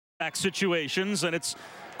situations, and it's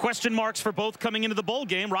question marks for both coming into the bowl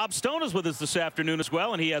game. Rob Stone is with us this afternoon as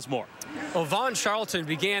well, and he has more. Well, Vaughn Charlton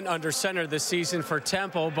began under center this season for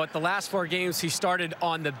Temple, but the last 4 games he started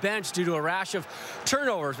on the bench due to a rash of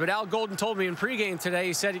turnovers. But Al Golden told me in pregame today,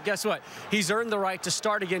 he said, guess what? He's earned the right to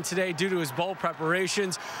start again today due to his bowl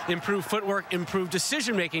preparations, improved footwork, improved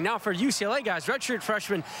decision-making. Now for UCLA guys, redshirt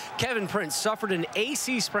freshman Kevin Prince suffered an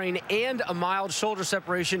AC sprain and a mild shoulder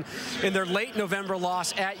separation in their late November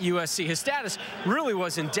loss at USC. His status really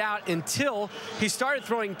was in doubt until he started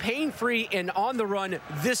throwing pain-free and on the run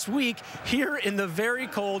this week here in the very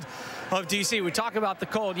cold of DC. We talk about the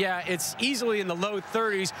cold. Yeah, it's easily in the low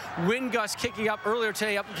 30s. Wind gusts kicking up earlier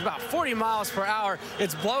today up to about 40 miles per hour.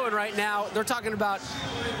 It's blowing right now. They're talking about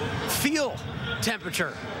feel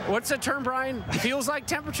temperature. What's that term, Brian? Feels like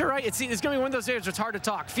temperature, right? It's going to be one of those days where it's hard to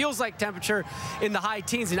talk. Feels like temperature in the high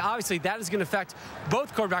teens, and obviously that is going to affect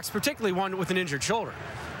both quarterbacks, particularly one with an injured shoulder.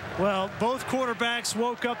 Well, both quarterbacks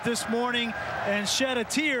woke up this morning and shed a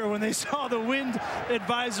tear when they saw the wind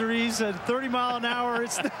advisories at 30 mile an hour.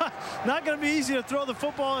 It's not going to be easy to throw the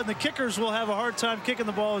football, and the kickers will have a hard time kicking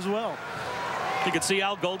the ball as well. You can see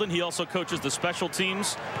Al Golden. He also coaches the special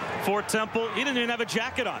teams for Temple. He didn't even have a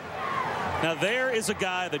jacket on. Now, there is a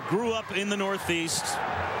guy that grew up in the Northeast,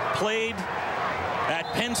 played at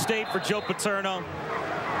Penn State for Joe Paterno.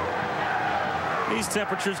 These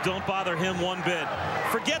temperatures don't bother him one bit.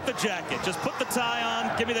 Forget the jacket. Just put the tie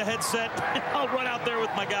on, give me the headset, and I'll run out there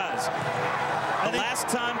with my guys. The last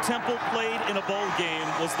time Temple played in a bowl game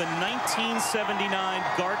was the 1979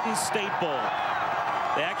 Garden State Bowl.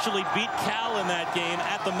 They actually beat Cal in that game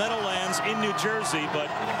at the Meadowlands in New Jersey,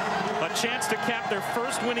 but a chance to cap their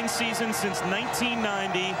first winning season since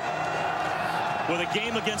 1990 with a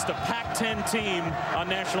game against a Pac-10 team on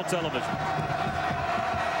national television.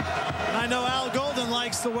 I know Al Golden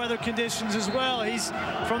likes the weather conditions as well. He's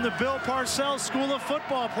from the Bill Parcells School of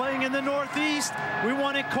Football, playing in the Northeast. We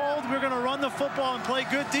want it cold. We're going to run the football and play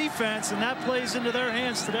good defense, and that plays into their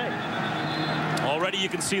hands today. Already you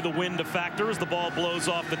can see the wind a factor as the ball blows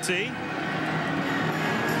off the tee.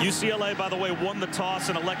 UCLA, by the way, won the toss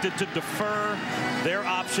and elected to defer their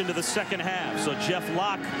option to the second half. So Jeff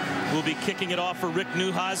Locke will be kicking it off for Rick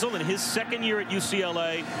Neuheisel in his second year at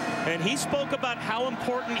UCLA. And he spoke about how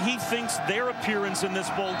important he thinks their appearance in this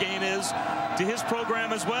bowl game is to his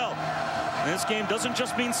program as well. And this game doesn't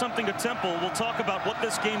just mean something to Temple. We'll talk about what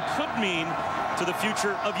this game could mean to the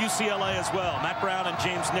future of UCLA as well. Matt Brown and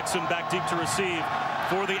James Nixon back deep to receive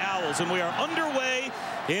for the Owls. And we are underway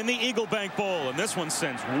in the Eagle Bank Bowl, and this one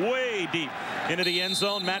sends way deep into the end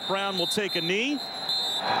zone. Matt Brown will take a knee.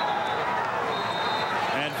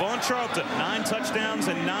 And Vaughn Charlton, 9 touchdowns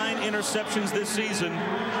and 9 interceptions this season,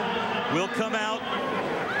 will come out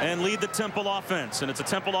and lead the Temple offense. And it's a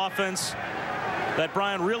Temple offense that,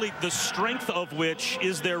 Brian, really the strength of which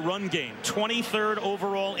is their run game. 23rd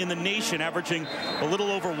overall in the nation, averaging a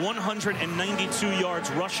little over 192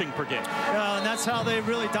 yards rushing per game. Yeah, and that's how they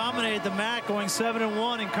really dominated the MAC, going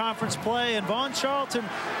 7-1 in conference play. And Vaughn Charlton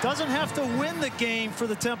doesn't have to win the game for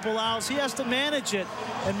the Temple Owls. He has to manage it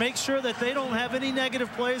and make sure that they don't have any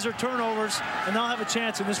negative plays or turnovers, and they'll have a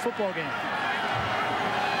chance in this football game.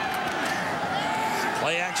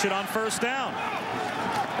 Play action on first down.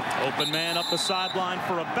 Open man up the sideline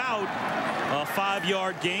for about a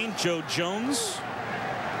 5-yard gain. Joe Jones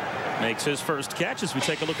makes his first catch as we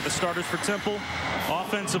take a look at the starters for Temple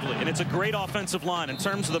offensively. And it's a great offensive line. In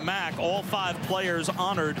terms of the MAC, all 5 players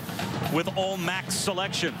honored with all MAC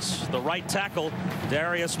selections. The right tackle,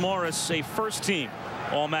 Darius Morris, a first-team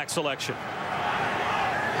all-MAC selection.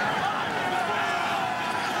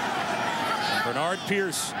 Bernard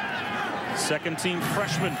Pierce, second-team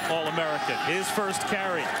freshman All-American. His first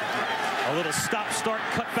carry. A little stop-start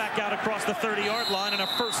cutback out across the 30-yard line and a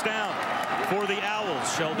first down for the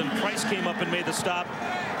Owls. Sheldon Price came up and made the stop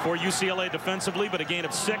for UCLA defensively, but a gain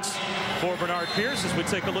of 6 for Bernard Pierce as we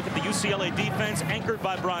take a look at the UCLA defense anchored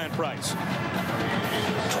by Brian Price.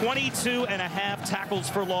 22.5 tackles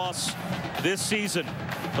for loss this season.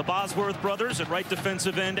 The Bosworth brothers at right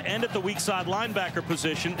defensive end and at the weak side linebacker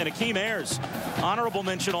position. And Akeem Ayers, honorable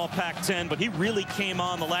mention all Pac-10, but he really came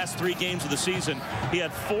on the last 3 games of the season. He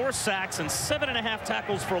had 4 sacks and 7.5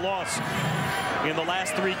 tackles for loss in the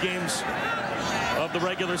last 3 games of the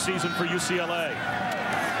regular season for UCLA.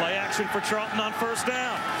 Play action for Charlton on first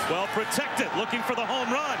down. Well protected, looking for the home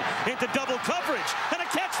run into double coverage, and a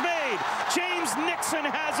catch made. James Nixon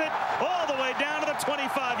has it all the way down to the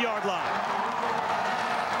 25-yard line.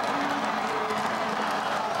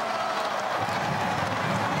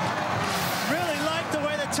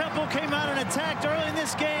 Temple came out and attacked early in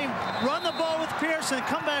this game, run the ball with Pierce and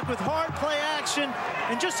come back with hard play action,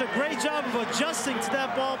 and just a great job of adjusting to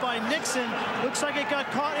that ball by Nixon. Looks like it got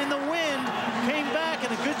caught in the wind, came back,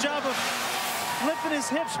 and a good job of flipping his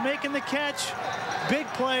hips, making the catch. Big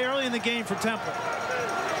play early in the game for Temple.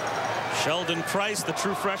 Sheldon Price, the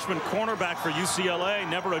true freshman cornerback for UCLA,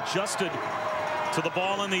 never adjusted to the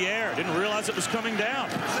ball in the air. Didn't realize it was coming down.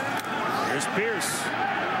 Here's Pierce,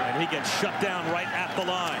 and he gets shut down right at the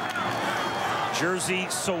line. Jerzy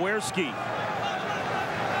Sawerski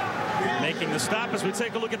making the stop as we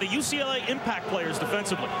take a look at the UCLA impact players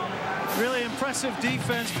defensively. Really impressive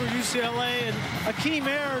defense for UCLA, and Akeem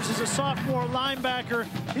Ayers is a sophomore linebacker.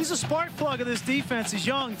 He's a spark plug of this defense. He's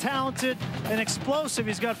young, talented, and explosive.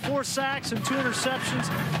 He's got 4 sacks and 2 interceptions.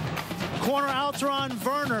 Corner Altron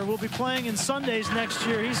Werner will be playing in Sundays next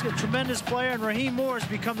year. He's a tremendous player, and Raheem Moore has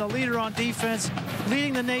become the leader on defense,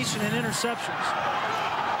 leading the nation in interceptions.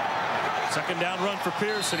 Second down run for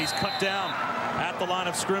Pierce, and he's cut down at the line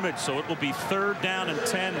of scrimmage. So it will be 3rd down and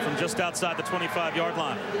 10 from just outside the 25-yard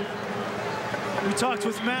line. We talked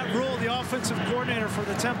with Matt Rule, the offensive coordinator for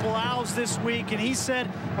the Temple Owls this week, and he said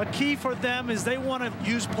a key for them is they want to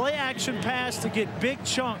use play-action pass to get big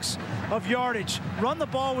chunks of yardage. Run the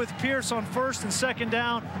ball with Pierce on 1st and 2nd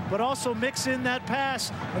down, but also mix in that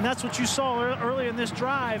pass, and that's what you saw early in this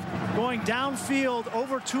drive, going downfield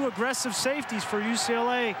over 2 aggressive safeties for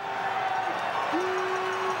UCLA.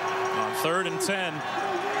 On 3rd and 10,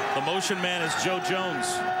 the motion man is Joe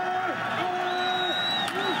Jones.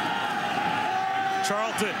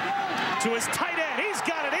 Charlton to his tight end. He's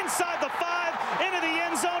got it inside the 5, into the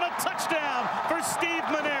end zone. A touchdown for Steve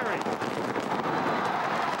Maneri.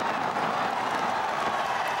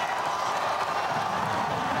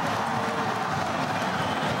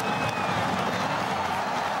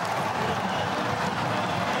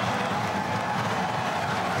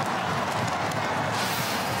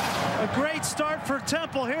 A great start for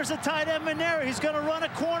Temple. Here's a tight end, Maneri. He's going to run a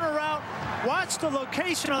corner route. Watch the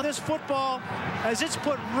location of this football as it's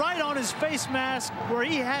put right on his face mask where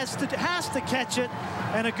he has to catch it.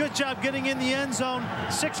 And a good job getting in the end zone.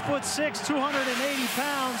 6'6", 280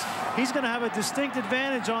 pounds. He's going to have a distinct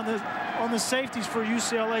advantage on the safeties for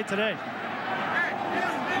UCLA today.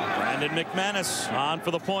 Brandon McManus on for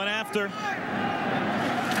the point after.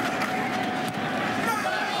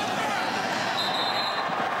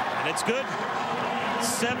 And it's good.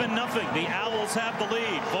 7-0. The Owls have the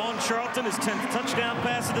lead. Vaughn Charlton, his 10th touchdown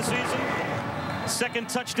pass of the season. 2nd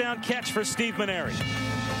touchdown catch for Steve Maneri.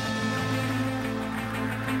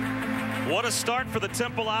 What a start for the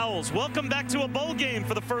Temple Owls. Welcome back to a bowl game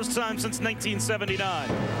for the first time since 1979.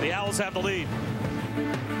 The Owls have the lead.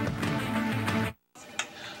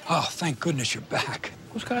 Oh, thank goodness you're back.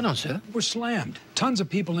 What's going on, sir? We're slammed. Tons of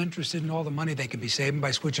people interested in all the money they could be saving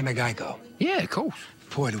by switching to Geico. Yeah, of course.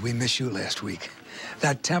 Boy, did we miss you last week.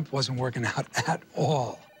 That temp wasn't working out at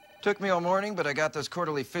all. Took me all morning, but I got those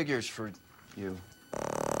quarterly figures for you.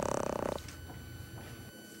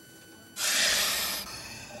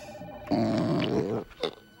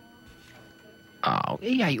 Oh,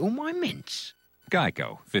 he ate all my mints.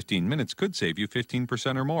 Geico. 15 minutes could save you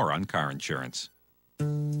 15% or more on car insurance.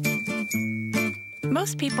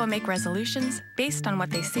 Most people make resolutions based on what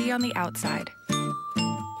they see on the outside.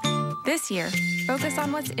 This year, focus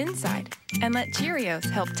on what's inside and let Cheerios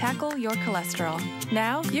help tackle your cholesterol.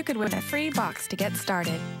 Now, you could win a free box to get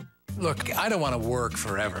started. Look, I don't want to work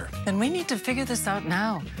forever. Then we need to figure this out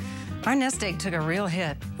now. Our nest egg took a real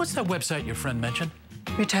hit. What's that website your friend mentioned?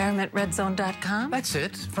 RetirementRedZone.com? That's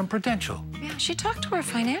it, from Prudential. Yeah, she talked to her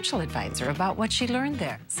financial advisor about what she learned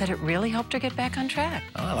there. Said it really helped her get back on track.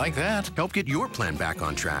 Oh, I like that. Help get your plan back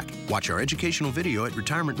on track. Watch our educational video at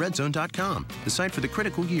RetirementRedZone.com, the site for the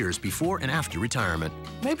critical years before and after retirement.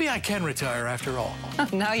 Maybe I can retire after all.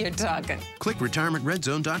 Now you're talking. Click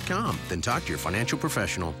RetirementRedZone.com, then talk to your financial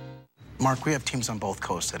professional. Mark, we have teams on both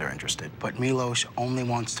coasts that are interested, but Milos only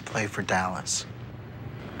wants to play for Dallas.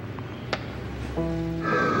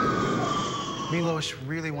 Milos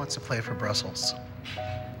really wants to play for Brussels.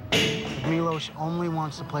 Milos only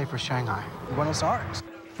wants to play for Shanghai. Buenos Aires.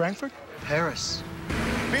 Frankfurt. Paris.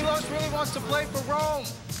 Milos really wants to play for Rome.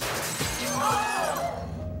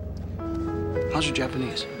 How's your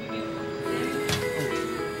Japanese?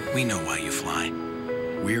 We know why you fly.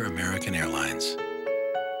 We're American Airlines.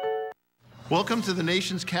 Welcome to the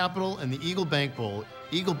nation's capital and the Eagle Bank Bowl.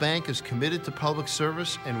 Eagle Bank is committed to public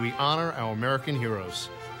service, and we honor our American heroes.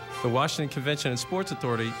 The Washington Convention and Sports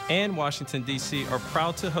Authority and Washington, D.C. are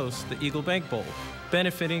proud to host the Eagle Bank Bowl,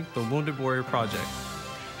 benefiting the Wounded Warrior Project.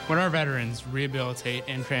 When our veterans rehabilitate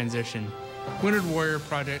and transition, Wounded Warrior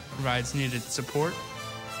Project provides needed support,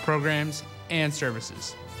 programs, and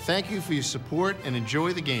services. Thank you for your support and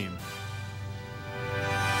enjoy the game.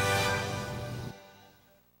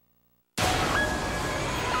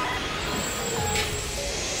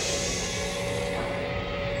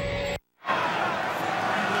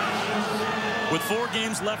 With 4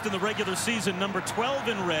 games left in the regular season, number 12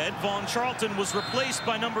 in red, Vaughn Charlton was replaced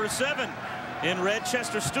by number 7 in red,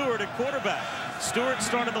 Chester Stewart at quarterback. Stewart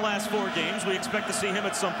started the last 4 games. We expect to see him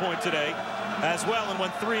at some point today as well, and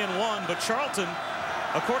went 3-1. But Charlton,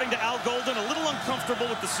 according to Al Golden, a little uncomfortable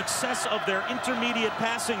with the success of their intermediate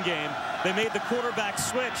passing game. They made the quarterback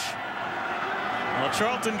switch. Well,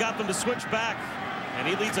 Charlton got them to switch back, and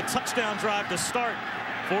he leads a touchdown drive to start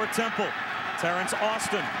for Temple. Terrence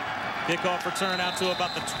Austin. Kickoff return out to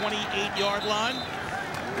about the 28-yard line.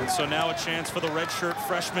 And so now a chance for the redshirt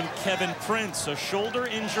freshman Kevin Prince. A shoulder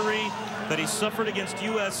injury that he suffered against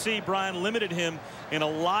USC. Brian limited him in a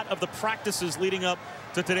lot of the practices leading up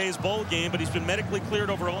to today's bowl game, but he's been medically cleared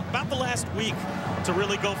over about the last week to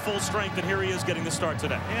really go full strength, and here he is getting the start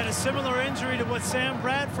today. He had a similar injury to what Sam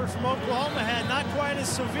Bradford from Oklahoma had, not quite as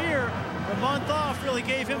severe. The month off really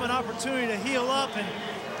gave him an opportunity to heal up, and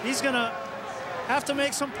he's going to have to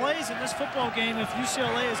make some plays in this football game if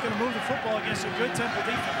UCLA is going to move the football against a good Temple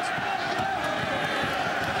defense.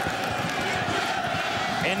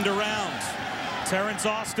 End around. Terrence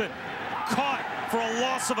Austin caught for a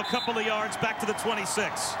loss of a couple of yards back to the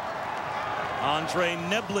 26. Andre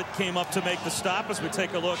Neblett came up to make the stop as we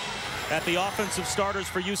take a look at the offensive starters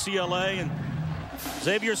for UCLA. And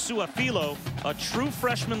Xavier Suafilo, a true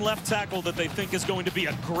freshman left tackle that they think is going to be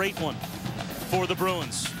a great one for the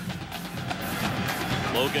Bruins.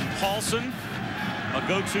 Logan Paulson, a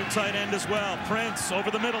go-to tight end as well. Prince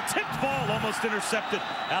over the middle, tipped ball, almost intercepted.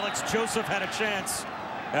 Alex Joseph had a chance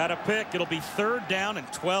at a pick. It'll be 3rd down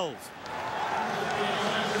and 12.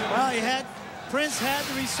 Well, Prince had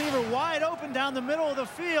the receiver wide open down the middle of the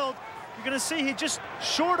field. You're going to see he just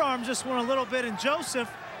short arms this one a little bit, and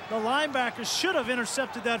Joseph, the linebacker, should have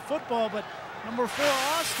intercepted that football, but number 4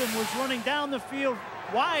 Austin was running down the field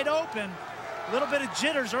wide open. A little bit of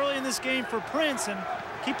jitters early in this game for Prince, and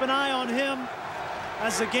keep an eye on him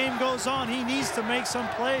as the game goes on. He needs to make some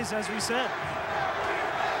plays, as we said.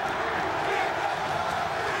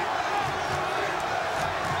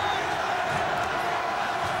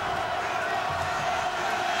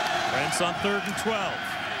 Prince on 3rd and 12.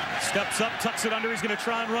 Steps up, tucks it under. He's going to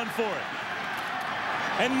try and run for it.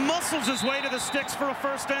 And muscles his way to the sticks for a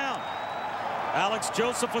 1st down. Alex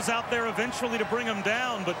Joseph was out there eventually to bring him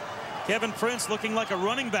down, but Kevin Prince, looking like a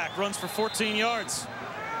running back, runs for 14 yards.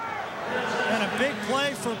 And a big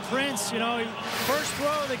play for Prince. You know, first throw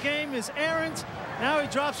of the game is errant. Now he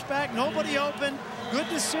drops back, nobody open. Good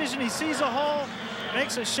decision. He sees a hole,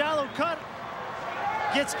 makes a shallow cut,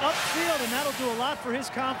 gets upfield, and that'll do a lot for his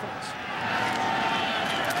confidence.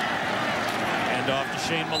 And off to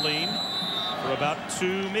Shane Moline for about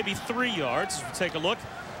 2, maybe 3 yards. As we take a look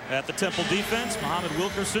at the Temple defense, Muhammad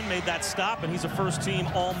Wilkerson made that stop, and he's a first-team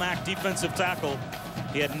All-MAC defensive tackle.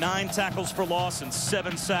 He had 9 tackles for loss and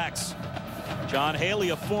 7 sacks. John Haley,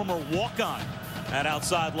 a former walk-on at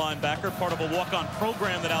outside linebacker, part of a walk-on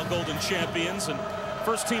program that Al Golden champions, and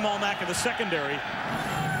first-team All-MAC in the secondary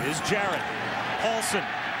is Jarrett. Paulson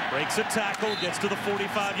breaks a tackle, gets to the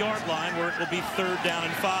 45-yard line, where it will be 3rd down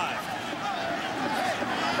and 5.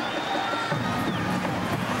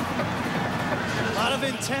 A lot of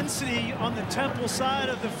intensity on the Temple side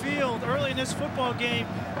of the field early in this football game,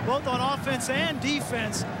 both on offense and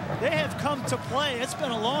defense. They have come to play. It's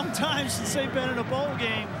been a long time since they've been in a bowl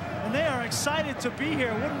game, and they are excited to be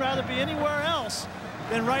here. Wouldn't rather be anywhere else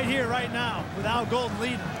than right here, right now, with Al Golden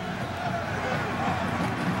leading.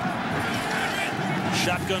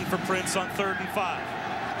 Shotgun for Prince on 3rd and 5.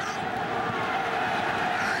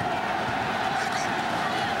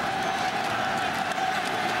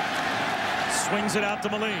 Swings it out to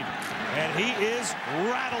Moline, and he is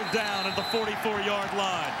rattled down at the 44-yard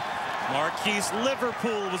line. Marquise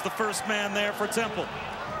Liverpool was the first man there for Temple.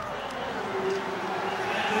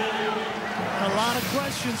 A lot of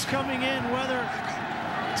questions coming in whether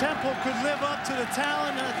Temple could live up to the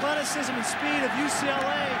talent and athleticism and speed of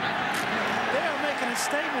UCLA. They are making a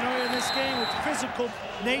statement early in this game with the physical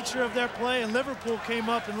nature of their play, and Liverpool came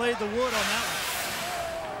up and laid the wood on that one.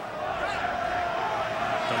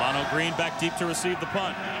 Delano Green back deep to receive the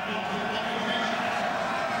punt.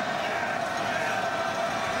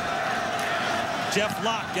 Jeff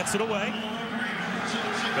Locke gets it away.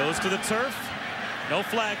 Goes to the turf. No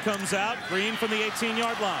flag comes out. Green from the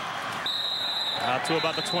 18-yard line. Out to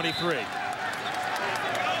about the 23.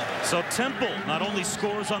 So Temple not only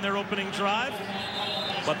scores on their opening drive,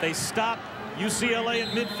 but they stop UCLA at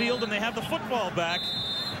midfield, and they have the football back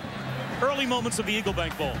early moments of the Eagle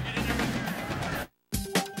Bank Bowl.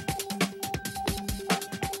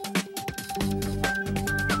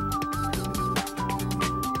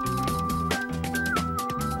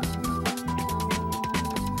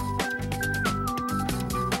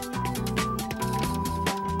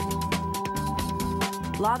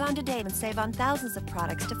 Log on today and save on thousands of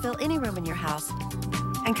products to fill any room in your house.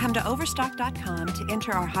 And come to Overstock.com to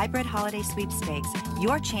enter our hybrid holiday sweepstakes,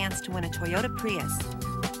 your chance to win a Toyota Prius.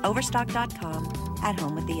 Overstock.com, at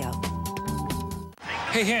home with the O.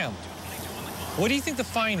 Hey, Ham, what do you think the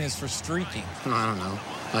fine is for streaking? I don't know,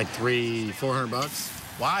 like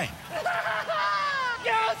 $300-400? Why?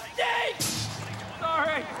 You stink!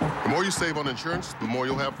 Sorry. The more you save on insurance, the more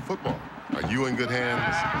you'll have for football. Are you in good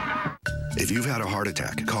hands? If you've had a heart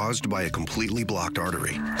attack caused by a completely blocked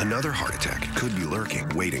artery, another heart attack could be lurking,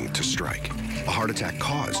 waiting to strike. A heart attack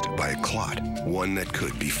caused by a clot, one that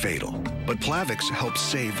could be fatal. But Plavix helps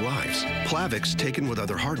save lives. Plavix, taken with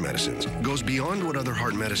other heart medicines, goes beyond what other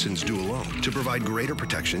heart medicines do alone to provide greater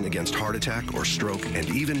protection against heart attack or stroke and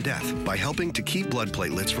even death by helping to keep blood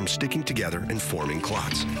platelets from sticking together and forming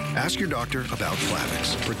clots. Ask your doctor about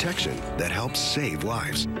Plavix, protection that helps save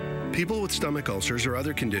lives. People with stomach ulcers or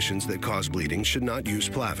other conditions that cause bleeding should not use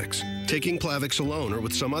Plavix. Taking Plavix alone or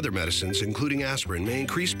with some other medicines, including aspirin, may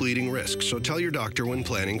increase bleeding risk, so tell your doctor when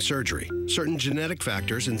planning surgery. Certain genetic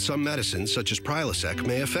factors in some medicines, such as Prilosec,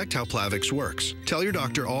 may affect how Plavix works. Tell your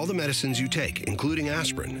doctor all the medicines you take, including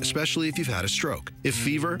aspirin, especially if you've had a stroke. If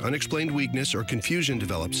fever, unexplained weakness, or confusion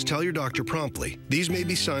develops, tell your doctor promptly. These may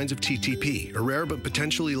be signs of TTP, a rare but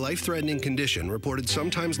potentially life-threatening condition reported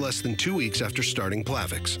sometimes less than 2 weeks after starting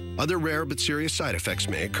Plavix. Other rare but serious side effects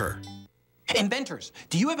may occur. Inventors,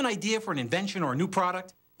 do you have an idea for an invention or a new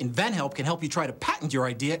product? InventHelp can help you try to patent your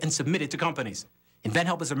idea and submit it to companies.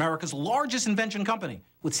 InventHelp is America's largest invention company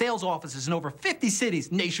with sales offices in over 50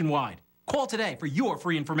 cities nationwide. Call today for your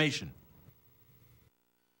free information.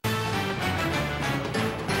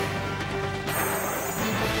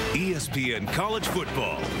 ESPN College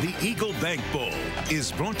Football, the Eagle Bank Bowl,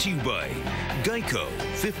 is brought to you by Geico.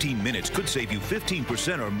 15 minutes could save you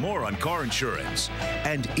 15% or more on car insurance.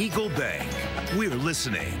 And Eagle Bank. We're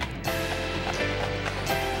listening.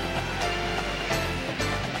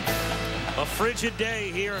 A frigid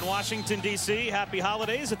day here in Washington, D.C. Happy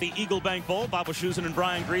holidays at the Eagle Bank Bowl. Bob Wischusen and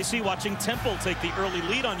Brian Greasy watching Temple take the early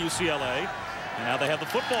lead on UCLA. And now they have the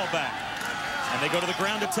football back. And they go to the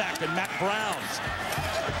ground attack, and Matt Brown.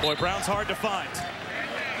 Boy, Brown's hard to find.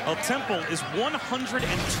 Well, Temple is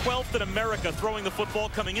 112th in America throwing the football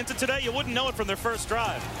coming into today. You wouldn't know it from their first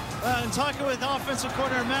drive. And talking with offensive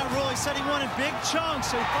coordinator Matt Rule, he said he wanted big chunks,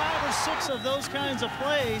 so 5 or 6 of those kinds of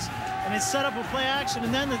plays, and it set up a play action.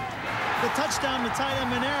 And then the touchdown to tight end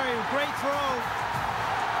Maneri, a great throw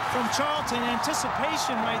from Charlton.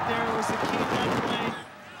 Anticipation right there was the key to that play,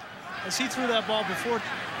 as he threw that ball before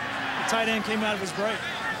the tight end came out of his break.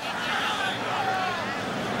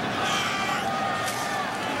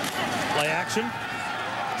 Play action.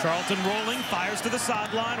 Charlton rolling, fires to the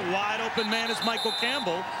sideline. Wide open man is Michael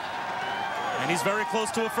Campbell. And he's very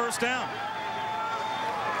close to a first down.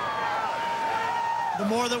 The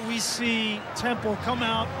more that we see Temple come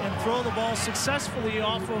out and throw the ball successfully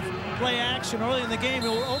off of play action early in the game, it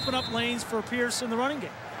will open up lanes for Pierce in the running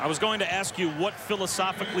game. I was going to ask you what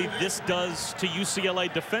philosophically this does to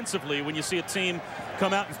UCLA defensively when you see a team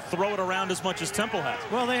come out and throw it around as much as Temple has.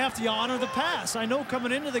 Well, they have to honor the pass. I know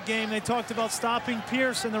coming into the game they talked about stopping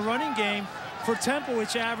Pierce in the running game for Temple,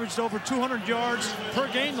 which averaged over 200 yards per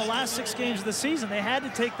game the last 6 games of the season. They had to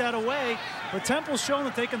take that away, but Temple's shown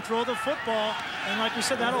that they can throw the football, and like we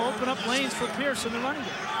said, that'll open up lanes for Pierce in the running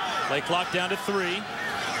game. Play clock down to 3.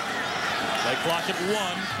 Play clock at 1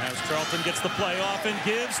 as Charlton gets the play off and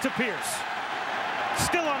gives to Pierce.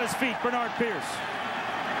 Still on his feet, Bernard Pierce.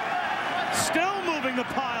 Still moving the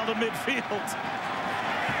pile to midfield.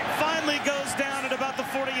 Finally goes down at about the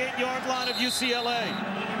 48-yard line of UCLA.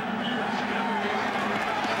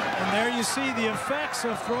 And there you see the effects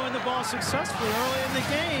of throwing the ball successfully early in the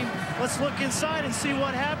game. Let's look inside and see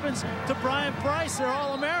what happens to Brian Price, their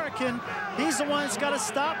All-American. He's the one that's got to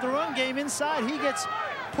stop the run game inside. He gets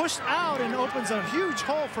pushed out and opens a huge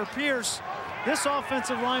hole for Pierce. This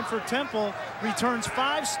offensive line for Temple returns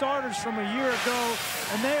 5 starters from a year ago,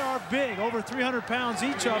 and they are big, over 300 pounds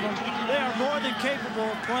each of them. They are more than capable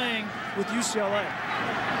of playing with UCLA.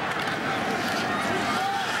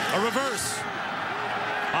 A reverse.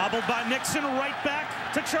 Hobbled by Nixon, right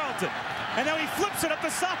back to Charlton. And now he flips it up the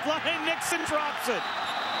sideline. Nixon drops it.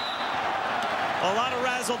 A lot of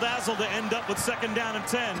razzle-dazzle to end up with 2nd down and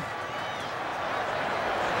 10.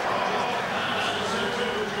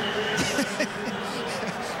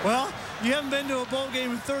 Well, you haven't been to a bowl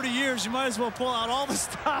game in 30 years, you might as well pull out all the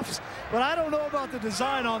stops. But I don't know about the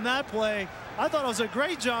design on that play. I thought it was a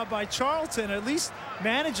great job by Charlton, at least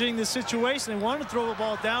managing the situation. They wanted to throw the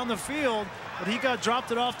ball down the field, but he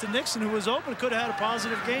dropped it off to Nixon, who was open, could have had a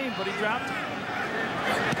positive game, but he dropped it.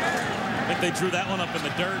 I think they drew that one up in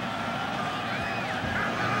the dirt.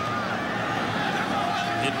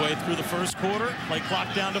 Midway through the first quarter, play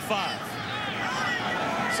clock down to 5.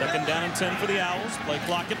 Second down and 10 for the Owls. Play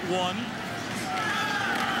clock at 1.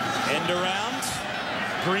 End around.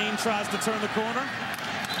 Green tries to turn the corner,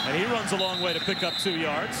 and he runs a long way to pick up 2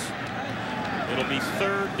 yards. It'll be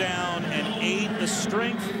 3rd down and 8. The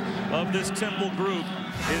strength of this Temple group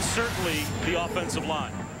is certainly the offensive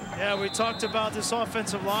line. Yeah, we talked about this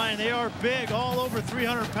offensive line. They are big, all over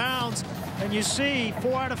 300 pounds. And you see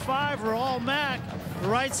 4 out of 5 are all MAC. The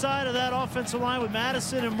right side of that offensive line with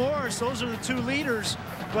Madison and Morris, those are the 2 leaders.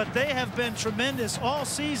 But they have been tremendous all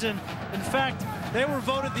season. In fact, they were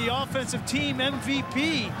voted the offensive team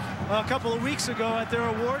MVP a couple of weeks ago at their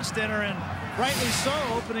awards dinner, and rightly so,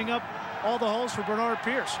 opening up all the holes for Bernard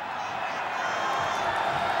Pierce.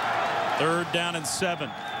 3rd down and 7.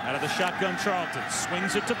 Out of the shotgun, Charlton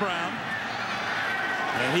swings it to Brown,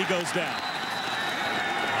 and he goes down.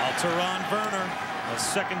 Teron Werner, a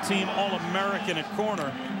second-team All-American at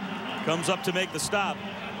corner, comes up to make the stop.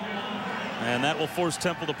 And that will force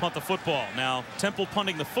Temple to punt the football. Now, Temple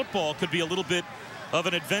punting the football could be a little bit of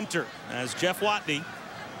an adventure, as Jeff Watney,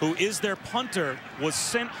 who is their punter, was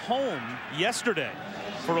sent home yesterday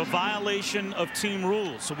for a violation of team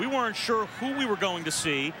rules. So we weren't sure who we were going to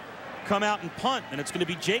see come out and punt. And it's going to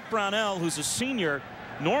be Jake Brownell, who's a senior,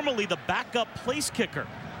 normally the backup place kicker.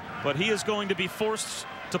 But he is going to be forced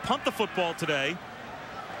to punt the football today,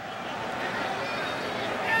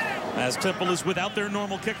 as Temple is without their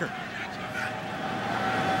normal kicker.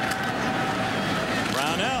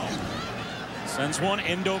 Brownell sends one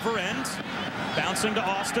end over end, bouncing to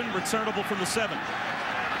Austin, returnable from the 7.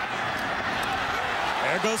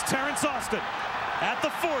 There goes Terrence Austin at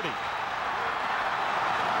the 40.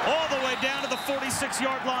 All the way down to the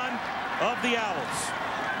 46-yard line of the Owls.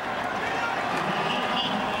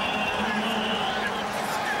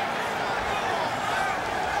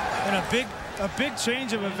 And a big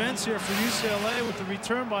change of events here for UCLA with the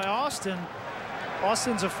return by Austin.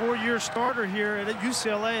 Austin's a 4-year starter here at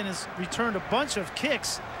UCLA and has returned a bunch of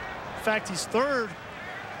kicks. In fact, he's 3rd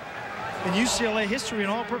in UCLA history in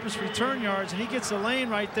all-purpose return yards, and he gets a lane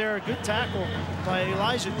right there. A good tackle by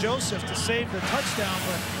Elijah Joseph to save the touchdown,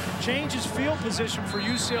 but changes field position for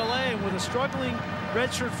UCLA, and with a struggling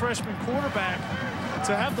redshirt freshman quarterback,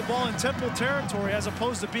 to have the ball in Temple territory as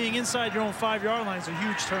opposed to being inside your own 5-yard line is a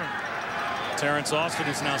huge turn. Terrence Austin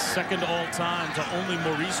is now 2nd all-time to only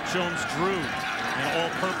Maurice Jones-Drew in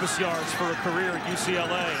all-purpose yards for a career at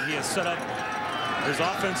UCLA. He has set up his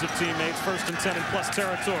offensive teammates 1st and 10 in plus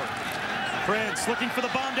territory. Prince looking for the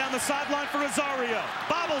bomb down the sideline for Rosario.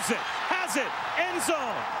 Bobbles it, has it, end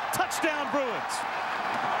zone, touchdown Bruins.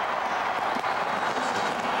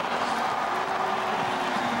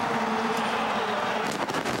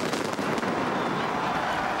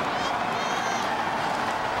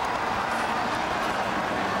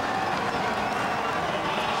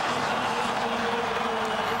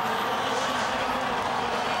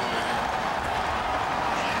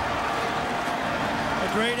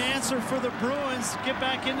 Great answer for the Bruins to get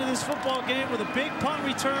back into this football game with a big punt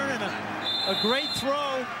return and a great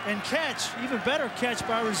throw and catch, even better catch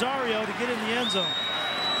by Rosario to get in the end zone.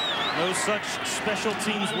 No such special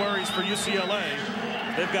teams worries for UCLA.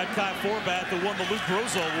 They've got Kai Forbath, who won the Luke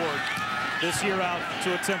Grozo Award this year, out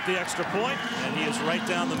to attempt the extra point, and he is right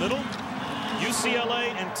down the middle.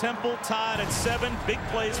 UCLA and Temple tied at 7. Big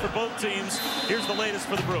plays for both teams. Here's the latest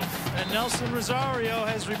for the Bruins. And Nelson Rosario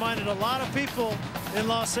has reminded a lot of people in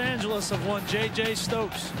Los Angeles of one J.J.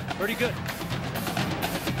 Stokes. Pretty good.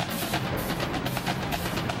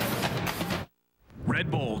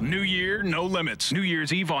 Red Bull, New Year, no limits. New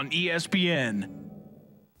Year's Eve on ESPN.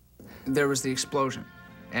 There was the explosion,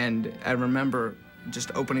 and I remember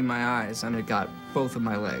just opening my eyes, and it got both of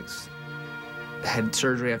my legs. Had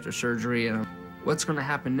surgery after surgery, and what's going to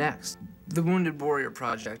happen next? The Wounded Warrior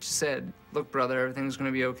Project said, look, brother, everything's going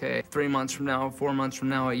to be okay. 3 months from now, 4 months from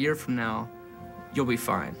now, a year from now, you'll be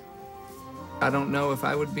fine. I don't know if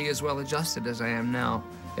I would be as well adjusted as I am now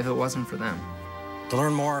if it wasn't for them. To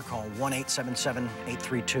learn more, call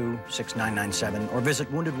 1-877-832-6997 or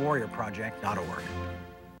visit woundedwarriorproject.org.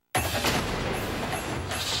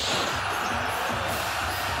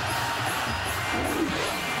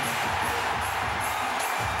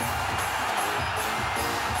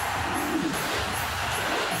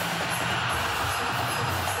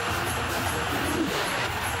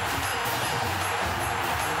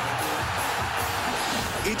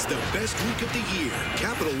 It's the best week of the year.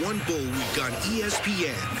 Capital One Bowl Week on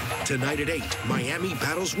ESPN. Tonight at 8, Miami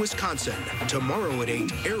battles Wisconsin. Tomorrow at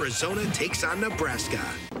 8, Arizona takes on Nebraska.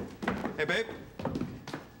 Hey, babe.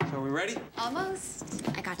 So are we ready? Almost.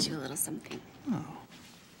 I got you a little something. Oh.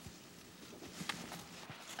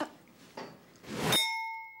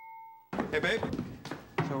 Hey, babe.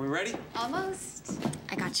 So are we ready? Almost.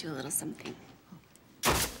 I got you a little something.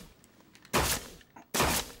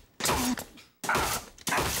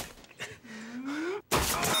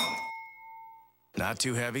 Not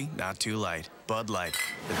too heavy, not too light. Bud Light.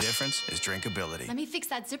 The difference is drinkability. Let me fix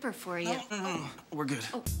that zipper for you. We're good.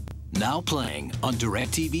 Oh. Now playing on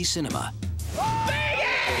DirecTV Cinema.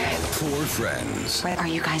 Four friends. Where are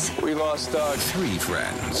you guys? We lost Three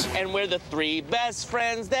friends. and we're the three best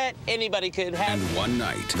friends that anybody could have. And one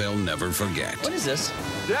night they'll never forget. What is this?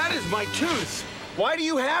 That is my tooth. Why do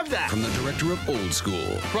you have that? From the director of Old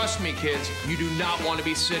School. Trust me, kids, you do not want to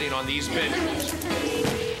be sitting on these benches.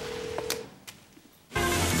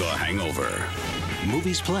 The Hangover.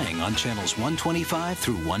 Movies playing on channels 125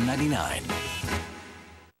 through 199.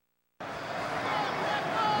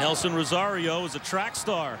 Nelson Rosario is a track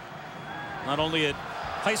star, not only at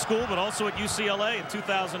high school, but also at UCLA in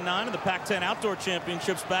 2009 in the Pac-10 Outdoor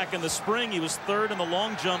Championships back in the spring. He was 3rd in the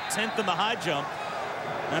long jump, 10th in the high jump.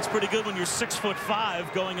 That's pretty good when you're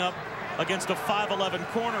 6'5" going up against a 5'11"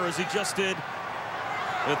 corner, as he just did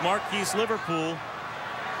with Marquise Liverpool.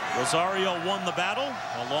 Rosario won the battle.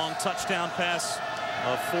 A long touchdown pass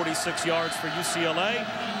of 46 yards for UCLA.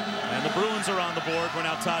 And the Bruins are on the board. We're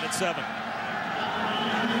now tied at 7.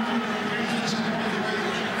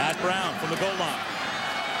 Matt Brown from the goal line.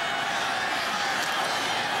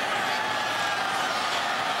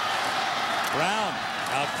 Brown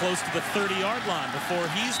out close to the 30-yard line before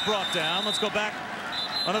he's brought down. Let's go back.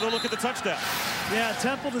 Another look at the touchdown. Yeah,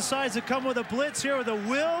 Temple decides to come with a blitz here with a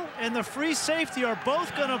Will and the free safety are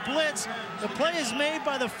both going to blitz. The play is made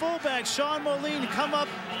by the fullback, Sean Moline, to come up,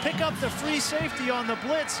 pick up the free safety on the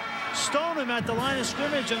blitz, stone him at the line of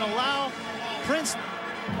scrimmage, and allow Prince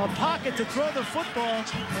a pocket to throw the football,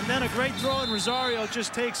 and then a great throw, and Rosario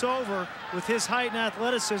just takes over with his height and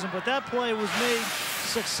athleticism. But that play was made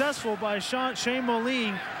successful by Shane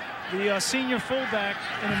Moline, the senior fullback,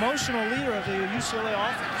 an emotional leader of the UCLA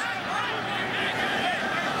offense.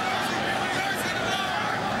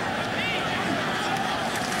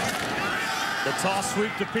 The toss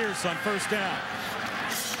sweep to Pierce on 1st down.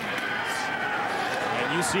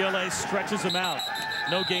 And UCLA stretches him out.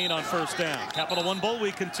 No gain on 1st down. Capital One Bowl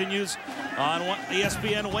Week continues on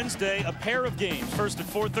ESPN Wednesday. A pair of games. First at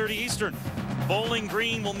 4:30 Eastern. Bowling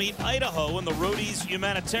Green will meet Idaho in the Rhodey's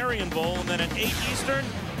Humanitarian Bowl. And then at 8 Eastern,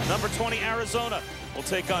 number 20 Arizona will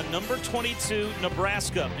take on number 22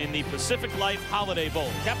 Nebraska in the Pacific Life Holiday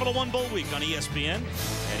Bowl. Capital One Bowl Week on ESPN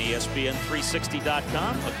and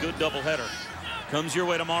ESPN360.com. A good doubleheader comes your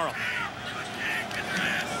way tomorrow.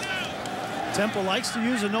 Temple likes to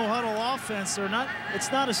use a no-huddle offense.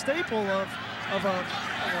 It's not a staple of a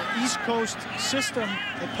East Coast system,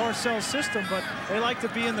 the Parcells system, but they like to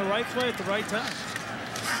be in the right play at the right time.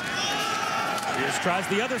 Pierce tries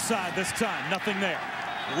the other side this time. Nothing there.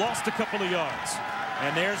 Lost a couple of yards.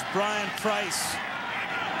 And there's Brian Price.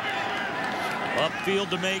 Upfield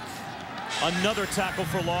to make another tackle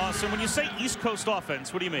for loss. And when you say East Coast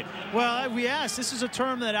offense, what do you mean? Well, we asked. This is a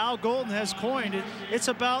term that Al Golden has coined. It's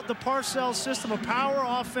about the Parcells system, a power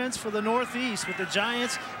offense for the Northeast with the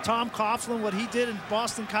Giants, Tom Coughlin, what he did in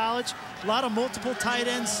Boston College. A lot of multiple tight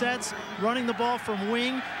end sets, running the ball from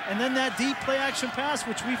wing, and then that deep play action pass,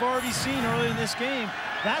 which we've already seen early in this game.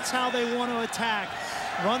 That's how they want to attack.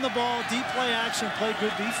 Run the ball, deep play action, play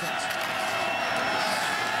good defense.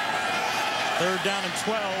 3rd down and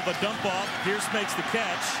 12, a dump off. Pierce makes the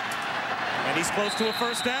catch, and he's close to a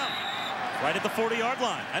 1st down. Right at the 40-yard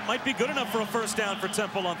line. That might be good enough for a 1st down for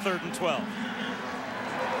Temple on 3rd and 12.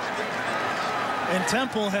 And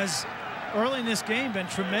Temple has, early in this game, been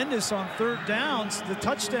tremendous on 3rd downs. The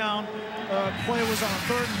touchdown play was on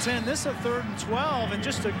 3rd and 10. This is a 3rd and 12, and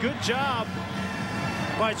just a good job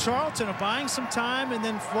by Charlton of buying some time and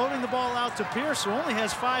then floating the ball out to Pierce, who only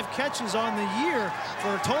has 5 catches on the year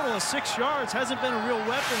for a total of 6 yards. Hasn't been a real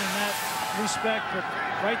weapon in that respect, but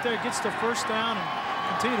right there gets the 1st down and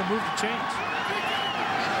continue to move the chains.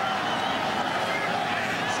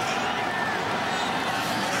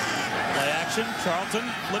 Play action. Charlton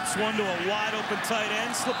flips one to a wide open tight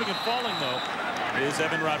end. Slipping and falling, though, is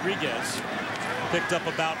Evan Rodriguez. Picked up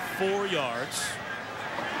about 4 yards.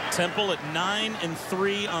 Temple at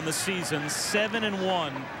 9-3 on the season,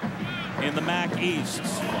 7-1 in the MAC East.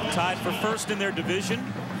 Tied for 1st in their division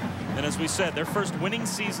And as we said, their first winning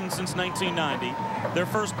season since 1990, their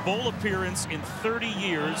first bowl appearance in 30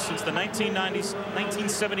 years since the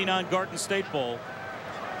 1979 Garden State Bowl.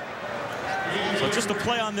 So just to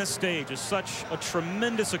play on this stage is such a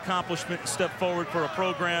tremendous accomplishment, step forward for a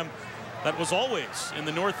program that was always in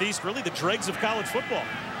the Northeast, really the dregs of college football.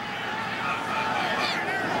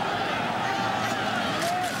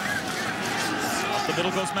 Up the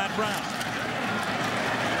middle goes Matt Brown.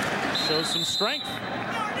 Shows some strength.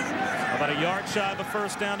 About a yard shy of a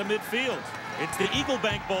first down to midfield. It's the Eagle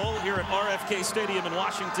Bank Bowl here at RFK Stadium in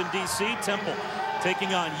Washington, D.C. Temple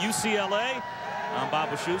taking on UCLA. I'm Bob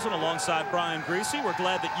Wischusen alongside Brian Greasy. We're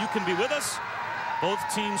glad that you can be with us. Both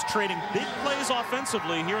teams trading big plays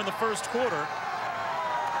offensively here in the first quarter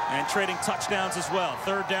and trading touchdowns as well.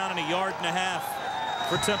 Third down and a yard and a half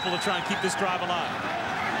for Temple to try and keep this drive alive.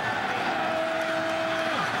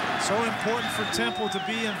 So important for Temple to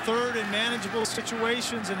be in third and manageable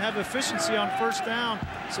situations and have efficiency on first down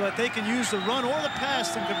so that they can use the run or the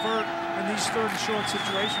pass to convert in these third and short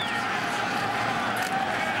situations.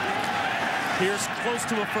 Pierce close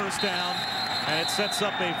to a first down, and it sets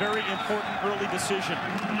up a very important early decision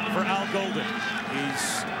for Al Golden.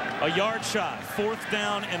 He's a yard shy, 4th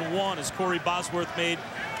down and 1 as Corey Bosworth made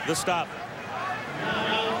the stop.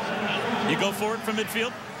 You go for it from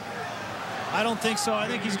midfield? I don't think so. I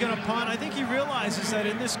think he's going to punt. I think he realizes that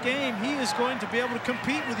in this game he is going to be able to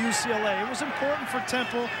compete with UCLA. It was important for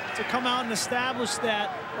Temple to come out and establish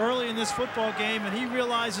that early in this football game, and he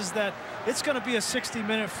realizes that it's going to be a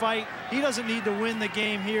 60-minute fight. He doesn't need to win the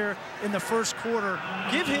game here in the first quarter.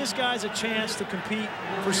 Give his guys a chance to compete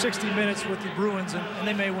for 60 minutes with the Bruins, and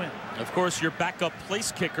they may win. Of course, your backup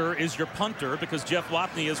place kicker is your punter because Jeff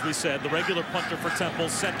Watney, as we said, the regular punter for Temple,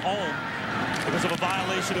 sent home because of a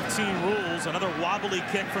violation of team rules. Another wobbly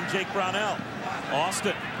kick from Jake Brownell.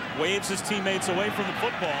 Austin waves his teammates away from the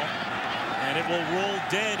football, and it will roll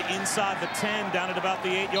dead inside the 10 down at about the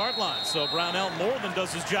 8-yard line. So Brownell more than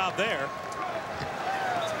does his job there.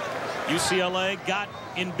 UCLA got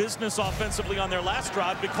in business offensively on their last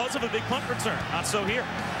drive because of a big punt return. Not so here.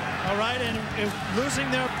 All right, and losing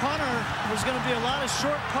their punter, there's going to be a lot of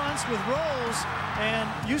short punts with rolls, and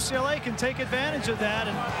UCLA can take advantage of that,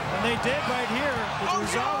 and they did right here with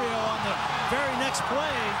Rosario on the very next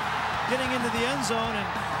play, getting into the end zone and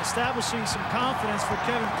establishing some confidence for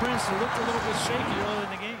Kevin Prince, who looked a little bit shaky early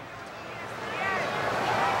in the game.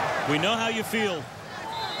 We know how you feel.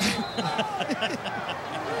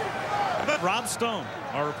 How about Rob Stone,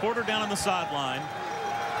 our reporter down on the sideline,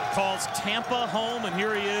 calls Tampa home, and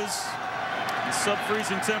here he is in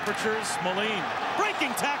sub-freezing temperatures. Moline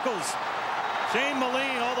breaking tackles. Shane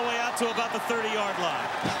Moline all the way out to about the 30-yard line.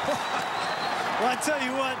 Well, I tell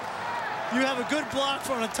you what, you have a good block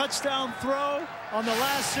for a touchdown throw on the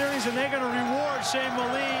last series, and they're going to reward Shane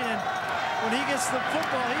Moline. And when he gets the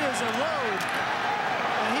football, he is a load.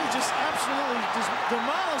 And he just absolutely just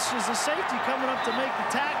demolishes the safety coming up to make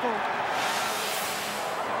the tackle.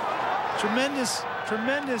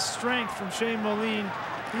 Tremendous strength from Shane Moline.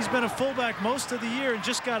 He's been a fullback most of the year and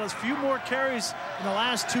just got a few more carries in the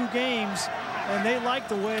last 2 games, and they like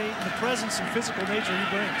the way, the presence and physical nature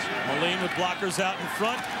he brings. Moline with blockers out in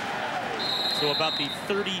front. So about the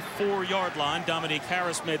 34-yard line, Dominique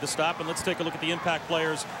Harris made the stop, and let's take a look at the impact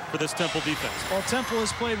players for this Temple defense. Well, Temple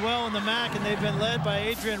has played well in the MAC, and they've been led by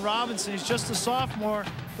Adrian Robinson. He's just a sophomore,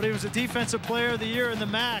 but he was a defensive player of the year in the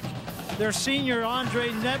MAC. Their senior, Andre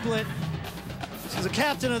Neblett, is the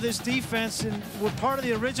captain of this defense and was part of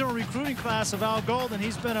the original recruiting class of Al Golden.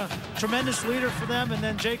 He's been a tremendous leader for them. And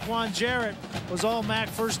then Jaquan Jarrett was all MAC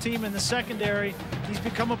first team in the secondary. He's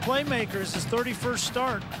become a playmaker. It's his 31st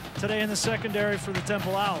start today in the secondary for the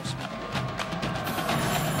Temple Owls.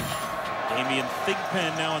 Damian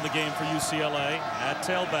Thigpen now in the game for UCLA at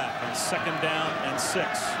tailback on 2nd down and 6.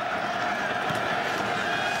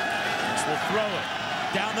 This will throw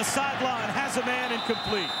it down the sideline, has a man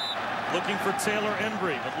incomplete. Looking for Taylor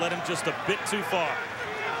Embry, but led him just a bit too far.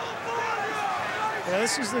 Yeah,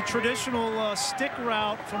 this is the traditional stick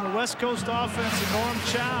route from the West Coast offense and Norm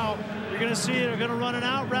Chow. You're going to see they're going to run an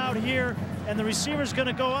out route here, and the receiver's going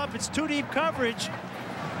to go up. It's too deep coverage.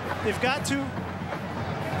 They've got to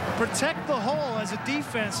protect the hole as a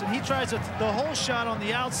defense, and he tries the hole shot on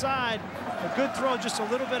the outside. A good throw, just a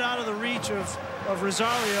little bit out of the reach of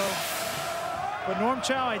Rosario. But Norm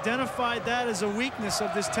Chow identified that as a weakness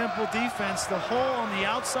of this Temple defense, the hole on the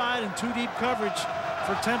outside and too deep coverage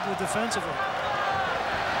for Temple defensively.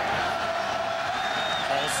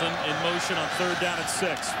 Olsen in motion on 3rd down and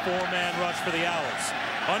 6. 4-man rush for the Owls.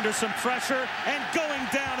 Under some pressure and going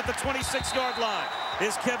down at the 26-yard line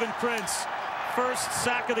is Kevin Prince. first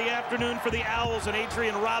sack of the afternoon for the Owls, and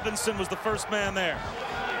Adrian Robinson was the first man there.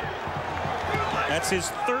 That's his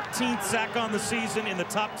 13th sack on the season, in the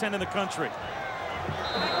top 10 in the country.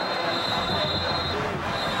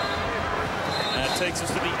 That takes us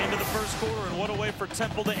to the end of the first quarter, and what a way for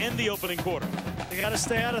Temple to end the opening quarter. They got to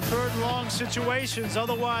stay out of third and long situations.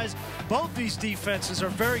 Otherwise, both these defenses are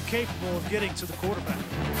very capable of getting to the quarterback.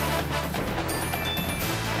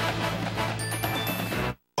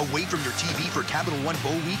 Away from your TV for Capital One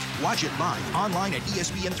Bowl Week? Watch it live online at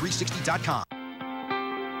ESPN360.com.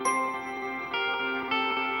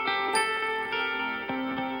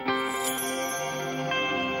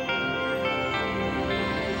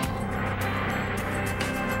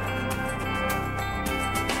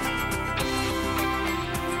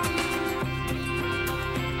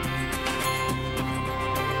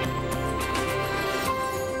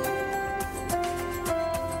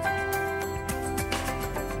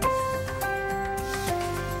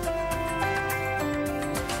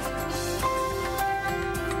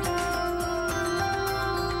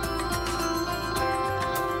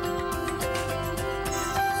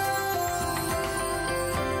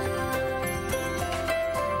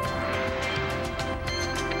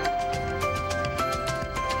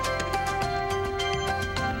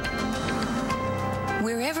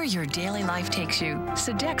 Wherever your daily life takes you,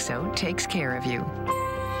 Sodexo takes care of you.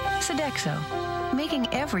 Sodexo, making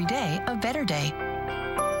every day a better day.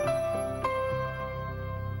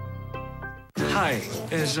 Hi,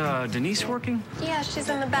 is Denise working? Yeah, she's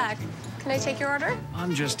in the back. Can I take your order?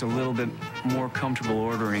 I'm just a little bit more comfortable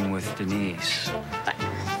ordering with Denise.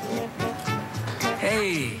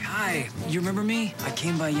 Hey, hi. You remember me? I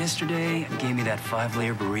came by yesterday and gave me that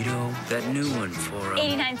 5-layer burrito. That new one for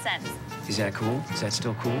 89 cents. Is that cool? Is that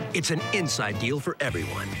still cool? It's an inside deal for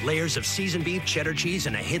everyone. Layers of seasoned beef, cheddar cheese,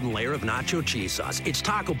 and a hidden layer of nacho cheese sauce. It's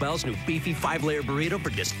Taco Bell's new beefy 5-layer burrito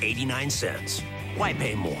for just 89 cents. Why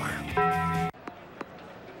pay more?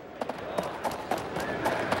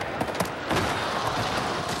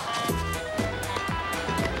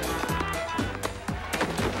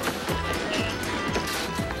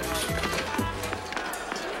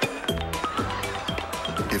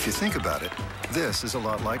 If you think about it, this is a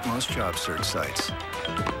lot like most job search sites.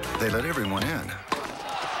 They let everyone in,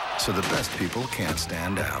 so the best people can't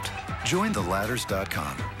stand out. Join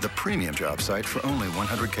theladders.com, the premium job site for only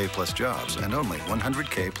 100K plus jobs and only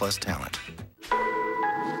 100K plus talent.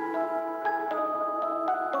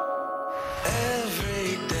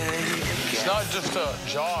 It's not just a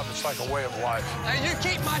job, it's like a way of life. Hey, you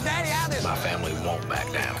keep my daddy out of this. My family won't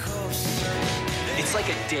back down. It's like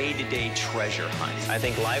a day-to-day treasure hunt. I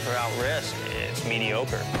think life without risk is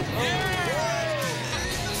mediocre.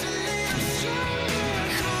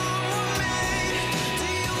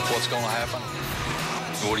 What's going to happen?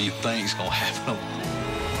 What do you think is going to happen?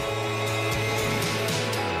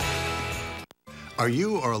 Are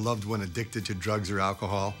you or a loved one addicted to drugs or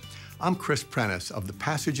alcohol? I'm Chris Prentice of the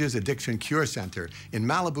Passages Addiction Cure Center in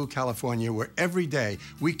Malibu, California, where every day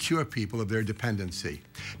we cure people of their dependency.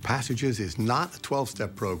 Passages is not a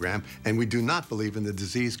 12-step program, and we do not believe in the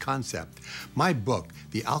disease concept. My book,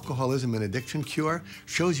 The Alcoholism and Addiction Cure,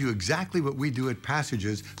 shows you exactly what we do at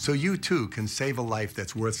Passages so you too can save a life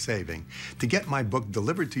that's worth saving. To get my book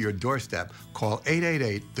delivered to your doorstep, call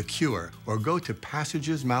 888-THE-CURE or go to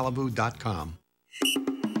passagesmalibu.com.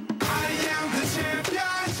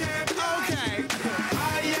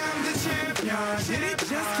 Did it just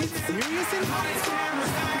get serious in life?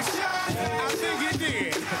 I think it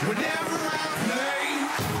did. Whenever I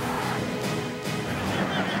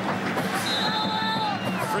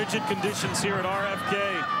play. Frigid conditions here at RFK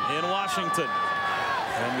in Washington.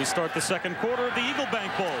 And we start the second quarter of the Eagle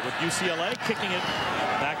Bank Bowl with UCLA kicking it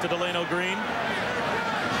back to Delano Green.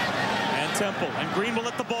 And Temple. And Green will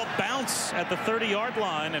let the ball bounce at the 30-yard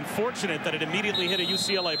line, and fortunate that it immediately hit a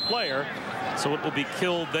UCLA player. So it will be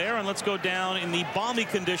killed there, and let's go down in the balmy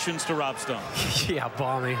conditions to Rob Stone. Yeah,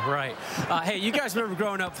 balmy, right. Hey, you guys remember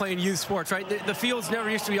growing up playing youth sports, right? The fields never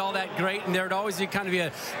used to be all that great, and there'd always be kind of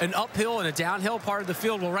an uphill and a downhill part of the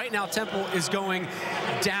field. Well, right now, Temple is going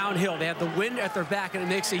downhill. They have the wind at their back, and it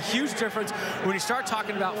makes a huge difference when you start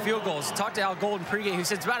talking about field goals. Talk to Al Golden pregame. He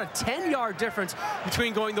said it's about a 10-yard difference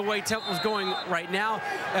between going the way Temple's going right now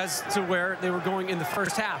as to where they were going in the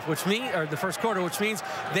first half, which means, or the first quarter, which means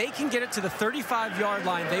they can get it to the 35-yard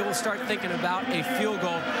line. They will start thinking about a field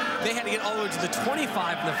goal. They had to get all the way to the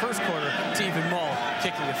 25 in the first quarter to even mull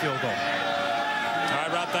kicking a field goal. All right,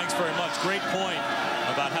 Rob, thanks very much. Great point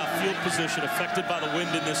about how field position affected by the wind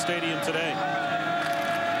in this stadium today.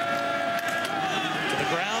 To the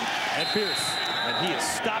ground, Ed Pierce. And he is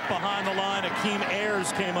stopped behind the line. Akeem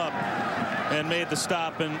Ayers came up and made the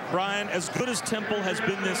stop. And Brian, as good as Temple has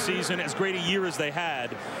been this season, as great a year as they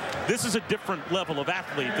had, this is a different level of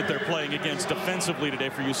athlete that they're playing against defensively today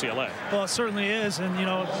for UCLA. Well, it certainly is. And, you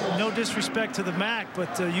know, no disrespect to the MAC,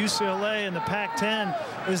 but UCLA and the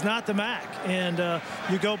Pac-10 is not the MAC. And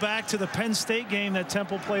you go back to the Penn State game that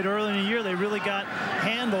Temple played early in the year, they really got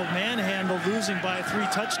manhandled, losing by 3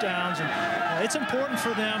 touchdowns. And it's important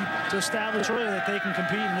for them to establish early that they can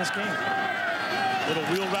compete in this game. Little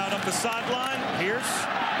wheel route up the sideline. Pierce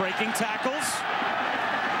breaking tackles.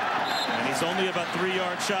 And he's only about 3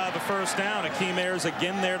 yards shy of a first down. Akeem Ayers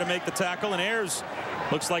again there to make the tackle. And Ayers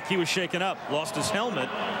looks like he was shaken up. Lost his helmet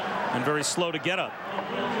and very slow to get up.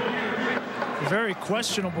 Very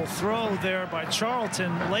questionable throw there by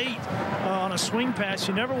Charlton late on a swing pass.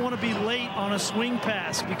 You never want to be late on a swing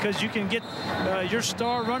pass because you can get your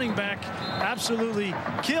star running back absolutely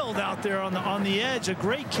killed out there on the edge. A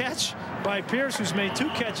great catch by Pierce, who's made 2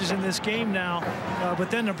 catches in this game now,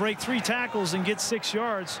 but then to break 3 tackles and get 6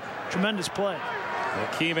 yards, tremendous play.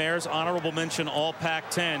 Akeem Ayers, honorable mention, all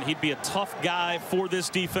Pac-10. He'd be a tough guy for this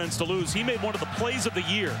defense to lose. He made one of the plays of the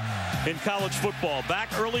year in college football. Back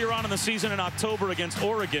earlier on in the season in October against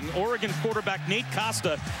Oregon. Oregon quarterback Nate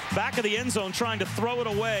Costa back of the end zone trying to throw it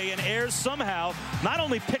away, and Ayers somehow not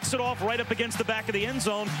only picks it off right up against the back of the end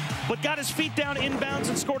zone, but got his feet down inbounds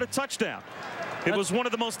and scored a touchdown. It was one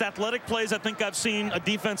of the most athletic plays I think I've seen a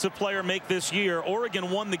defensive player make this year. Oregon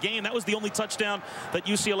won the game. That was the only touchdown that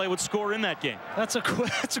UCLA would score in that game. That's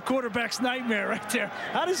a quarterback's nightmare right there.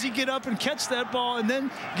 How does he get up and catch that ball and then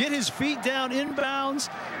get his feet down inbounds?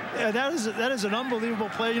 That is an unbelievable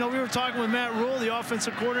play. You know, we were talking with Matt Rule, the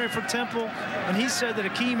offensive coordinator for Temple, and he said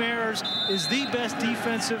that Akeem Ayers is the best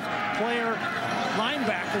defensive player,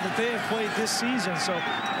 linebacker that they have played this season. So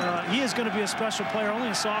he is going to be a special player, only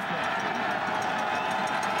a sophomore.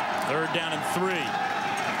 3rd down and 3.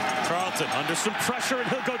 Charlton under some pressure, and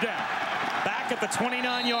he'll go down. Back at the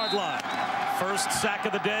 29-yard line. First sack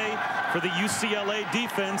of the day for the UCLA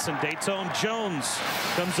defense, and Dayton Jones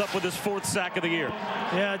comes up with his 4th sack of the year.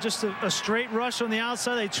 Yeah, just a straight rush on the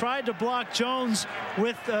outside. They tried to block Jones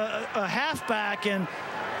with a halfback and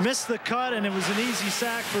missed the cut, and it was an easy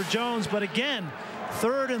sack for Jones. But again,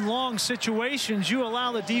 3rd and long situations, you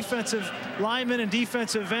allow the defensive linemen and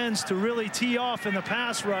defensive ends to really tee off in the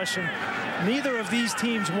pass rush, and neither of these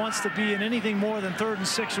teams wants to be in anything more than 3rd and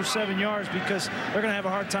 6 or 7 yards because they're going to have a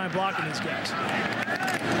hard time blocking these guys.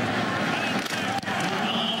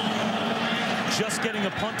 Just getting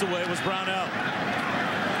a punt away was Brownell.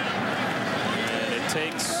 And it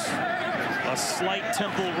takes a slight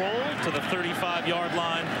Temple roll to the 35-yard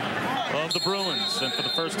line of the Bruins. And for the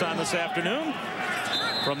first time this afternoon,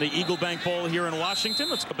 from the Eagle Bank Bowl here in Washington,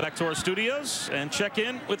 let's go back to our studios and check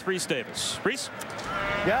in with Reese Davis. Reese?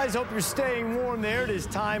 Guys, hope you're staying warm there. It is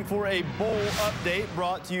time for a bowl update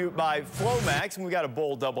brought to you by Flomax. And we got a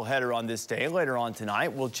bowl doubleheader on this day. Later on tonight,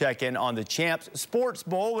 we'll check in on the Champs Sports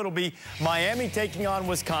Bowl. It'll be Miami taking on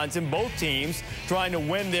Wisconsin. Both teams trying to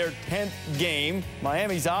win their 10th game.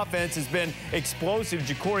 Miami's offense has been explosive.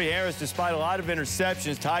 Ja'Cory Harris, despite a lot of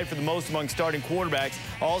interceptions, tied for the most among starting quarterbacks,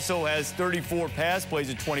 also has 34 pass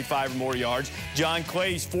plays at 25 or more yards. John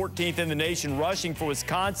Clay's 14th in the nation rushing for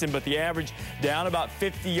Wisconsin, but the average down about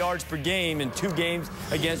 50 yards per game in 2 games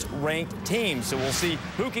against ranked teams. So we'll see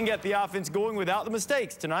who can get the offense going without the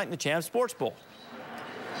mistakes tonight in the Champs Sports Bowl.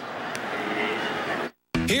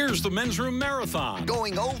 Here's the men's room marathon.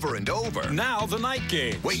 Going over and over. Now the night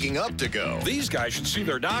game. Waking up to go. These guys should see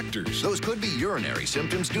their doctors. Those could be urinary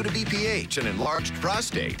symptoms due to BPH and enlarged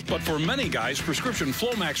prostate. But for many guys, prescription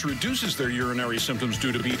Flomax reduces their urinary symptoms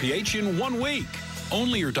due to BPH in 1 week.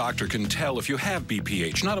 Only your doctor can tell if you have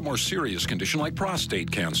BPH, not a more serious condition like prostate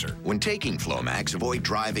cancer. When taking Flomax, avoid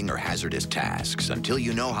driving or hazardous tasks until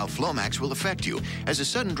you know how Flomax will affect you, as a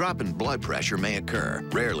sudden drop in blood pressure may occur,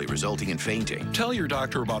 rarely resulting in fainting. Tell your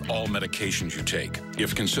doctor about all medications you take.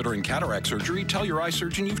 If considering cataract surgery, tell your eye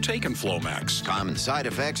surgeon you've taken Flomax. Common side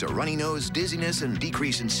effects are runny nose, dizziness, and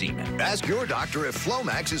decrease in semen. Ask your doctor if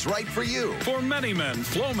Flomax is right for you. For many men,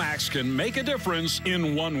 Flomax can make a difference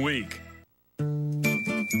in 1 week.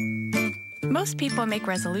 Most people make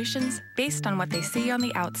resolutions based on what they see on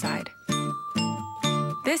the outside.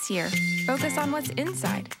 This year, focus on what's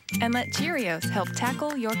inside and let Cheerios help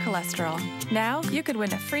tackle your cholesterol. Now, you could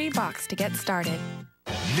win a free box to get started.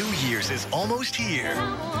 New Year's is almost here.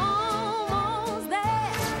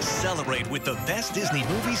 Celebrate with the best Disney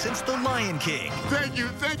movie since The Lion King. Thank you,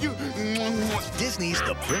 thank you. Disney's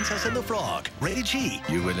The Princess and the Frog. Rated G.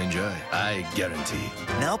 You will enjoy, I guarantee.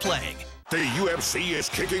 Now playing. The UFC is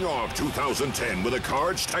kicking off 2010 with a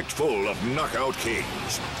card stacked full of knockout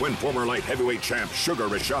kings. When former light heavyweight champ Sugar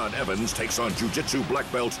Rashad Evans takes on jiu-jitsu black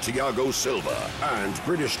belt Thiago Silva, and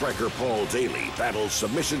British striker Paul Daly battles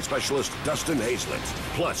submission specialist Dustin Hazlett.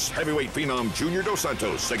 Plus, heavyweight phenom Junior Dos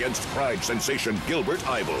Santos against Pride sensation Gilbert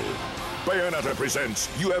Ivel. Bayonetta presents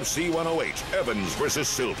UFC 108, Evans vs.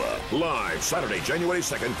 Silva. Live Saturday, January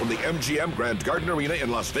 2nd from the MGM Grand Garden Arena in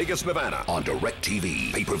Las Vegas, Nevada on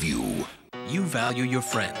DirecTV pay-per-view. You value your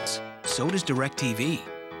friends. So does DirecTV.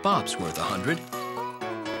 Bob's worth 100.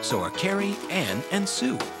 So are Carrie, Ann, and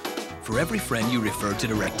Sue. For every friend you refer to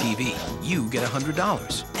DirecTV, you get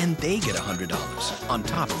 $100, and they get $100 on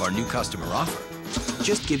top of our new customer offer.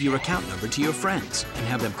 Just give your account number to your friends and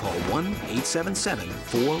have them call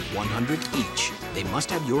 1-877-4-100 each. They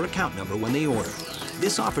must have your account number when they order.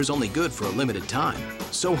 This offer's only good for a limited time,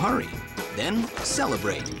 so hurry. Then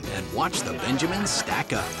celebrate and watch the Benjamins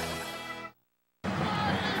stack up.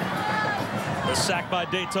 The sack by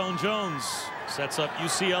Dayton Jones sets up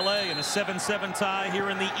UCLA in a 7-7 tie here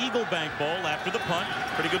in the Eagle Bank Bowl after the punt.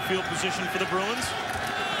 Pretty good field position for the Bruins.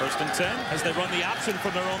 1st and 10 as they run the option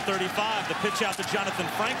from their own 35. The pitch out to Jonathan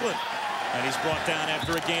Franklin. And he's brought down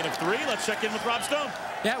after a gain of 3. Let's check in with Rob Stone.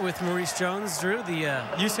 Yeah, with Maurice Jones, Drew, the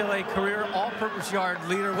UCLA career all-purpose yard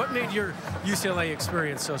leader. What made your UCLA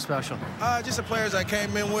experience so special? Just the players I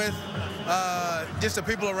came in with, just the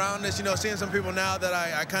people around us, you know, seeing some people now that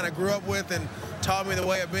I kind of grew up with and taught me the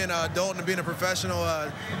way of being an adult and being a professional.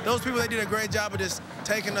 Those people, they did a great job of just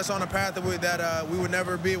taking us on a path that we would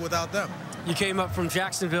never be without them. You came up from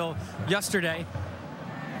Jacksonville yesterday.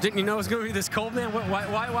 Didn't you know it was going to be this cold, man?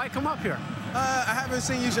 Why come up here? I haven't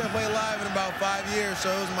seen UCLA play live in about 5 years, so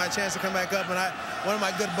it was my chance to come back up. And one of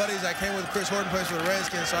my good buddies, I came with Chris Horton, plays for the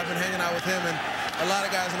Redskins, so I've been hanging out with him, and a lot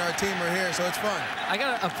of guys on our team are here, so it's fun. I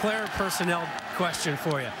got a player personnel question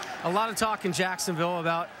for you. A lot of talk in Jacksonville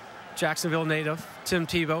about Jacksonville native Tim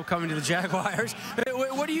Tebow coming to the Jaguars.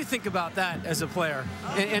 What do you think about that as a player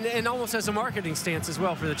and almost as a marketing stance as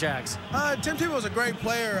well for the Jags? Tim Tebow's a great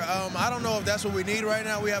player. I don't know if that's what we need right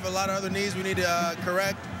now. We have a lot of other needs we need to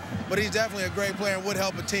correct, but he's definitely a great player and would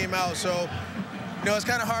help a team out. So, you know, it's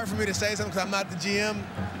kind of hard for me to say something because I'm not the GM.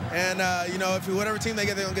 And, you know, if whatever team they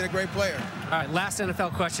get, they're going to get a great player. All right, last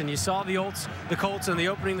NFL question. You saw the Colts in the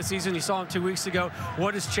opening of the season. You saw them 2 weeks ago.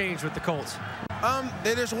 What has changed with the Colts?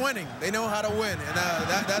 They're just winning. They know how to win, and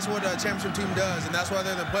that's what a championship team does, and that's why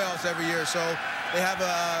they're in the playoffs every year. So they have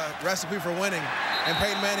a recipe for winning, and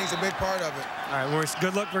Peyton Manning's a big part of it. All right, Maurice,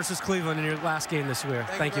 good luck versus Cleveland in your last game this year.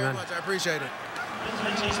 Thank you, man. very much. I appreciate it.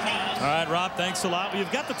 All right, Rob, thanks a lot. Well,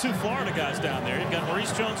 you've got the 2 Florida guys down there. You've got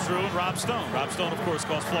Maurice Jones-Drew and Rob Stone. Rob Stone, of course,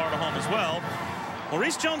 calls Florida home as well.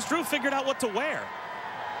 Maurice Jones-Drew figured out what to wear.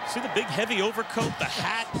 See the big heavy overcoat, the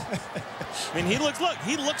hat. I mean, he looks like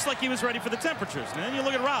he was ready for the temperatures. And then you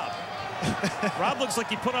look at Rob. Rob looks like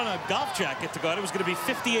he put on a golf jacket to go out. It was going to be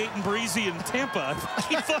 58 and breezy in Tampa.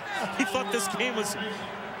 he thought this game was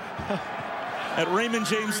at Raymond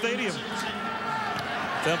James Stadium.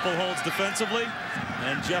 Temple holds defensively,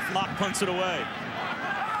 and Jeff Locke punts it away.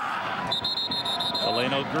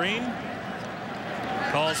 Delano Green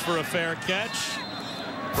calls for a fair catch.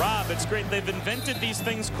 Rob, it's great. They've invented these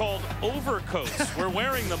things called overcoats. We're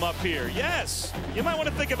wearing them up here. Yes, you might want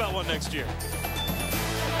to think about one next year.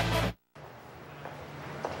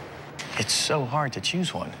 It's so hard to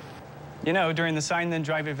choose one. You know, during the Sign Then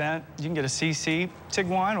Drive event, you can get a CC,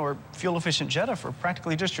 Tiguan, or fuel-efficient Jetta for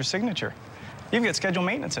practically just your signature. You can get scheduled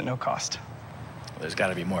maintenance at no cost. Well, there's got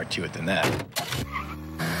to be more to it than that.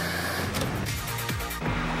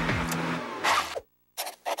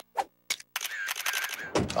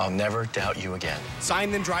 I'll never doubt you again.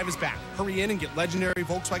 Sign Then Drive is back. Hurry in and get legendary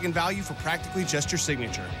Volkswagen value for practically just your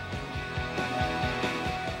signature.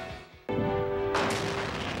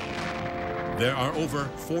 There are over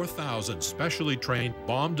 4,000 specially trained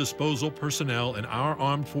bomb disposal personnel in our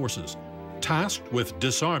armed forces, tasked with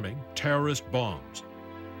disarming terrorist bombs.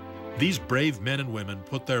 These brave men and women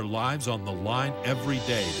put their lives on the line every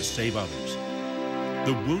day to save others.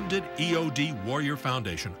 The Wounded EOD Warrior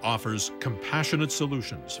Foundation offers compassionate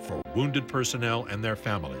solutions for wounded personnel and their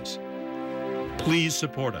families. Please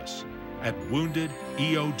support us at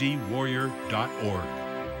woundedeodwarrior.org.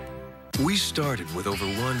 We started with over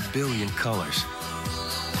 1 billion colors,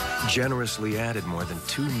 generously added more than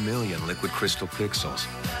 2 million liquid crystal pixels,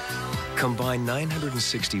 combined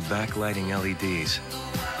 960 backlighting LEDs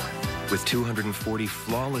with 240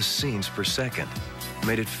 flawless scenes per second,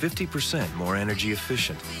 made it 50% more energy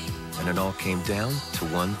efficient, and it all came down to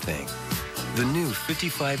one thing: The new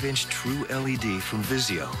 55-inch True LED from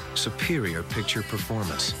Vizio. Superior picture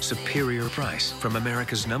performance. Superior price from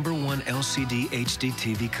America's #1 LCD HD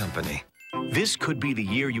TV company. This could be the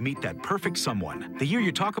year you meet that perfect someone. The year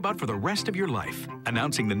you talk about for the rest of your life.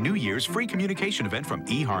 Announcing the New Year's free communication event from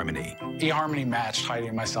eHarmony. eHarmony matched Heidi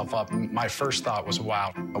and myself up. My first thought was,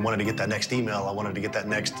 wow. I wanted to get that next email. I wanted to get that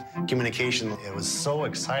next communication. It was so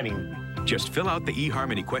exciting. Just fill out the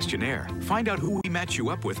eHarmony questionnaire. Find out who we match you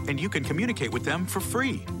up with, and you can communicate with them for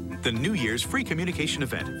free. The New Year's free communication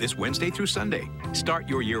event this Wednesday through Sunday. Start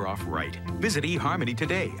your year off right. Visit eHarmony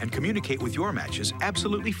today and communicate with your matches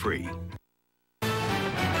absolutely free.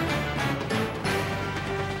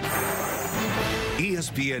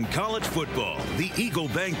 ESPN College Football, the Eagle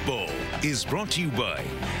Bank Bowl, is brought to you by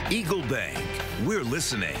Eagle Bank, we're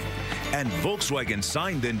listening, and Volkswagen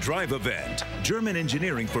Sign Then Drive event, German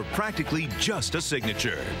engineering for practically just a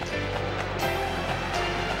signature.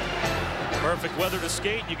 Perfect weather to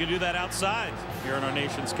skate. You can do that outside here in our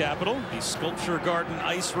nation's capital, the Sculpture Garden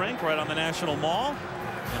Ice Rink right on the National Mall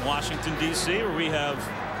in Washington, D.C., where we have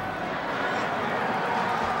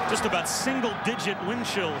just about single-digit wind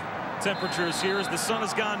chill temperatures here as the sun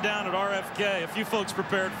has gone down at RFK. A few folks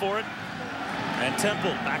prepared for it. And Temple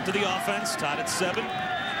back to the offense, tied at 7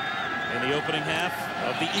 in the opening half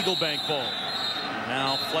of the Eagle Bank Bowl.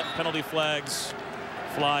 Now penalty flags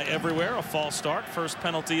fly everywhere. A false start, first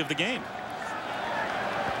penalty of the game.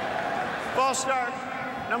 False start,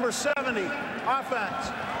 number 70, offense.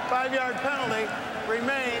 5-yard penalty,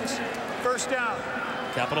 remains first down.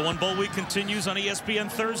 Capital One Bowl Week continues on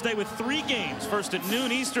ESPN Thursday with 3 games. First at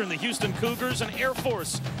noon Eastern, the Houston Cougars and Air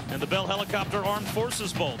Force in the Bell Helicopter Armed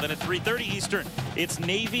Forces Bowl. Then at 3:30 Eastern, it's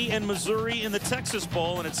Navy and Missouri in the Texas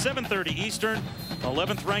Bowl. And at 7:30 Eastern,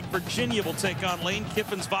 11th ranked Virginia will take on Lane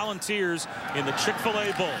Kiffin's Volunteers in the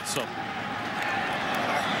Chick-fil-A Bowl. So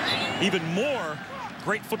even more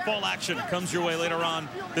great football action comes your way later on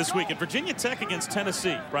this week. At Virginia Tech against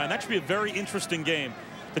Tennessee. Brian, that should be a very interesting game.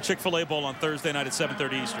 The Chick-fil-A Bowl on Thursday night at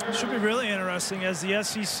 7:30 Eastern. It should be really interesting as the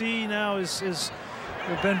SEC now has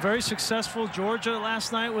been very successful. Georgia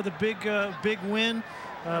last night with a big win,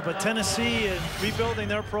 but Tennessee rebuilding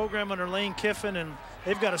their program under Lane Kiffin, and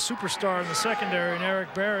they've got a superstar in the secondary, and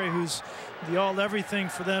Eric Berry, who's the all-everything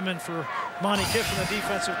for them and for Monty Kiffin, the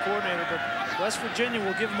defensive coordinator. But West Virginia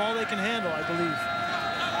will give them all they can handle, I believe.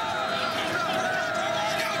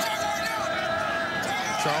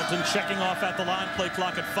 Charlton checking off at the line, play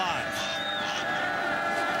clock at 5.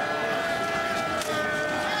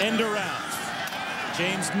 End around.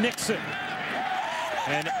 James Nixon.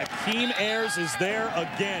 And Akeem Ayers is there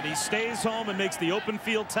again. He stays home and makes the open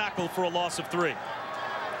field tackle for a loss of 3.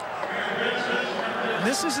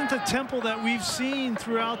 This isn't the Temple that we've seen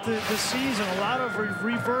throughout the season. A lot of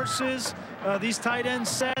reverses, these tight end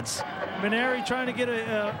sets. Maneri trying to get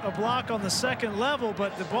a block on the second level,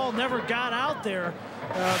 but the ball never got out there.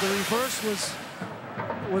 The reverse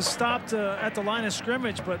was stopped at the line of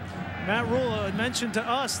scrimmage, but Matt Rhule mentioned to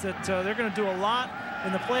us that they're going to do a lot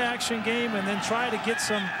in the play action game and then try to get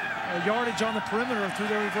some yardage on the perimeter through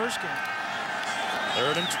their reverse game.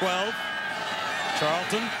 3rd and 12.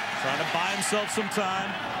 Charlton trying to buy himself some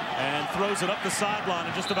time and throws it up the sideline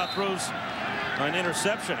and just about throws an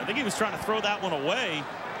interception. I think he was trying to throw that one away,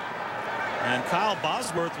 and Kyle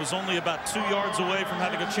Bosworth was only about 2 yards away from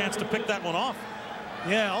having a chance to pick that one off.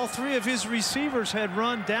 Yeah, all 3 of his receivers had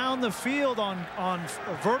run down the field on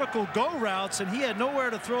vertical go routes, and he had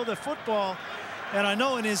nowhere to throw the football. And I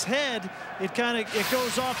know in his head it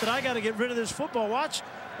goes off that I got to get rid of this football. Watch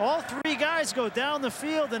all 3 guys go down the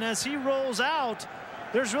field, and as he rolls out,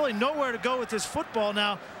 there's really nowhere to go with this football.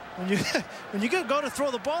 Now, when you go to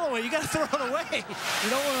throw the ball away, you got to throw it away. You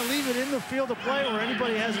don't want to leave it in the field of play where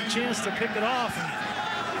anybody has a chance to pick it off.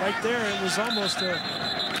 And right there, it was almost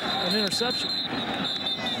an interception.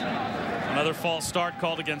 Another false start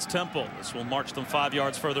called against Temple. This will march them 5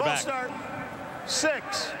 yards further back. False start,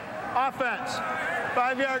 6, offense,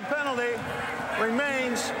 5-yard penalty,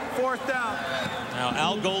 remains 4th down. Now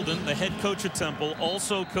Al Golden, the head coach at Temple,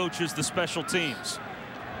 also coaches the special teams,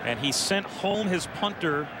 and he sent home his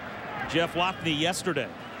punter Jeff Wapney yesterday.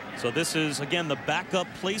 So this is again the backup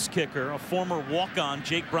place kicker, a former walk-on,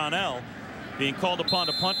 Jake Brownell, being called upon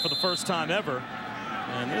to punt for the first time ever.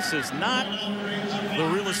 And this is not the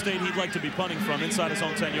real estate he'd like to be punting from inside his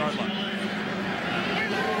own 10-yard line.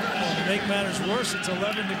 To make matters worse, it's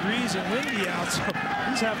 11 degrees and windy out, so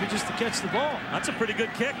he's happy just to catch the ball. That's a pretty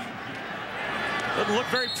good kick. Doesn't look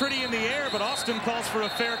very pretty in the air, but Austin calls for a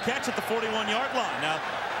fair catch at the 41-yard line. Now,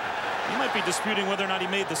 he might be disputing whether or not he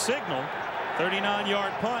made the signal.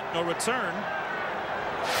 39-yard punt, no return.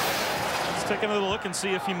 Let's taking a little look and see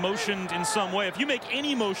if he motioned in some way. If you make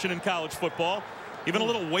any motion in college football, even a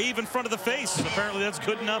little wave in front of the face, apparently that's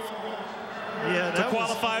good enough to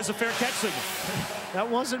qualify as a fair catch signal. That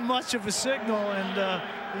wasn't much of a signal, and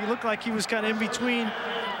he looked like he was kind of in between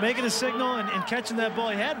making a signal and catching that ball.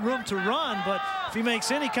 He had room to run, but if he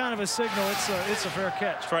makes any kind of a signal, it's a fair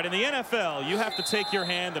catch. That's right. In the NFL, you have to take your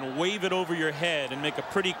hand and wave it over your head and make a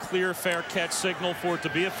pretty clear fair catch signal for it to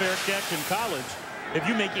be a fair catch. In college, if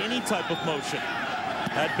you make any type of motion,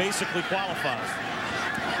 that basically qualifies.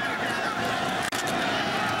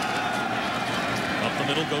 Up the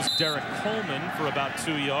middle goes Derek Coleman for about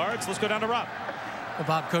 2 yards. Let's go down to Rob. Well,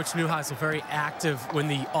 Bob, Coach Neuheisel very active when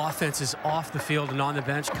the offense is off the field and on the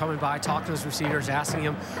bench, coming by, talking to his receivers, asking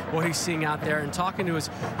him what he's seeing out there, and talking to his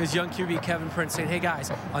young QB, Kevin Prince, saying, hey, guys,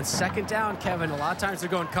 on second down, Kevin, a lot of times they're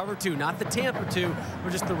going cover 2, not the Tampa 2,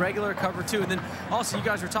 but just the regular cover 2. And then also you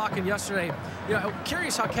guys were talking yesterday,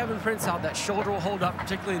 curious how Kevin Prince, how that shoulder will hold up,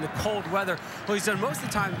 particularly in the cold weather. Well, he's done most of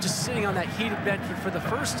the time just sitting on that heated bench, but for the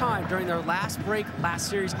first time during their last break, last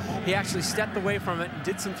series, he actually stepped away from it and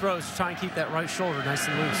did some throws to try and keep that right shoulder nice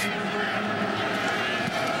and loose.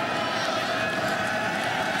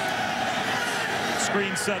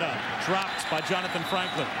 Screen set up, dropped by Jonathan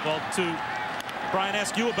Franklin. Well, to Brian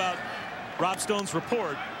ask you about Rob Stone's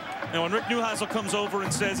report. Now, when Rick Neuheisel comes over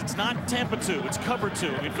and says it's not Tampa 2, it's cover 2.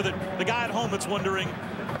 I mean, for the guy at home that's wondering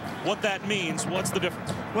what that means, what's the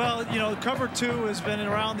difference? Well, cover 2 has been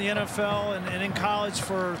around the NFL and in college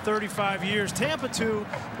for 35 years. Tampa 2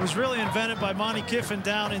 was really invented by Monty Kiffin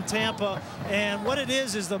down in Tampa. And what it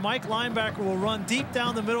is the Mike linebacker will run deep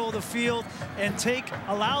down the middle of the field and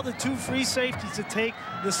allow the 2 free safeties to take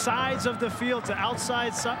the sides of the field to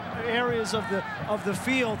outside areas of the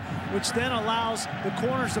field, which then allows the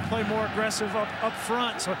corners to play more aggressive up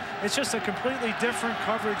front. So it's just a completely different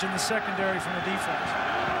coverage in the secondary from the defense.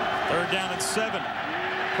 Third down and 7.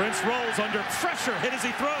 Prince rolls under pressure, hit as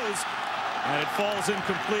he throws, and it falls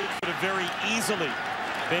incomplete. Could have very easily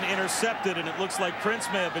been intercepted, and it looks like Prince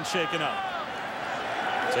may have been shaken up.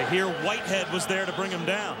 So here Whitehead was there to bring him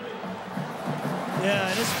down. Yeah,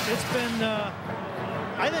 and it's been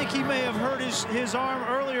I think he may have hurt his arm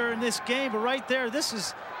earlier in this game, but right there,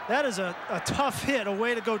 that is a tough hit, a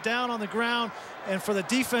way to go down on the ground, and for the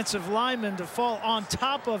defensive lineman to fall on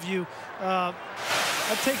top of you.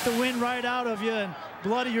 I'd take the wind right out of you and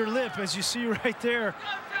bloody your lip, as you see right there.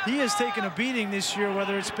 He has taken a beating this year,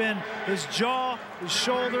 whether it's been his jaw, his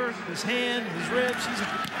shoulder, his hand, his ribs. He's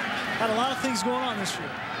had a lot of things going on this year.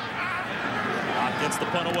 Gets the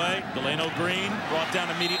punt away. Delano Green brought down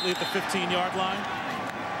immediately at the 15-yard line.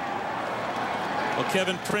 Well,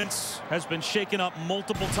 Kevin Prince has been shaken up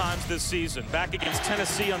multiple times this season. Back against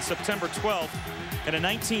Tennessee on September 12th in a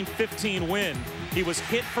 19-15 win. He was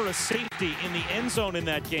hit for a safety in the end zone in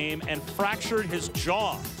that game and fractured his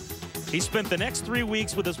jaw. He spent the next 3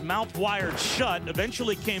 weeks with his mouth wired shut,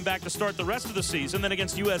 eventually came back to start the rest of the season. Then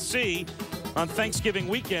against USC on Thanksgiving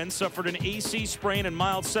weekend, suffered an AC sprain and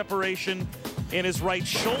mild separation in his right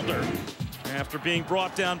shoulder after being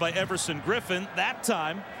brought down by Everson Griffin. That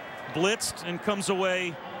time blitzed and comes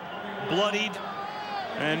away bloodied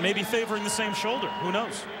and maybe favoring the same shoulder. Who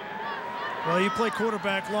knows? Well, you play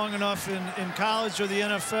quarterback long enough in college or the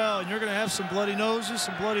NFL, and you're going to have some bloody noses,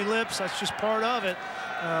 some bloody lips. That's just part of it.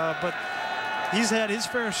 But he's had his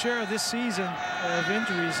fair share this season of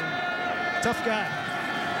injuries, and tough guy.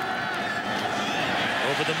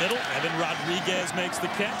 Over the middle, Evan Rodriguez makes the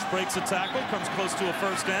catch, breaks a tackle, comes close to a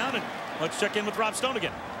first down, and let's check in with Rob Stone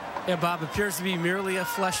again. Yeah, Bob, appears to be merely a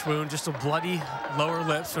flesh wound, just a bloody lower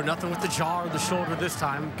lip, so nothing with the jaw or the shoulder this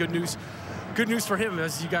time. Good news for him,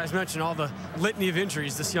 as you guys mentioned, all the litany of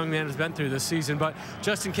injuries this young man has been through this season. But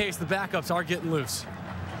just in case, the backups are getting loose.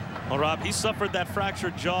 Well, Rob, he suffered that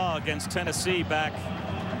fractured jaw against Tennessee back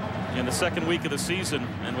in the second week of the season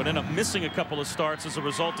and would end up missing a couple of starts as a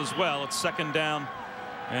result as well. It's 2nd down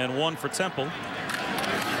and 1 for Temple.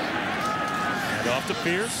 And off to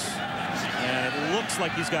Pierce. And it looks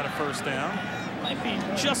like he's got a first down. Might be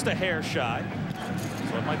just a hair shy.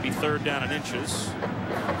 So it might be 3rd down and inches.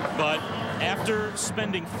 But after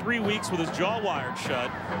spending 3 weeks with his jaw wired shut,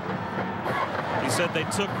 he said they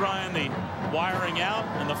took Brian the wiring out,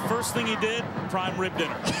 and the first thing he did, prime rib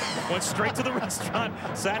dinner. Went straight to the restaurant,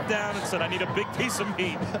 sat down, and said, I need a big piece of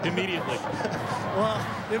meat immediately. Well,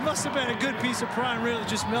 it must have been a good piece of prime rib that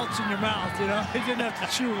just melts in your mouth, you know? He didn't have to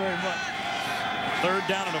chew very much. 3rd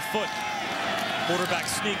down and a foot. Quarterback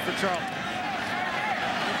sneak for Charlton.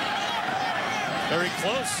 Very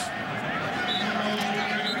close.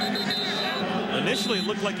 Initially, it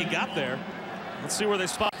looked like he got there. Let's see where they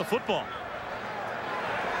spot the football.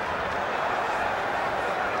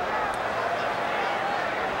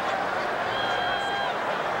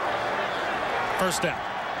 First down.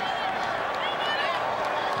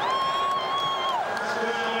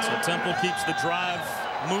 So Temple keeps the drive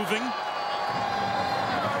moving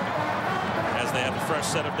as they have a fresh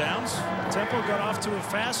set of downs. Temple got off to a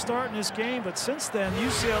fast start in this game, but since then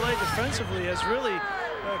UCLA defensively has really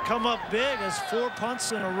come up big as 4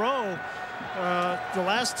 punts in a row. The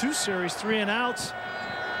last 2 series, 3 and outs.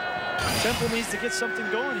 Temple needs to get something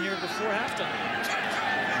going here before halftime.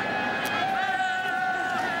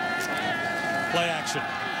 Play action.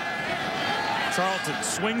 Charlton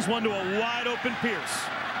swings one to a wide open Pierce.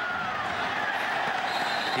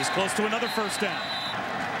 He's close to another first down.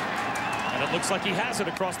 And it looks like he has it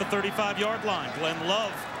across the 35-yard line. Glenn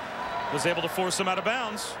Love was able to force him out of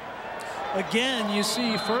bounds. Again, you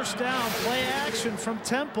see first down, play action from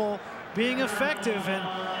Temple being effective,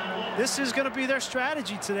 and this is going to be their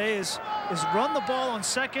strategy today is run the ball on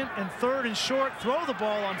 2nd and 3rd and short, throw the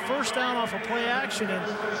ball on first down off of play action,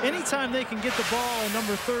 and anytime they can get the ball in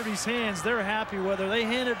number 30's hands, they're happy, whether they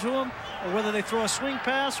hand it to him or whether they throw a swing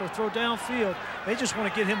pass or throw downfield. They just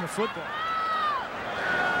want to get him the football.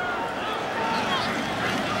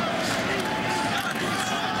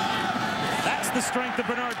 The strength of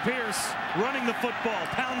Bernard Pierce running the football,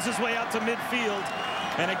 pounds his way out to midfield,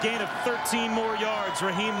 and a gain of 13 more yards.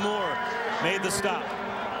 Raheem Moore made the stop.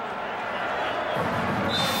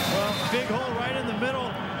 Well, big hole right in the middle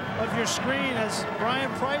of your screen as Brian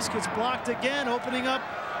Price gets blocked again, opening up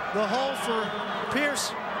the hole for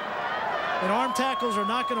Pierce. And arm tackles are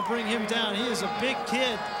not going to bring him down. He is a big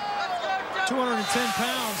kid, 210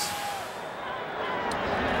 pounds.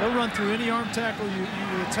 He'll run through any arm tackle you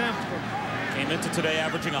attempt. Came into today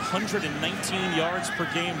averaging 119 yards per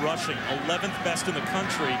game rushing, 11th best in the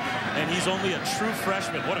country, and he's only a true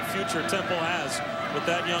freshman. What a future Temple has with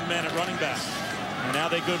that young man at running back. And now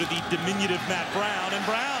they go to the diminutive Matt Brown, and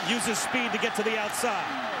Brown uses speed to get to the outside.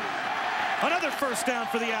 Another first down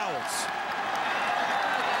for the Owls.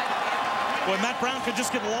 Boy, Matt Brown could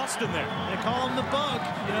just get lost in there. They call him the bug.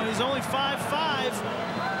 You know, he's only 5'5".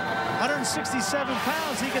 167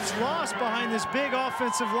 pounds. He gets lost behind this big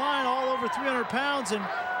offensive line, all over 300 pounds, and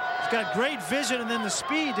he's got great vision and then the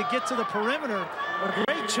speed to get to the perimeter. A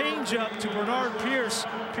great changeup to Bernard Pierce.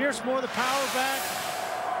 Pierce more the power back.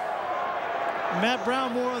 Matt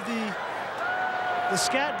Brown more of the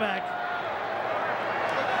scat back.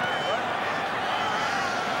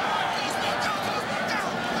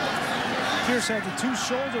 Pierce had the 2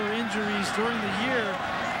 shoulder injuries during the year.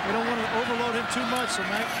 They don't want to overload him too much, so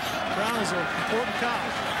Matt Brown is an important cop.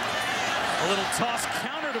 A little toss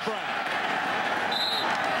counter to Brown.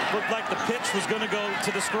 Looked like the pitch was going to go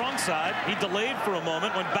to the strong side. He delayed for a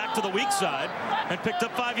moment, went back to the weak side, and picked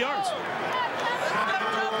up 5 yards.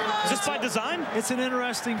 Is this by design? It's an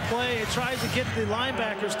interesting play. It tries to get the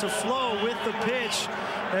linebackers to flow with the pitch.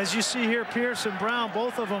 As you see here, Pierce and Brown,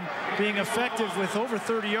 both of them being effective with over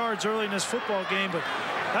 30 yards early in this football game. But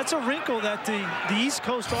that's a wrinkle that the East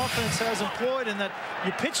Coast offense has employed, in that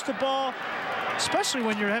you pitch the ball, especially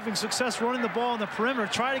when you're having success running the ball on the perimeter,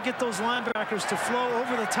 try to get those linebackers to flow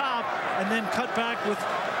over the top and then cut back with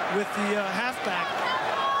the halfback.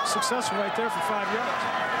 Successful right there for 5 yards.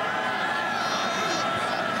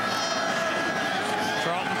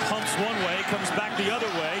 Charlton pumps one way, comes back the other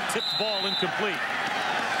way, tipped ball incomplete.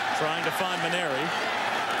 Trying to find Maneri,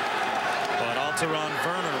 but Alteron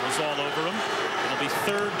Werner was all over him. It'll be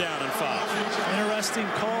 3rd down and 5. Interesting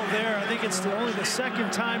call there. I think it's only the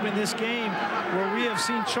 2nd time in this game where we have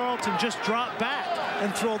seen Charlton just drop back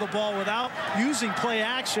and throw the ball without using play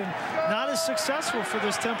action. Not as successful for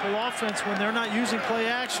this Temple offense when they're not using play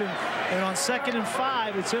action. And on 2nd and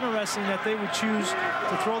 5, it's interesting that they would choose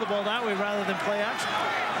to throw the ball that way rather than play action.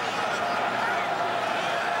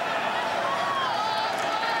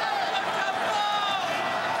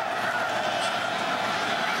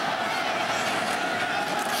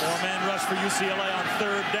 For UCLA on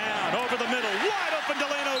 3rd down, over the middle, wide open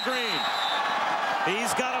Delano Green.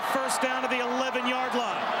 He's got a first down to the 11-yard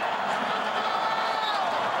line.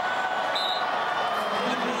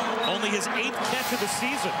 Only his 8th catch of the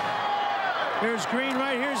season. Here's Green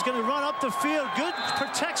right here. He's going to run up the field. Good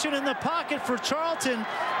protection in the pocket for Charlton.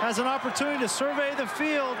 Has an opportunity to survey the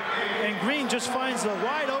field, and Green just finds the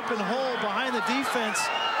wide open hole behind the defense.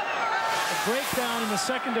 A breakdown in the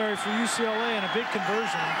secondary for UCLA and a big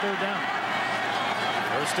conversion on 3rd down.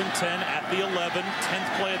 1st and 10 at the 11, 10th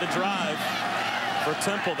play of the drive for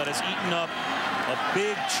Temple that has eaten up a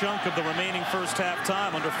big chunk of the remaining first half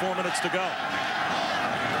time, under 4 minutes to go.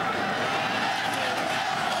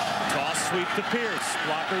 Toss sweep to Pierce,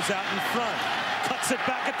 blockers out in front, cuts it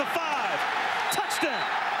back at the 5, touchdown.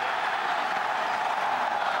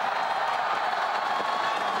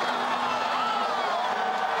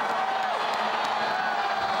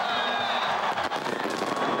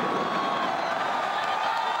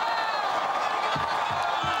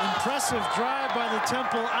 Impressive drive by the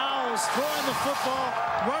Temple Owls, throwing the football,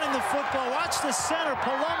 running the football. Watch the center,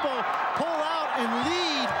 Palumbo, pull out and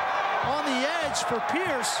lead on the edge for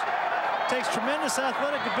Pierce. Takes tremendous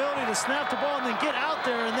athletic ability to snap the ball and then get out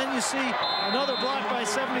there, and then you see another block by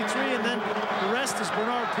 73, and then the rest is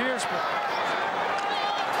Bernard Pierce. But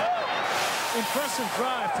impressive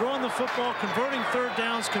drive, throwing the football, converting third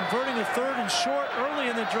downs, converting a third and short early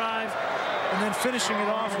in the drive, and then finishing it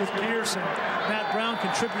off with Pierce, and Matt Brown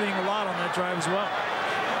contributing a lot on that drive as well.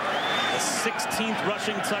 The 16th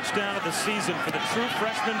rushing touchdown of the season for the true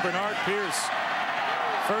freshman Bernard Pierce.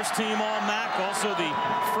 First team All-MAC, also the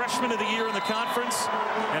freshman of the year in the conference,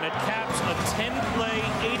 and it caps a 10-play,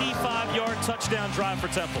 85-yard touchdown drive for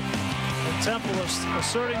Temple. And Temple is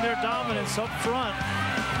asserting their dominance up front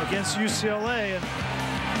against UCLA and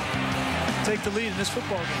take the lead in this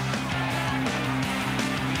football game.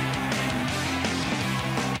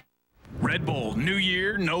 Red Bull, New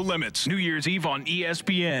Year, no limits. New Year's Eve on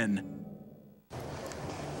ESPN.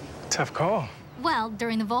 Tough call. Well,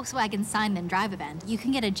 during the Volkswagen Sign Then Drive event, you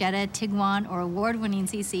can get a Jetta, Tiguan, or award-winning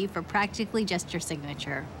CC for practically just your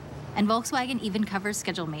signature. And Volkswagen even covers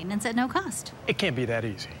scheduled maintenance at no cost. It can't be that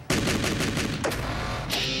easy.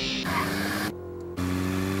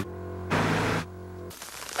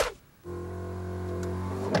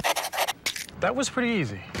 That was pretty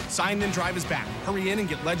easy. Sign Then Drive is back. Hurry in and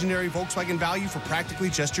get legendary Volkswagen value for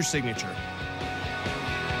practically just your signature.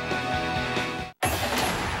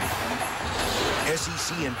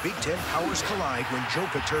 SEC and Big Ten powers collide when Joe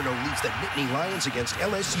Paterno leads the Nittany Lions against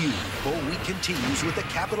LSU. Bowl week continues with the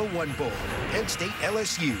Capital One Bowl. Penn State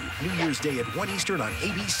LSU, New Year's Day at 1 Eastern on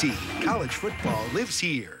ABC. College football lives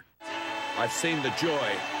here. I've seen the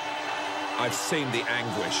joy. I've seen the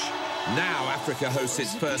anguish. Now Africa hosts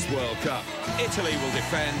its first World Cup. Italy will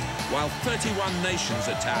defend while 31 nations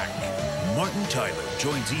attack. Martin Tyler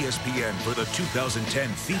joins ESPN for the 2010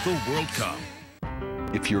 FIFA World Cup.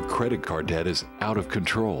 If your credit card debt is out of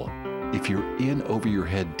control, if you're in over your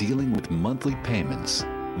head dealing with monthly payments,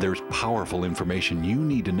 there's powerful information you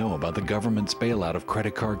need to know about the government's bailout of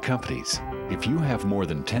credit card companies. If you have more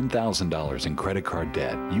than $10,000 in credit card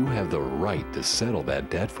debt, you have the right to settle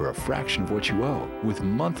that debt for a fraction of what you owe with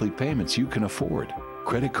monthly payments you can afford.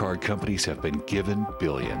 Credit card companies have been given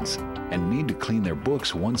billions and need to clean their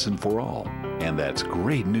books once and for all. And that's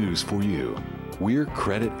great news for you. We're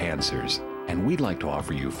Credit Answers, and we'd like to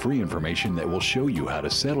offer you free information that will show you how to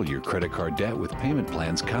settle your credit card debt with payment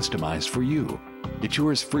plans customized for you. Get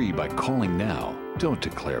yours free by calling now. Don't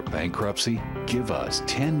declare bankruptcy. Give us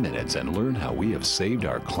 10 minutes and learn how we have saved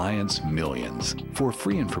our clients millions. For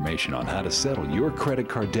free information on how to settle your credit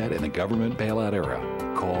card debt in the government bailout era,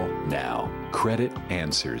 call now. Credit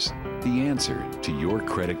Answers, the answer to your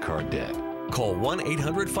credit card debt. Call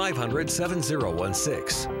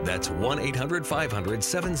 1-800-500-7016. That's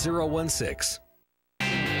 1-800-500-7016.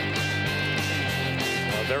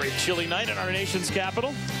 A very chilly night in our nation's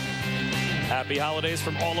capital. Happy holidays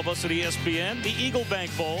from all of us at ESPN. The Eagle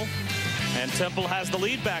Bank Bowl. And Temple has the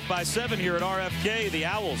lead back by 7 here at RFK. The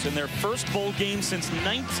Owls in their first bowl game since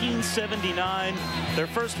 1979. Their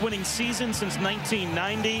first winning season since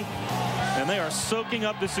 1990. And they are soaking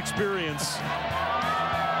up this experience,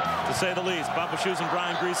 to say the least. Bob Shoes and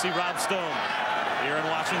Brian Greasy, Rob Stone here in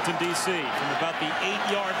Washington, D.C. from about the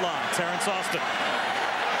 8-yard line. Terrence Austin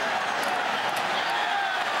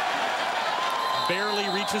barely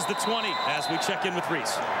reaches the 20 as we check in with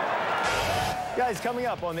Reese. Guys, coming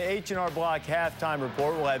up on the H&R Block halftime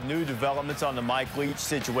report, we'll have new developments on the Mike Leach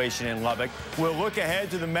situation in Lubbock. We'll look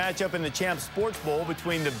ahead to the matchup in the Champs Sports Bowl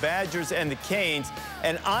between the Badgers and the Canes.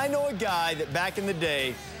 And I know a guy that back in the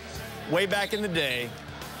day, way back in the day,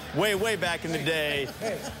 way back in the day,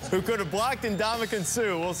 who could have blocked Ndamukong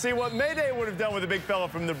Suh. We'll see what Mayday would have done with a big fella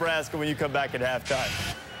from Nebraska when you come back at halftime.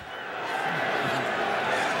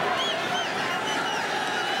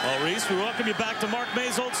 Well, Reese, we welcome you back to Mark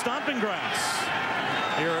May's old stomping grounds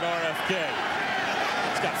here at RFK.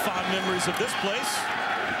 He's got fond memories of this place.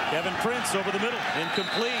 Kevin Prince over the middle,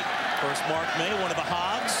 incomplete. First Mark May, one of the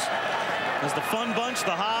Hogs. There's the fun bunch,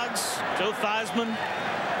 the Hogs, Joe Theismann,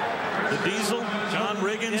 the Diesel, John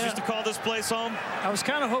Riggins used to call this place home. I was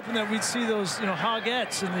kind of hoping that we'd see those,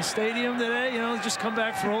 Hogettes in the stadium today, just come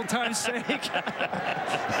back for old time's sake.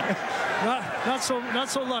 not so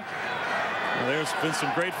lucky. Well, there's been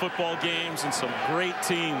some great football games and some great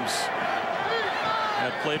teams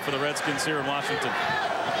that played for the Redskins here in Washington.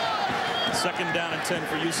 Second down and 10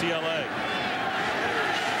 for UCLA.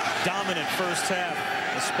 Dominant first half,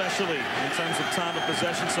 especially in terms of time of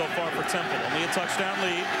possession so far for Temple. Only a touchdown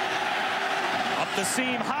lead. Up the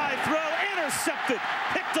seam, high throw, intercepted.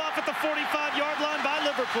 Picked off at the 45-yard line by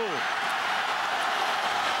Liverpool.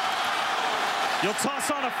 You'll toss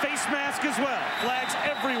on a face mask as well. Flags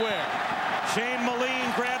everywhere. Shane Moline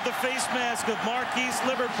grabbed the face mask of Marquise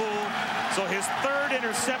Liverpool. So his third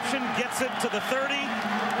interception gets it to the 30.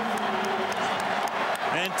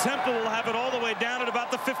 And Temple will have it all the way down at about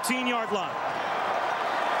the 15-yard line.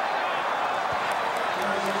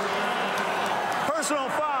 Personal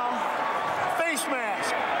foul, face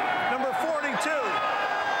mask, number 42.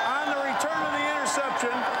 On the return of the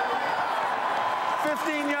interception,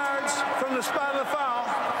 15 yards from the spot of the foul,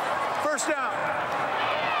 first down.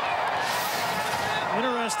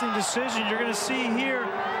 Interesting decision. You're going to see here,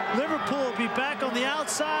 Liverpool will be back on the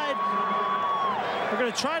outside. They're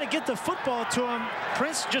going to try to get the football to him.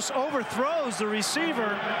 Prince just overthrows the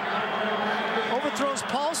receiver. Overthrows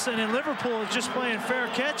Paulson, and Liverpool is just playing fair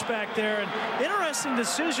catch back there. An interesting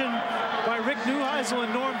decision by Rick Neuheisel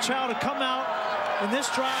and Norm Chow to come out in this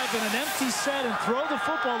drive in an empty set and throw the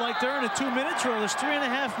football like they're in a 2-minute drill. There's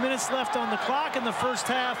 3.5 minutes left on the clock in the first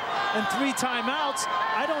half and 3 timeouts.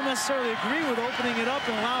 I don't necessarily agree with opening it up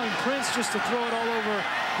and allowing Prince just to throw it all over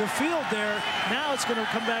the field there. Now it's going to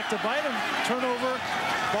come back to bite him. Turnover,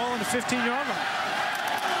 ball on the 15-yard line.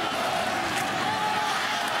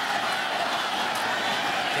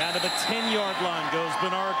 Down to the 10-yard line goes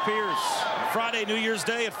Bernard Pierce. Friday, New Year's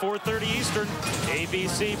Day at 4:30 Eastern.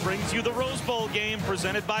 ABC brings you the Rose Bowl game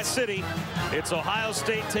presented by Citi. It's Ohio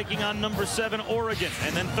State taking on number 7 Oregon.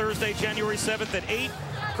 And then Thursday, January 7th at 8,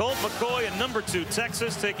 Colt McCoy and number 2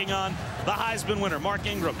 Texas taking on the Heisman winner Mark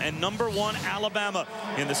Ingram and number 1 Alabama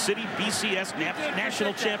in the Citi BCS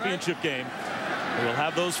National Championship game. We'll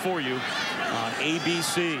have those for you on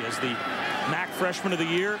ABC as the MAC Freshman of the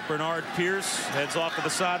Year, Bernard Pierce, heads off to the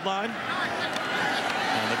sideline.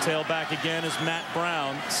 And the tailback again is Matt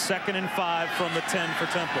Brown, 2nd and 5 from the 10 for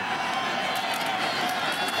Temple.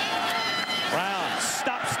 Brown,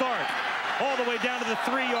 stop-start, all the way down to the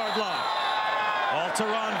 3-yard line.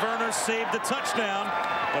 Alteron Werner saved the touchdown,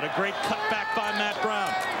 but a great cutback by Matt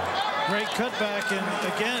Brown. Great cutback, and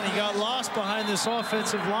again, he got lost behind this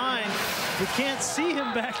offensive line. You can't see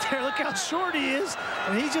him back there. Look how short he is,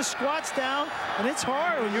 and he just squats down, and it's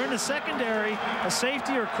hard when you're in the secondary, a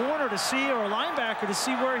safety or corner to see, or a linebacker to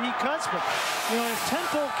see where he cuts. But, you know, if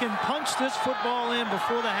Temple can punch this football in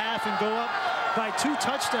before the half and go up by 2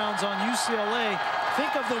 touchdowns on UCLA,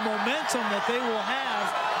 think of the momentum that they will have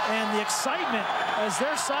and the excitement as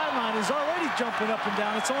their sideline is already jumping up and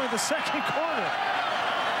down. It's only the second quarter.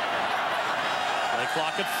 Play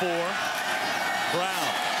clock at 4. Brown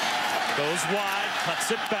goes wide,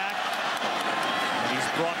 cuts it back. And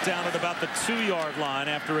he's brought down at about the 2-yard line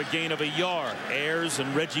after a gain of a yard. Ayers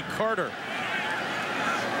and Reggie Carter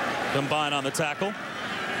combine on the tackle.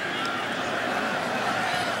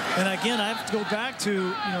 And again, I have to go back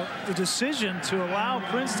to the decision to allow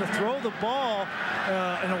Prince to throw the ball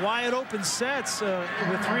in a wide open sets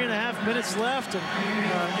with 3.5 minutes left.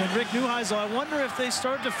 And Rick Neuheisel, I wonder if they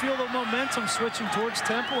start to feel the momentum switching towards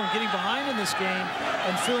Temple and getting behind in this game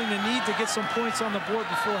and feeling the need to get some points on the board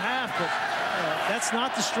before half. But that's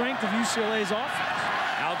not the strength of UCLA's offense.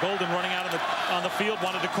 Al Golden running out on the field,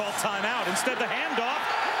 wanted to call timeout. Instead, the handoff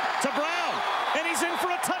to Brown, and he's in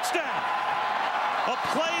for a touchdown. A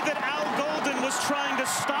play that Al Golden was trying to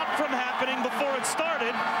stop from happening before it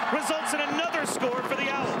started results in another score for the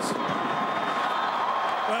Owls.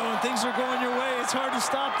 Well, when things are going your way, it's hard to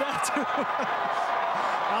stop that, too.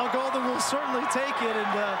 Al Golden will certainly take it, and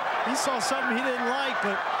he saw something he didn't like,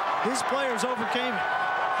 but his players overcame it.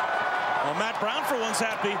 Well, Matt Brown, for once,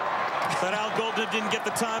 happy that Al Golden didn't get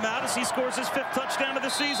the timeout as he scores his 5th touchdown of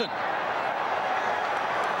the season.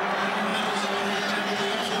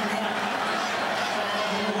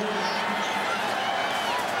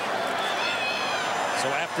 So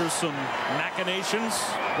after some machinations,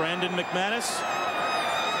 Brandon McManus,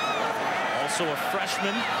 also a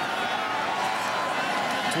freshman,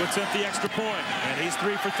 to attempt the extra point, and he's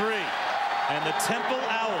 3 for 3. And the Temple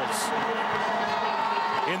Owls,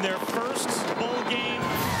 in their first bowl game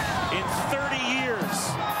in 30 years,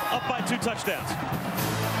 up by 2 touchdowns.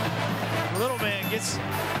 Little man gets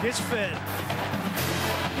fed.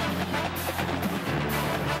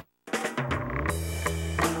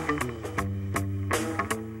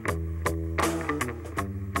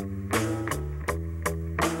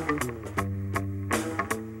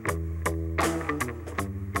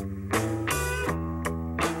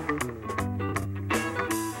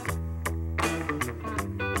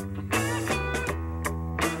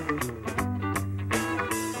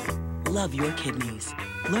 Love your kidneys.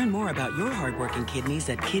 Learn more about your hardworking kidneys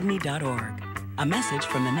at kidney.org. A message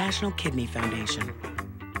from the National Kidney Foundation.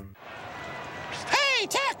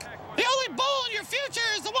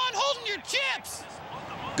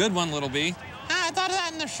 Good one, Little B. I thought of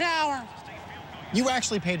that in the shower. You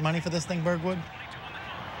actually paid money for this thing, Bergwood?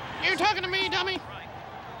 You're talking to me, dummy.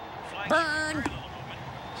 Burn.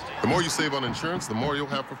 The more you save on insurance, the more you'll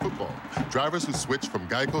have for football. Drivers who switch from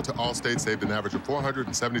Geico to Allstate saved an average of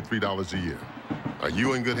 $473 a year. Are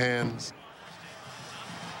you in good hands?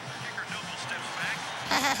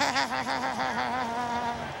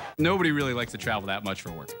 Nobody really likes to travel that much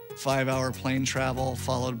for work. 5-hour plane travel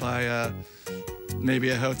followed by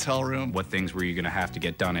maybe a hotel room. What things were you going to have to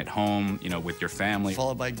get done at home, you know, with your family?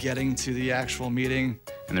 Followed by getting to the actual meeting.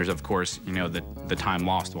 And there's, of course, you know, the time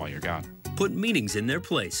lost while you're gone. Put meetings in their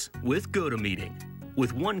place with GoToMeeting.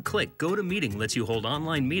 With one click, GoToMeeting lets you hold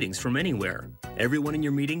online meetings from anywhere. Everyone in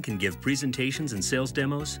your meeting can give presentations and sales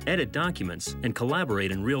demos, edit documents, and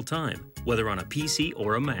collaborate in real time, whether on a PC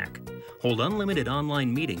or a Mac. Hold unlimited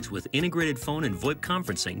online meetings with integrated phone and VoIP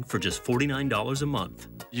conferencing for just $49 a month.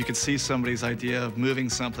 You could see somebody's idea of moving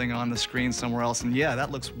something on the screen somewhere else, and yeah,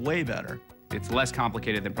 that looks way better. It's less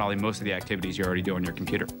complicated than probably most of the activities you already do on your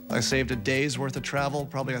computer. I saved a day's worth of travel,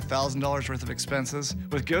 probably $1,000 worth of expenses.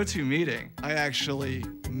 With GoToMeeting, I actually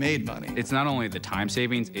made money. It's not only the time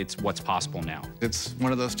savings, it's what's possible now. It's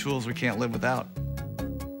one of those tools we can't live without.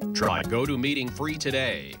 Try GoToMeeting free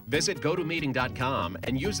today. Visit GoToMeeting.com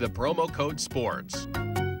and use the promo code SPORTS.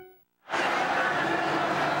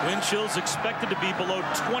 Wind chills expected to be below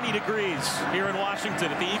 20 degrees here in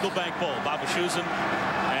Washington at the Eagle Bank Bowl. Bob Wischusen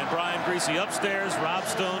and Brian Greasy upstairs. Rob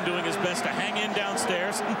Stone doing his best to hang in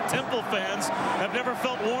downstairs. And Temple fans have never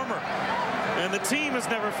felt warmer. And the team has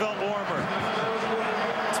never felt warmer.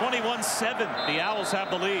 21-7. The Owls have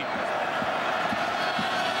the lead.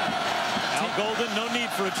 Al Golden, no need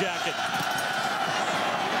for a jacket.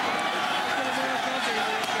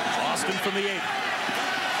 Austin from the 8.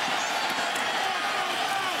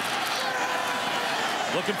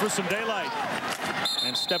 Looking for some daylight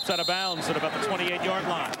and steps out of bounds at about the 28-yard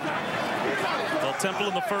line. Well, Temple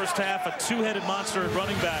in the first half, a two-headed monster at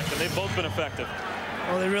running back, and they've both been effective.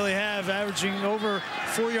 Well, they really have, averaging over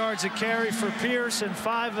 4 yards a carry for Pierce and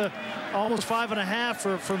almost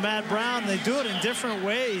 5.5 for Matt Brown. They do it in different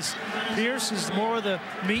ways. Pierce is more of the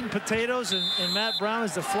meat and potatoes, and Matt Brown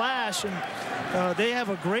is the flash, and they have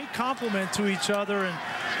a great complement to each other.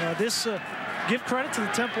 And give credit to the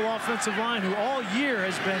Temple offensive line, who all year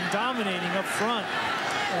has been dominating up front,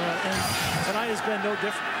 and tonight has been no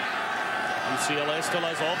different. UCLA still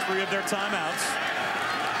has all 3 of their timeouts.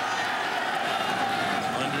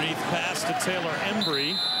 Underneath pass to Taylor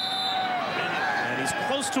Embry, and he's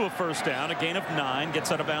close to a first down. A gain of 9,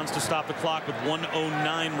 gets out of bounds to stop the clock with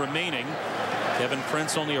 1:09 remaining. Kevin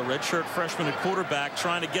Prince, only a redshirt freshman at quarterback,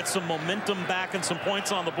 trying to get some momentum back and some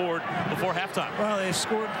points on the board before halftime. Well,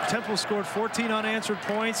 Temple scored 14 unanswered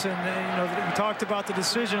points, and we talked about the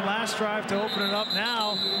decision last drive to open it up.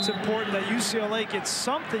 Now it's important that UCLA gets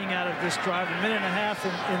something out of this drive. A minute and a half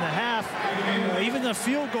in the half. Even the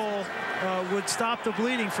field goal would stop the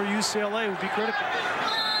bleeding for UCLA, would be critical.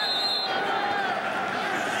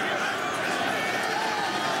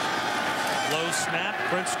 Low snap,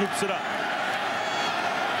 Prince scoops it up.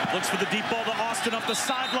 Looks for the deep ball to Austin up the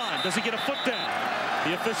sideline. Does he get a foot down?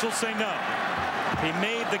 The officials say no. He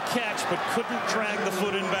made the catch but couldn't drag the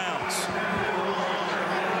foot in bounds.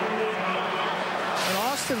 And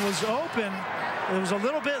Austin was open. It was a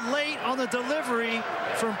little bit late on the delivery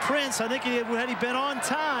from Prince. I think had he been on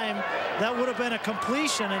time, that would have been a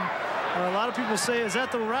completion. And a lot of people say, is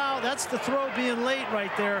that the route? That's the throw being late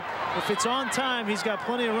right there. If it's on time, he's got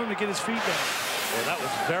plenty of room to get his feet down. Well, that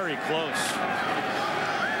was very close,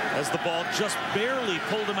 as the ball just barely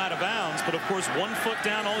pulled him out of bounds. But of course, 1 foot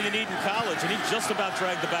down, all you need in college, and he just about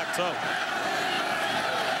dragged the back toe.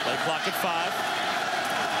 Play clock at 5.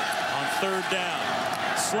 On 3rd down,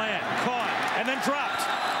 slant, caught, and then dropped.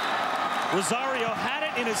 Rosario had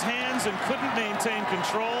it in his hands and couldn't maintain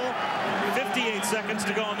control. 58 seconds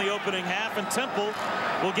to go in the opening half, and Temple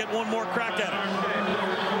will get one more crack at it.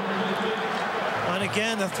 And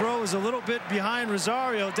again, the throw is a little bit behind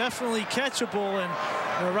Rosario, definitely catchable. And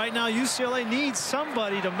right now, UCLA needs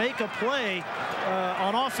somebody to make a play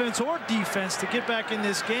on offense or defense to get back in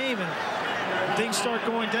this game. And things start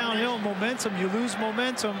going downhill, momentum, you lose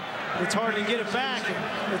momentum, it's hard to get it back.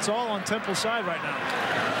 And it's all on Temple's side right now.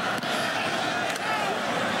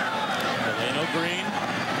 Delano Green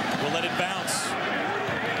will let it bounce.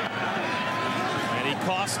 And he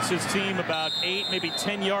caught cost his team about 8, maybe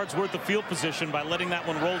 10 yards worth of field position by letting that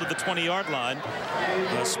one roll to the 20-yard line.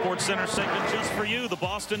 A Sports Center segment just for you, the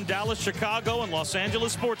Boston, Dallas, Chicago, and Los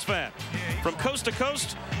Angeles sports fan. From coast to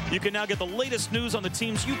coast, you can now get the latest news on the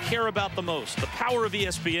teams you care about the most. The power of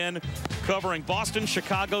ESPN, covering Boston,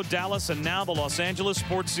 Chicago, Dallas, and now the Los Angeles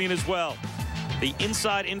sports scene as well. The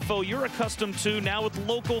inside info you're accustomed to, now with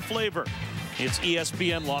local flavor. It's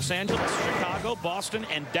ESPN Los Angeles, Chicago, Boston,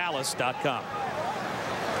 and Dallas.com.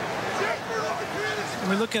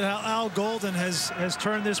 We look at how Al Golden has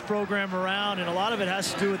turned this program around, and a lot of it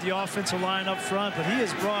has to do with the offensive line up front, but he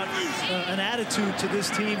has brought an attitude to this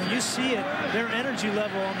team, and you see it. Their energy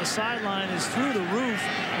level on the sideline is through the roof,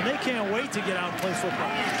 and they can't wait to get out and play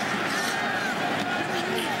football.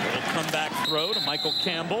 Little comeback throw to Michael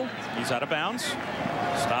Campbell. He's out of bounds.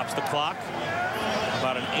 Stops the clock.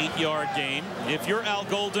 About an 8-yard gain. If you're Al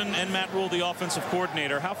Golden and Matt Rule, the offensive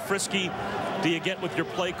coordinator, how frisky do you get with your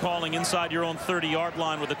play calling inside your own 30-yard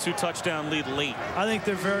line with a 2-touchdown lead late? I think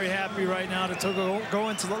they're very happy right now to go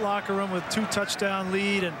into the locker room with 2-touchdown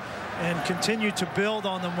lead and continue to build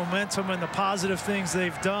on the momentum and the positive things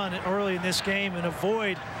they've done early in this game and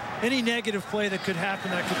avoid any negative play that could happen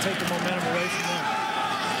that could take the momentum away from them.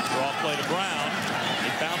 Draw play to Brown. He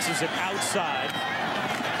bounces it outside.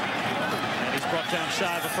 Brought down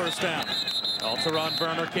shy of a first down. Alteron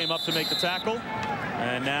Burner came up to make the tackle.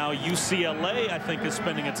 And now UCLA, I think, is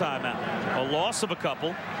spending a timeout. A loss of a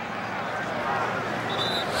couple.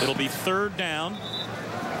 It'll be 3rd down.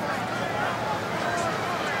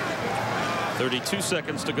 32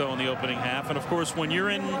 seconds to go in the opening half. And, of course, when you're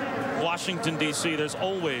in Washington, D.C., there's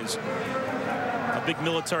always a big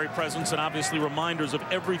military presence and obviously reminders of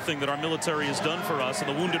everything that our military has done for us. And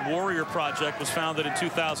the Wounded Warrior Project was founded in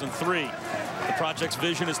 2003. The project's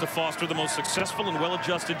vision is to foster the most successful and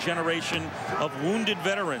well-adjusted generation of wounded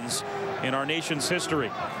veterans in our nation's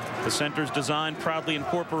history. The center's design proudly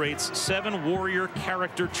incorporates 7 warrior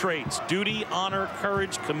character traits: duty, honor,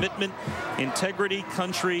 courage, commitment, integrity,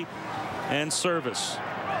 country, and service.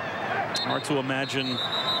 Hard to imagine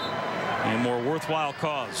a more worthwhile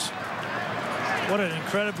cause. What an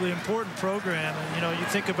incredibly important program. And, you know, you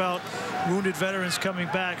think about wounded veterans coming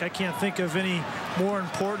back. I can't think of any more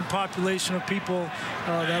important population of people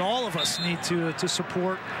that all of us need to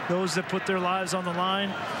support, those that put their lives on the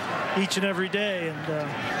line each and every day. And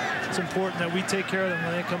it's important that we take care of them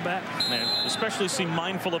when they come back. And especially seem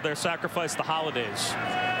mindful of their sacrifice the holidays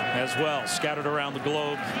as well, scattered around the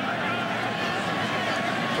globe,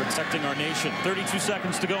 protecting our nation. 32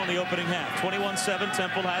 seconds to go in the opening half. 21-7,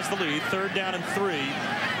 Temple has the lead. 3rd down and 3.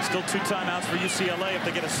 Still 2 timeouts for UCLA if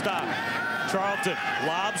they get a stop. Charlton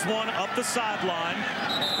lobs one up the sideline,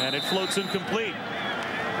 and it floats incomplete.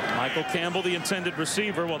 Michael Campbell, the intended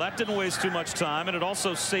receiver. Well, that didn't waste too much time, and it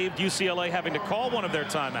also saved UCLA having to call one of their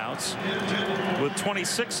timeouts with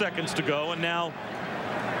 26 seconds to go. And now,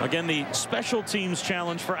 again, the special teams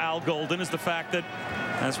challenge for Al Golden is the fact that,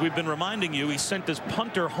 as we've been reminding you, he sent his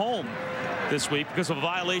punter home this week because of a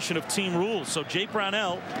violation of team rules. So Jake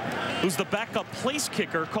Brownell, who's the backup place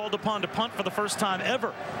kicker, called upon to punt for the first time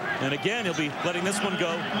ever. And again, he'll be letting this one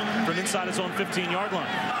go from inside his own 15-yard line.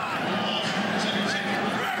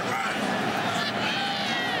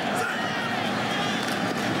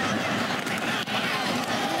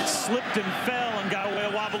 Slipped and fell and got away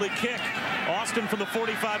a wobbly kick. Austin from the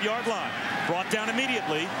 45-yard line. Brought down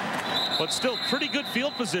immediately, but still pretty good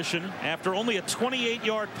field position after only a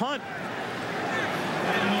 28-yard punt.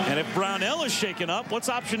 And if Brownell is shaken up, what's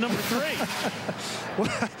option number 3?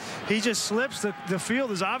 Well, he just slips. The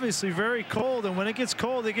field is obviously very cold, and when it gets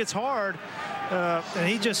cold, it gets hard. And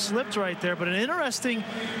he just slipped right there. But an interesting,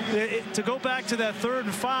 to go back to that 3rd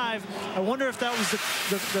and 5, I wonder if that was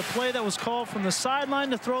the play that was called from the sideline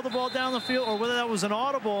to throw the ball down the field, or whether that was an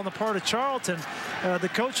audible on the part of Charlton. The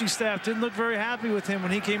coaching staff didn't look very happy with him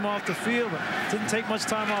when he came off the field, but didn't take much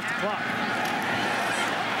time off the clock.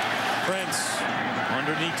 Prince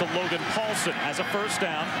underneath to Logan Paulson as a first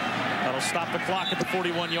down. That'll stop the clock at the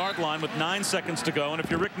 41-yard line with 9 seconds to go. And if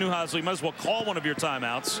you're Rick Neuheisel, you might as well call one of your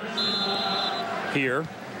timeouts here,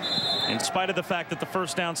 in spite of the fact that the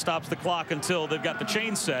first down stops the clock until they've got the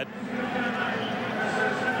chain set.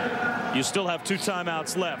 You still have 2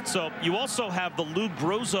 timeouts left. So you also have the Lou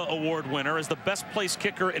Groza Award winner as the best place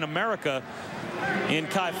kicker in America in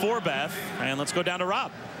Kai Forbath. And let's go down to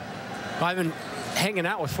Rob. Ivan, hanging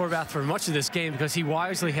out with Forbath for much of this game because he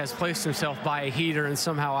wisely has placed himself by a heater, and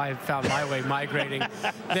somehow I found my way migrating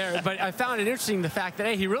there. But I found it interesting, the fact that,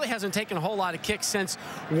 hey, he really hasn't taken a whole lot of kicks since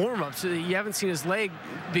warm-ups. You haven't seen his leg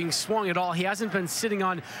being swung at all. He hasn't been sitting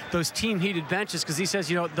on those team-heated benches because he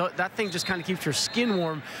says, you know, that thing just kind of keeps your skin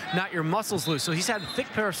warm, not your muscles loose. So he's had a thick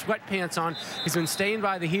pair of sweatpants on. He's been staying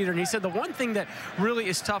by the heater. And he said the one thing that really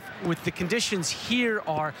is tough with the conditions here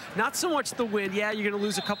are not so much the wind. Yeah, you're going to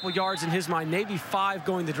lose a couple yards in his mind, maybe 5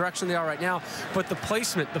 going the direction they are right now, but the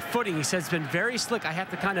placement, the footing, he says, has been very slick. I have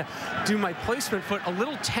to kind of do my placement foot a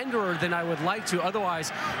little tenderer than I would like to.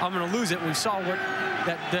 Otherwise, I'm going to lose it. We saw what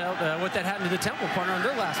that happened to the Temple partner on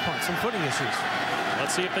their last punt, some footing issues.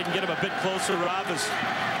 Let's see if they can get him a bit closer, Rob, as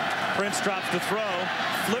Prince drops the throw,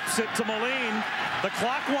 flips it to Moline. The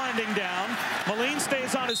clock winding down. Moline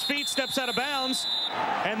stays on his feet, steps out of bounds,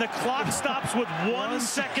 and the clock stops with 1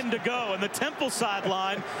 second to go in the Temple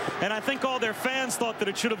sideline. And I think all their fans thought that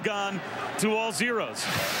it should have gone to all zeros.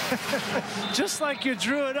 Just like you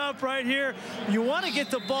drew it up right here. You want to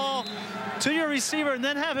get the ball to your receiver and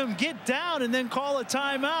then have him get down and then call a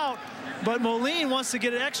timeout. But Moline wants to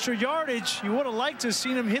get an extra yardage. You would have liked to have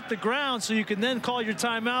seen him hit the ground so you can then call your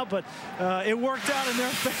timeout, but it worked out in their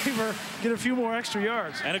favor. Get a few more extra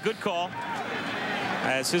yards. And a good call,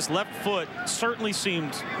 as his left foot certainly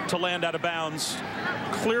seemed to land out of bounds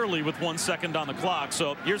clearly with 1 second on the clock.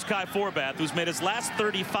 So here's Kai Forbath, who's made his last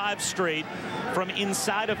 35 straight from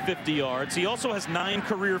inside of 50 yards. He also has 9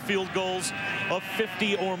 career field goals of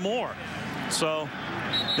 50 or more. So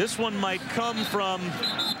this one might come from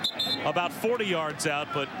about 40 yards out,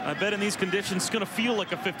 but I bet in these conditions it's going to feel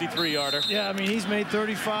like a 53-yarder. Yeah, I mean, he's made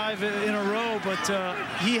 35 in a row, but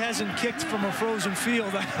he hasn't kicked from a frozen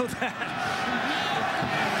field. I know that.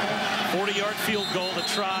 40-yard field goal to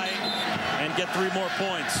try and get 3 more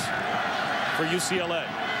points for UCLA.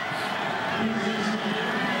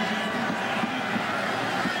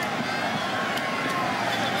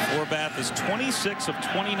 Forbath is 26 of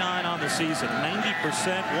 29 on the season,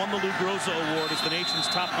 90%, won the Lou Groza Award as the nation's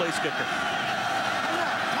top place kicker.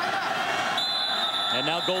 And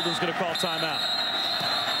now Golden's going to call timeout.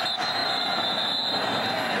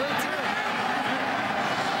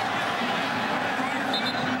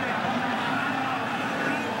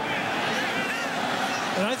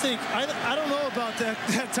 And I think, I don't know about that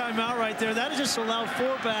timeout right there. That just allowed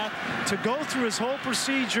Forbath to go through his whole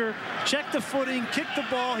procedure, check the footing, kick the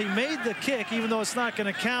ball. He made the kick, even though it's not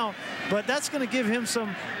going to count. But that's going to give him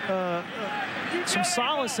some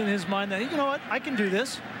solace in his mind that, you know what, I can do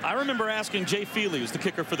this. I remember asking Jay Feely, who's the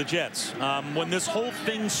kicker for the Jets, when this whole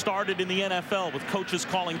thing started in the NFL with coaches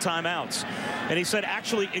calling timeouts. And he said,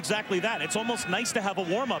 actually, exactly that. It's almost nice to have a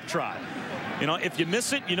warm-up try. You know, if you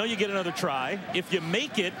miss it, you know you get another try. If you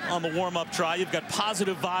make it on the warm-up try, you've got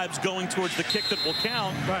positive vibes going towards the kick that will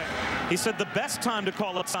count. Right. He said the best time to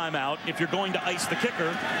call a timeout, if you're going to ice the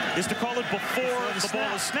kicker, is to call it before the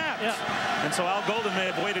ball is snapped. Yeah. And so Al Golden may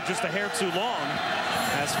have waited just a hair too long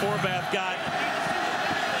as Forbath got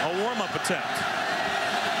a warm-up attempt.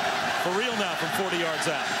 For real now from 40 yards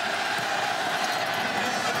out.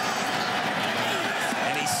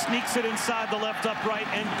 And he sneaks it inside the left upright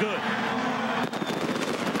and good.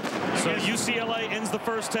 So UCLA ends the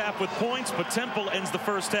first half with points, but Temple ends the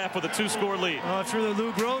first half with a 2-score lead. If you're the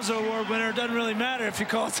Lou Groza Award winner, it doesn't really matter if you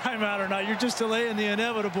call a timeout or not. You're just delaying the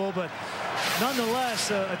inevitable, but nonetheless,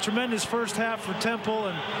 a tremendous first half for Temple,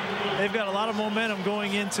 and they've got a lot of momentum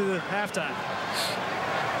going into the halftime.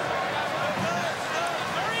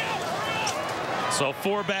 So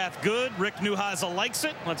Forbath good. Rick Neuheisel likes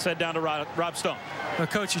it. Let's head down to Rob Stone. Well,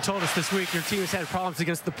 Coach, you told us this week your team has had problems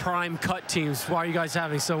against the prime cut teams. Why are you guys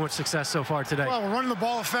having so much success so far today? Well, we're running the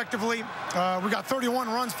ball effectively. We got 31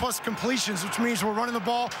 runs plus completions, which means we're running the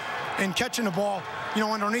ball and catching the ball, you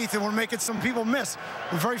know, underneath, and we're making some people miss.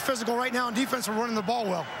 We're very physical right now in defense. We're running the ball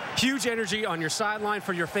well. Huge energy on your sideline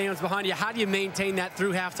for your fans behind you. How do you maintain that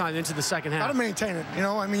through halftime into the second half? Got to maintain it. You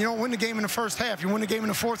know, I mean, you don't win the game in the first half. You win the game in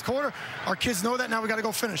the fourth quarter. Our kids know that. Now we got to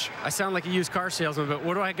go finish. I sound like a used car salesman, but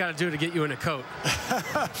what do I got to do to get you in a coat?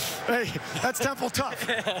 Hey, that's Temple tough.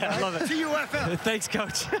 I love it. TUFF. Thanks,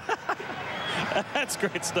 Coach. That's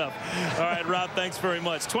great stuff. All right, Rob, thanks very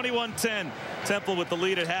much. 21-10, Temple with the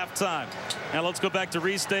lead at halftime. Now let's go back to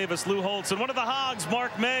Reese Davis, Lou Holtz, and one of the Hogs,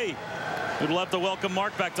 Mark May. We'd love to welcome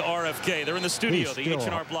Mark back to RFK. They're in the studio, the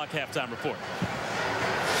H&R Block halftime report.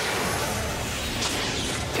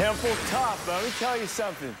 Temple tough, but let me tell you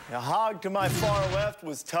something. The hog to my far left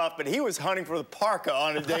was tough, but he was hunting for the parka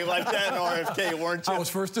on a day like that in RFK, weren't you? I was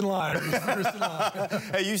first in line.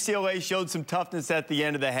 Hey, UCLA showed some toughness at the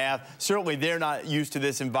end of the half. Certainly, they're not used to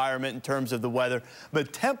this environment in terms of the weather.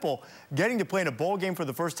 But Temple getting to play in a bowl game for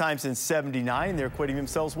the first time since '79, they're acquitting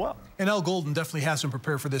themselves well. And L. Golden definitely has them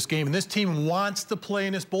prepared for this game. And this team wants to play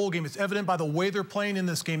in this bowl game. It's evident by the way they're playing in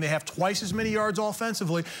this game. They have twice as many yards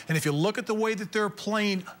offensively. And if you look at the way that they're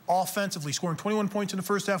playing offensively, scoring 21 points in the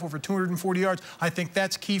first half, over 240 yards, I think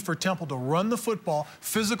that's key for Temple to run the football,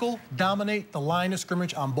 physical, dominate the line of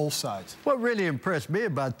scrimmage on both sides. What really impressed me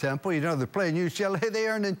about Temple, you know, they're playing UCLA, they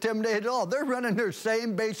aren't intimidated at all. They're running their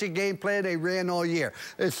same basic game plan they ran all year.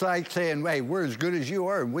 It's like saying, hey, we're as good as you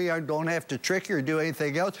are, and we don't have to trick you or do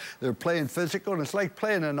anything else. They're playing physical, and it's like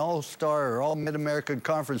playing an all-star or all-Mid-American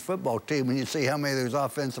Conference football team when you see how many of those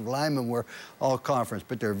offensive linemen were all-conference.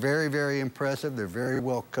 But they're very, very impressive. They're very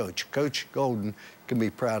well coached. Coach Golden can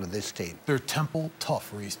be proud of this team. They're Temple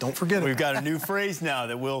tough, Reese. Don't forget it. We've got a new phrase now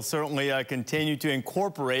that we'll certainly continue to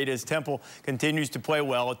incorporate as Temple continues to play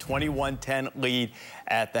well, a 21-10 lead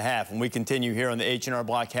at the half. And we continue here on the H&R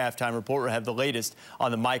Block Halftime Report. We'll have the latest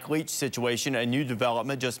on the Mike Leach situation, a new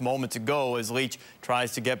development just moments ago as Leach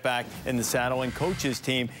tries to get back in the saddle and coach his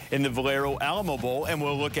team in the Valero Alamo Bowl. And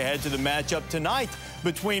we'll look ahead to the matchup tonight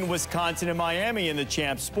between Wisconsin and Miami in the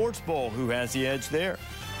Champs Sports Bowl. Who has the edge there?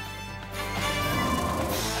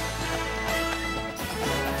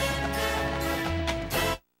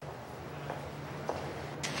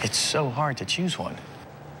 It's so hard to choose one.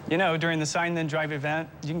 You know, during the Sign Then Drive event,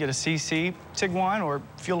 you can get a CC, Tiguan, or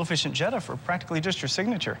fuel-efficient Jetta for practically just your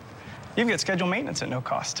signature. You can get scheduled maintenance at no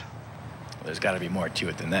cost. Well, there's got to be more to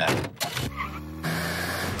it than that.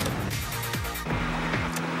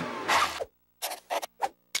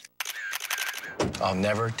 I'll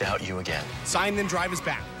never doubt you again. Sign Then Drive is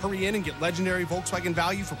back. Hurry in and get legendary Volkswagen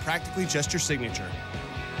value for practically just your signature.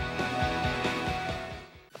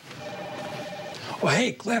 Well,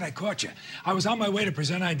 hey, glad I caught you. I was on my way to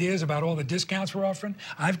present ideas about all the discounts we're offering.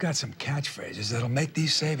 I've got some catchphrases that'll make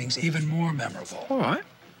these savings even more memorable. All right.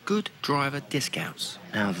 Good driver discounts.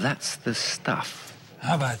 Now that's the stuff.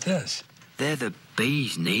 How about this? They're the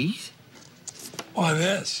bee's knees. Or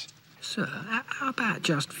this? Sir, how about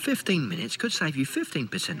just 15 minutes could save you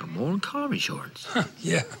 15% or more on car insurance?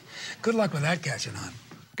 Yeah. Good luck with that catching on.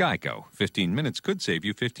 Geico. 15 minutes could save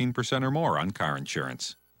you 15% or more on car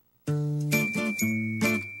insurance.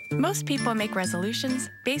 Most people make resolutions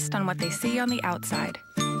based on what they see on the outside.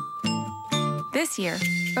 This year,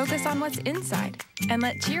 focus on what's inside and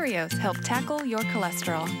let Cheerios help tackle your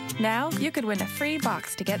cholesterol. Now, you could win a free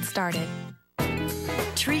box to get started.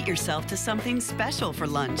 Treat yourself to something special for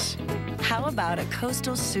lunch. How about a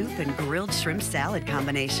coastal soup and grilled shrimp salad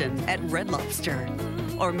combination at Red Lobster?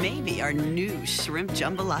 Or maybe our new shrimp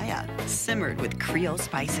jambalaya, simmered with Creole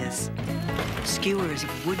spices. Skewers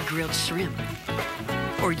of wood-grilled shrimp.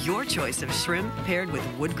 Or your choice of shrimp paired with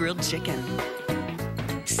wood-grilled chicken.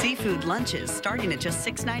 Seafood lunches starting at just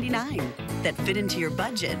 $6.99 that fit into your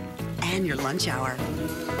budget and your lunch hour.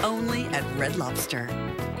 Only at Red Lobster.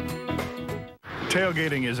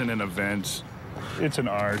 Tailgating isn't an event, it's an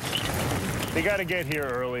art. You got to get here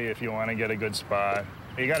early if you want to get a good spot.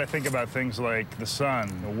 You got to think about things like the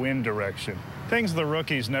sun, the wind direction. Things the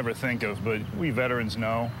rookies never think of, but we veterans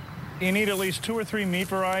know. You need at least 2 or 3 meat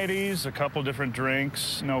varieties, a couple different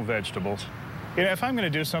drinks, no vegetables. You know, if I'm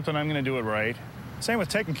going to do something, I'm going to do it right. Same with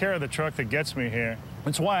taking care of the truck that gets me here.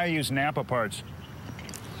 That's why I use Napa parts.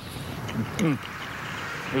 Is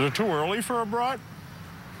it too early for a brat?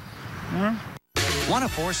 Yeah. Want a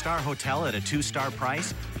 4-star hotel at a 2-star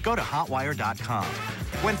price? Go to Hotwire.com.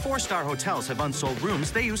 When 4-star hotels have unsold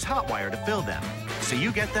rooms, they use Hotwire to fill them. So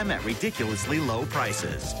you get them at ridiculously low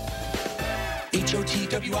prices.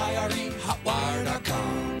 HOTWIRE,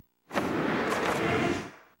 Hotwire.com.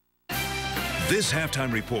 This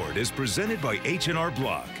halftime report is presented by H&R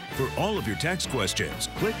Block. For all of your tax questions,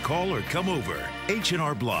 click, call, or come over.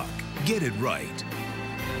 H&R Block. Get it right.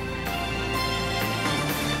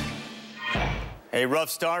 A rough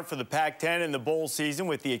start for the Pac-10 in the bowl season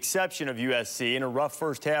with the exception of USC, and a rough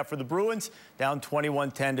first half for the Bruins, down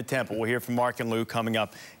 21-10 to Temple. We'll hear from Mark and Lou coming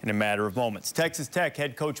up in a matter of moments. Texas Tech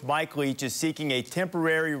head coach Mike Leach is seeking a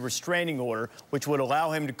temporary restraining order which would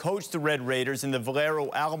allow him to coach the Red Raiders in the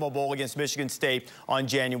Valero Alamo Bowl against Michigan State on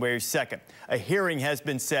January 2nd. A hearing has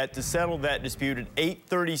been set to settle that dispute at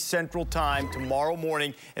 8:30 Central Time tomorrow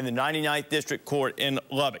morning in the 99th District Court in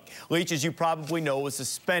Lubbock. Leach, as you probably know, was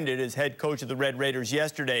suspended as head coach of the Red Raiders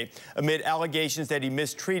yesterday amid allegations that he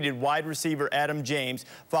mistreated wide receiver Adam James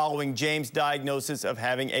following James' diagnosis of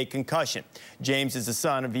having a concussion. James is the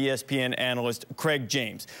son of ESPN analyst Craig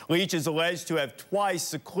James. Leach is alleged to have twice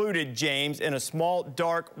secluded James in a small,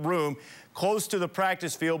 dark room close to the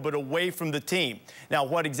practice field but away from the team. Now,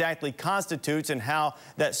 what exactly constitutes and how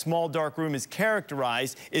that small dark room is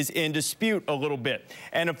characterized is in dispute a little bit.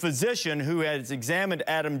 And a physician who has examined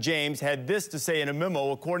Adam James had this to say in a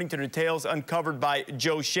memo, according to details uncovered by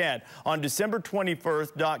Joe Shad. On December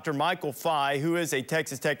 21st, Dr. Michael Fye, who is a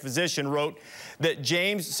Texas Tech physician, wrote that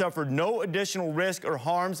James suffered no additional risk or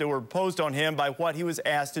harms that were imposed on him by what he was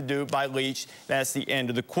asked to do by Leach. That's the end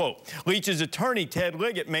of the quote. Leach's attorney, Ted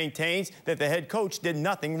Liggett, maintains that the head coach did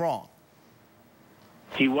nothing wrong.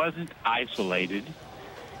 He wasn't isolated.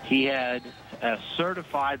 He had a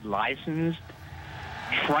certified licensed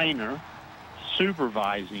trainer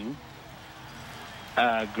supervising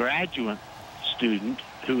a graduate student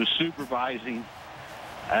who was supervising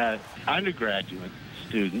an undergraduate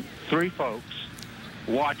student, 3 folks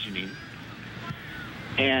watching him.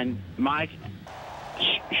 And Mike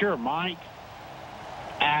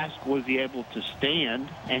asked was he able to stand,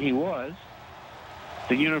 and he was.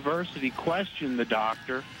 The university questioned the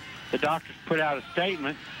doctor. The doctor put out a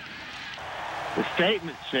statement. The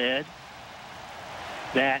statement said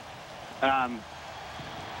that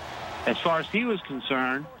as far as he was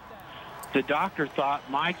concerned, the doctor thought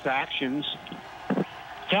Mike's actions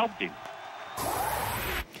helped him.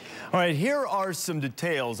 All right, here are some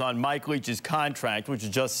details on Mike Leach's contract, which was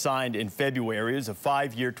just signed in February. It was a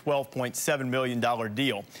 5-year, $12.7 million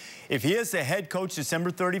deal. If he is the head coach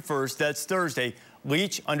December 31st, that's Thursday,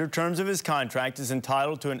 Leach, under terms of his contract, is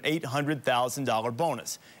entitled to an $800,000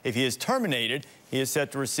 bonus. If he is terminated, he is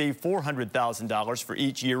set to receive $400,000 for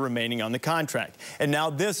each year remaining on the contract. And now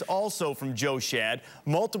this also from Joe Shad.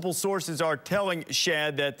 Multiple sources are telling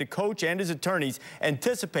Shad that the coach and his attorneys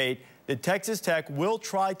anticipate that Texas Tech will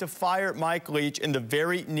try to fire Mike Leach in the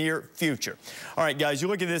very near future. All right, guys, you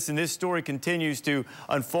look at this, and this story continues to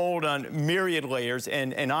unfold on myriad layers,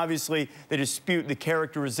 and obviously they dispute the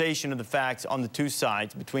characterization of the facts on the two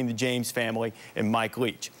sides between the James family and Mike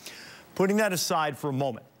Leach. Putting that aside for a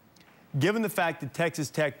moment, given the fact that Texas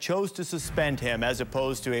Tech chose to suspend him as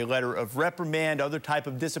opposed to a letter of reprimand, other type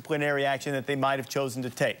of disciplinary action that they might have chosen to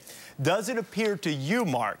take, does it appear to you,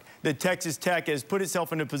 Mark, that Texas Tech has put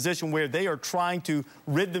itself in a position where they are trying to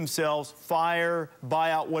rid themselves, fire,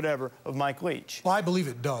 buyout, whatever, of Mike Leach? Well, I believe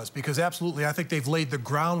it does, because absolutely, I think they've laid the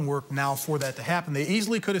groundwork now for that to happen. They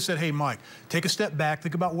easily could have said, hey, Mike, take a step back,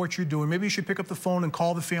 think about what you're doing. Maybe you should pick up the phone and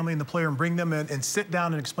call the family and the player and bring them in and sit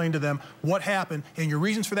down and explain to them what happened and your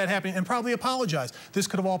reasons for that happening, and probably apologize. This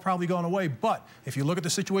could have all probably gone away. But if you look at the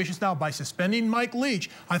situations now, by suspending Mike Leach,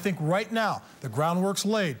 I think right now the groundwork's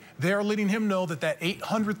laid. They're letting him know that that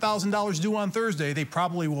 $800,000 due on Thursday, they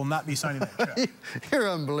probably will not be signing that check. You're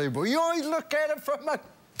unbelievable. You always look at it from a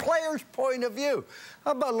player's point of view.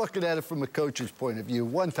 How about looking at it from a coach's point of view?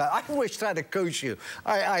 One time, I wish I'd have coached you.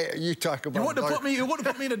 You talk about. You wouldn't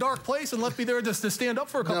have put me in a dark place and left me there just to stand up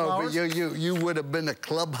for a couple hours. No, but you would have been a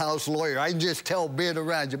clubhouse lawyer. I can just tell being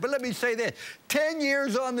around you. But let me say this: 10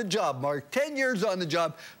 years on the job, Mark. 10 years on the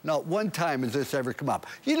job. Not one time has this ever come up.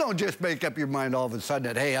 You don't just make up your mind all of a sudden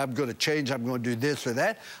that, hey, I'm going to change. I'm going to do this or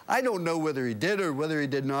that. I don't know whether he did or whether he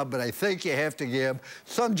did not, but I think you have to give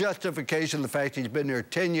some justification to the fact he's been there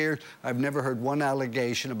 10 years. I've never heard one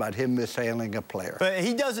allegation about him mishandling a player. But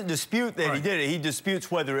he doesn't dispute that he did it. He disputes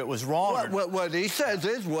whether it was wrong. What he says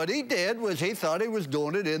is what he did was he thought he was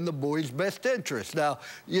doing it in the boy's best interest. Now,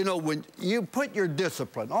 you know, when you put your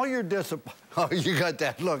discipline, all your discipline, oh, you got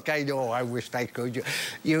that look. I know. I wish I could.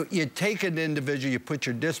 You take an individual, you put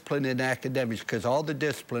your discipline in academics because all the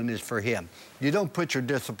discipline is for him. You don't put your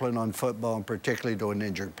discipline on football, and particularly to an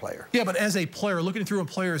injured player. Yeah, but as a player, looking through a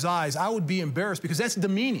player's eyes, I would be embarrassed because that's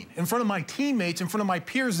demeaning. In front of my teammates, in front of my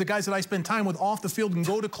peers, the guys that I spend time with off the field and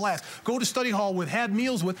go to class, go to study hall with, had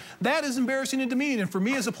meals with, that is embarrassing and demeaning. And for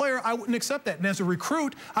me as a player, I wouldn't accept that. And as a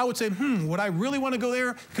recruit, I would say, would I really want to go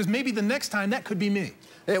there? Because maybe the next time that could be me.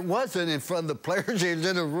 It wasn't in front of the players. He was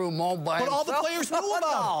in a room all by himself. But all the players knew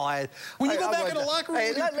about it. When you go back in the locker room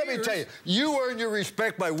with your let me tell you, you earn your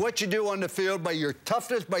respect by what you do on the field, by your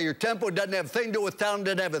toughness, by your tempo. It doesn't have a thing to do with talent.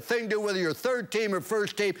 It doesn't have a thing to do whether you're third team or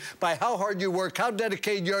first team, by how hard you work, how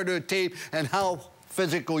dedicated you are to a team, and how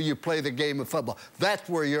physical you play the game of football. That's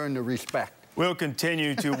where you earn the respect. We'll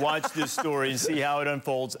continue to watch this story and see how it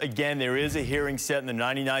unfolds. Again, there is a hearing set in the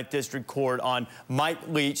 99th District Court on Mike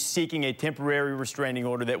Leach seeking a temporary restraining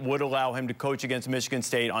order that would allow him to coach against Michigan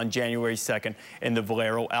State on January 2nd in the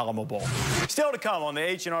Valero Alamo Bowl. Still to come on the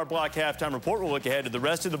H&R Block Halftime Report, we'll look ahead to the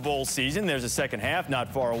rest of the bowl season. There's a second half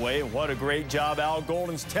not far away, and what a great job Al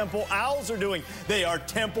Golden's Temple Owls are doing. They are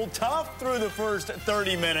Temple tough through the first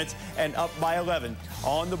 30 minutes and up by 11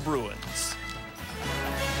 on the Bruins.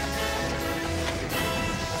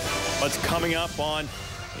 What's coming up on a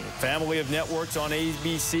family of networks on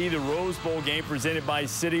ABC, the Rose Bowl game presented by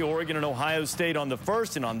City, Oregon, and Ohio State on the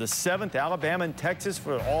 1st, and on the 7th, Alabama and Texas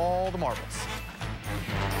for all the marbles.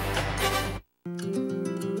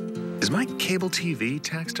 Is my cable TV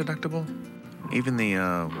tax deductible? Even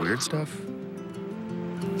the weird stuff?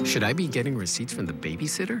 Should I be getting receipts from the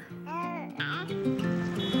babysitter?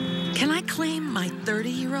 Can I claim my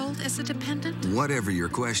 30-year-old as a dependent? Whatever your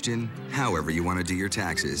question, however you want to do your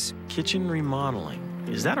taxes. Kitchen remodeling.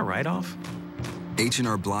 Is that a write-off?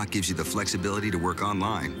 H&R Block gives you the flexibility to work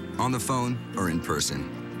online, on the phone, or in person.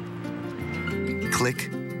 Click,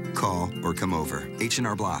 call, or come over.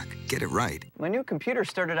 H&R Block. Get it right. My new computer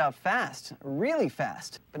started out fast, really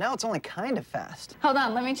fast, but now it's only kind of fast. Hold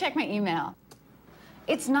on, let me check my email.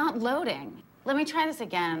 It's not loading. Let me try this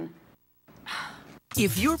again.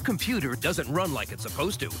 If your computer doesn't run like it's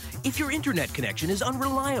supposed to, if your internet connection is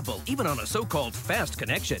unreliable, even on a so-called fast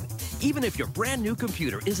connection, even if your brand new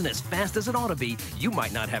computer isn't as fast as it ought to be, you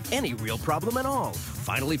might not have any real problem at all.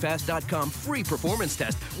 FinallyFast.com free performance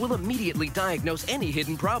test will immediately diagnose any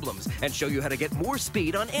hidden problems and show you how to get more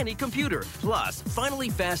speed on any computer. Plus,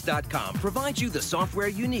 FinallyFast.com provides you the software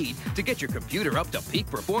you need to get your computer up to peak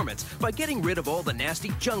performance by getting rid of all the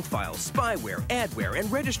nasty junk files, spyware, adware, and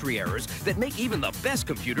registry errors that make even the best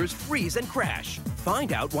computers freeze and crash.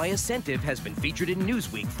 Find out why Ascentive has been featured in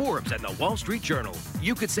Newsweek, Forbes, and the Wall Street Journal.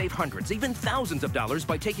 You could save hundreds, even thousands of dollars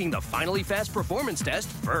by taking the Finally Fast performance test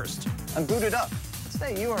first. I'm booted up. What's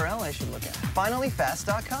that URL I should look at?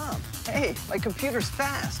 FinallyFast.com. Hey, my computer's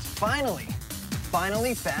fast. Finally.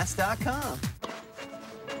 FinallyFast.com.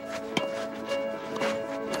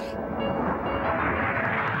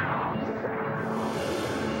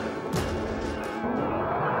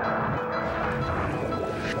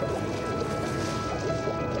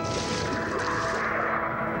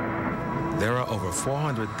 There are over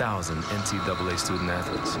 400,000 NCAA student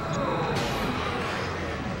athletes.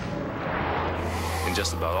 And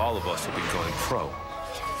just about all of us will be going pro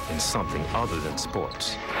in something other than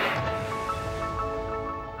sports.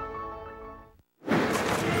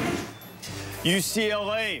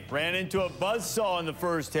 UCLA ran into a buzzsaw in the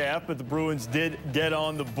first half, but the Bruins did get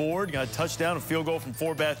on the board. Got a touchdown, a field goal from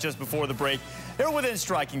Forbath just before the break. They were within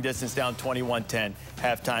striking distance, down 21-10,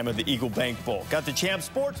 halftime of the Eagle Bank Bowl. Got the Champ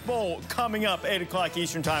Sports Bowl coming up, 8 o'clock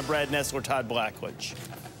Eastern Time. Brad Nessler, Todd Blackledge.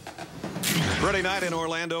 Pretty night in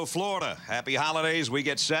Orlando, Florida. Happy holidays. We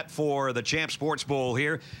get set for the Champ Sports Bowl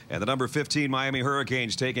here. And the number 15 Miami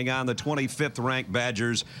Hurricanes taking on the 25th ranked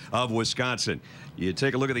Badgers of Wisconsin. You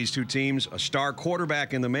take a look at these two teams, a star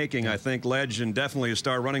quarterback in the making, I think, Ledge, and definitely a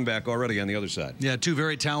star running back already on the other side. Yeah, two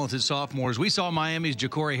very talented sophomores. We saw Miami's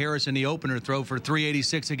Ja'Cory Harris in the opener throw for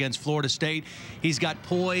 386 against Florida State. He's got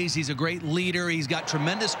poise. He's a great leader. He's got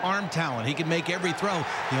tremendous arm talent. He can make every throw.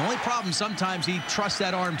 The only problem, sometimes he trusts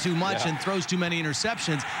that arm too much and throws too many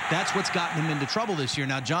interceptions. That's what's gotten him into trouble this year.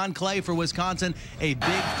 Now, John Clay for Wisconsin, a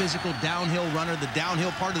big physical downhill runner. The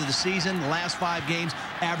downhill part of the season, the last 5 games,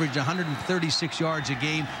 averaged 136 yards a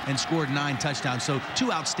game and scored 9 touchdowns. So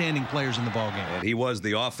 2 outstanding players in the ballgame. And he was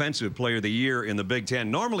the offensive player of the year in the Big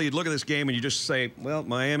Ten. Normally, you'd look at this game and you just say, well,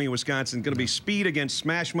 Miami, Wisconsin, going to be speed against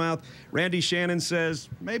smash mouth. Randy Shannon says,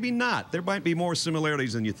 maybe not. There might be more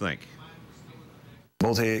similarities than you think.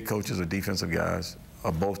 Both head coaches are defensive guys.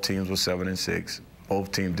 Both teams were 7-6.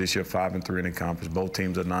 Both teams this year 5-3 in the conference. Both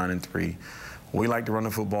teams are 9-3. We like to run the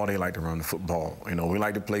football. They like to run the football. You know, we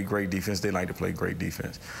like to play great defense. They like to play great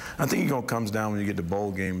defense. I think it comes down when you get the bowl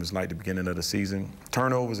game. It's like the beginning of the season.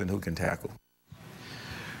 Turnovers and who can tackle.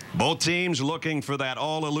 Both teams looking for that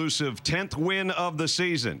all-elusive 10th win of the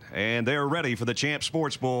season. And they're ready for the Champ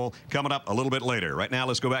Sports Bowl coming up a little bit later. Right now,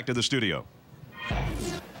 let's go back to the studio.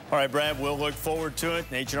 All right, Brad, we'll look forward to it.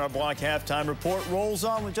 H&R Block Halftime Report rolls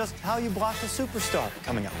on with just how you block a superstar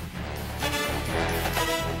coming up.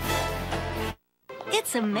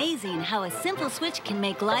 It's amazing how a simple switch can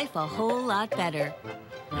make life a whole lot better.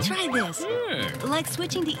 Try this. Like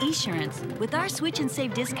switching to Esurance. With our Switch and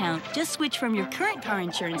Save discount, just switch from your current car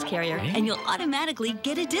insurance carrier and you'll automatically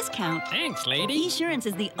get a discount. Thanks, lady. Esurance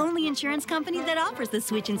is the only insurance company that offers the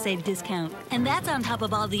Switch and Save discount. And that's on top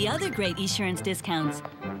of all the other great Esurance discounts.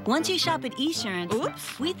 Once you shop at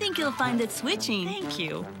Esurance, we think you'll find that switching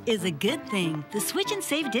is a good thing. The Switch and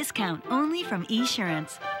Save discount only from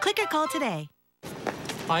Esurance. Click or call today.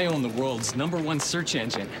 I own the world's #1 search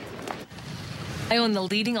engine. I own the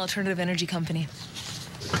leading alternative energy company.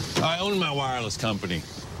 I own my wireless company,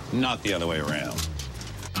 not the other way around.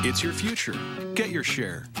 It's your future. Get your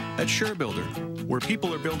share at ShareBuilder, where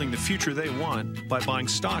people are building the future they want by buying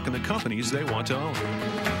stock in the companies they want to own.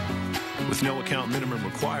 With no account minimum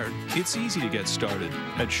required, it's easy to get started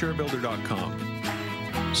at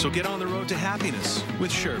ShareBuilder.com. So get on the road to happiness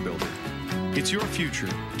with ShareBuilder. It's your future.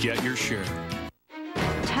 Get your share.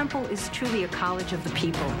 Temple is truly a college of the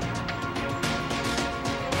people.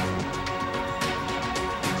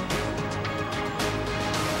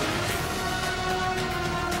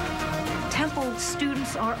 Temple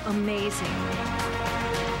students are amazing.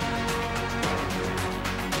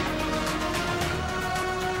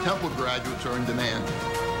 Temple graduates are in demand.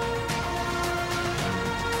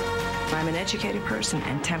 I'm an educated person,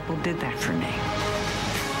 and Temple did that for me.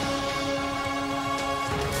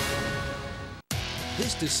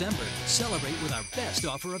 This December, celebrate with our best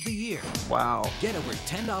offer of the year. Wow. Get over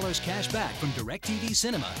 $10 cash back from DirecTV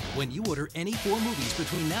Cinema when you order any 4 movies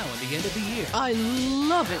between now and the end of the year. I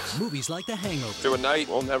love it. Movies like The Hangover. Through a night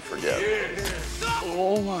we'll never forget.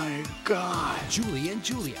 Oh my God. Julie and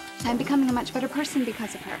Julia. I'm becoming a much better person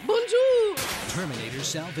because of her. Bonjour. Terminator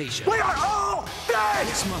Salvation. We are all dead!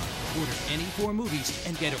 This month, order any 4 movies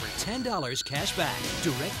and get over $10 cash back.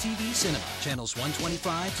 DirecTV Cinema, channels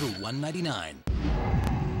 125 through 199.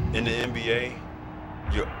 In the NBA,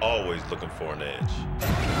 you're always looking for an edge.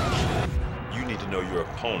 You need to know your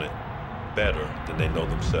opponent better than they know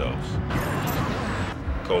themselves.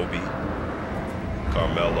 Kobe,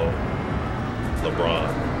 Carmelo, LeBron.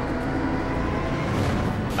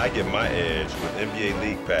 I get my edge with NBA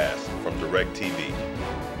League Pass from DirecTV.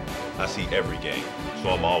 I see every game, so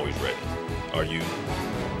I'm always ready. Are you?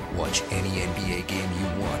 Watch any NBA game you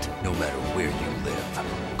want, no matter where you live.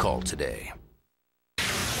 Call today.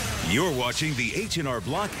 You're watching the H&R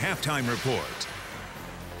Block Halftime Report.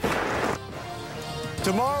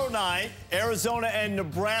 Tomorrow night, Arizona and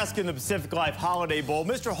Nebraska in the Pacific Life Holiday Bowl.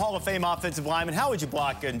 Mr. Hall of Fame offensive lineman, how would you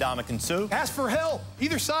block Ndamukong Suh? Ask for help.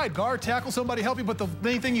 Either side, guard, tackle, somebody help you, but the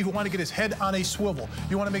main thing, you want to get his head on a swivel.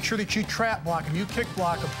 You want to make sure that you trap block him, you kick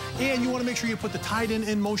block him, and you want to make sure you put the tight end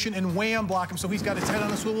in motion and wham block him so he's got his head on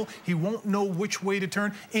a swivel. He won't know which way to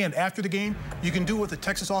turn. And after the game, you can do what the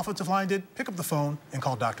Texas offensive line did, pick up the phone and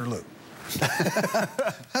call Dr. Lou.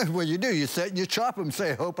 What you do, you sit and you chop them,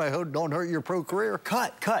 say, hope I don't hurt your pro career.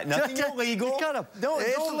 Cut. Nothing illegal. Cut him.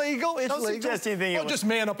 It's legal. It's don't legal. Suggest anything illegal. Just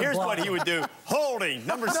man up and Here's block. what he would do. Holding,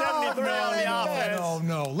 number 73 on the offense.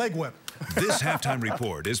 No, leg whip. This halftime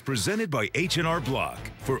report is presented by H&R Block.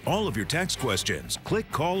 For all of your tax questions, click,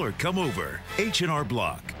 call, or come over. H&R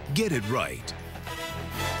Block. Get it right.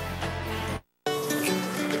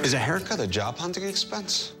 Is a haircut a job hunting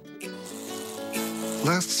expense?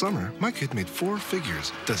 Last summer, my kid made 4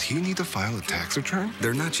 figures. Does he need to file a tax return?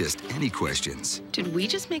 They're not just any questions. Did we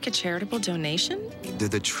just make a charitable donation? They're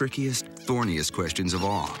the trickiest, thorniest questions of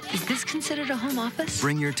all. Is this considered a home office?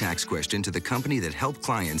 Bring your tax question to the company that helped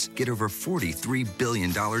clients get over $43 billion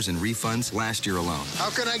in refunds last year alone. How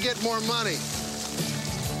can I get more money?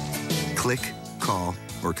 Click, call,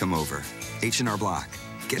 or come over. H&R Block.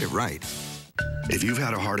 Get it right. If you've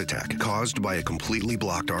had a heart attack caused by a completely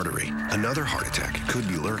blocked artery, another heart attack could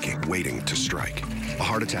be lurking, waiting to strike. A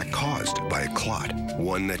heart attack caused by a clot,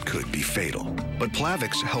 one that could be fatal. But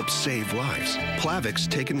Plavix helps save lives. Plavix,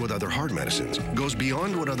 taken with other heart medicines, goes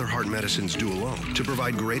beyond what other heart medicines do alone to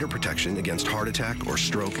provide greater protection against heart attack or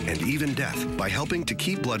stroke and even death by helping to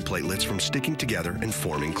keep blood platelets from sticking together and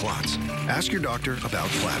forming clots. Ask your doctor about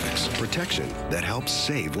Plavix, protection that helps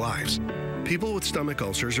save lives. People with stomach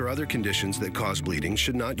ulcers or other conditions that cause bleeding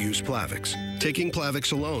should not use Plavix. Taking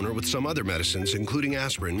Plavix alone or with some other medicines, including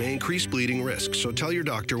aspirin, may increase bleeding risk, so tell your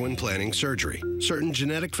doctor when planning surgery. Certain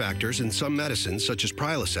genetic factors in some medicines, such as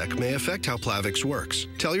Prilosec, may affect how Plavix works.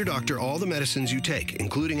 Tell your doctor all the medicines you take,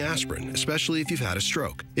 including aspirin, especially if you've had a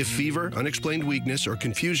stroke. If fever, unexplained weakness, or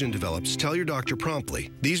confusion develops, tell your doctor promptly.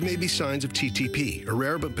 These may be signs of TTP, a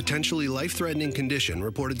rare but potentially life-threatening condition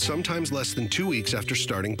reported sometimes less than 2 weeks after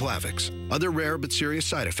starting Plavix. Other rare but serious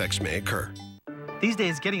side effects may occur. These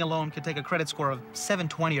days, getting a loan could take a credit score of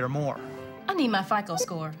 720 or more. I need my FICO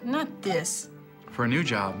score, not this. For a new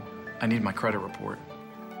job, I need my credit report.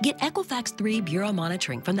 Get Equifax 3 Bureau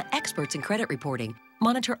monitoring from the experts in credit reporting.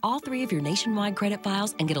 Monitor all 3 of your nationwide credit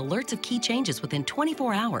files and get alerts of key changes within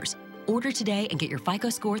 24 hours. Order today and get your FICO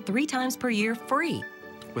score 3 times per year free.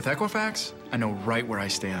 With Equifax, I know right where I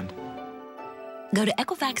stand. Go to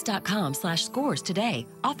Equifax.com/scores today.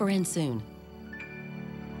 Offer ends soon.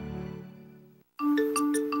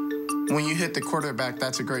 When you hit the quarterback,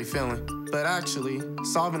 that's a great feeling. But actually,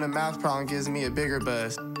 solving a math problem gives me a bigger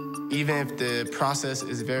buzz. Even if the process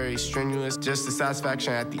is very strenuous, just the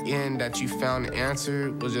satisfaction at the end that you found the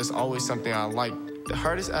answer was just always something I liked. The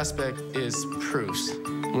hardest aspect is proofs,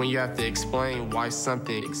 when you have to explain why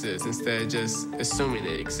something exists instead of just assuming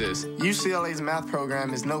it exists. UCLA's math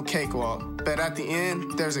program is no cakewalk, but at the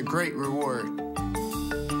end, there's a great reward.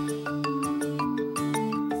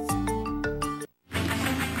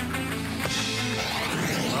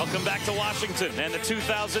 Welcome back to Washington and the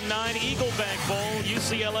 2009 Eagle Bank Bowl.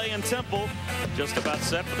 UCLA and Temple just about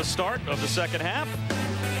set for the start of the second half.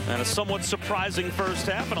 And a somewhat surprising first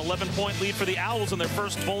half, an 11-point lead for the Owls in their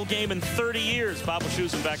first bowl game in 30 years. Bob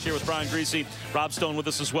Wischusen back here with Brian Griese, Rob Stone with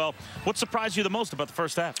us as well. What surprised you the most about the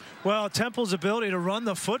first half? Well, Temple's ability to run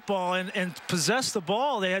the football and possess the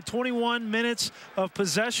ball. They had 21 minutes of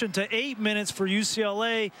possession to 8 minutes for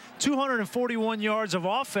UCLA, 241 yards of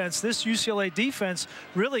offense. This UCLA defense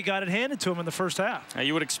really got it handed to them in the first half. Now,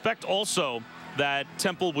 you would expect also that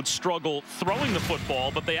Temple would struggle throwing the football,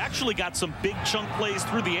 but they actually got some big chunk plays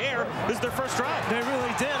through the air. This is their first drive. They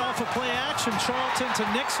really did, off of play action. Charlton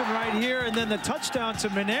to Nixon right here, and then the touchdown to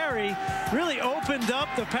Maneri really opened up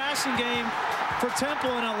the passing game for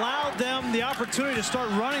Temple and allowed them the opportunity to start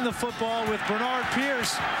running the football with Bernard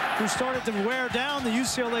Pierce, who started to wear down the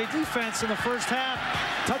UCLA defense in the first half.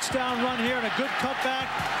 Touchdown run here and a good cutback.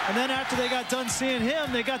 And then after they got done seeing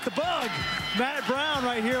him, they got the bug. Matt Brown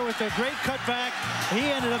right here with a great cutback. He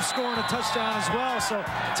ended up scoring a touchdown as well. So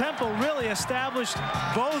Temple really established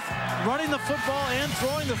both running the football and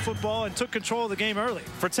throwing the football and took control of the game early.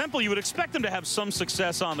 For Temple, you would expect them to have some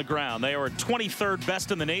success on the ground. They are 23rd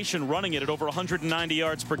best in the nation running it at over 190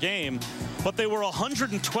 yards per game. But they were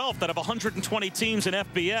 112th out of 120 teams in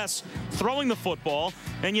FBS throwing the football.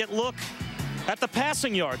 And yet look at the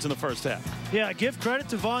passing yards in the first half. Yeah, give credit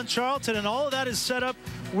to Von Charlton, and all of that is set up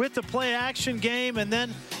with the play action game, and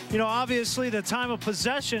then, you know, obviously the time of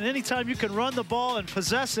possession. Anytime you can run the ball and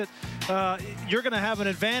possess it, you're going to have an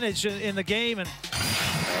advantage in the game. And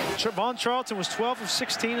Von Charlton was 12 of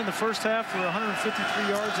 16 in the first half for 153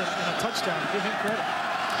 yards and a touchdown. Give him credit.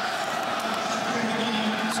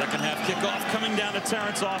 Second half kickoff coming down to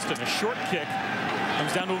Terrence Austin. A short kick.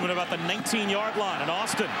 Comes down to him at about the 19-yard line. And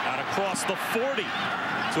Austin out across the 40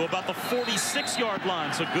 to about the 46-yard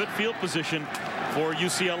line. So good field position for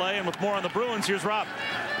UCLA. And with more on the Bruins, here's Rob.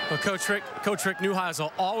 Well, Coach Rick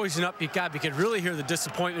Neuheisel, always an upbeat guy. You could really hear the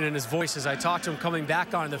disappointment in his voice as I talked to him coming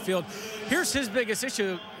back on the field. Here's his biggest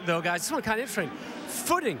issue, though, guys. This one kind of interesting.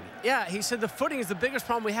 Footing. Yeah, he said the footing is the biggest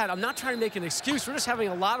problem we had. I'm not trying to make an excuse. We're just having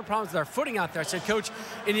a lot of problems with our footing out there. I said, Coach,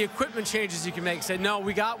 any equipment changes you can make? He said, no,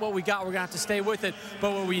 we got what we got. We're going to have to stay with it.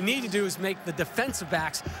 But what we need to do is make the defensive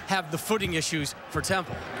backs have the footing issues for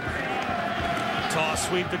Temple. Toss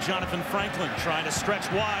sweep to Jonathan Franklin, trying to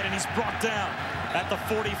stretch wide, and he's brought down at the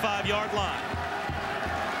 45-yard line.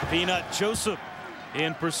 Peanut Joseph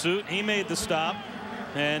in pursuit. He made the stop.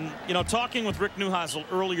 And, you know, talking with Rick Neuheisel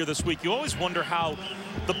earlier this week, you always wonder how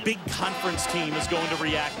the big conference team is going to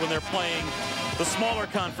react when they're playing the smaller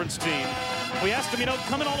conference team. We asked him, you know,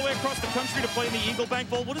 coming all the way across the country to play in the Eagle Bank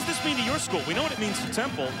Bowl, what does this mean to your school? We know what it means to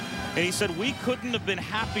Temple. And he said, we couldn't have been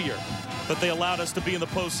happier that they allowed us to be in the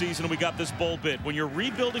postseason and we got this bowl bid. When you're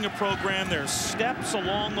rebuilding a program, there's steps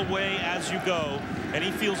along the way as you go. And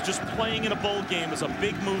he feels just playing in a bowl game is a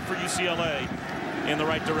big move for UCLA in the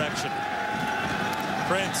right direction.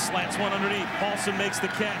 Prince slants one underneath. Paulson makes the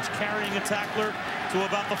catch, carrying a tackler to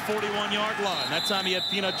about the 41-yard line. That time he had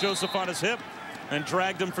Peanut Joseph on his hip and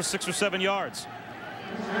dragged him for 6 or 7 yards.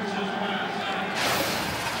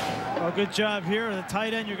 Well, good job here. The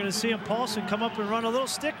tight end, you're going to see him, Paulson, come up and run a little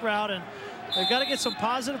stick route. And they've got to get some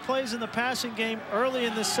positive plays in the passing game early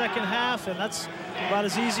in the second half. And that's about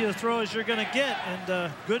as easy a throw as you're going to get.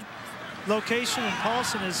 And good location. And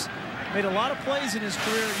Paulson has made a lot of plays in his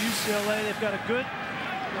career at UCLA. They've got a good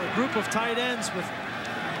group of tight ends with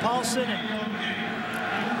Paulson and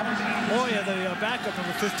Moya, the backup,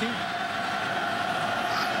 number 15.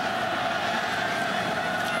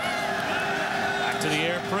 Back to the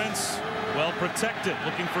air, Prince. Well protected,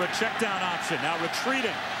 looking for a check down option. Now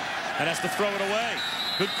retreating and has to throw it away.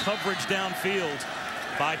 Good coverage downfield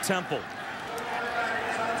by Temple.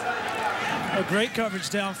 A great coverage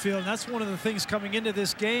downfield, and that's one of the things coming into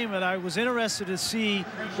this game that I was interested to see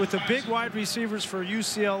with the big wide receivers for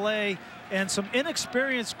UCLA and some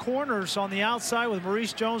inexperienced corners on the outside with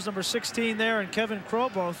Maurice Jones, number 16 there, and Kevin Crow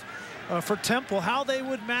both. for Temple, how they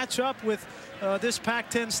would match up with this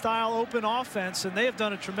Pac-10 style open offense, and they have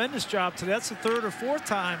done a tremendous job today. That's the third or fourth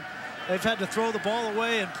time they've had to throw the ball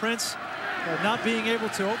away, and Prince not being able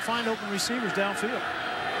to find open receivers downfield.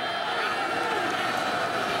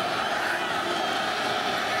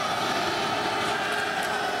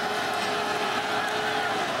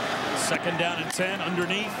 Second down and 10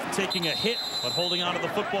 underneath, taking a hit, but holding on to the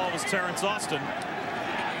football was Terrence Austin.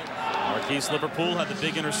 Marquise Liverpool had the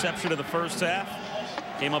big interception of the first half.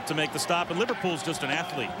 Came up to make the stop, and Liverpool's just an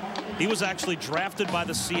athlete. He was actually drafted by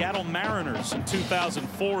the Seattle Mariners in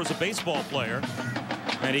 2004 as a baseball player.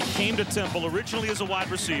 And he came to Temple originally as a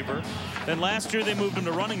wide receiver. Then last year they moved him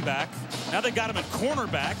to running back. Now they got him at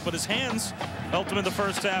cornerback, but his hands helped him in the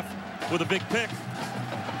first half with a big pick.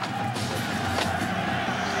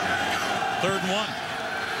 3rd and 1.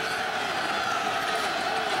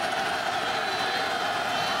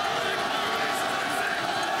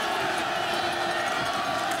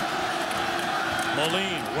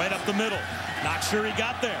 Moline right up the middle. Not sure he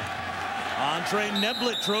got there. Andre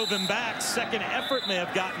Neblett drove him back. Second effort may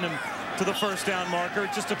have gotten him to the first down marker.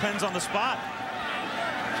 It just depends on the spot.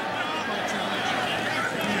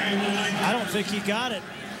 I don't think he got it.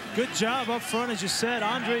 Good job up front, as you said.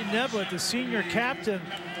 Andre Neblett, the senior captain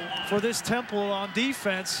for this Temple on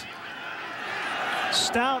defense.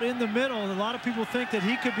 Stout in the middle. A lot of people think that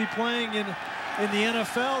he could be playing in the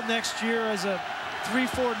NFL next year as a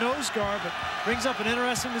 3-4 nose guard, but brings up an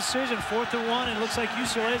interesting decision. 4th and 1, and it looks like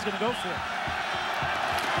UCLA is going to go for it.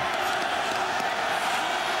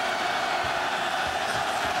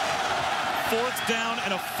 Fourth down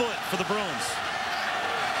and a foot for the Bruins.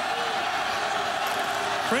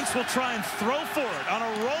 Prince will try and throw for it on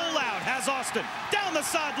a rollout. Has Austin down the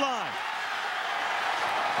sideline.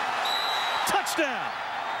 Touchdown.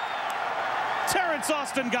 Terrence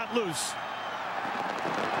Austin got loose.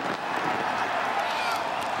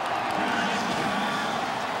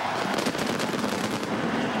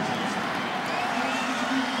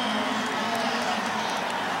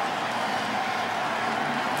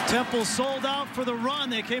 Temple sold out for the run.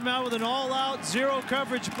 They came out with an all-out zero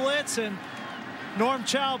coverage blitz, and Norm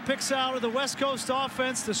Chow picks out of the West Coast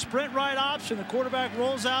offense the sprint right option. The quarterback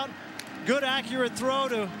rolls out. Good accurate throw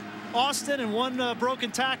to Austin, and one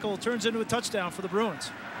broken tackle turns into a touchdown for the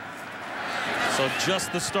Bruins. So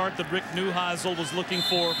just the start that Rick Neuheisel was looking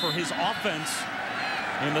for his offense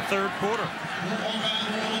in the 3rd quarter.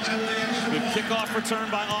 Good kickoff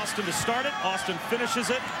return by Austin to start it. Austin finishes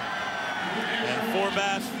it. And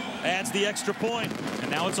Forbath adds the extra point.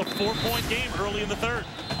 And now it's a 4-point game early in the 3rd.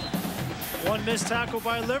 One missed tackle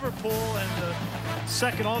by Liverpool, and the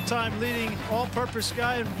second all-time leading all-purpose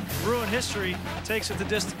guy in Bruin history takes it the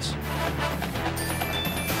distance.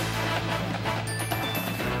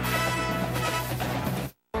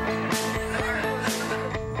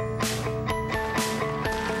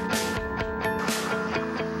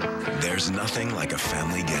 There's nothing like a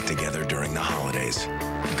family get-together during the holidays.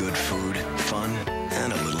 Good food, fun,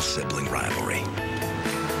 and a little sibling rivalry.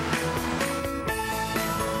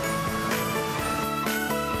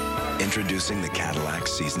 Introducing the Cadillac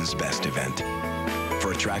Season's Best event.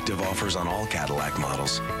 For attractive offers on all Cadillac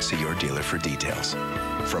models, see your dealer for details.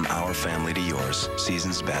 From our family to yours,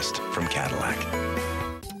 Season's Best from Cadillac.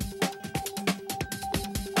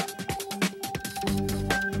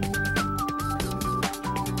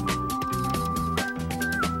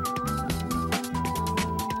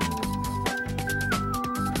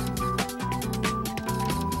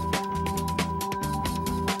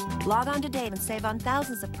 Log on today and save on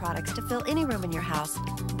thousands of products to fill any room in your house.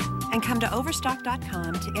 And come to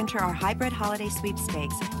Overstock.com to enter our hybrid holiday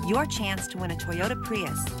sweepstakes, your chance to win a Toyota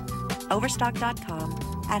Prius.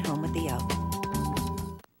 Overstock.com, at home with the O.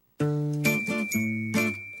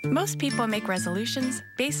 Most people make resolutions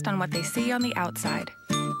based on what they see on the outside.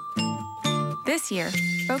 This year,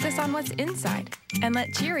 focus on what's inside and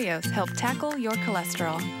let Cheerios help tackle your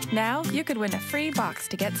cholesterol. Now, you could win a free box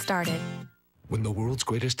to get started. When the world's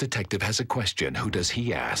greatest detective has a question, who does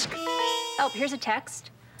he ask? Oh, here's a text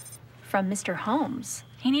from Mr. Holmes.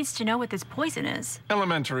 He needs to know what this poison is.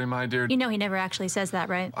 Elementary, my dear. You know he never actually says that,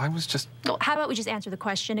 right? I was just... Well, how about we just answer the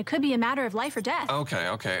question? It could be a matter of life or death.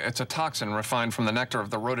 Okay. It's a toxin refined from the nectar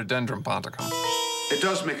of the rhododendron ponticum. It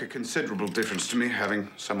does make a considerable difference to me having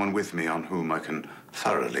someone with me on whom I can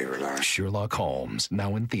thoroughly rely. Sherlock Holmes,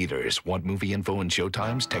 now in theaters. Want movie info and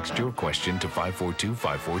showtimes? Text your question to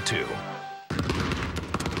 542-542.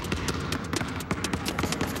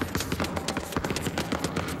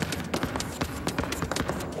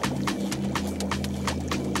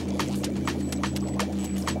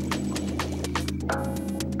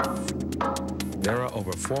 There are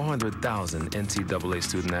over 400,000 NCAA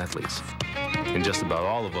student athletes, and just about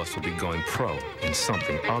all of us will be going pro in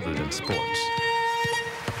something other than sports.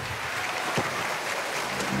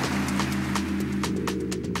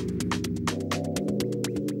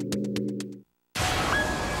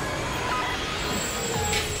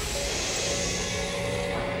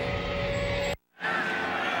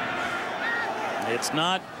 It's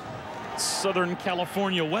not Southern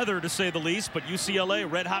California weather, to say the least, but UCLA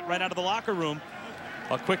red hot right out of the locker room.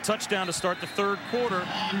 A quick touchdown to start the third quarter.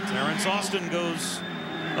 Terrence Austin goes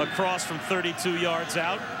across from 32 yards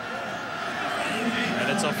out.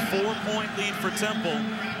 And it's a 4-point lead for Temple.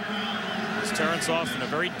 It's Terrence Austin, a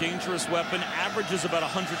very dangerous weapon, averages about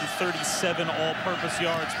 137 all-purpose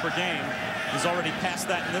yards per game. He's already passed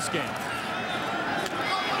that in this game.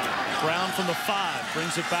 Brown from the 5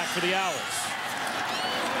 brings it back for the Owls.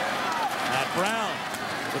 Matt Brown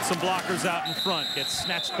with some blockers out in front, gets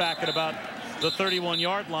snatched back at about the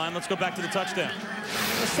 31-yard line. Let's go back to the touchdown.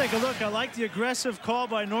 Let's take a look. I like the aggressive call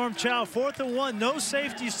by Norm Chow. 4th and 1, no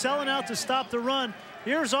safeties selling out to stop the run.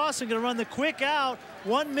 Here's Austin going to run the quick out.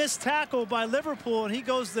 One missed tackle by Liverpool, and he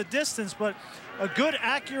goes the distance, but a good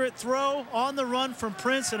accurate throw on the run from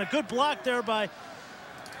Prince, and a good block there by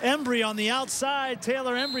Embry on the outside.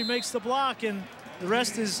 Taylor Embry makes the block, and the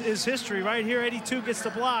rest is history. Right here, 82 gets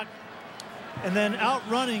the block. And then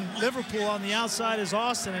outrunning Liverpool on the outside is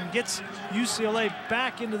Austin, and gets UCLA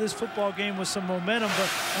back into this football game with some momentum.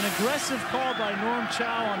 But an aggressive call by Norm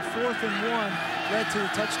Chow on 4th and 1 led to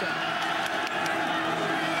the touchdown.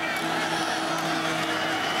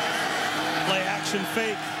 Play action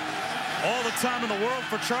fake all the time in the world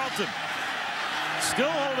for Charlton.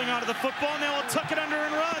 Still holding on to the football. Now he'll tuck it under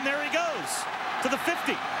and run. There he goes to the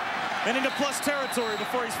 50 and into plus territory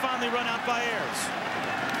before he's finally run out by Ayers.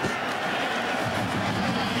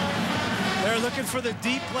 They're looking for the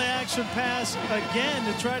deep play action pass again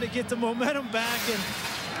to try to get the momentum back, and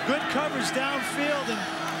good coverage downfield, and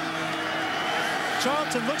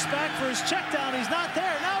Charlton looks back for his check down. He's not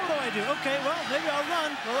there. Now what do I do? Okay, well, maybe I'll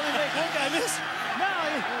run. Well, let me make one guy miss. Now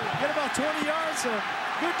you get about 20 yards. A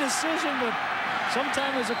good decision, but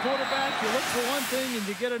sometimes as a quarterback, you look for one thing and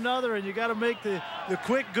you get another, and you got to make the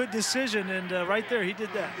quick, good decision, and right there he did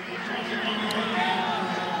that.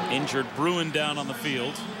 Injured Bruin down on the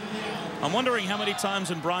field. I'm wondering how many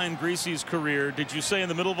times in Brian Greasy's career did you say in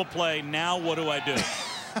the middle of a play, now what do I do?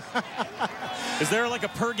 Is there like a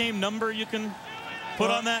per game number you can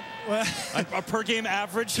put on that? Well, a per game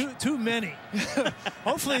average? Too many.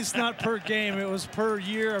 Hopefully it's not per game. It was per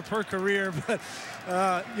year or per career. But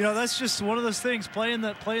you know, that's just one of those things, playing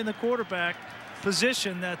the quarterback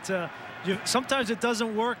position that sometimes it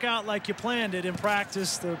doesn't work out like you planned it in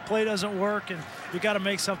practice. The play doesn't work, and you got to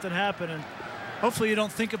make something happen. And hopefully you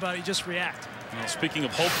don't think about it, you just react. Well, speaking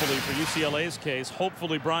of hopefully, for UCLA's case,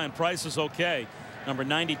 hopefully Brian Price is okay. Number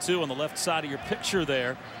 92 on the left side of your picture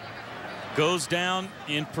there goes down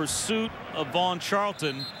in pursuit of Vaughn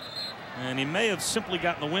Charlton, and he may have simply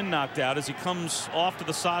gotten the wind knocked out as he comes off to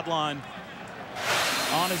the sideline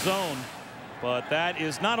on his own. But that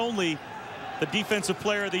is not only the defensive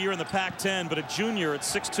player of the year in the Pac-10, but a junior at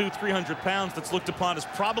 6'2", 300 pounds that's looked upon as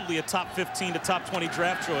probably a top 15 to top 20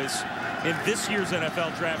 draft choice in this year's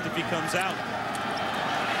NFL draft if he comes out.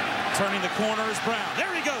 Turning the corner is Brown.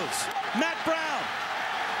 There he goes. Matt Brown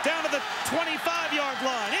down to the 25-yard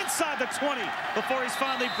line, inside the 20, before he's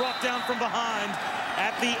finally brought down from behind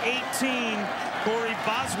at the 18. Corey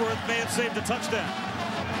Bosworth may have saved a touchdown.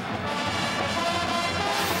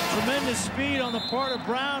 Tremendous speed on the part of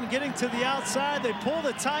Brown, getting to the outside. They pull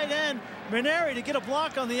the tight end, Maneri, to get a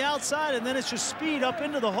block on the outside, and then it's just speed up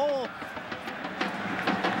into the hole.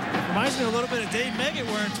 Reminds me a little bit of Dave Meggett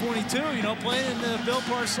wearing 22, you know, playing in the Bill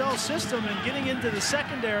Parcells system and getting into the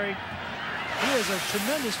secondary. He has a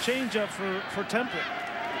tremendous changeup for Temple.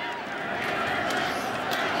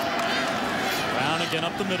 Brown again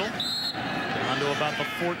up the middle, down to about the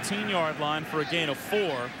 14-yard line for a gain of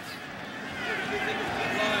 4.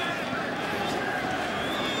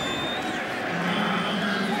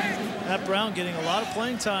 Matt Brown getting a lot of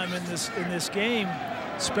playing time in this game,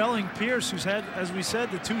 spelling Pierce, who's had, as we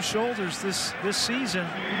said, the 2 shoulders this season,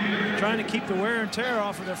 trying to keep the wear and tear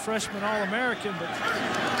off of their freshman All-American. But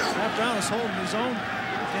Matt Brown is holding his own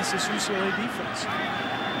against this UCLA defense.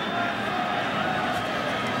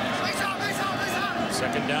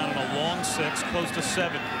 Second down and a long 6, close to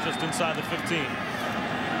 7, just inside the 15.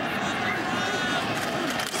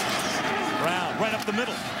 Brown right up the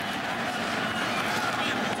middle.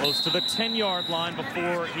 Close to the 10-yard line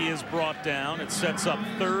before he is brought down. It sets up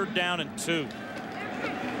 3rd down and 2.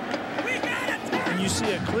 And you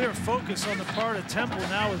see a clear focus on the part of Temple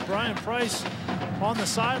now with Brian Price on the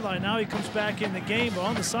sideline. Now he comes back in the game, but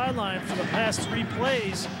on the sideline for the past 3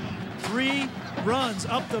 plays, 3 runs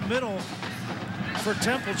up the middle for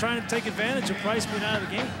Temple, trying to take advantage of Price being out of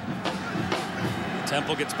the game.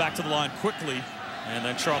 Temple gets back to the line quickly, and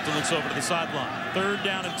then Charlton looks over to the sideline. 3rd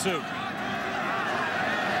down and 2.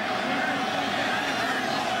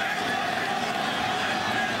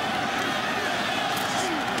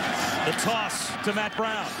 The toss to Matt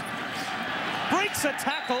Brown. Breaks a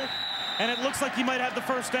tackle, and it looks like he might have the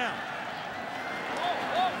 1st down.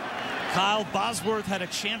 Kyle Bosworth had a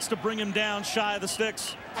chance to bring him down shy of the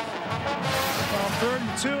sticks. Well, 3rd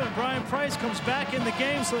and 2, and Brian Price comes back in the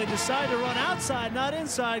game, so they decide to run outside, not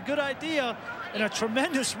inside. Good idea, and a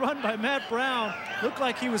tremendous run by Matt Brown. Looked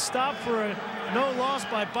like he was stopped for a no loss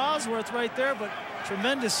by Bosworth right there, but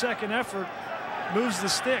tremendous second effort. Moves the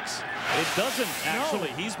sticks. It doesn't, actually.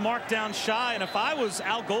 No. He's marked down shy, and if I was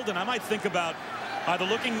Al Golden, I might think about either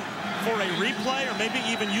looking for a replay or maybe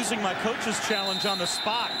even using my coach's challenge on the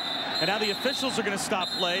spot. And now the officials are going to stop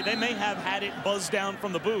play. They may have had it buzzed down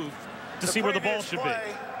from the booth to see where the ball should be.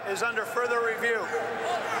 Is under further review.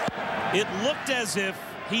 It looked as if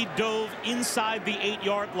he dove inside the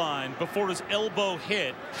 8-yard line before his elbow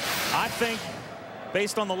hit. I think,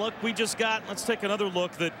 based on the look we just got, let's take another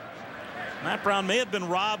look, that Matt Brown may have been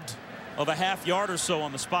robbed of a half yard or so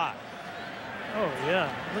on the spot. Oh,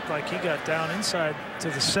 yeah. Looked like he got down inside to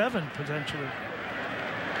the 7, potentially.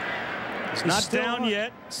 It's not down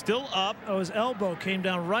yet. Still up. Oh, his elbow came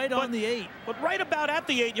down right on the 8. But right about at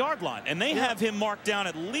the 8-yard line. And they have him marked down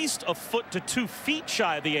at least a foot to 2 feet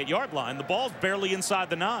shy of the 8-yard line. The ball's barely inside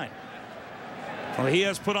the 9. Well, he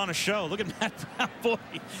has put on a show. Look at Matt Brown, boy,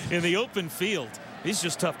 in the open field. He's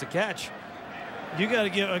just tough to catch. You got to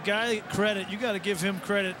give a guy credit. You got to give him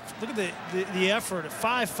credit. Look at the effort. At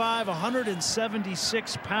 5'5",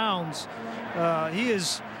 176 pounds. He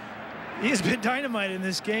has been dynamite in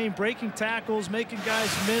this game, breaking tackles, making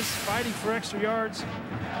guys miss, fighting for extra yards.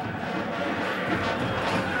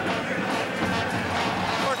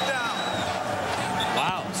 4th down.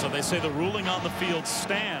 Wow. So they say the ruling on the field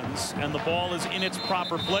stands, and the ball is in its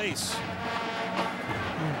proper place.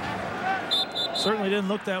 Certainly didn't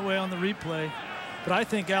look that way on the replay. But I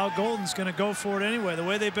think Al Golden's going to go for it anyway. The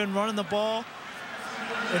way they've been running the ball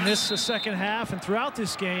in this second half and throughout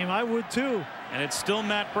this game, I would too. And it's still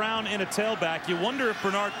Matt Brown in a tailback. You wonder if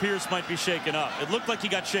Bernard Pierce might be shaken up. It looked like he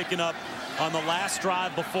got shaken up on the last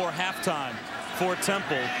drive before halftime for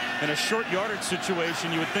Temple. In a short yardage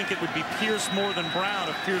situation, you would think it would be Pierce more than Brown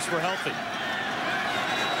if Pierce were healthy.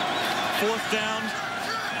 4th down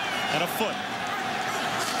and a foot.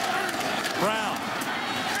 Brown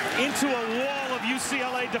into a wall of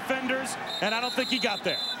UCLA defenders, and I don't think he got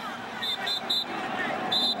there.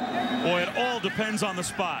 Boy, it all depends on the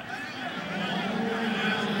spot.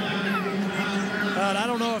 I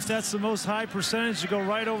don't know if that's the most high percentage to go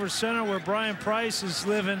right over center where Brian Price is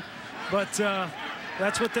living, but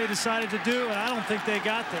that's what they decided to do, and I don't think they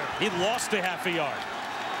got there. He lost a half a yard.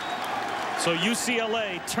 So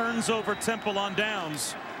UCLA turns over Temple on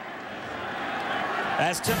downs,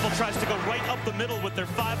 as Temple tries to go right up the middle with their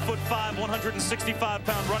 5'5",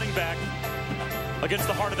 165-pound running back against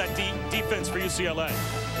the heart of that defense for UCLA.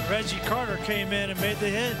 Reggie Carter came in and made the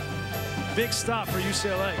hit. Big stop for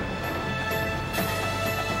UCLA.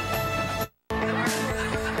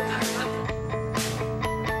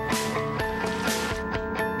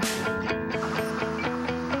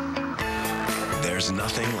 There's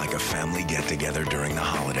nothing like a family get-together during the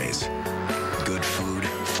holidays. Good food,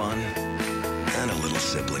 fun, and a little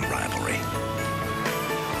sibling rivalry.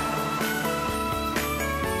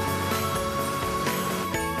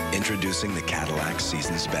 Introducing the Cadillac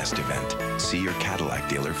Season's Best event. See your Cadillac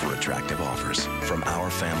dealer for attractive offers. From our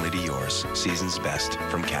family to yours, Season's Best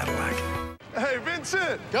from Cadillac. Hey,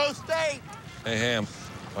 Vincent! Go State! Hey, Ham.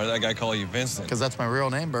 Why did that guy call you Vincent? Because that's my real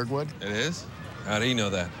name, Bergwood. It is? How do you know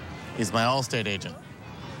that? He's my Allstate agent.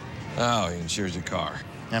 Oh, he insures your car.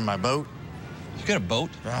 And my boat. You got a boat?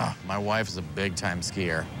 Ah, my wife is a big-time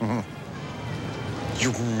skier.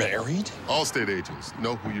 You're married? Allstate agents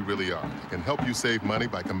know who you really are. They can help you save money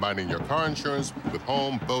by combining your car insurance with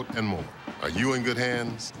home, boat, and more. Are you in good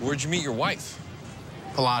hands? Where'd you meet your wife?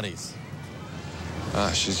 Pilates.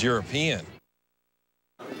 She's European.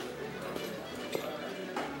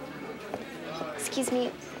 Excuse me.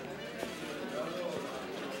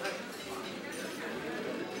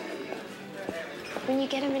 When you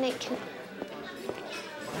get a minute, can...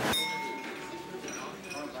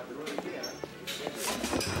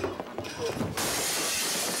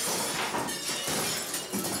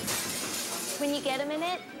 When you get a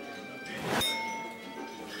minute,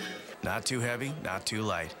 Not too heavy, not too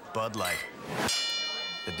light. Bud Light.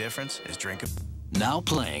 The difference is drinking. Now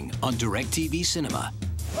playing on DirecTV Cinema.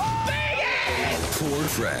 Four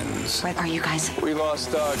friends. Where are you guys? We lost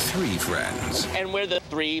Three friends. And we're the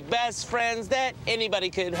three best friends that anybody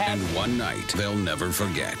could have. And one night they'll never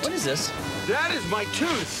forget. What is this? That is my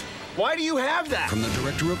tooth. Why do you have that? From the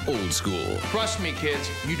director of Old School. Trust me, kids,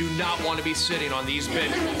 you do not want to be sitting on these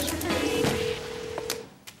benches.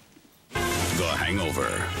 The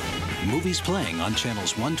Hangover. Movies playing on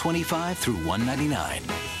channels 125 through 199.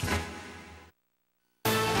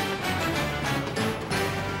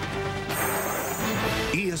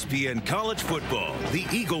 ESPN College Football, the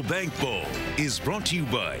Eagle Bank Bowl, is brought to you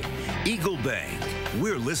by Eagle Bank.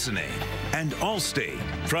 We're listening. And Allstate,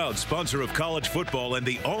 proud sponsor of college football and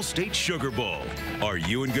the Allstate Sugar Bowl. Are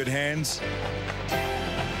you in good hands?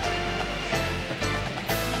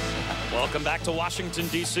 Welcome back to Washington,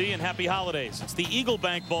 D.C., and happy holidays. It's the Eagle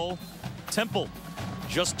Bank Bowl. Temple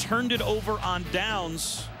just turned it over on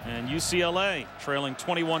downs, and UCLA, trailing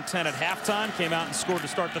 21-10 at halftime, came out and scored to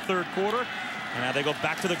start the third quarter. And now they go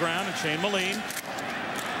back to the ground, and Shane Moline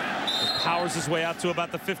powers his way out to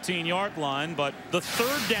about the 15-yard line. But the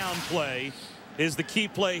third down play is the key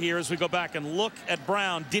play here as we go back and look at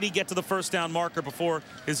Brown. Did he get to the first down marker before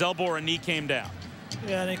his elbow or knee came down?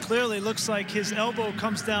 Yeah, and it clearly looks like his elbow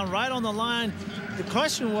comes down right on the line. The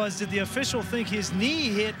question was, did the official think his knee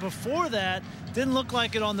hit before that? Didn't look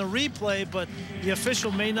like it on the replay, but the official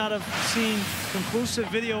may not have seen conclusive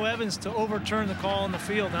video evidence to overturn the call on the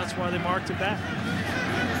field. That's why they marked it back.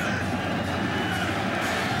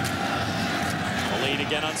 The lead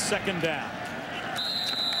again on second down.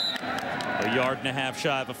 A yard and a half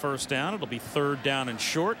shy of a first down. It'll be third down and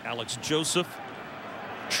short. Alex Joseph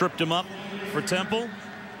tripped him up for Temple.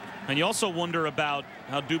 And you also wonder about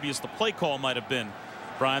how dubious the play call might have been.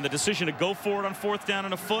 Brian, the decision to go for it on fourth down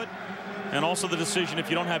and a foot, and also the decision, if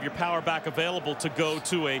you don't have your power back available, to go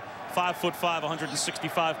to a 5'5",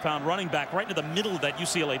 165-pound running back right into the middle of that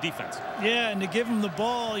UCLA defense. Yeah, and to give him the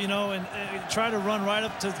ball, you know, and try to run right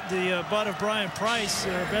up to the butt of Brian Price,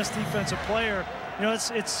 their best defensive player. You know,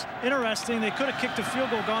 it's interesting. They could have kicked a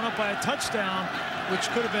field goal, gone up by a touchdown, which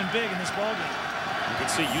could have been big in this ballgame. You can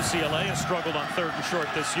see UCLA has struggled on third and short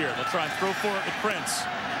this year. They'll try and throw for it with Prince.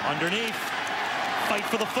 Underneath. Fight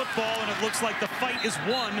for the football, and it looks like the fight is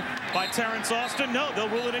won by Terrence Austin. No, they'll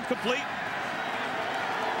rule it incomplete.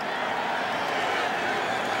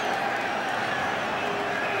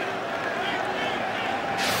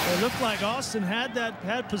 It looked like Austin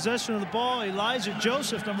had possession of the ball. Elijah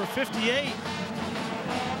Joseph, number 58.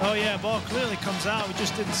 Oh yeah, ball clearly comes out. We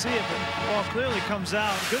just didn't see it, but ball clearly comes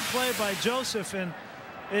out. Good play by Joseph, and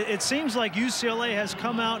it seems like UCLA has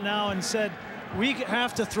come out now and said, we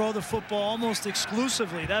have to throw the football almost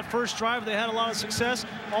exclusively. That first drive, they had a lot of success,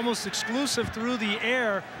 almost exclusive through the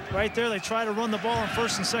air. Right there, they try to run the ball on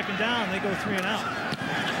first and second down, and they go 3 and out.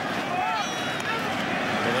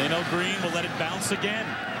 Delano Green will let it bounce again.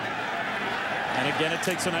 And again, it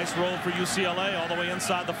takes a nice roll for UCLA all the way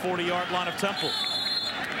inside the 40-yard line of Temple.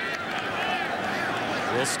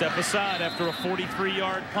 We'll step aside after a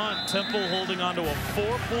 43-yard punt. Temple holding on to a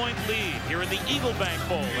 4-point lead here in the Eagle Bank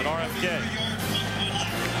Bowl at RFK.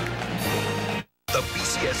 The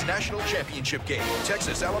BCS National Championship Game,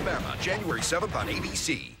 Texas, Alabama, January 7th on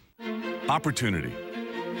ABC. Opportunity.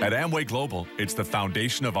 At Amway Global, it's the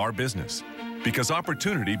foundation of our business. Because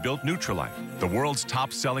Opportunity built Nutrilite, the world's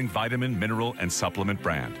top-selling vitamin, mineral, and supplement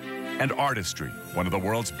brand. And Artistry, one of the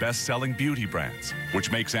world's best-selling beauty brands,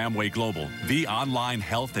 which makes Amway Global the online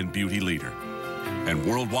health and beauty leader. And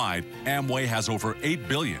worldwide, Amway has over $8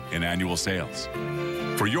 billion in annual sales.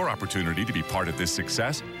 For your opportunity to be part of this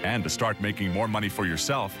success and to start making more money for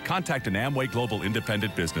yourself, contact an Amway Global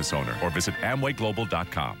independent business owner or visit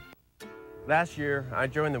AmwayGlobal.com. Last year, I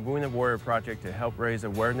joined the Wounded Warrior Project to help raise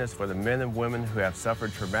awareness for the men and women who have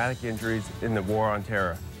suffered traumatic injuries in the War on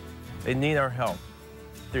Terror. They need our help.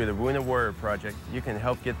 Through the Wounded Warrior Project, you can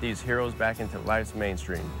help get these heroes back into life's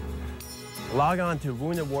mainstream. Log on to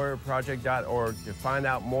woundedwarriorproject.org to find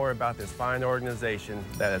out more about this fine organization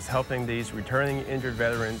that is helping these returning injured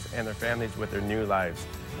veterans and their families with their new lives.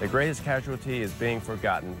 The greatest casualty is being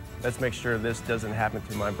forgotten. Let's make sure this doesn't happen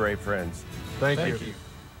to my brave friends. Thank you.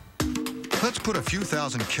 Let's put a few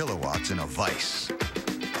thousand kilowatts in a vise.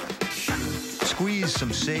 Squeeze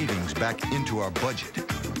some savings back into our budget.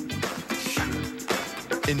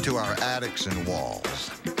 Into our attics and walls.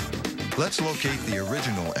 Let's locate the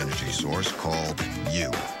original energy source called you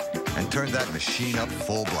and turn that machine up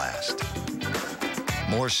full blast.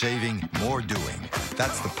 More saving, more doing.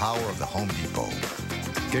 That's the power of the Home Depot.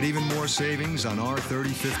 Get even more savings on our 30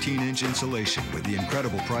 15-inch insulation with the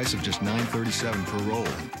incredible price of just $9.37 per roll.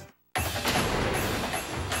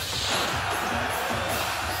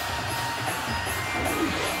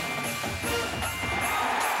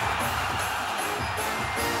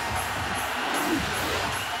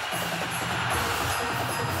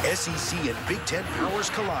 SEC and Big Ten powers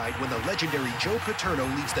collide when the legendary Joe Paterno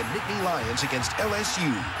leads the Nittany Lions against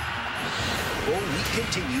LSU. Bowl week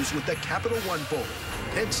continues with the Capital One Bowl.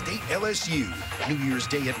 Penn State LSU, New Year's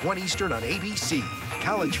Day at 1 Eastern on ABC.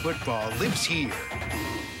 College football lives here.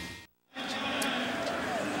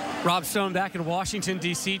 Rob Stone back in Washington,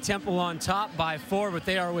 D.C. Temple on top by 4, but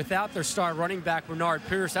they are without their star running back, Bernard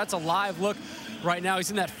Pierce. That's a live look right now. He's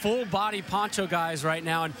in that full body poncho, guys, right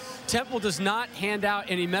now. And Temple does not hand out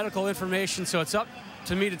any medical information, so it's up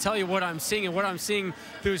to me to tell you what I'm seeing. And what I'm seeing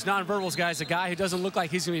through his nonverbals, guys, a guy who doesn't look like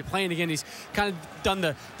he's going to be playing again. He's kind of done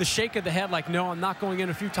the shake of the head like, no, I'm not going in,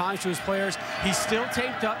 a few times to his players. He's still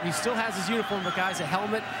taped up. He still has his uniform, but, guys, a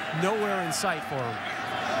helmet nowhere in sight for him.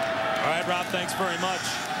 All right, Rob, thanks very much.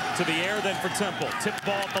 To the air then for Temple. Tip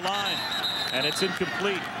ball at the line, and it's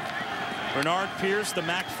incomplete. Bernard Pierce, the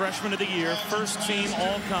MAC freshman of the year, first team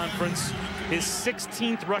all-conference. His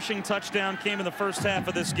 16th rushing touchdown came in the first half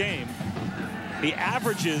of this game. The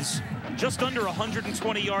averages just under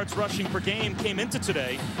 120 yards rushing per game came into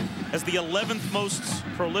today as the 11th most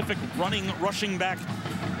prolific rushing back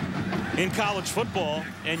in college football,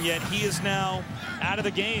 and yet he is now out of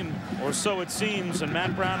the game, or so it seems, and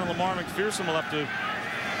Matt Brown and Lamar McPherson will have to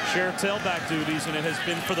share tailback duties, and it has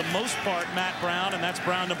been for the most part Matt Brown, and that's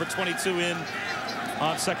Brown number 22 in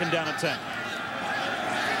on 2nd down and 10.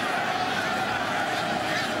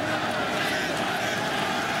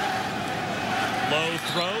 Low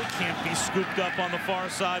throw can't be scooped up on the far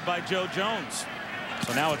side by Joe Jones.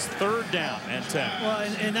 So now it's 3rd down and 10. Well,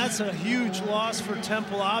 and that's a huge loss for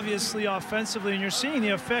Temple, obviously, offensively. And you're seeing the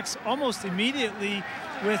effects almost immediately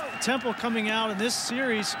with Temple coming out in this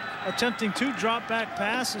series, attempting 2 drop-back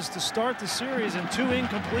passes to start the series and 2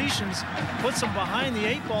 incompletions. Puts them behind the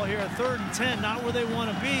 8 ball here at 3rd and 10, not where they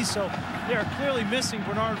want to be. So they are clearly missing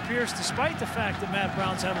Bernard Pierce, despite the fact that Matt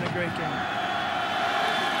Brown's having a great game.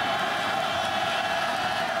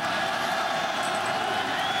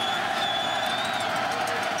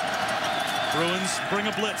 Bruins bring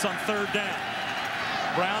a blitz on 3rd down.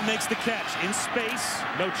 Brown makes the catch in space,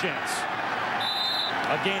 no chance.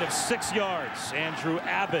 A gain of 6 yards. Andrew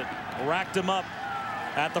Abbott racked him up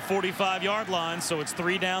at the 45-yard line, so it's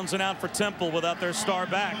 3 downs and out for Temple without their star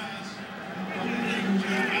back.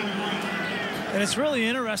 And it's really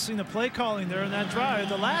interesting, the play calling there in that drive.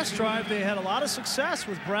 The last drive, they had a lot of success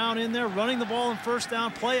with Brown in there, running the ball in 1st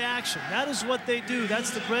down, play action. That is what they do.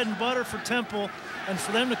 That's the bread and butter for Temple, and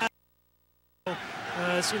for them to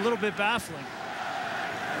it's a little bit baffling.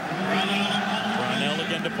 Brownell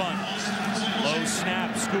again to punt. Low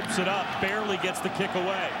snap, scoops it up, barely gets the kick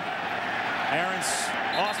away.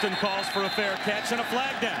 Austin calls for a fair catch and a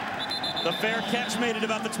flag down. The fair catch made it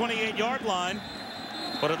about the 28-yard line,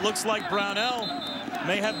 but it looks like Brownell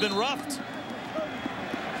may have been roughed.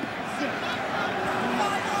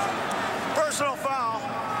 Personal foul,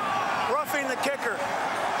 roughing the kicker,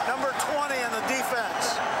 number 20 in the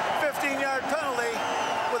defense. 15-yard penalty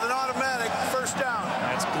with an automatic 1st down.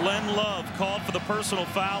 That's Glenn Love called for the personal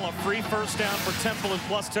foul, a free 1st down for Temple in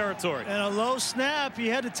plus territory. And a low snap. He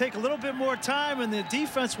had to take a little bit more time, and the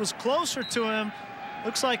defense was closer to him.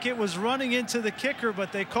 Looks like it was running into the kicker,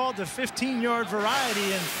 but they called the 15-yard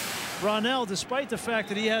variety, and Brownell, despite the fact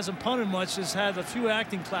that he hasn't punted much, has had a few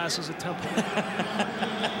acting classes at Temple.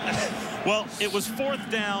 Well, it was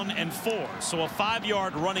 4th down and 4, so a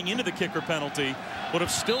 5-yard running into the kicker penalty would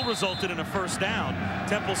have still resulted in a 1st down.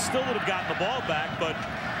 Temple still would have gotten the ball back, but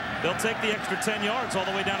they'll take the extra 10 yards all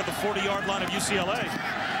the way down to the 40-yard line of UCLA.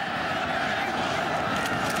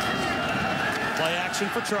 Play action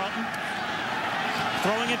for Charlton.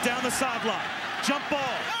 Throwing it down the sideline. Jump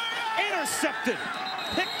ball. Intercepted.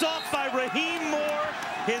 Picked off by Raheem Moore.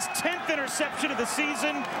 His 10th interception of the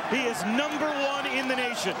season. He is number 1 in the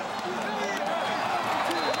nation.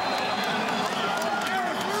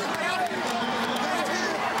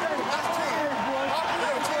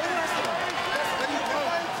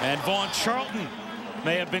 And Vaughn Charlton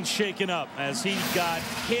may have been shaken up as he got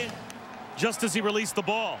hit just as he released the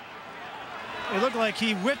ball. It looked like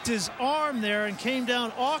he whipped his arm there and came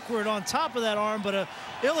down awkward on top of that arm, but a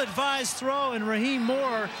ill-advised throw, and Raheem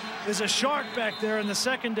Moore is a shark back there in the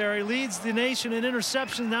secondary, leads the nation in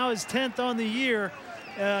interceptions, now his 10th on the year.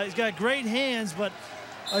 He's got great hands, but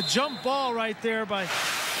a jump ball right there by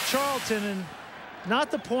Charlton, and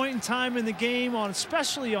not the point in time in the game,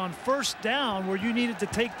 especially on first down, where you needed to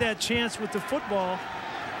take that chance with the football.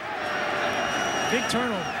 Big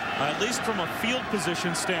turnover. At least from a field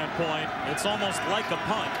position standpoint, it's almost like a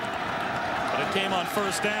punt. But it came on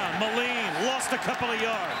first down. Moline lost a couple of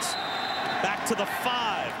yards. Back to the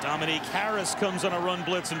 5. Dominique Harris comes on a run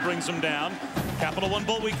blitz and brings him down. Capital One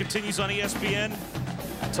Bowl Week continues on ESPN.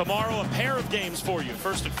 Tomorrow, a pair of games for you.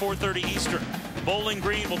 First at 4:30 Eastern. Bowling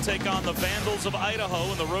Green will take on the Vandals of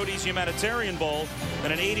Idaho in the Roadies Humanitarian Bowl.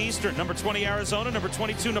 And at 8 Eastern, number 20 Arizona, number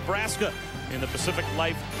 22 Nebraska in the Pacific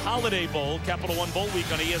Life Holiday Bowl. Capital One Bowl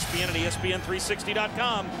Week on ESPN and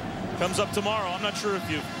ESPN360.com comes up tomorrow. I'm not sure if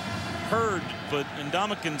you've heard, but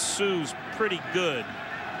Ndamukong Suh's pretty good.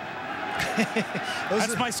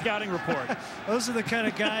 That's my scouting report. Those are the kind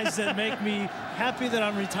of guys that make me happy that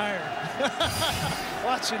I'm retired.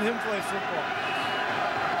 Watching him play football.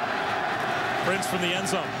 Prince from the end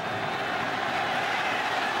zone.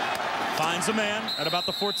 Finds a man at about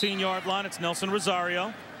the 14-yard line. It's Nelson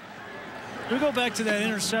Rosario. We go back to that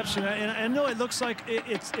interception, and I know it looks like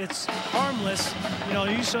it's harmless. You know,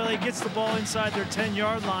 UCLA gets the ball inside their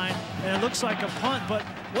 10-yard line, and it looks like a punt. But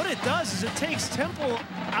what it does is it takes Temple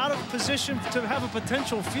out of position to have a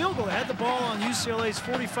potential field goal. They had the ball on UCLA's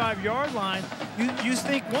 45-yard line. You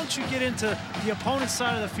think once you get into the opponent's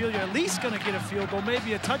side of the field, you're at least going to get a field goal,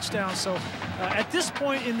 maybe a touchdown. So at this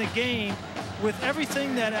point in the game, with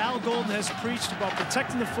everything that Al Golden has preached about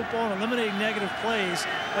protecting the football and eliminating negative plays,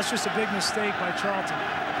 that's just a big mistake by Charlton.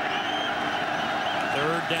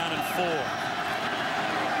 3rd down and 4.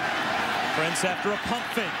 Prince, after a pump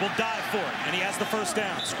fake, will dive for it, and he has the first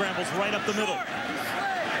down. Scrambles right up the middle.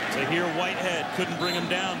 Tahir Whitehead couldn't bring him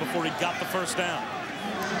down before he got the first down.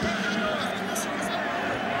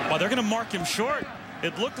 Well, they're going to mark him short.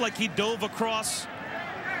 It looked like he dove across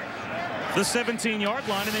the 17-yard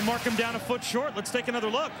line, and they mark him down a foot short. Let's take another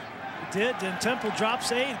look. It did, and Temple drops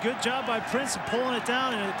 8. Good job by Prince of pulling it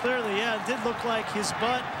down, and it clearly, yeah, it did look like his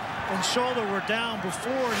butt and shoulder were down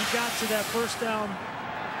before he got to that first down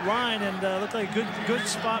line, and looked like a good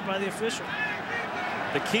spot by the official.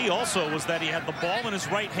 The key also was that he had the ball in his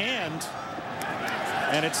right hand,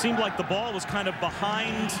 and it seemed like the ball was kind of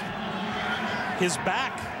behind his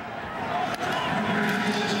back.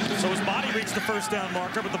 So his body reached the first down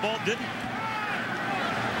marker, but the ball didn't.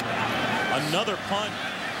 Another punt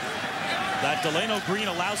that Delano Green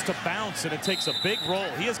allows to bounce, and it takes a big roll.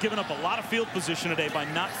 He has given up a lot of field position today by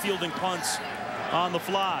not fielding punts on the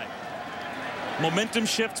fly. Momentum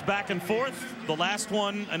shifts back and forth. The last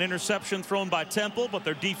one, an interception thrown by Temple, but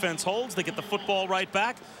their defense holds. They get the football right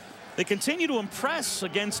back. They continue to impress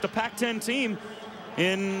against a Pac-10 team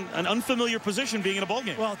in an unfamiliar position, being in a bowl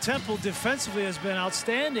game. Well, Temple defensively has been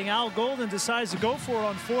outstanding. Al Golden decides to go for it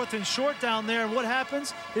on 4th and short down there, and what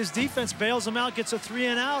happens? His defense bails him out, gets a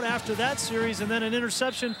 3-and-out after that series, and then an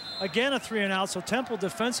interception, again a 3-and-out. So Temple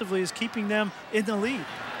defensively is keeping them in the lead.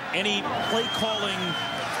 Any play calling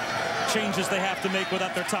changes they have to make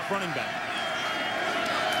without their top running back?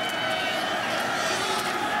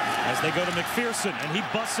 As they go to McPherson, and he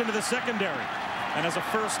busts into the secondary and has a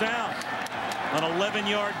first down. An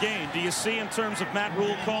 11-yard gain. Do you see, in terms of Matt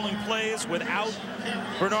Rule calling plays without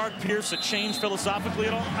Bernard Pierce, a change philosophically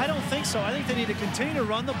at all? I don't think so. I think they need to continue to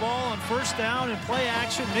run the ball on first down and play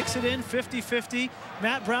action, mix it in 50-50.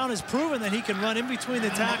 Matt Brown has proven that he can run in between the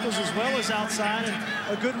tackles as well as outside,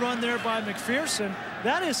 and a good run there by McPherson.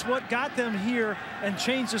 That is what got them here and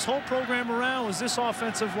changed this whole program around, was this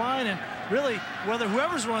offensive line. And really, whether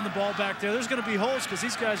whoever's running the ball back there, there's going to be holes because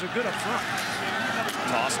these guys are good up front.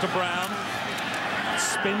 Toss to Brown.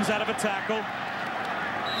 Spins out of a tackle.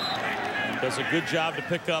 And does a good job to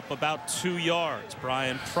pick up about 2 yards.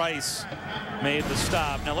 Brian Price made the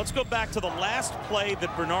stop. Now let's go back to the last play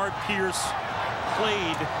that Bernard Pierce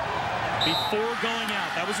played before going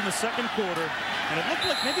out. That was in the 2nd quarter. And it looked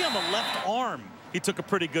like maybe on the left arm he took a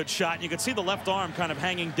pretty good shot. And you could see the left arm kind of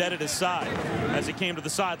hanging dead at his side as he came to the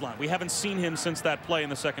sideline. We haven't seen him since that play in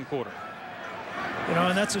the 2nd quarter. You know,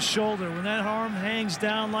 and that's a shoulder. When that arm hangs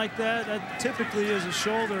down like that, that typically is a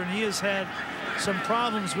shoulder, and he has had some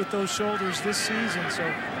problems with those shoulders this season, so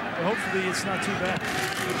hopefully it's not too bad.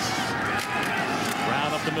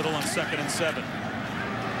 Brown up the middle on 2nd and 7.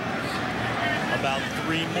 About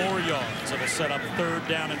 3 more yards. It'll set up 3rd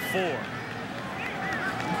down and 4.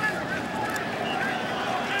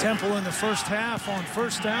 Temple in the first half on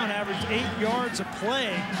first down averaged 8 yards a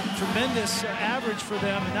play. Tremendous average for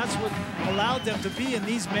them, and that's what allowed them to be in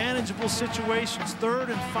these manageable situations, 3rd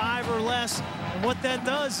and 5 or less. And what that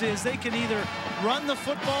does is they can either run the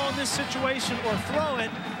football in this situation or throw it,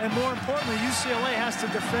 and more importantly, UCLA has to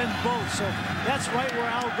defend both. So that's right where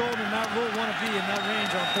Al Golden and Matt Rule want to be, in that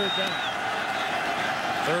range on third down.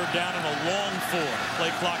 Third down and a long 4.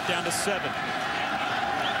 Play clock down to 7.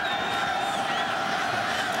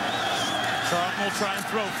 Charlton will try and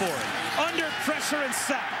throw for it. Under pressure and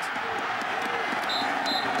sacked.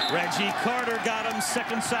 Reggie Carter got him,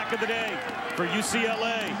 second sack of the day for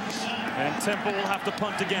UCLA. And Temple will have to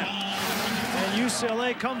punt again. And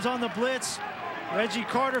UCLA comes on the blitz. Reggie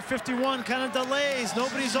Carter, 51, kind of delays.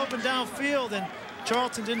 Nobody's open downfield, and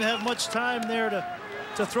Charlton didn't have much time there to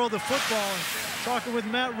throw the football. And talking with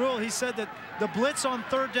Matt Rule, he said that the blitz on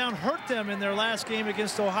third down hurt them in their last game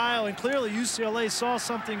against Ohio, and clearly UCLA saw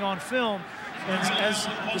something on film and has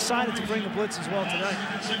decided to bring the blitz as well tonight.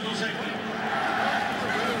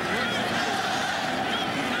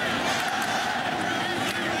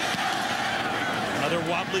 Another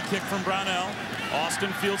wobbly kick from Brownell.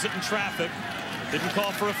 Austin fields it in traffic. Didn't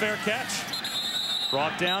call for a fair catch.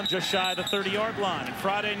 Brought down just shy of the 30-yard line. And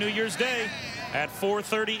Friday, New Year's Day, at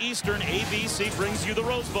 4:30 Eastern, ABC brings you the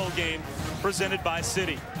Rose Bowl game, presented by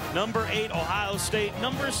Citi. Number 8, Ohio State.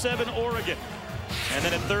 Number 7, Oregon. And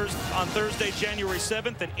then on Thursday, January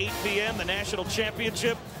 7th at 8 p.m., the national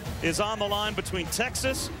championship is on the line between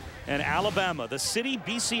Texas and Alabama. The Citi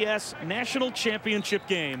BCS National Championship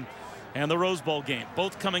game and the Rose Bowl game,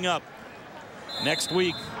 both coming up next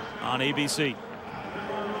week on ABC.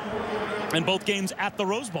 And both games at the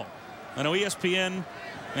Rose Bowl. I know ESPN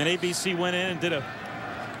and ABC went in and did a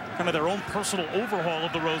kind of their own personal overhaul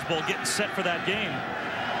of the Rose Bowl, getting set for that game.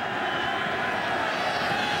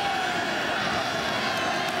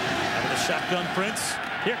 Out of the shotgun, Prince.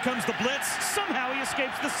 Here comes the blitz. Somehow he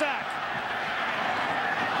escapes the sack.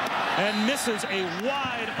 And misses a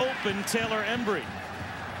wide open Taylor Embry.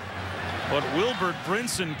 But Wilbert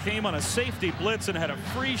Brinson came on a safety blitz and had a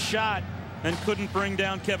free shot and couldn't bring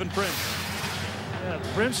down Kevin Prince. Yeah,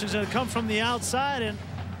 Brinson's going to come from the outside, and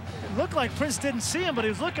it looked like Prince didn't see him, but he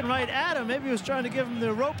was looking right at him. Maybe he was trying to give him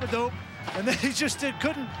the rope-a-dope, and then he just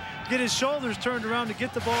couldn't get his shoulders turned around to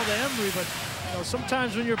get the ball to Embry. But you know,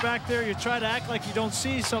 sometimes when you're back there, you try to act like you don't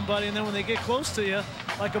see somebody, and then when they get close to you,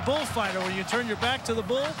 like a bullfighter, where you turn your back to the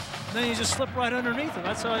bull, and then you just slip right underneath him.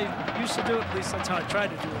 That's how I used to do it. At least that's how I tried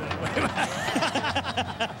to do it anyway.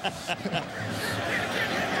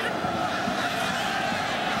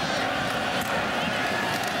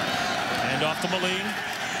 And off to Moline.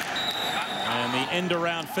 And the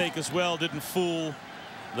end-around fake as well didn't fool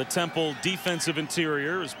the Temple defensive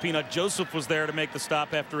interior, as Peanut Joseph was there to make the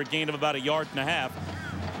stop after a gain of about 1.5 yards.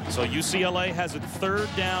 So UCLA has it third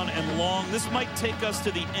down and long. This might take us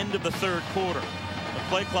to the end of the third quarter. The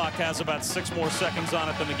play clock has about 6 more seconds on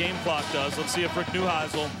it than the game clock does. Let's see if Rick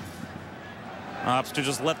Neuheisel opts to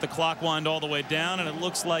just let the clock wind all the way down, and it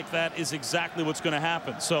looks like that is exactly what's going to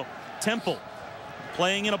happen. So Temple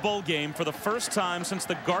playing in a bowl game for the first time since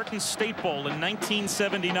the Garden State Bowl in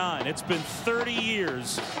 1979. It's been 30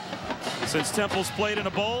 years since Temple's played in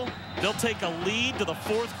a bowl. They'll take a lead to the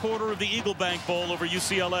fourth quarter of the Eagle Bank Bowl over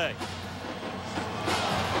UCLA.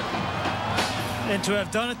 And to have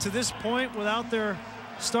done it to this point without their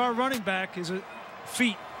star running back is a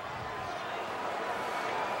feat.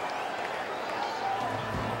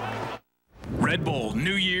 Red Bull,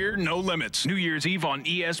 New Year, no limits. New Year's Eve on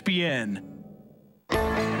ESPN.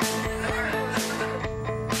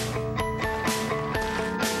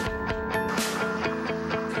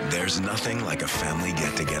 There's nothing like a family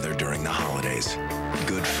get-together during the holidays.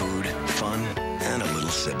 Good food, fun, and a little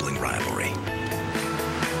sibling rivalry.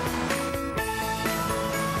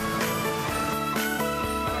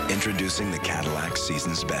 Introducing the Cadillac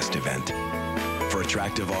Season's Best event. For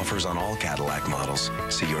attractive offers on all Cadillac models,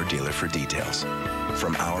 see your dealer for details.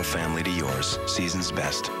 From our family to yours, Season's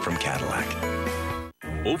Best from Cadillac.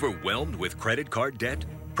 Overwhelmed with credit card debt?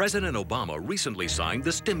 President Obama recently signed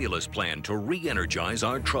the stimulus plan to re-energize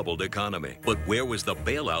our troubled economy. But where was the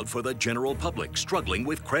bailout for the general public struggling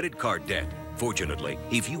with credit card debt? Fortunately,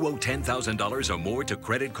 if you owe $10,000 or more to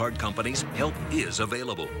credit card companies, help is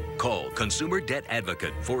available. Call Consumer Debt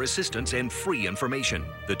Advocate for assistance and free information.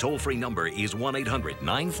 The toll-free number is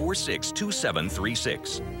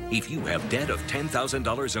 1-800-946-2736. If you have debt of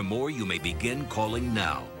 $10,000 or more, you may begin calling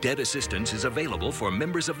now. Debt assistance is available for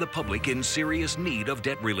members of the public in serious need of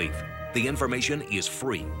debt relief. The information is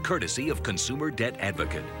free, courtesy of Consumer Debt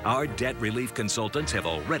Advocate. Our debt relief consultants have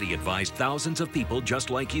already advised thousands of people just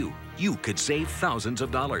like you. You could save thousands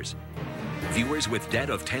of dollars. Viewers with debt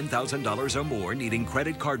of $10,000 or more needing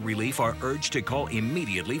credit card relief are urged to call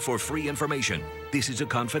immediately for free information. This is a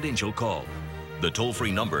confidential call. The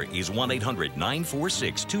toll-free number is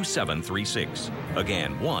 1-800-946-2736.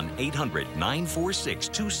 Again,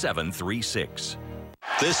 1-800-946-2736.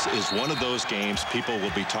 This is one of those games people will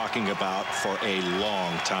be talking about for a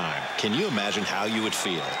long time. Can you imagine how you would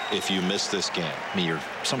feel if you missed this game? I mean, you're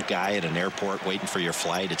some guy at an airport waiting for your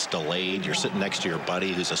flight. It's delayed. You're sitting next to your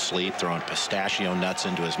buddy who's asleep, throwing pistachio nuts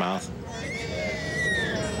into his mouth.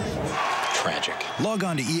 Tragic. Log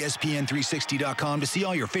on to ESPN360.com to see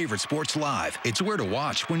all your favorite sports live. It's where to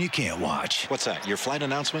watch when you can't watch. What's that, your flight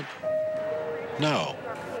announcement? No.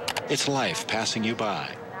 It's life passing you by.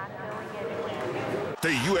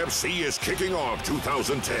 The UFC is kicking off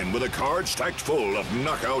 2010 with a card stacked full of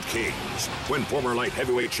knockout kings. When former light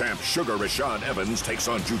heavyweight champ Sugar Rashad Evans takes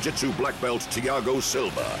on jiu-jitsu black belt Thiago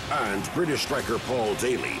Silva, and British striker Paul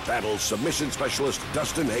Daly battles submission specialist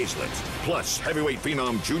Dustin Hazlett. Plus, heavyweight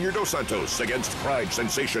phenom Junior Dos Santos against Pride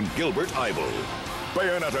sensation Gilbert Ivel.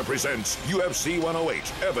 Bayonetta presents UFC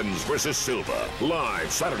 108, Evans versus Silva.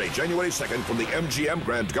 Live Saturday, January 2nd from the MGM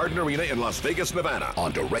Grand Garden Arena in Las Vegas, Nevada.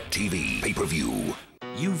 On DirecTV Pay-Per-View.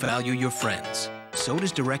 You value your friends. So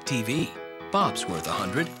does DirecTV. Bob's worth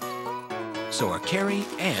 100. So are Carrie,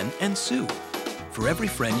 Ann, and Sue. For every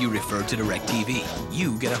friend you refer to DirecTV,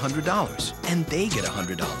 you get $100, and they get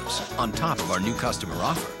 $100 on top of our new customer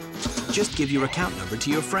offer. Just give your account number to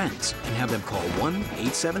your friends and have them call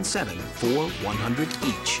 1-877-4-100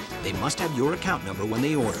 each. They must have your account number when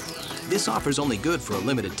they order. This offer's only good for a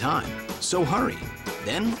limited time, so hurry.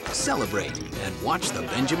 Then celebrate and watch the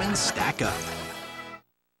Benjamins stack up.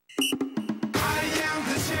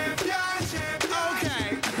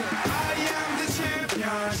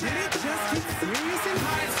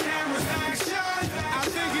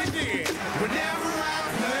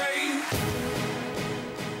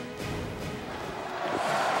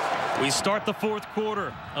 We start the fourth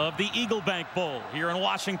quarter of the Eagle Bank Bowl here in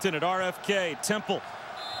Washington at RFK. Temple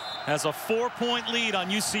has a 4-point lead on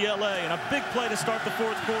UCLA, and a big play to start the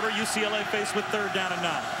fourth quarter. UCLA faced with 3rd down and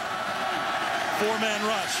 9. 4-man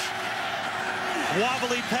rush.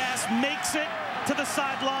 Wobbly pass makes it to the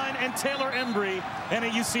sideline, and Taylor Embry and a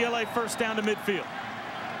UCLA 1st down to midfield.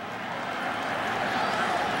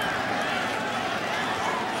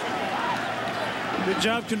 Good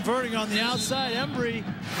job converting on the outside. Embry,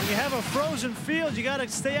 when you have a frozen field, you got to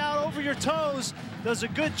stay out over your toes. Does a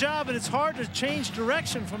good job, and it's hard to change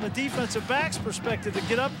direction from the defensive back's perspective to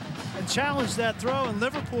get up and challenge that throw. And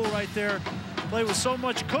Liverpool right there played with so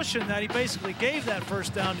much cushion that he basically gave that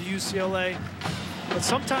 1st down to UCLA. But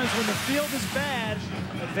sometimes when the field is bad,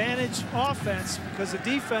 advantage offense, because the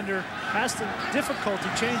defender has the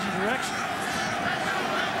difficulty changing direction.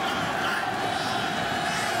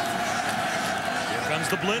 Comes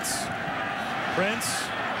the blitz. Prince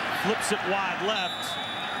flips it wide left.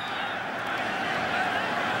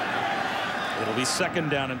 It'll be 2nd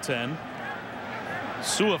down and 10.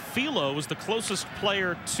 Suafilo was the closest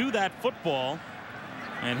player to that football,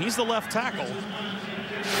 and he's the left tackle.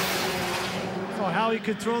 Oh, how he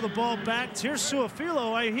could throw the ball back. Here's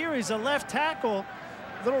Suafilo. I hear he's a left tackle.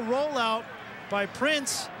 Little rollout by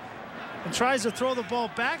Prince, and tries to throw the ball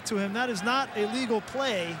back to him. That is not a legal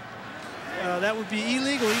play. That would be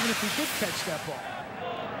illegal even if he did catch that ball.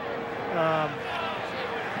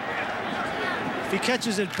 If he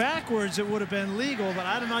catches it backwards, it would have been legal, but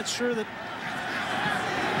I'm not sure that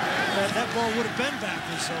that ball would have been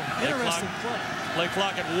backwards. So interesting play. Play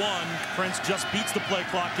clock at 1. Prince just beats the play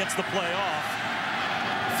clock, gets the play off.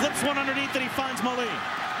 Flips one underneath, and he finds Moline.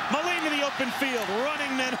 Moline in the open field,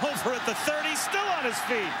 running then over at the 30, still on his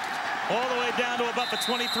feet. All the way down to about the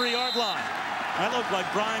 23-yard line. That looked like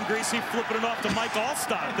Brian Greasy flipping it off to Mike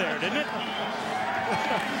Allstott there, didn't it?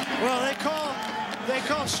 Well, they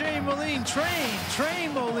call Shane Moline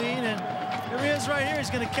Train Moline, and here he is right here. He's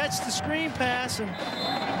going to catch the screen pass, and a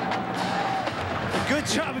good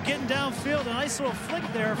job of getting downfield. A nice little flick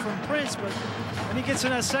there from Prince, but then he gets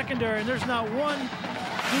in that secondary, and there's not one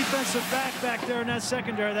defensive back there in that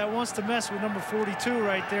secondary that wants to mess with number 42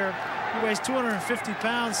 right there. He weighs 250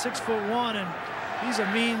 pounds, 6'1", and he's a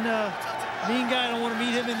mean guy. I don't want to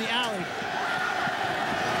meet him in the alley.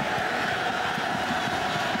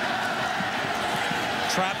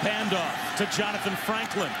 Trap handoff to Jonathan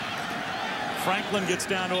Franklin. Franklin gets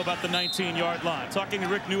down to about the 19-yard line. Talking to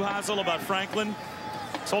Rick Neuheisel about Franklin,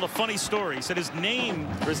 told a funny story. He said his name,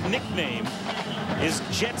 or his nickname, is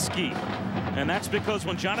Jet Ski. And that's because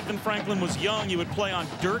when Jonathan Franklin was young, he would play on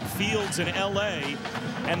dirt fields in LA,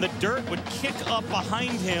 and the dirt would kick up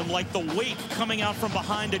behind him like the wake coming out from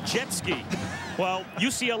behind a jet ski. Well,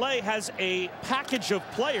 UCLA has a package of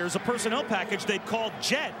players, a personnel package they call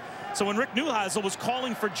Jet, So when Rick Neuheisel was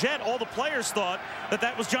calling for Jet, all the players thought that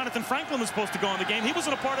that was Jonathan Franklin was supposed to go in the game. He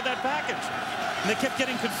wasn't a part of that package. And they kept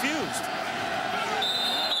getting confused.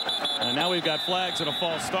 And now we've got flags and a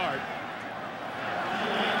false start.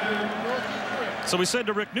 So we said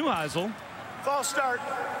to Rick Neuheisel, false start,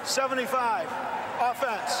 75.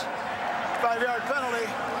 Offense. 5-yard penalty.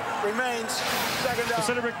 Remains second down. I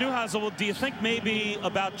said to Rick Neuheisel, well, do you think maybe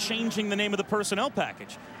about changing the name of the personnel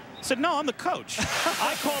package? He said, no, I'm the coach.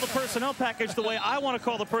 I call the personnel package the way I want to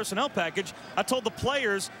call the personnel package. I told the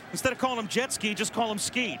players, instead of calling him jet ski, just call him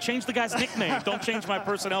ski. Change the guy's nickname. Don't change my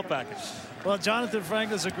personnel package. Well, Jonathan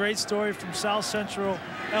Franklin's a great story from South Central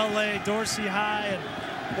LA, Dorsey High, and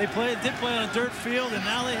they did play on a dirt field, and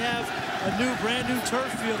now they have a brand new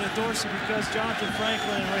turf field at Dorsey because Jonathan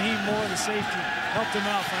Franklin and Raheem Moore, the safety, helped him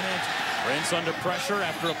out financially. Prince under pressure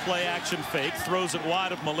after a play-action fake, throws it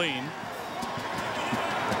wide of Moline.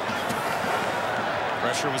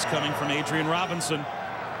 Pressure was coming from Adrian Robinson.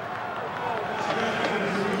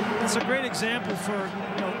 It's a great example for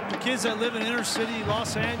the kids that live in inner city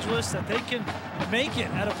Los Angeles, that they can make it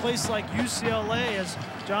at a place like UCLA, as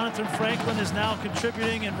Jonathan Franklin is now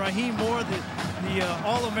contributing, and Raheem Moore, the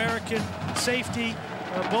All-American safety,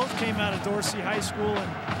 both came out of Dorsey High School.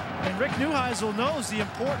 And Rick Neuheisel knows the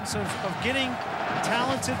importance of getting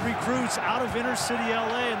talented recruits out of inner city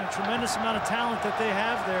LA, and the tremendous amount of talent that they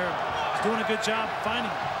have there. He's doing a good job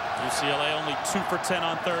finding them. UCLA only 2 for 10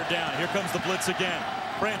 on third down. Here comes the blitz again.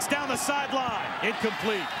 Prince down the sideline.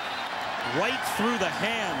 Incomplete. Right through the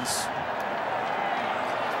hands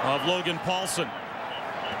of Logan Paulson.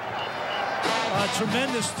 A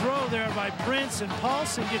tremendous throw there by Prince, and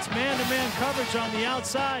Paulson gets man-to-man coverage on the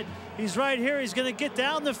outside. He's right here. He's going to get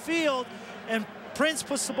down the field, and Prince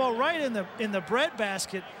puts the ball right in the bread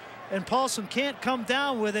basket, and Paulson can't come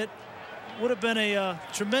down with it. Would have been a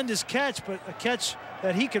tremendous catch, but a catch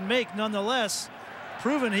that he can make nonetheless,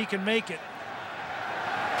 proven he can make it.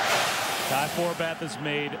 Ty Forbath has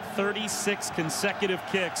made 36 consecutive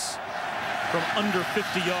kicks from under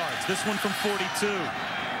 50 yards. This one from 42.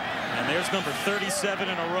 And there's number 37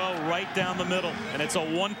 in a row right down the middle. And it's a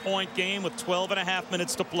 1-point game with 12.5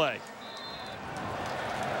 minutes to play.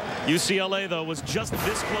 UCLA, though, was just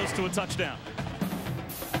this close to a touchdown.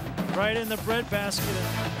 Right in the bread basket.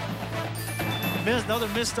 Another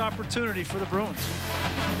missed opportunity for the Bruins.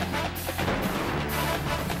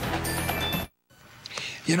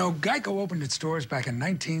 You know, Geico opened its doors back in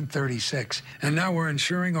 1936, and now we're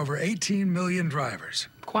insuring over 18 million drivers.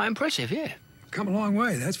 Quite impressive, yeah. Come a long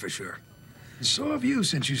way, that's for sure. So have you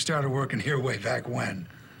since you started working here way back when.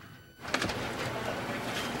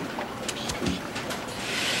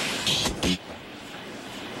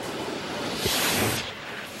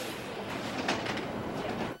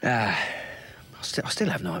 I still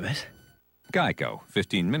have nightmares. Geico.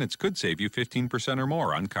 15 minutes could save you 15% or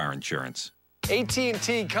more on car insurance.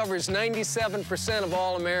 AT&T covers 97% of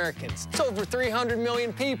all Americans. It's over 300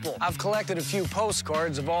 million people. I've collected a few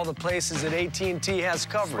postcards of all the places that AT&T has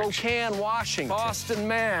coverage. Spokane, Washington. Boston,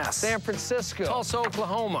 Mass. San Francisco. Tulsa,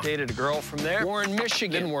 Oklahoma. Dated a girl from there. Warren,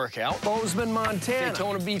 Michigan. Didn't work out. Bozeman, Montana.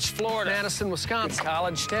 Daytona Beach, Florida. Madison, Wisconsin.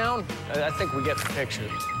 College Town. I think we get the picture.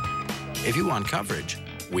 If you want coverage,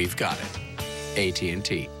 we've got it.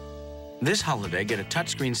 AT&T. This holiday, get a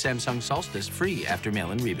touchscreen Samsung Solstice free after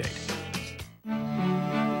mail-in rebate.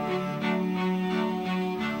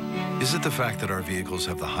 Is it the fact that our vehicles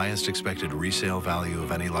have the highest expected resale value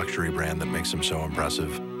of any luxury brand that makes them so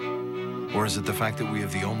impressive? Or is it the fact that we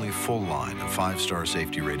have the only full line of 5-star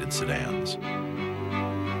safety-rated sedans?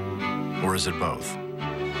 Or is it both?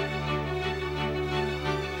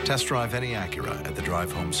 Test drive any Acura at the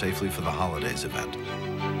Drive Home Safely for the Holidays event.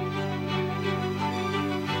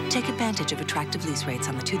 Take advantage of attractive lease rates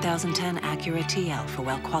on the 2010 Acura TL for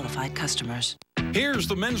well-qualified customers. Here's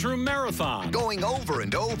the Men's Room Marathon. Going over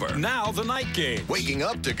and over. Now the night game. Waking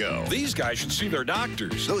up to go. These guys should see their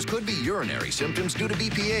doctors. Those could be urinary symptoms due to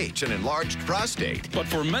BPH and enlarged prostate. But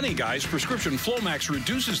for many guys, prescription Flomax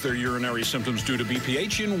reduces their urinary symptoms due to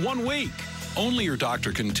BPH in 1 week. Only your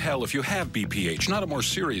doctor can tell if you have BPH, not a more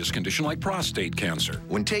serious condition like prostate cancer.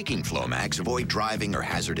 When taking Flomax, avoid driving or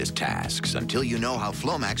hazardous tasks until you know how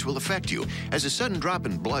Flomax will affect you, as a sudden drop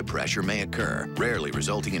in blood pressure may occur, rarely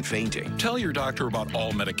resulting in fainting. Tell your doctor about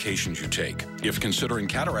all medications you take. If considering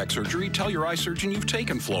cataract surgery, tell your eye surgeon you've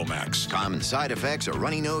taken Flomax. Common side effects are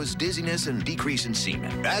runny nose, dizziness, and decrease in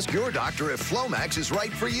semen. Ask your doctor if Flomax is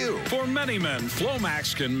right for you. For many men,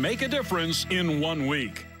 Flomax can make a difference in 1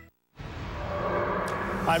 week.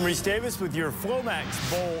 I'm Reese Davis with your Flomax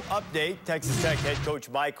Bowl update. Texas Tech head coach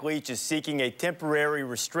Mike Leach is seeking a temporary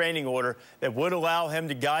restraining order that would allow him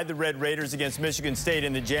to guide the Red Raiders against Michigan State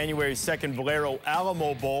in the January 2nd Valero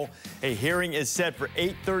Alamo Bowl. A hearing is set for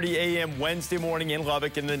 8:30 a.m. Wednesday morning in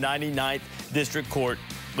Lubbock in the 99th District Court.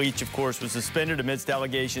 Leach, of course, was suspended amidst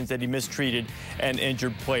allegations that he mistreated an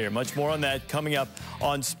injured player. Much more on that coming up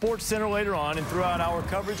on SportsCenter later on and throughout our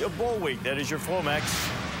coverage of Bowl Week. That is your Flomax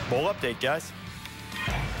Bowl update, guys.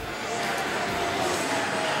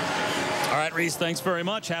 All right, Reese, thanks very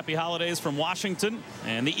much. Happy holidays from Washington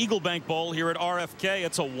and the Eagle Bank Bowl here at RFK.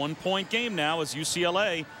 It's a one-point game now as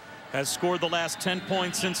UCLA has scored the last 10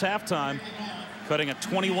 points since halftime, cutting a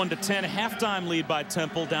 21-10 halftime lead by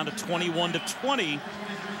Temple down to 21-20.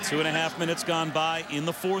 2.5 minutes gone by in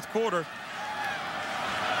the fourth quarter.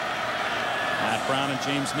 Matt Brown and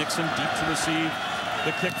James Nixon deep to receive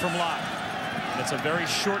the kick from Locke. And it's a very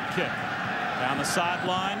short kick. Down the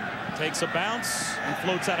sideline, takes a bounce and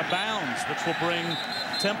floats out of bounds, which will bring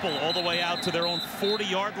Temple all the way out to their own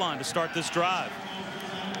 40-yard line to start this drive.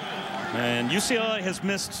 And UCLA has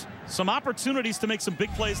missed some opportunities to make some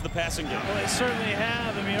big plays in the passing game. Well, they certainly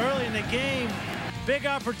have. I mean, early in the game, big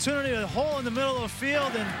opportunity, a hole in the middle of the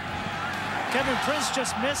field, and Kevin Prince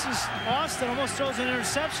just misses. Austin almost throws an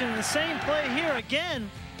interception. And the same play here again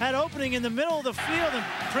had opening in the middle of the field, and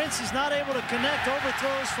Prince is not able to connect,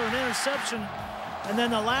 overthrows for an interception. And then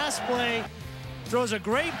the last play throws a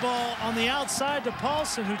great ball on the outside to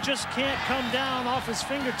Paulson, who just can't come down off his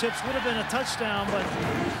fingertips. Would have been a touchdown, but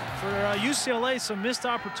for UCLA, some missed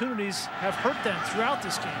opportunities have hurt them throughout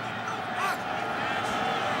this game.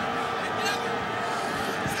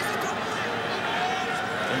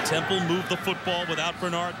 And Temple moved the football without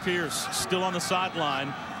Bernard Pierce. Still on the sideline.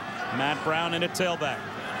 Matt Brown in at tailback.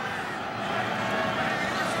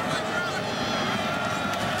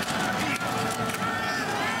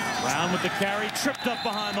 Brown with the carry, tripped up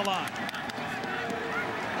behind the line.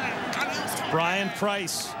 Brian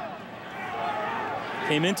Price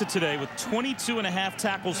came into today with 22.5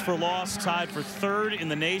 tackles for loss, tied for third in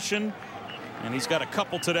the nation, and he's got a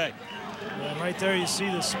couple today. And right there you see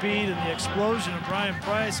the speed and the explosion of Brian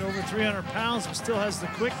Price, over 300 pounds, but still has the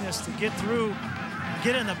quickness to get through,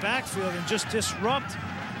 get in the backfield and just disrupt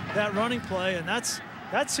that running play. And that's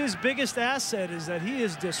his biggest asset, is that he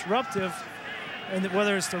is disruptive. And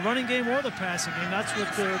whether it's the running game or the passing game, that's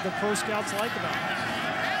what the pro scouts like about him.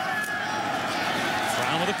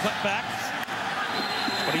 Brown with a cutback,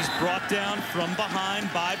 but he's brought down from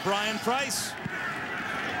behind by Brian Price.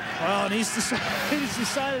 Well, and he's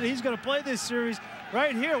decided he's going to play this series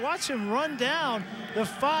right here. Watch him run down the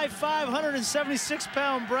 5'5",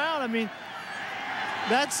 176-pound Brown. I mean,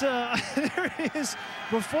 that's there he is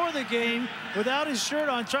before the game without his shirt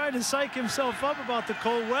on, trying to psych himself up about the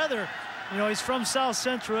cold weather. You know, he's from South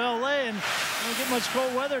Central LA, and don't get much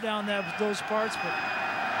cold weather down there with those parts. But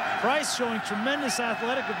Price showing tremendous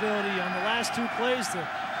athletic ability on the last two plays to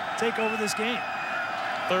take over this game.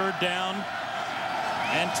 Third down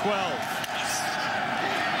and 12.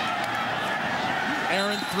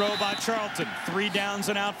 Errant throw by Charlton. 3 downs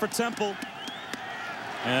and out for Temple.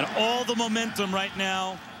 And all the momentum right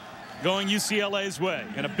now going UCLA's way.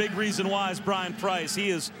 And a big reason why is Brian Price.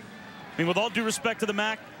 He is, I mean, with all due respect to the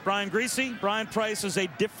MAC, Brian Greasy, Brian Price is a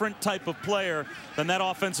different type of player than that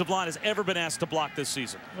offensive line has ever been asked to block this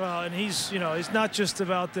season. Well, and he's, you know, it's not just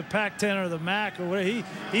about the Pac-10 or the MAC or whatever.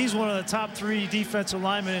 He's one of the top 3 defensive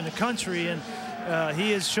linemen in the country, and he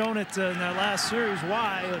has shown it in that last series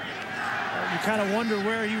why. You kind of wonder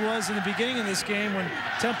where he was in the beginning of this game when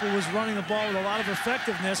Temple was running the ball with a lot of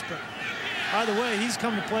effectiveness, but either way, he's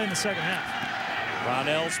come to play in the second half.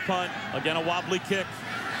 Brownell's punt, again a wobbly kick.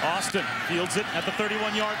 Austin fields it at the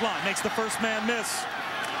 31-yard line, makes the first man miss,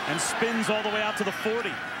 and spins all the way out to the 40.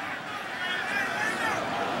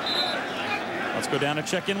 Let's go down and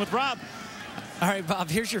check in with Rob. All right, Bob,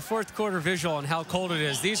 here's your fourth quarter visual on how cold it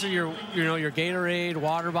is. These are your, your Gatorade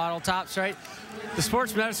water bottle tops, right? The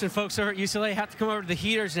sports medicine folks over at UCLA have to come over to the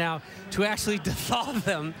heaters now to actually thaw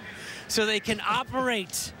them so they can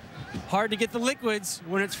operate. Hard to get the liquids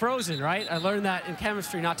when it's frozen, right? I learned that in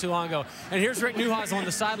chemistry not too long ago. And here's Rick Neuheisel on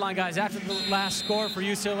the sideline, guys, after the last score for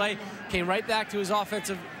UCLA, came right back to his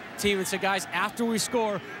offensive team and said, guys, after we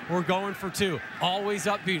score, we're going for 2. Always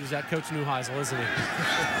upbeat is that Coach Neuheisel, isn't he?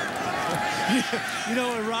 You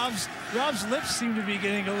know, Rob's lips seem to be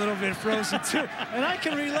getting a little bit frozen too. And I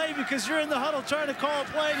can relate, because you're in the huddle trying to call a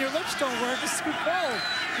play and your lips don't work. It's too cold.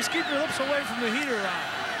 Just keep your lips away from the heater, Rob.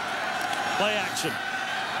 Play action.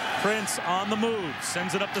 Prince on the move,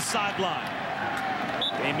 sends it up the sideline.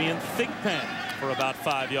 Damian Thigpen for about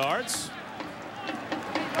 5 yards.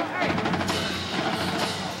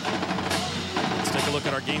 Take a look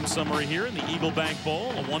at our game summary here in the Eagle Bank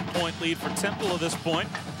Bowl. A 1-point lead for Temple at this point.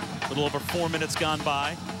 A little over 4 minutes gone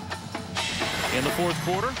by in the fourth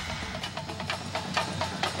quarter.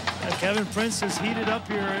 Kevin Prince has heated up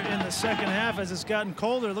here in the second half as it's gotten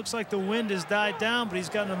colder. It looks like the wind has died down, but he's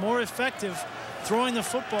gotten more effective throwing the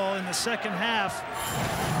football in the second half.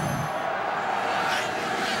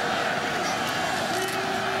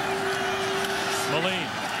 Moline.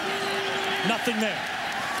 Nothing there.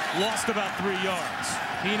 Lost about 3 yards.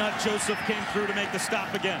 Peanut Joseph came through to make the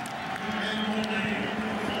stop again.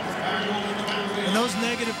 And those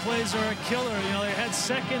negative plays are a killer. You know, they had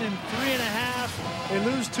 2nd and 3.5. They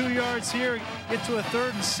lose 2 yards here, get to a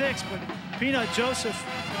 3rd and 6. But Peanut Joseph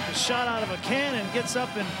is shot out of a cannon, gets up,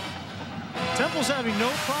 and Temple's having no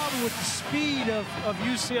problem with the speed of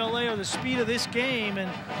UCLA or the speed of this game.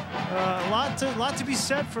 And a lot to be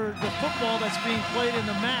said for the football that's being played in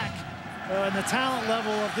the MAC. And the talent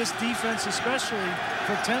level of this defense, especially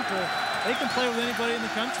for Temple. They can play with anybody in the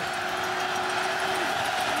country.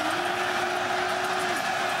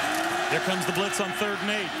 Here comes the blitz on 3rd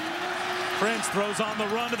and 8. Prince throws on the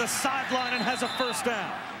run to the sideline and has a first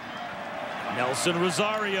down. Nelson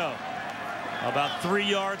Rosario about 3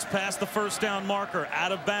 yards past the first down marker,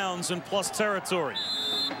 out of bounds in plus territory.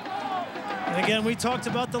 And again, we talked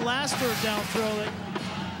about the last 3rd down throw. That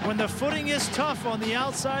when the footing is tough on the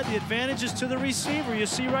outside, the advantage is to the receiver. You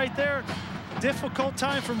see right there, difficult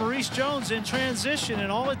time for Maurice Jones in transition,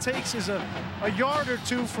 and all it takes is a yard or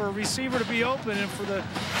two for a receiver to be open and for the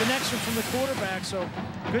connection from the quarterback. So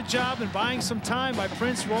good job in buying some time by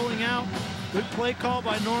Prince rolling out. Good play call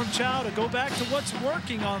by Norm Chow to go back to what's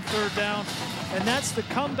working on 3rd down, and that's the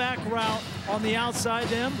comeback route on the outside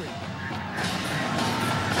to Embry.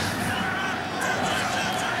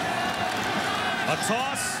 A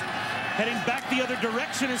toss, heading back the other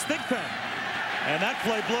direction is Thigpen. And that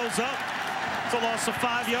play blows up. It's a loss of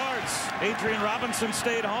 5 yards. Adrian Robinson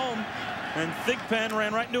stayed home, and Thigpen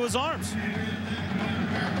ran right into his arms. And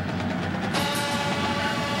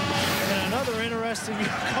another interesting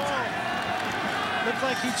call. Looked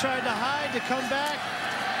like he tried to hide to come back,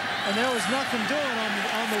 and there was nothing doing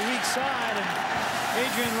on the weak side. And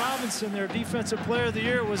Adrian Robinson, their defensive player of the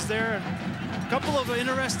year, was there. And a couple of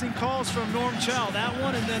interesting calls from Norm Chow. That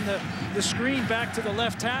one, and then the screen back to the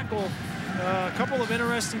left tackle. A couple of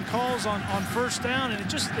interesting calls on 1st down, and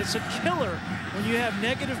it's a killer when you have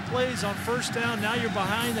negative plays on 1st down. Now you're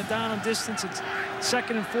behind the down and distance. It's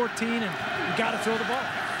 2nd and 14, and you got to throw the ball.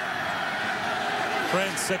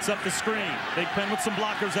 Prince sets up the screen. Thigpen with some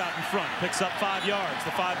blockers out in front. Picks up 5 yards,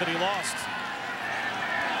 the 5 that he lost.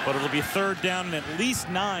 But it'll be 3rd down and at least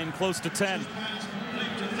 9, close to 10.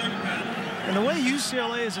 And the way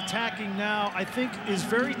UCLA is attacking now, I think, is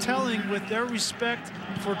very telling with their respect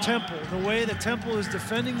for Temple. The way that Temple is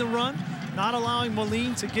defending the run, not allowing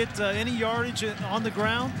Moline to get any yardage on the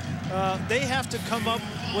ground. They have to come up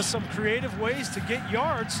with some creative ways to get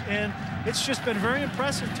yards, and it's just been very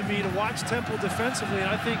impressive to me to watch Temple defensively. And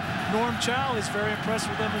I think Norm Chow is very impressed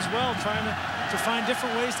with them as well, trying to find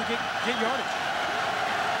different ways to get yardage.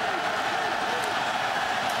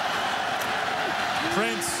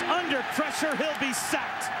 Prince under pressure, he'll be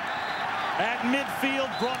sacked. At midfield,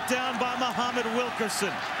 brought down by Muhammad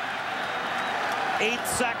Wilkerson. 8th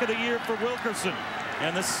sack of the year for Wilkerson,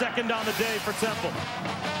 and the 2nd on the day for Temple.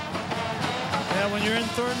 Yeah, when you're in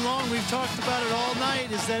 3rd and long, we've talked about it all night,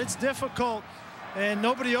 is that it's difficult, and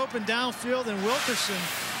nobody open downfield, and Wilkerson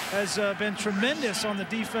has been tremendous on the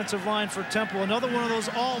defensive line for Temple. Another one of those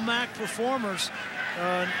all-MAC performers.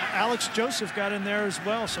 Alex Joseph got in there as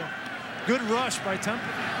well, so good rush by Temple.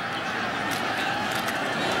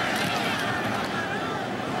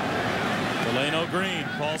 Delano Green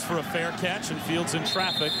calls for a fair catch and fields in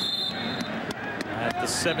traffic at the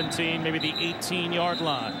 17, maybe the 18-yard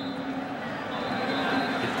line.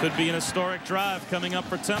 It could be an historic drive coming up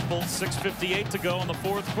for Temple. 6:58 to go in the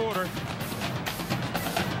 4th quarter.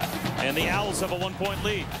 And the Owls have a 1-point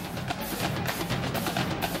lead.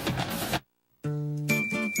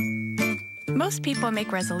 Most people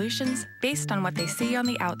make resolutions based on what they see on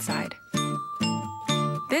the outside.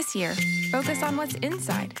 This year, focus on what's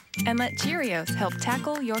inside and let Cheerios help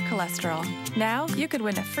tackle your cholesterol. Now, you could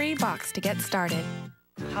win a free box to get started.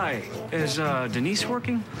 Hi, is Denise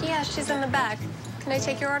working? Yeah, she's in the back. Can I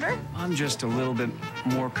take your order? I'm just a little bit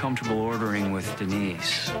more comfortable ordering with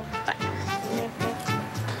Denise.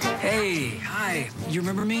 Hey, hi. You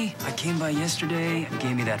remember me? I came by yesterday and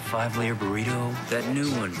gave me that 5-layer burrito. That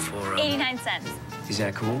new one for 89 cents. Is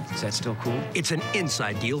that cool? Is that still cool? It's an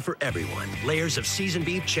inside deal for everyone. Layers of seasoned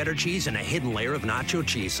beef, cheddar cheese, and a hidden layer of nacho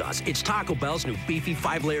cheese sauce. It's Taco Bell's new beefy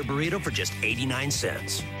 5-layer burrito for just 89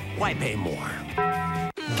 cents. why pay more?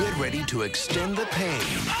 Get ready to extend the pain.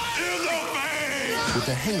 With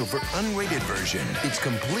the Hangover unrated version, it's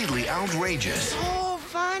completely outrageous. Oh,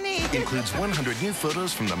 funny. Includes 100 new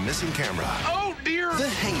photos from the missing camera. Oh, dear. The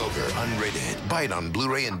Hangover unrated. Buy it on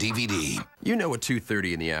Blu-ray and DVD. You know what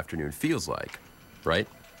 2:30 in the afternoon feels like, right?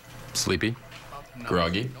 Sleepy?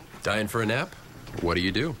 Groggy? Dying for a nap? What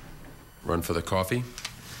do? Run for the coffee?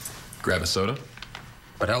 Grab a soda?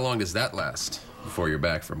 But how long does that last before you're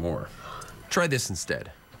back for more? Try this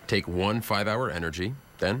instead. Take one 5-hour energy,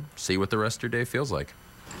 then see what the rest of your day feels like.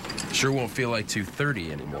 Sure won't feel like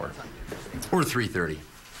 2:30 anymore. Or 3:30.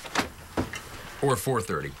 Or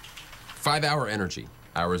 4:30. 5-hour energy.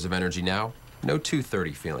 Hours of energy now, no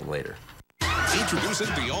 2:30 feeling later. Introducing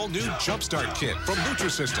the all-new Jumpstart Kit from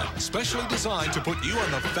Nutrisystem, specially designed to put you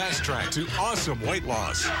on the fast track to awesome weight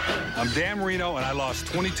loss. I'm Dan Marino, and I lost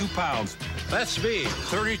 22 pounds. That's me,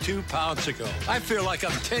 32 pounds ago. I feel like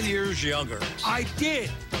I'm 10 years younger. I did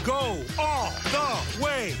go all the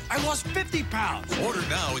way. I lost 50 pounds. Order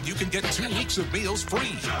now, and you can get 2 weeks of meals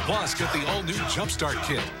free. Plus, get the all-new Jumpstart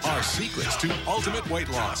Kit, our secrets to ultimate weight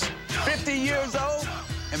loss. 50 years old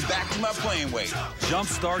and back to my playing weight.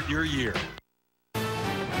 Jumpstart your year.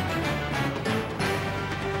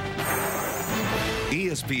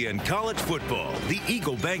 ESPN College Football, the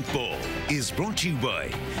Eagle Bank Bowl, is brought to you by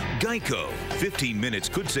Geico. 15 minutes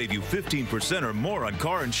could save you 15% or more on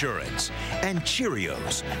car insurance. And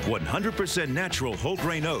Cheerios, 100% natural whole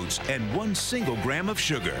grain oats and 1 single gram of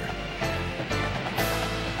sugar.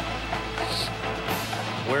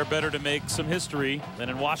 Where better to make some history than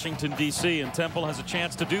in Washington, D.C., and Temple has a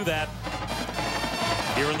chance to do that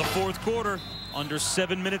here in the fourth quarter. Under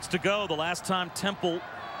 7 minutes to go. The last time Temple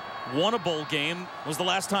won a bowl game was the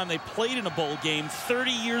last time they played in a bowl game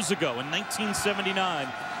 30 years ago in 1979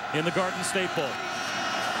 in the Garden State Bowl.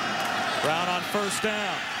 Brown on first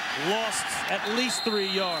down, lost at least 3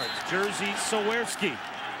 yards. Jerzy Sowerski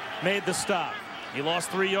made the stop. He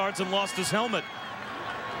lost 3 yards and lost his helmet.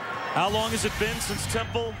 How long has it been since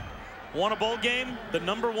Temple won a bowl game? The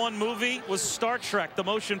 #1 movie was Star Trek, the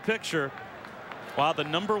motion picture. Wow, the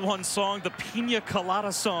 #1 song, the Pina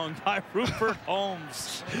Colada song by Rupert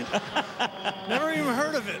Holmes. Never even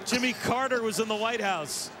heard of it. Jimmy Carter was in the White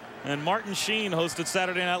House, and Martin Sheen hosted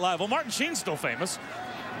Saturday Night Live. Well, Martin Sheen's still famous.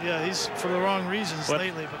 Yeah, he's for the wrong reasons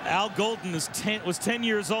lately. But Al Golden was 10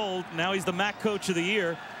 years old. Now he's the MAC Coach of the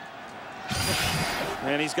Year.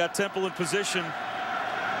 And he's got Temple in position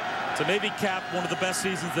to maybe cap one of the best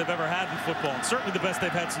seasons they've ever had in football, and certainly the best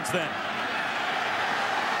they've had since then.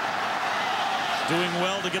 Doing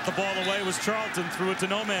well to get the ball away was Charlton, threw it to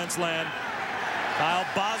no man's land. Kyle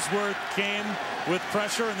Bosworth came with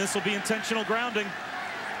pressure, and this will be intentional grounding.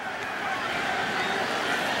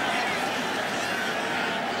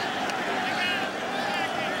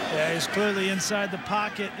 yeah, he's clearly inside the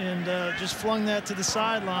pocket and just flung that to the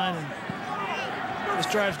sideline. And this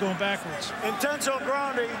drive's going backwards. Intentional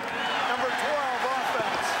grounding, number 12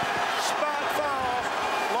 offense. Spot foul,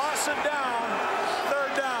 loss and down,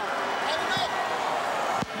 3rd down.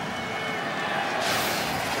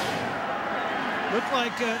 Looked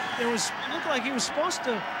like he was supposed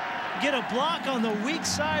to get a block on the weak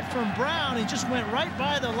side from Brown. He just went right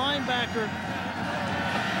by the linebacker,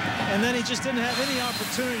 and then he just didn't have any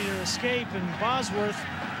opportunity to escape. And Bosworth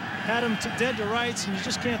had him dead to rights, and you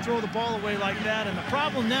just can't throw the ball away like that. And the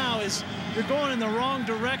problem now is you're going in the wrong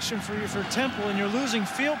direction for Temple, and you're losing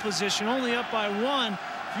field position, only up by 1.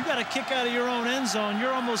 If you got a kick out of your own end zone,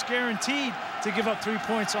 you're almost guaranteed to give up 3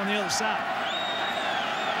 points on the other side.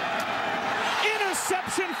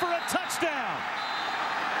 Interception for a touchdown.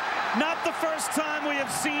 Not the first time we have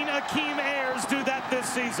seen Akeem Ayers do that this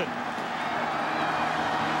season.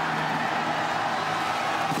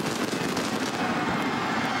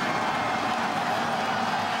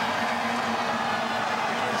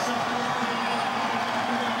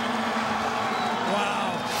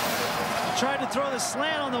 Tried to throw the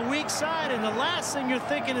slant on the weak side, and the last thing you're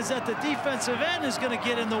thinking is that the defensive end is going to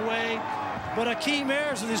get in the way. But Akeem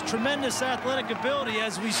Ayers, with his tremendous athletic ability,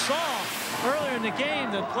 as we saw earlier in the game,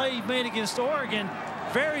 the play he made against Oregon,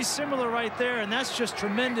 very similar right there, and that's just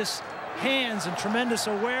tremendous hands and tremendous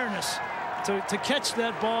awareness to catch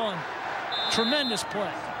that ball, and tremendous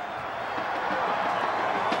play.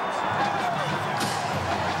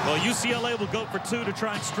 Well, UCLA will go for 2 to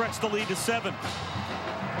try and stretch the lead to 7.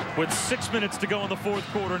 With 6 minutes to go in the fourth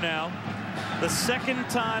quarter now. The second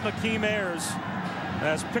time Akeem Ayers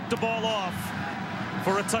has picked a ball off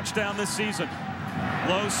for a touchdown this season.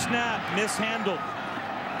 Low snap, mishandled.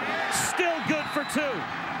 Still good for 2.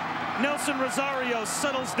 Nelson Rosario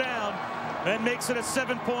settles down and makes it a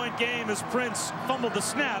 7-point game as Prince fumbled the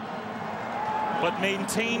snap, but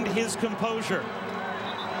maintained his composure.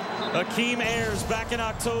 Akeem Ayers back in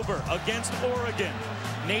October against Oregon.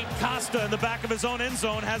 Nate Costa in the back of his own end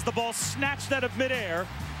zone has the ball snatched out of midair.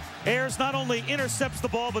 Ayers not only intercepts the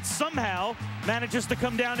ball, but somehow manages to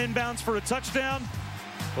come down inbounds for a touchdown.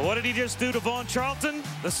 But what did he just do to Vaughn Charlton?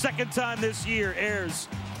 The second time this year, Ayers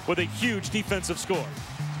with a huge defensive score.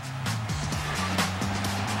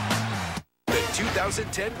 The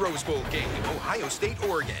 2010 Rose Bowl game, Ohio State,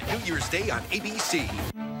 Oregon, New Year's Day on ABC.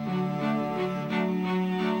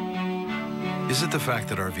 Is it the fact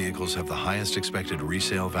that our vehicles have the highest expected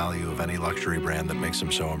resale value of any luxury brand that makes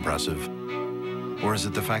them so impressive? Or is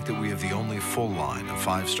it the fact that we have the only full line of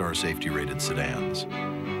 5-star safety-rated sedans?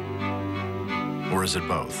 Or is it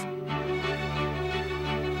both?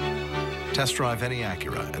 Test drive any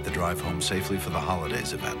Acura at the Drive Home Safely for the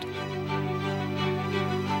Holidays event.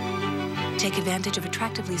 Take advantage of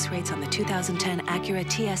attractive lease rates on the 2010 Acura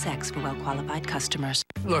TSX for well-qualified customers.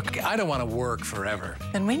 Look, I don't want to work forever.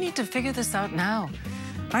 Then we need to figure this out now.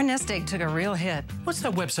 Our nest egg took a real hit. What's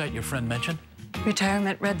that website your friend mentioned?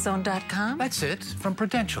 RetirementRedZone.com? That's it, from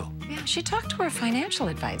Prudential. Yeah, she talked to her financial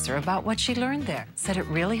advisor about what she learned there. Said it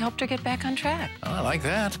really helped her get back on track. Oh, I like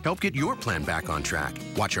that. Help get your plan back on track.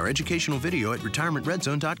 Watch our educational video at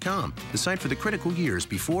RetirementRedZone.com, the site for the critical years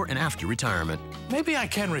before and after retirement. Maybe I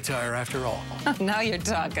can retire after all. Now you're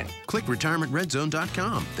talking. Click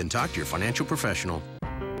RetirementRedZone.com, then talk to your financial professional.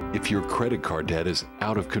 If your credit card debt is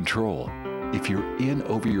out of control, if you're in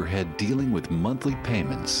over your head dealing with monthly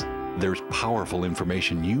payments, there's powerful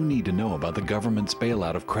information you need to know about the government's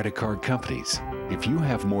bailout of credit card companies. If you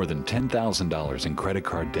have more than $10,000 in credit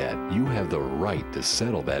card debt, you have the right to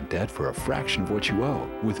settle that debt for a fraction of what you owe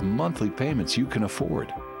with monthly payments you can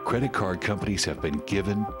afford. Credit card companies have been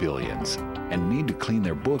given billions and need to clean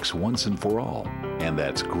their books once and for all. And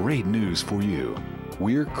that's great news for you.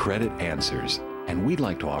 We're Credit Answers, and we'd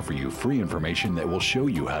like to offer you free information that will show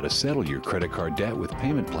you how to settle your credit card debt with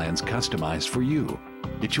payment plans customized for you.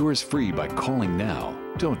 Get yours free by calling now.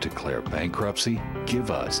 Don't declare bankruptcy. Give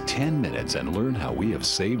us 10 minutes and learn how we have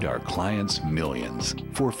saved our clients millions.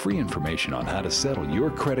 For free information on how to settle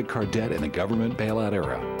your credit card debt in the government bailout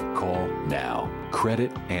era, call now.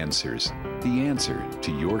 Credit Answers, the answer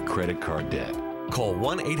to your credit card debt. Call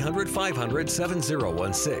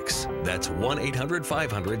 1-800-500-7016. That's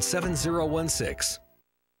 1-800-500-7016.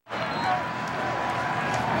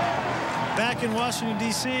 Back in Washington,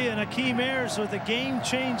 D.C., and Akeem Ayers with a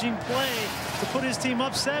game-changing play to put his team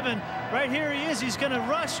up 7. Right here he is. He's going to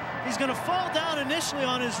rush. He's going to fall down initially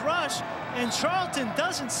on his rush, and Charlton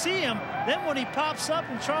doesn't see him. Then when he pops up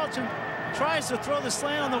and Charlton tries to throw the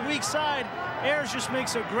slant on the weak side, Ayers just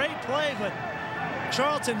makes a great play, but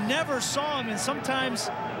Charlton never saw him, and sometimes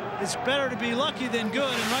it's better to be lucky than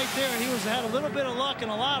good. And right there, he had a little bit of luck and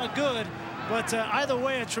a lot of good. But either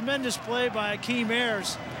way, a tremendous play by Akeem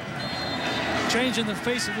Ayers, changing the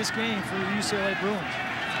face of this game for the UCLA Bruins.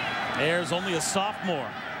 Ayers only a sophomore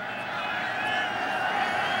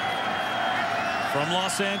from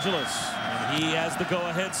Los Angeles, and he has the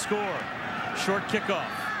go-ahead score. Short kickoff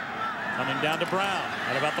coming down to Brown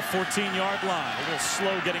at about the 14-yard line. A little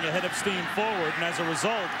slow getting ahead of steam forward, and as a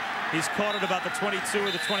result, he's caught at about the 22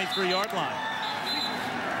 or the 23-yard line.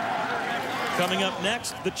 Coming up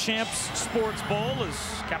next, the Champs Sports Bowl as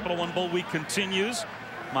Capital One Bowl week continues.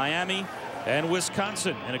 Miami and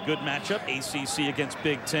Wisconsin in a good matchup. ACC against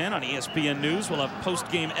Big Ten on ESPN News. We'll have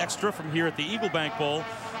post-game extra from here at the Eagle Bank Bowl.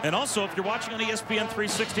 And also, if you're watching on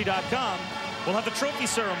ESPN360.com, we'll have the trophy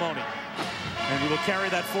ceremony. And we will carry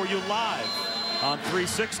that for you live on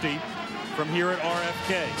 360 from here at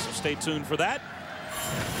RFK. So stay tuned for that.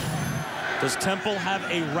 Does Temple have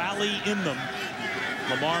a rally in them?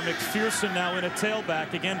 Lamar McPherson now in a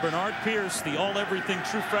tailback. Again, Bernard Pierce, the all-everything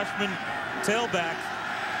true freshman tailback.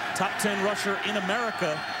 Top 10 rusher in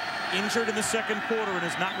America, injured in the second quarter and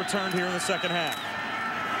has not returned here in the second half.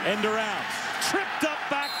 End around, tripped up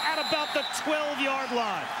back at about the 12-yard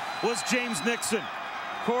line was James Nixon.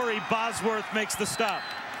 Corey Bosworth makes the stop.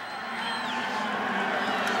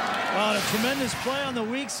 Well, a tremendous play on the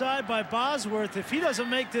weak side by Bosworth. If he doesn't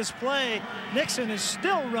make this play, Nixon is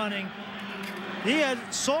still running. He had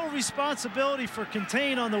sole responsibility for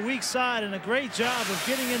contain on the weak side and a great job of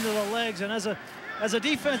getting into the legs. And as a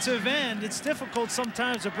defensive end, it's difficult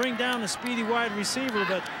sometimes to bring down a speedy wide receiver,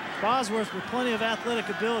 but Bosworth with plenty of athletic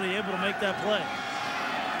ability able to make that play.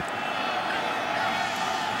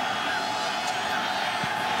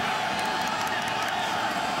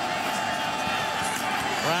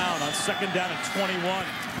 Brown on second down at 21.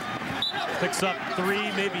 Picks up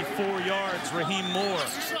 3, maybe 4 yards. Raheem Moore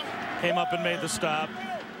came up and made the stop.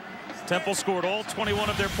 Temple scored all 21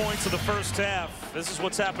 of their points in the first half. This is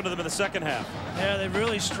what's happened to them in the second half. Yeah, they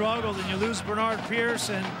really struggled, and you lose Bernard Pierce,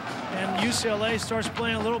 and UCLA starts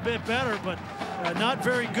playing a little bit better, but not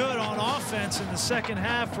very good on offense in the second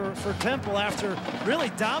half for Temple after really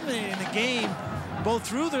dominating the game both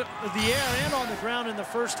through the air and on the ground in the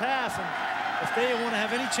first half. And if they want to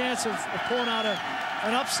have any chance of pulling out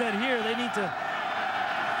an upset here, they need to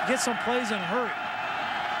get some plays in a hurry.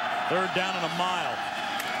 Third down and a mile.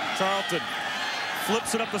 Charlton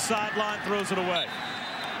flips it up the sideline, throws it away.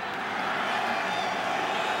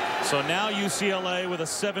 So now UCLA with a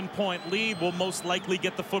 7-point lead will most likely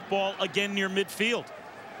get the football again near midfield.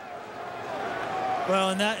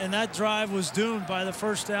 Well, and that drive was doomed by the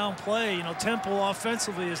first down play. You know, Temple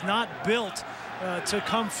offensively is not built to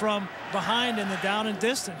come from behind in the down and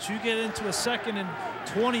distance. You get into a 2nd and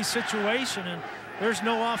 20 situation, and there's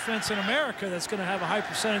no offense in America that's going to have a high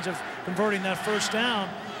percentage of converting that first down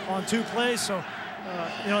on 2 plays. So,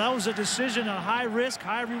 you know, that was a decision, a high risk,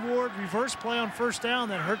 high reward, reverse play on first down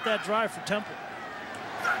that hurt that drive for Temple.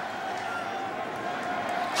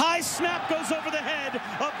 High snap goes over the head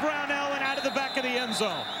of Brownell and out of the back of the end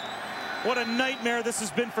zone. What a nightmare this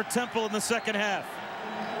has been for Temple in the second half.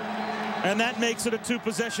 And that makes it a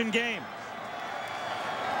 2-possession game.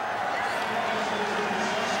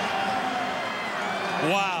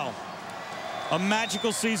 Wow. A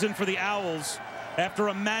magical season for the Owls after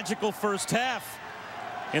a magical first half.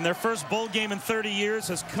 In their first bowl game in 30 years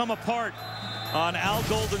has come apart on Al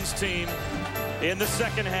Golden's team in the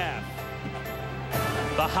second half.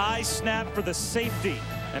 The high snap for the safety,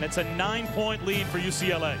 and it's a 9-point lead for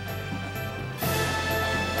UCLA.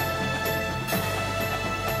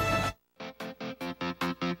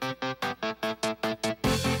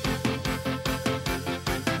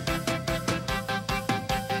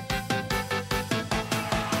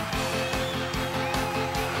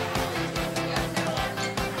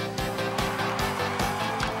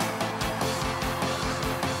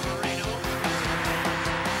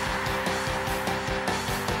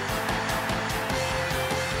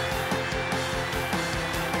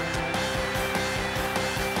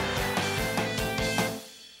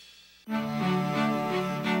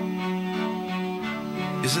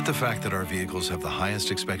 Is it the fact that our vehicles have the highest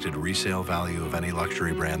expected resale value of any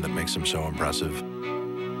luxury brand that makes them so impressive?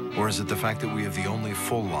 Or is it the fact that we have the only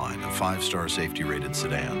full line of 5-star safety-rated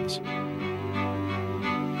sedans?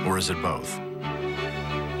 Or is it both?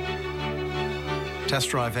 Test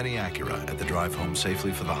drive any Acura at the Drive Home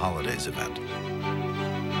Safely for the Holidays event.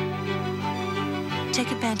 Take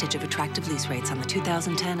advantage of attractive lease rates on the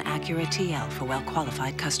 2010 Acura TL for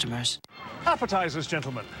well-qualified customers. Appetizers,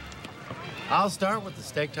 gentlemen. I'll start with the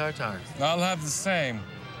steak tartare. I'll have the same.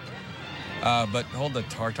 But hold the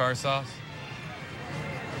tartare sauce.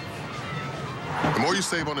 The more you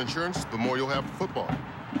save on insurance, the more you'll have for football.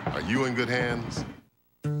 Are you in good hands?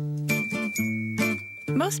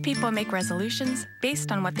 Most people make resolutions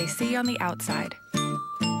based on what they see on the outside.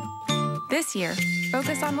 This year,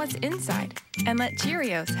 focus on what's inside and let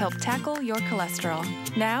Cheerios help tackle your cholesterol.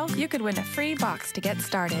 Now, you could win a free box to get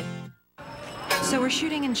started. So we're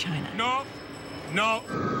shooting in China. No. No.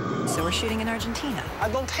 So we're shooting in Argentina. I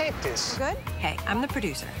don't hate this. Good? Hey, I'm the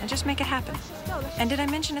producer, and just make it happen. And did I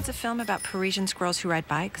mention it's a film about Parisian squirrels who ride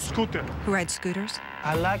bikes? Scooter. Who ride scooters?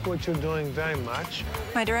 I like what you're doing very much.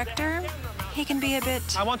 My director, he can be a bit...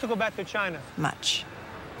 I want to go back to China. Much.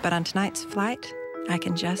 But on tonight's flight, I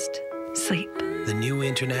can just sleep. The new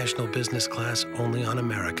international business class only on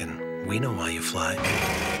American. We know why you fly.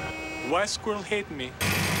 Why squirrel hate me?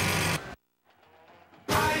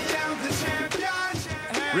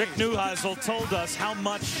 Rick Neuheisel told us how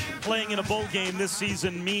much playing in a bowl game this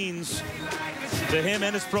season means to him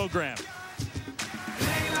and his program.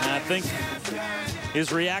 And I think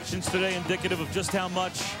his reactions today indicative of just how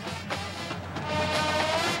much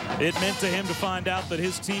it meant to him to find out that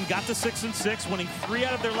his team got to 6-6, winning 3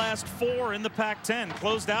 out of their last 4 in the Pac-10,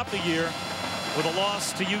 closed out the year with a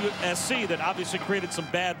loss to USC that obviously created some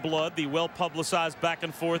bad blood, the well-publicized back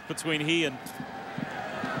and forth between he and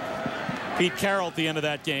Pete Carroll at the end of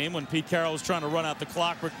that game. When Pete Carroll was trying to run out the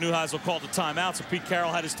clock, Rick Neuheisel called a timeout, so Pete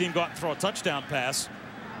Carroll had his team go out and throw a touchdown pass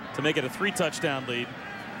to make it a 3-touchdown lead.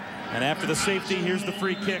 And after the safety, here's the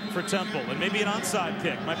free kick for Temple, and maybe an onside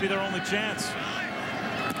kick might be their only chance.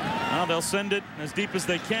 Well, they'll send it as deep as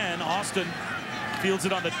they can. Austin fields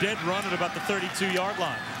it on the dead run at about the 32-yard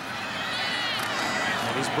line.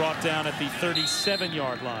 It is brought down at the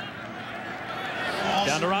 37-yard line.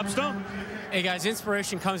 Down to Rob Stone. Hey guys,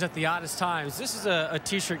 inspiration comes at the oddest times. This is a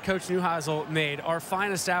t-shirt Coach Neuheisel made, Our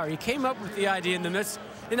Finest Hour. He came up with the idea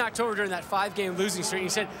in October during that 5-game losing streak. He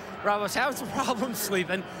said, Rob, I was having some problems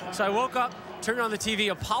sleeping, so I woke up, turned on the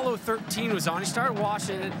TV, Apollo 13 was on. He started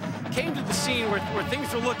watching it, came to the scene where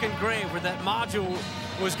things were looking great, where that module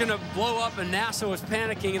was going to blow up and NASA was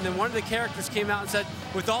panicking, and then one of the characters came out and said,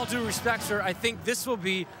 with all due respect, sir, I think this will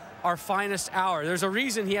be our finest hour. There's a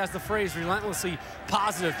reason he has the phrase relentlessly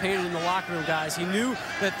positive painted in the locker room, guys. He knew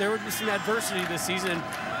that there would be some adversity this season,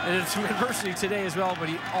 and there's some adversity today as well, but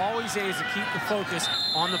he always aims to keep the focus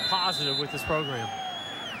on the positive with this program.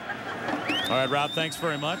 All right, Rob, thanks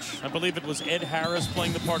very much. I believe it was Ed Harris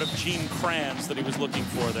playing the part of Gene Kranz that he was looking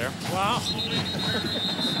for there. Wow.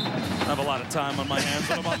 I have a lot of time on my hands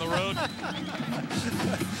when I'm on the road.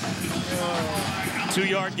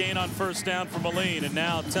 2-yard gain on first down for Moline, and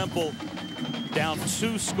now Temple down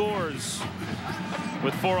 2 scores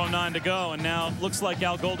with 4:09 to go, and now it looks like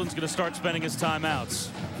Al Golden's going to start spending his timeouts.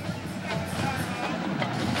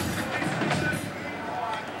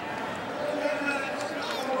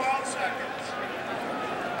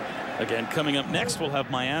 Again, coming up next, we'll have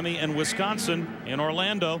Miami and Wisconsin in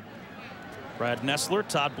Orlando. Brad Nessler,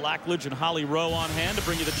 Todd Blackledge, and Holly Rowe on hand to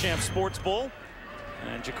bring you the Champ Sports Bowl.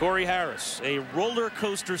 And Ja'Cory Harris, a roller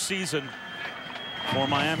coaster season for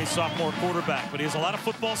Miami sophomore quarterback, but he has a lot of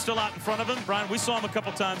football still out in front of him. Brian, we saw him a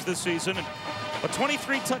couple times this season. And a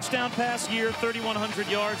 23 touchdown pass year, 3,100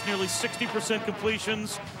 yards, nearly 60%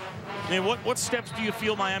 completions. I mean, what steps do you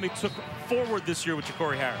feel Miami took forward this year with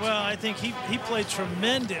Ja'Cory Harris? Well, I think he played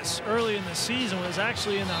tremendous early in the season, was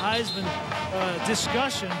actually in the Heisman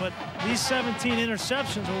discussion, but these 17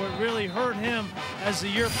 interceptions are what really hurt him as the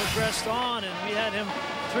year progressed on, and we had him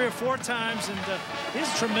 3 or 4 times, and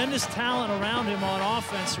his tremendous talent around him on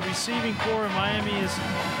offense. The receiving core in Miami is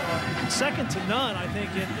second to none, I think,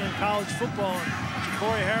 in college football, and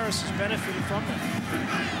Ja'Cory Harris has benefited from that.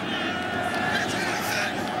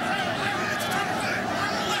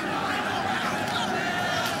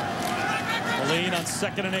 Moline on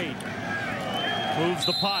 2nd and 8. Moves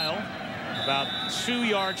the pile. About 2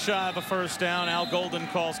 yards shy of a first down. Al Golden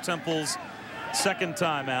calls Temple's second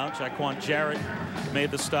timeout. Jaquan Jarrett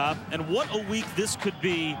made the stop. And what a week this could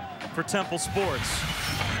be for Temple sports.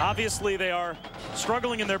 Obviously, they are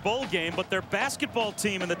struggling in their bowl game, but their basketball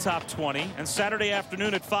team in the top 20. And Saturday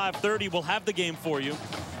afternoon at 5:30, we'll have the game for you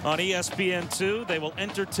on ESPN2. They will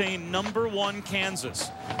entertain #1 Kansas.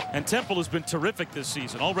 And Temple has been terrific this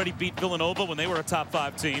season. Already beat Villanova when they were a top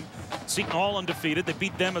 5 team. Seton Hall undefeated. They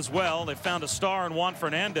beat them as well. They found a star in Juan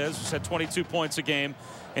Fernandez, who's had 22 points a game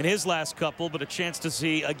in his last couple, but a chance to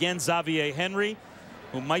see again Xavier Henry,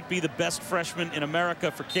 who might be the best freshman in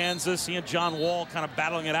America for Kansas. He and John Wall kind of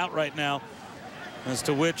battling it out right now as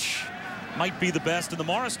to which might be the best. And the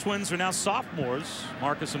Morris twins are now sophomores,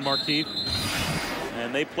 Marcus and Markeith.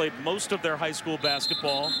 And they played most of their high school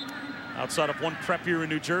basketball outside of one prep year in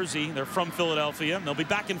New Jersey. They're from Philadelphia, and they'll be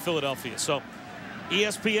back in Philadelphia. So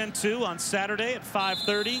ESPN2 on Saturday at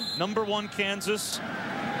 5:30. #1 Kansas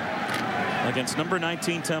against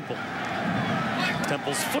 #19 Temple.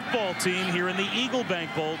 Temple's football team here in the Eagle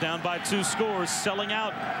Bank Bowl, down by 2 scores, selling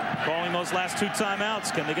out, calling those last 2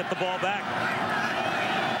 timeouts. Can they get the ball back?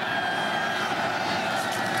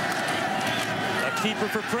 A keeper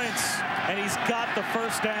for Prince, and he's got the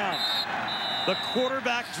first down. The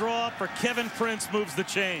quarterback draw for Kevin Prince moves the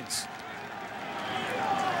chains.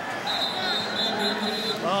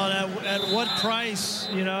 Oh, at what price?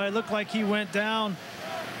 You know, it looked like he went down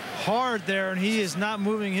hard there, and he is not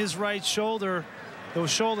moving his right shoulder, the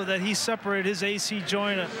shoulder that he separated his AC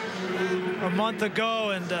joint a month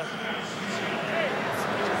ago, and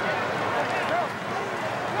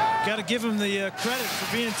got to give him the credit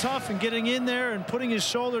for being tough and getting in there and putting his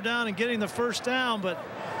shoulder down and getting the first down. But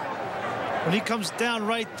when he comes down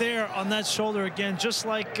right there on that shoulder again, just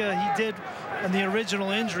like he did in the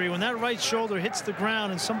original injury, when that right shoulder hits the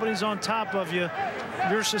ground and somebody's on top of you,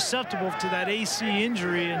 you're susceptible to that AC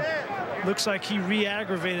injury, and looks like he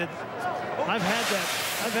re-aggravated. I've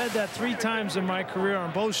had that 3 times in my career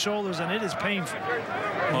on both shoulders, and it is painful.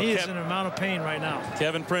 And he is in an amount of pain right now.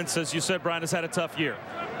 Kevin Prince, as you said, Brian, has had a tough year.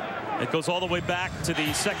 It goes all the way back to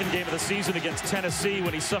the 2nd game of the season against Tennessee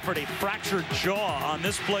when he suffered a fractured jaw on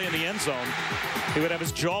this play in the end zone. He would have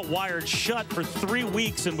his jaw wired shut for 3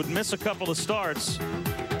 weeks and would miss a couple of starts.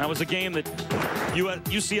 That was a game that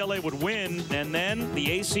UCLA would win, and then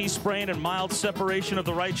the AC sprain and mild separation of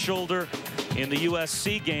the right shoulder in the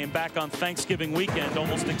USC game back on Thanksgiving weekend,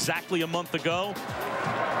 almost exactly a month ago.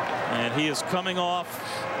 And he is coming off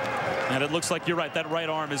And it looks like you're right. That right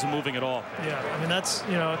arm isn't moving at all. Yeah, I mean, that's,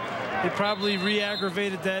 you know, it probably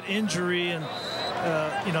re-aggravated that injury. And,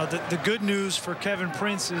 you know, the good news for Kevin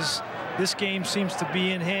Prince is this game seems to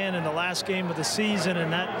be in hand in the last game of the season.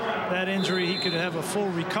 And that injury he could have a full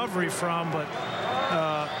recovery from, but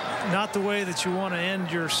not the way that you want to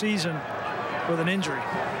end your season with an injury.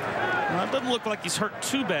 Well, it doesn't look like he's hurt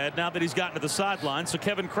too bad now that he's gotten to the sideline. So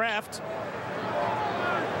Kevin Kraft,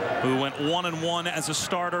 who went 1-1 as a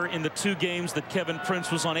starter in the 2 games that Kevin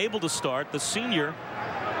Prince was unable to start, the senior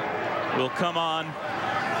will come on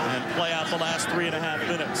and play out the last 3.5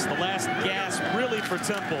 minutes. The last gasp really for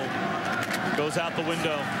Temple goes out the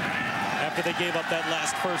window after they gave up that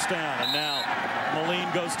last first down. And now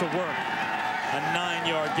Moline goes to work. A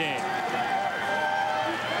 9-yard gain.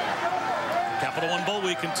 Capital One Bowl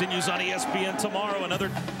Week continues on ESPN tomorrow. Another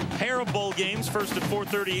pair of bowl games, first at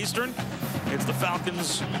 4:30 Eastern. It's the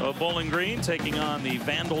Falcons of Bowling Green taking on the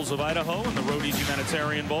Vandals of Idaho in the Rhodes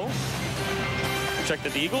Humanitarian Bowl. Check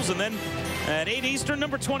the Eagles. And then at 8 Eastern,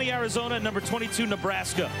 number 20 Arizona and number 22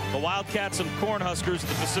 Nebraska. The Wildcats and Cornhuskers at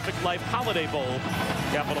the Pacific Life Holiday Bowl.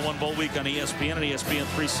 Capital One Bowl Week on ESPN and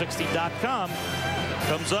ESPN360.com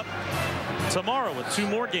comes up tomorrow with 2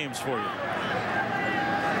 more games for you.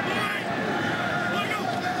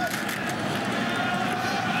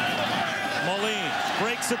 Moline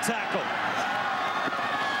breaks a tackle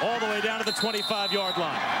all the way down to the 25-yard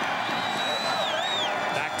line.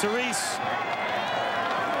 Back to Reese.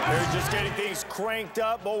 They're just getting things cranked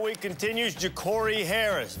up. Bowl week continues. Ja'Cory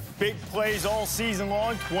Harris. Big plays all season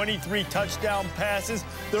long. 23 touchdown passes.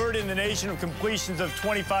 3rd in the nation of completions of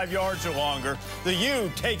 25 yards or longer. The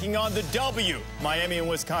U taking on the W. Miami and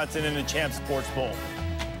Wisconsin in the Champ Sports Bowl.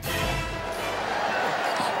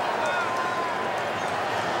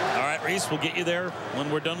 All right, Reese, we'll get you there when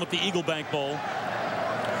we're done with the Eagle Bank Bowl.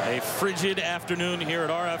 A frigid afternoon here at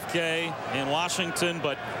RFK in Washington,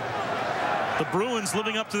 but the Bruins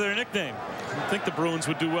living up to their nickname. I think the Bruins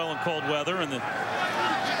would do well in cold weather, and the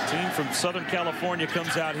team from Southern California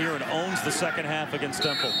comes out here and owns the second half against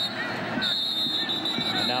Temple.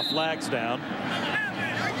 And now flags down.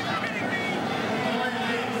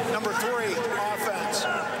 Number 3, offense.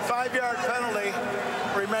 5-yard penalty,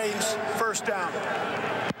 remains first down.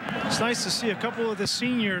 It's nice to see a couple of the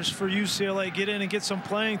seniors for UCLA get in and get some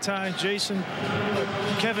playing time.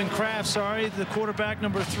 Kevin Kraft, sorry, the quarterback,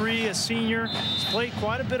 number 3, a senior. He's played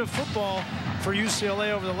quite a bit of football for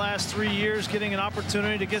UCLA over the last 3 years, getting an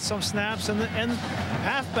opportunity to get some snaps. And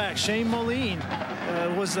halfback Shane Moline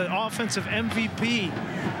was the offensive MVP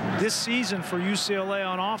this season for UCLA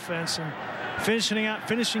on offense, and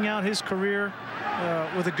finishing out his career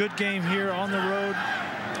with a good game here on the road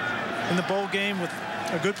in the bowl game with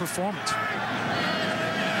a good performance.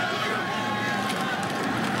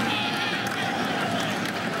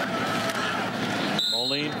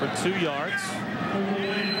 Moline for 2 yards.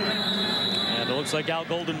 And it looks like Al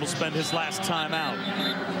Golden will spend his last time out.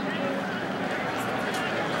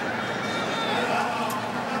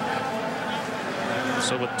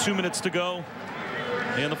 So with 2 minutes to go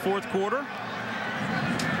in the 4th quarter.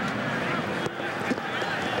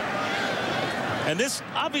 And this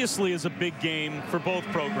obviously is a big game for both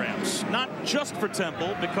programs, not just for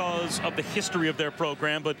Temple because of the history of their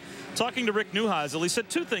program, but talking to Rick Neuheisel, he said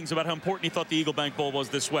 2 things about how important he thought the Eagle Bank Bowl was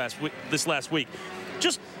this last week.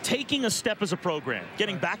 Just taking a step as a program,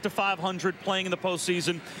 getting back to 500, playing in the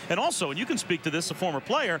postseason, and also, and you can speak to this, a former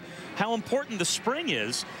player, how important the spring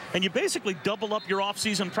is, and you basically double up your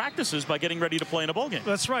offseason practices by getting ready to play in a bowl game.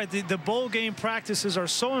 That's right. The bowl game practices are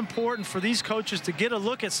so important for these coaches to get a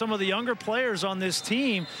look at some of the younger players on this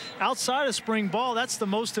team. Outside of spring ball, that's the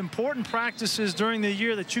most important practices during the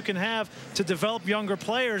year that you can have to develop younger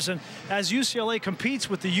players. And as UCLA competes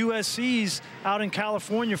with the USCs out in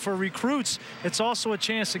California for recruits, it's also a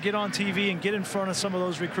chance to get on TV and get in front of some of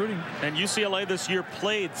those recruiting. And UCLA this year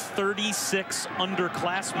played 36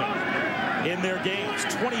 underclassmen in their games.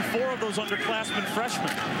 24 of those underclassmen freshmen.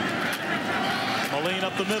 Moline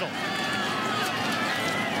up the middle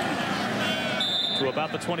to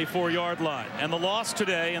about the 24-yard line. And the loss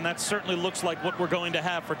today, and that certainly looks like what we're going to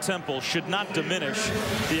have for Temple, should not diminish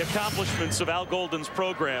the accomplishments of Al Golden's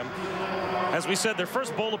program. As we said, their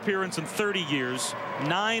first bowl appearance in 30 years,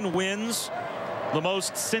 9 wins, the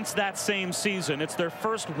most since that same season. It's their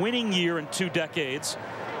first winning year in 2 decades.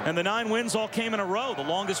 And the 9 wins all came in a row, the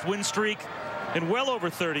longest win streak in well over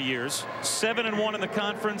 30 years. 7-1 in the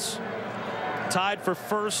conference. Tied for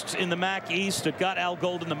first in the MAC East. It got Al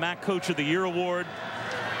Golden the MAC Coach of the Year award.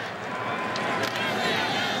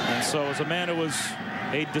 And so as a man who was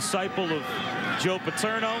a disciple of Joe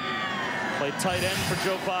Paterno, played tight end for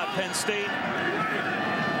Joe Pa at Penn State,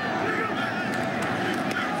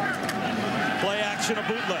 Play action, a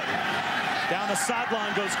bootleg. Down the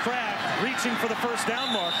sideline goes Kraft, reaching for the first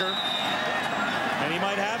down marker. And he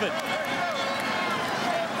might have it.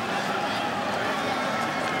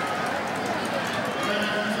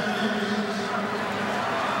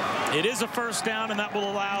 It is a first down, and that will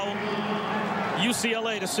allow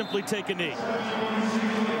UCLA to simply take a knee.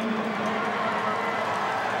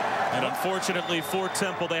 And unfortunately for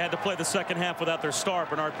Temple, they had to play the second half without their star,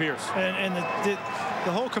 Bernard Pierce. And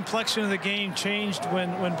the whole complexion of the game changed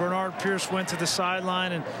when Bernard Pierce went to the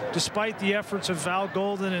sideline. And despite the efforts of Val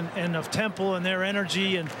Golden and of Temple and their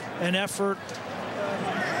energy and effort,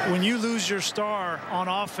 when you lose your star on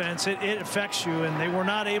offense, it affects you. And they were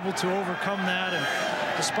not able to overcome that. And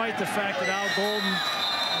despite the fact that Al Golden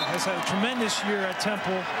has had a tremendous year at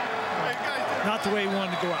Temple, not the way he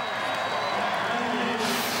wanted to go out.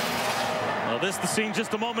 Well, this the scene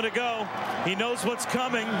just a moment ago. He knows what's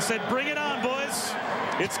coming. He said, bring it on, boys.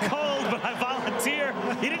 It's cold, but I volunteer.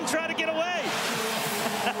 He didn't try to get away.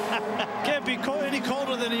 Can't be any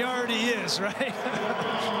colder than he already is, right?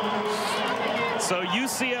 So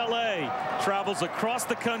UCLA travels across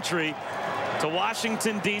the country to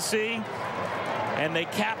Washington, D.C., and they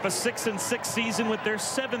cap a 6-6 season with their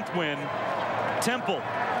 7th win. Temple,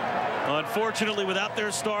 unfortunately, without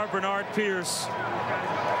their star, Bernard Pierce,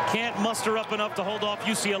 can't muster up enough to hold off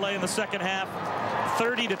UCLA in the second half.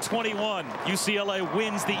 30-21, UCLA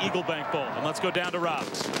wins the Eagle Bank Bowl. And let's go down to Rob.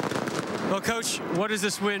 Well, Coach, what does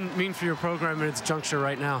this win mean for your program at its juncture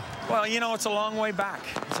right now? Well, you know, it's a long way back.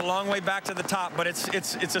 It's a long way back to the top, but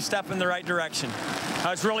it's a step in the right direction. I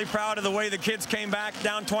was really proud of the way the kids came back,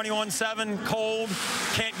 down 21-7, cold,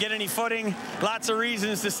 can't get any footing. Lots of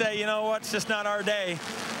reasons to say, you know what, it's just not our day.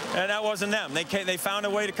 And that wasn't them. They found a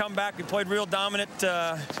way to come back. We played real dominant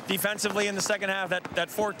defensively in the second half. That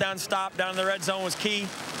fourth down stop down in the red zone was key.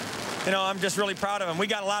 You know, I'm just really proud of them. We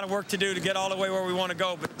got a lot of work to do to get all the way where we want to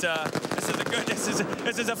go, but this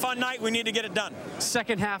is a fun night. We need to get it done.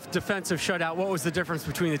 Second half defensive shutout. What was the difference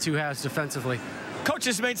between the two halves defensively?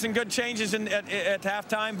 Coaches made some good changes at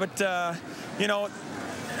halftime, but you know,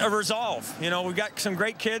 a resolve. You know, we got some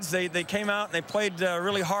great kids. They came out and they played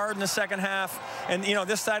really hard in the second half. And you know,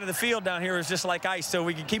 this side of the field down here is just like ice. So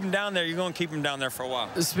we can keep them down there. You're going to keep them down there for a while.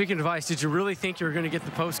 Speaking of ice, did you really think you were going to get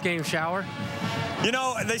the post-game shower? You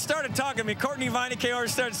know, they started talking to me. Courtney Weineke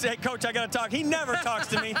always started to say, hey, Coach, I got to talk. He never talks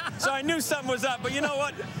to me, so I knew something was up. But you know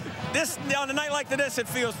what? On a night like this, it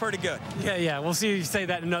feels pretty good. Yeah. We'll see you say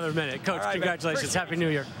that in another minute. Coach, right, congratulations. Happy New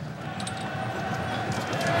Year.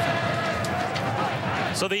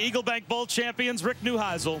 So the Eagle Bank Bowl champions, Rick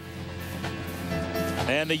Neuheisel,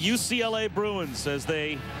 and the UCLA Bruins as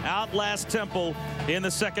they outlast Temple in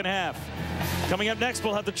the second half. Coming up next,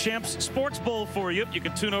 we'll have the Champs Sports Bowl for you. You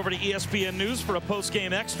can tune over to ESPN News for a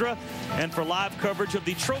post-game extra. And for live coverage of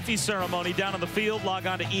the trophy ceremony down on the field, log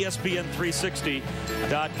on to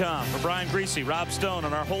ESPN360.com. For Brian Greasy, Rob Stone,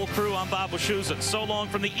 and our whole crew, I'm Bob Wischusen. So long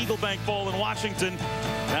from the Eagle Bank Bowl in Washington.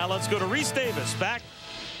 Now let's go to Reese Davis back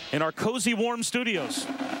in our cozy, warm studios.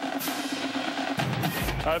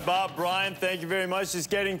 All right, Bob, Brian, thank you very much.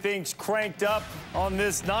 Just getting things cranked up on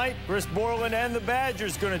this night. Chris Borland and the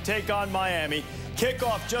Badgers going to take on Miami.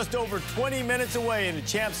 Kickoff just over 20 minutes away in the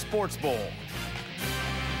Champs Sports Bowl.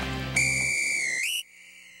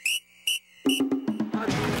 Ladies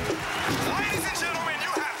and gentlemen,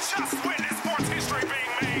 you have just witnessed sports history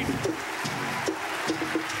being made.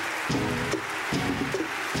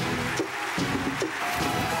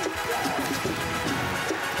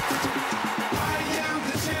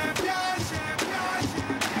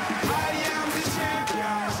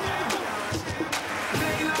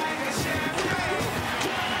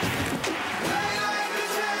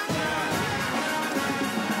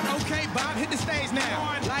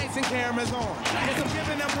 Cameras on. Yes, I'm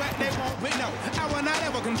giving them what they want, but no, I will not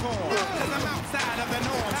ever conform. Cause I'm outside of the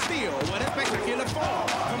norm, still with a spectacular form.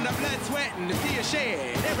 From the blood, sweat, and the tears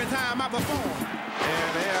shed every time I perform.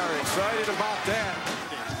 And they are excited about that.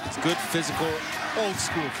 It's good physical, old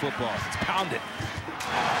school football. It's pounded.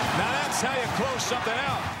 Now that's how you close something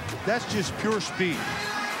out. That's just pure speed.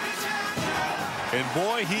 And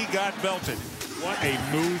boy, he got belted. What a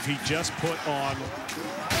move he just put on.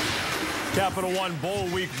 Capital One Bowl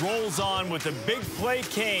Week rolls on with the Big Play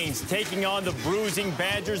Canes taking on the bruising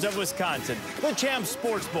Badgers of Wisconsin. The Champs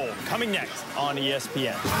Sports Bowl coming next on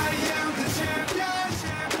ESPN. I am the champion.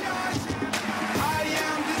 I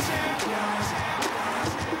am the champion.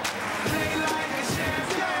 Play like a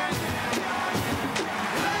champion.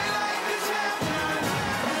 Play like a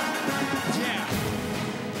champion.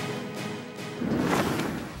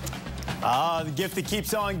 The gift that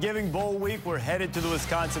keeps on giving, bowl week. We're headed to the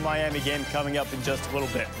Wisconsin-Miami game coming up in just a little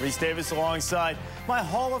bit. Reese Davis alongside my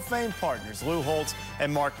Hall of Fame partners, Lou Holtz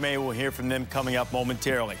and Mark May. We'll hear from them coming up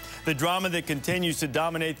momentarily. The drama that continues to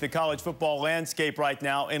dominate the college football landscape right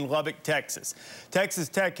now in Lubbock, Texas. Texas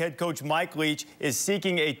Tech head coach Mike Leach is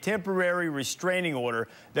seeking a temporary restraining order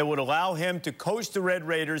that would allow him to coach the Red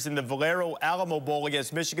Raiders in the Valero Alamo Bowl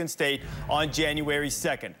against Michigan State on January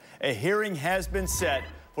 2nd. A hearing has been set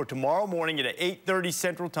for tomorrow morning at 8:30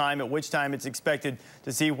 Central Time, at which time it's expected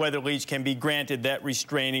to see whether Leach can be granted that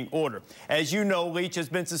restraining order. As you know, Leach has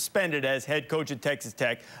been suspended as head coach at Texas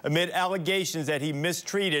Tech amid allegations that he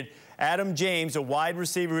mistreated Adam James, a wide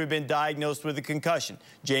receiver who had been diagnosed with a concussion.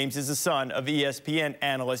 James is the son of ESPN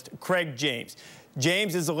analyst Craig James.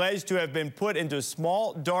 James is alleged to have been put into a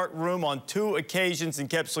small, dark room on 2 occasions and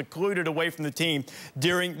kept secluded away from the team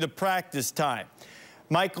during the practice time.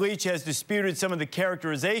 Mike Leach has disputed some of the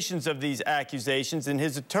characterizations of these accusations, and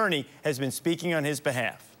his attorney has been speaking on his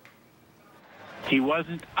behalf. He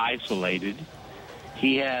wasn't isolated.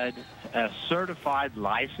 He had a certified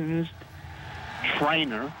licensed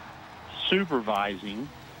trainer supervising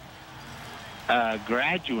a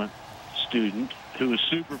graduate student who was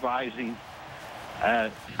supervising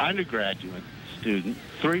an undergraduate student,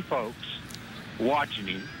 3 folks watching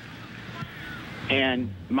him.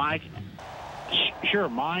 And Mike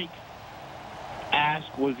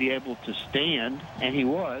asked was he able to stand, and he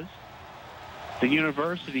was. The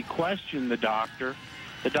university questioned the doctor.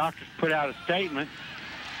 The doctor put out a statement.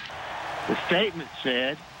 The statement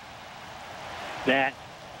said that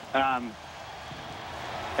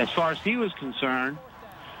as far as he was concerned,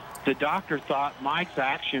 the doctor thought Mike's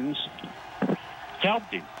actions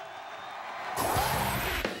helped him.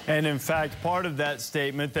 And in fact, part of that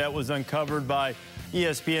statement that was uncovered by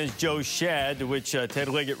ESPN's Joe Shad, to which Ted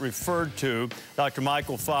Liggett referred to, Dr.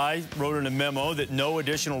 Michael Fye wrote in a memo that no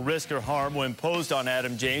additional risk or harm was imposed on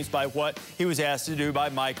Adam James by what he was asked to do by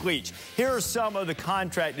Mike Leach. Here are some of the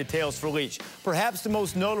contract details for Leach. Perhaps the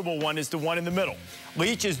most notable one is the one in the middle.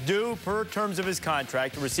 Leach is due, per terms of his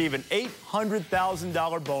contract, to receive an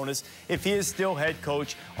 $800,000 bonus if he is still head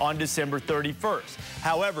coach on December 31st.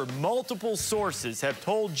 However, multiple sources have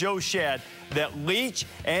told Joe Shad that Leach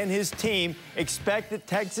and his team expect that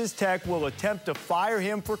Texas Tech will attempt to fire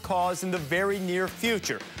him for cause in the very near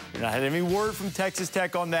future. We've not had any word from Texas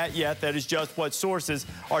Tech on that yet. That is just what sources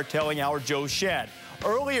are telling our Joe Shad.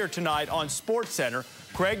 Earlier tonight on SportsCenter,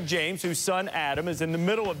 Craig James, whose son Adam is in the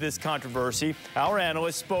middle of this controversy, our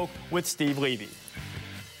analyst spoke with Steve Levy.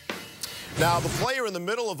 Now, the player in the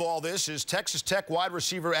middle of all this is Texas Tech wide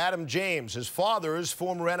receiver Adam James. His father is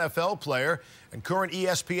former NFL player and current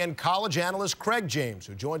ESPN college analyst Craig James,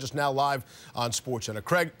 who joins us now live on SportsCenter.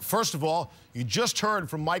 Craig, first of all, you just heard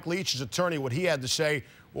from Mike Leach's attorney what he had to say.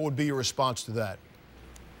 What would be your response to that?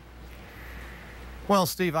 Well,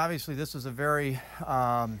 Steve, obviously this is a very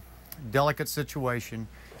delicate situation.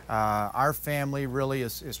 Our family really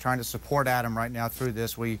is trying to support Adam right now through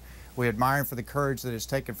this. We admire him for the courage that it's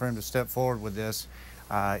taken for him to step forward with this.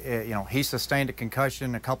 You know, he sustained a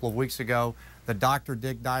concussion a couple of weeks ago. The doctor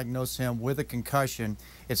did diagnose him with a concussion.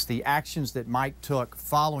 It's the actions that Mike took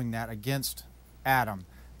following that against Adam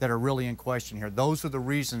that are really in question here. Those are the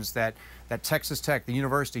reasons that Texas Tech, the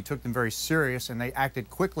university, took them very serious, and they acted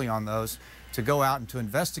quickly on those to go out and to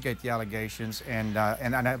investigate the allegations, and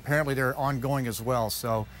apparently they're ongoing as well.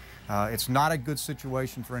 So it's not a good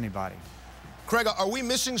situation for anybody. Craig, are we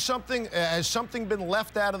missing something? Has something been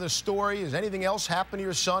left out of the story? Has anything else happened to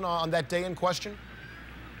your son on that day in question?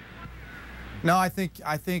 No, I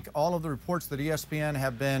think all of the reports that ESPN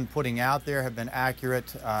have been putting out there have been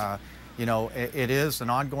accurate. You know, it is an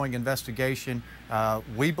ongoing investigation.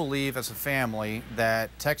 We believe as a family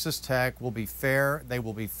that Texas Tech will be fair, they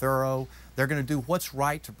will be thorough. They're going to do what's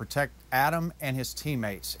right to protect Adam and his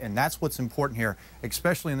teammates, and that's what's important here,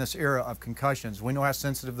 especially in this era of concussions. We know how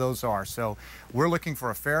sensitive those are, so we're looking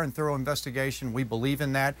for a fair and thorough investigation. We believe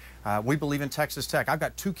in that. We believe in Texas Tech. I've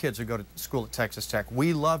got 2 kids who go to school at Texas Tech.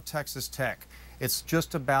 We love Texas Tech. It's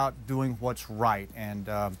just about doing what's right, and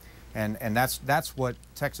that's what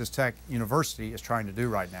Texas Tech University is trying to do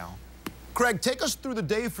right now. Craig, take us through the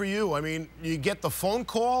day for you. I mean, you get the phone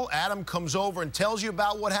call, Adam comes over and tells you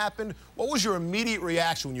about what happened. What was your immediate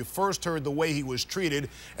reaction when you first heard the way he was treated?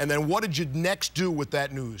 And then what did you next do with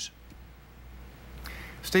that news?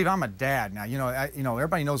 Steve, I'm a dad now. You know,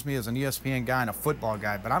 everybody knows me as an ESPN guy and a football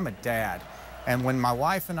guy, but I'm a dad. And when my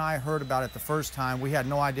wife and I heard about it the first time, we had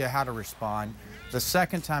no idea how to respond. The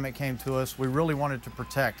second time it came to us, we really wanted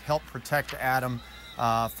to help protect Adam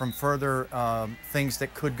from further things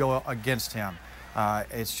that could go against him.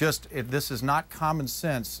 It's just, this is not common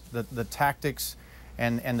sense, the tactics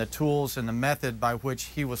and the tools and the method by which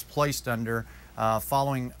he was placed under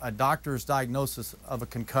following a doctor's diagnosis of a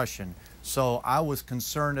concussion. So I was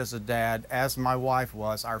concerned as a dad, as my wife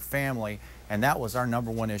was, our family, and that was our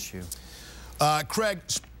 #1 issue. Craig,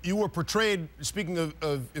 you were portrayed, speaking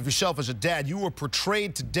of yourself as a dad, you were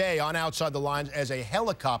portrayed today on Outside the Lines as a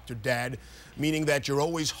helicopter dad, meaning that you're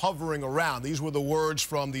always hovering around. These were the words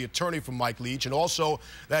from the attorney for Mike Leach, and also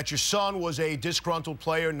that your son was a disgruntled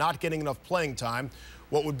player, not getting enough playing time.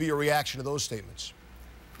 What would be your reaction to those statements?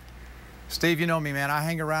 Steve, you know me, man. I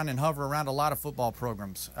hang around and hover around a lot of football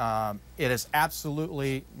programs. It is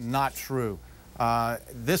absolutely not true.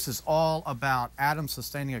 This is all about Adam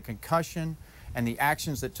sustaining a concussion and the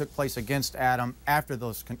actions that took place against Adam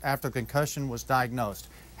after concussion was diagnosed.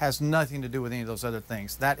 Has nothing to do with any of those other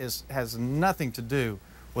things. That has nothing to do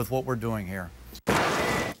with what we're doing here.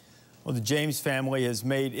 Well, the James family has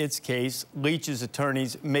made its case. Leach's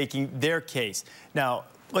attorneys making their case. Now,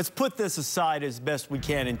 let's put this aside as best we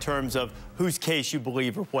can in terms of whose case you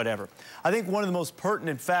believe or whatever. I think one of the most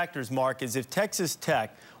pertinent factors, Mark, is if Texas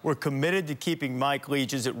Tech were committed to keeping Mike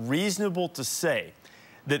Leach, is it reasonable to say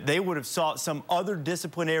that they would have sought some other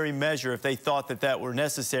disciplinary measure if they thought that that were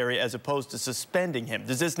necessary as opposed to suspending him?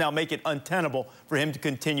 Does this now make it untenable for him to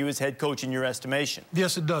continue as head coach in your estimation?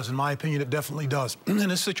 Yes, it does. In my opinion, it definitely does.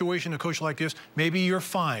 In a situation, a coach like this, maybe you're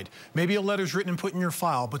fined. Maybe a letter's written and put in your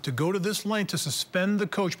file. But to go to this length to suspend the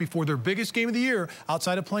coach before their biggest game of the year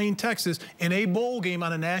outside of playing Texas in a bowl game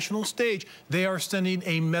on a national stage, they are sending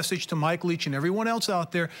a message to Mike Leach and everyone else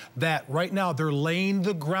out there that right now they're laying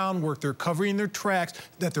the groundwork, they're covering their tracks,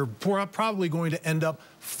 that they're probably going to end up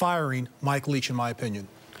firing Mike Leach, in my opinion.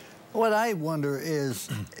 What I wonder is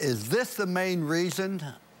this the main reason?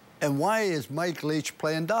 And why is Mike Leach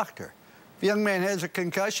playing doctor? If a young man has a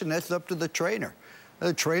concussion, that's up to the trainer.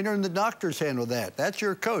 The trainer and the doctors handle that. That's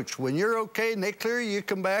your coach. When you're okay and they clear you, you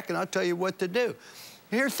come back and I'll tell you what to do.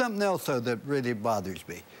 Here's something else, though, that really bothers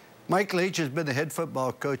me. Mike Leach has been the head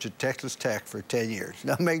football coach at Texas Tech for 10 years.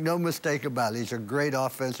 Now, make no mistake about it, he's a great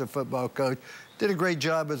offensive football coach. Did a great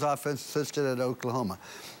job as offensive assistant at Oklahoma.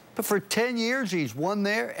 But for 10 years, he's won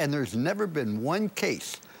there, and there's never been one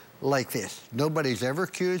case like this. Nobody's ever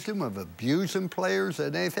accused him of abusing players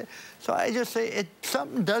and anything. So I just say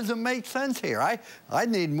something doesn't make sense here. I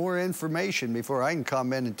need more information before I can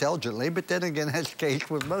comment intelligently, but then again, that's the case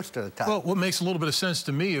with most of the time. Well, what makes a little bit of sense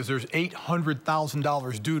to me is there's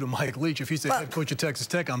 $800,000 due to Mike Leach if he's the head coach of Texas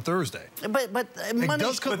Tech on Thursday. But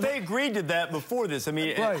they agreed to that before this. I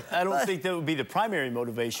mean, right. I don't think that would be the primary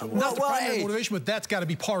motivation. Not the primary motivation, but that's got to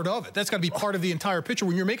be part of it. That's got to be part of the entire picture.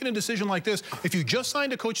 When you're making a decision like this, if you just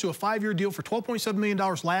signed a coach to a 5-year deal for $12.7 million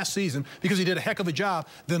last season because he did a heck of a job,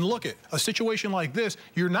 then look at a situation like this,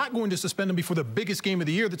 you're not going to suspend him before the biggest game of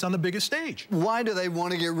the year that's on the biggest stage. Why do they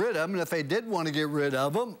want to get rid of him? And if they did want to get rid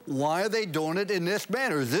of him, why are they doing it in this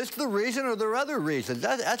manner? Is this the reason or are there other reasons?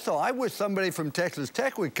 That's all. I wish somebody from Texas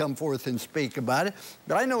Tech would come forth and speak about it.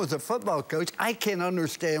 But I know as a football coach, I can't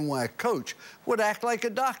understand why a coach would act like a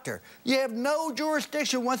doctor. You have no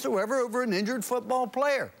jurisdiction whatsoever over an injured football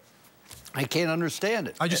player. I can't understand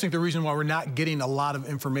it. I just think the reason why we're not getting a lot of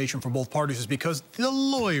information from both parties is because the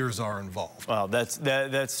lawyers are involved. Well,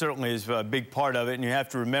 that certainly is a big part of it, and you have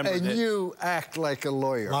to remember and that... you act like a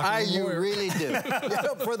lawyer. You really do. You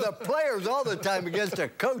know, for the players all the time against the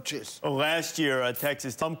coaches. Well, last year,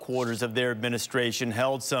 Texas, some quarters of their administration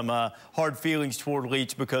held some hard feelings toward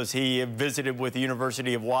Leach because he visited with the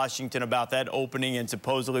University of Washington about that opening and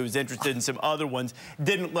supposedly was interested in some other ones.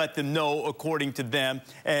 Didn't let them know, according to them,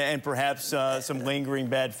 and perhaps some lingering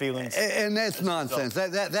bad feelings. And that's nonsense.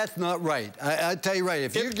 That's not right. I tell you right.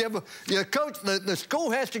 If you give your coach, the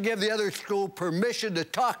school has to give the other school permission to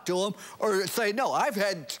talk to him or say, no. I've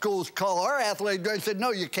had schools call our athletic director and said,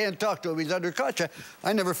 no, you can't talk to him. He's under contract.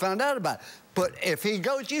 I never found out about it. But if he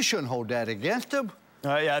goes, you shouldn't hold that against him.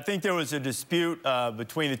 Yeah, I think there was a dispute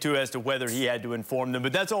between the two as to whether he had to inform them.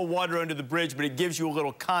 But that's all water under the bridge, but it gives you a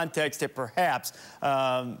little context that perhaps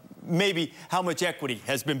maybe how much equity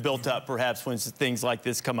has been built up, perhaps, when things like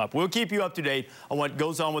this come up. We'll keep you up to date on what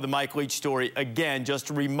goes on with the Mike Leach story. Again, just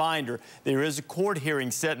a reminder, there is a court hearing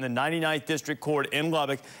set in the 99th District Court in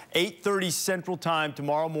Lubbock, 8:30 Central Time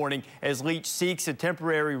tomorrow morning, as Leach seeks a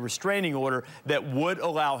temporary restraining order that would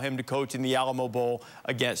allow him to coach in the Alamo Bowl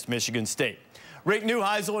against Michigan State. Rick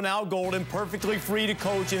Neuheisel and Al Golden perfectly free to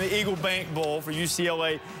coach in the Eagle Bank Bowl for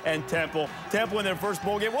UCLA and Temple. Temple in their first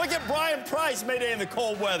bowl game. Look at Brian Price Mayday in the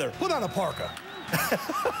cold weather. Put on a parka.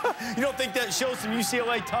 You don't think that shows some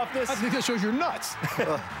UCLA toughness? I think that shows you're nuts.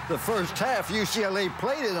 The first half, UCLA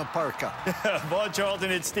played in a parka. Ball Charlton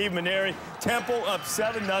hit Steve Maneri. Temple up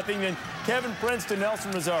 7-0. Then Kevin Prince to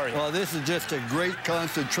Nelson Rosario. Well, this is just a great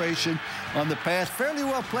concentration on the pass. Fairly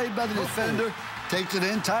well played by the defender. Takes it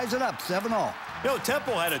in, ties it up, 7-all. You know,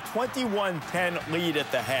 Temple had a 21-10 lead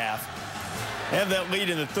at the half. They have that lead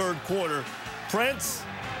in the third quarter. Prince,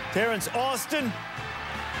 Terrence Austin,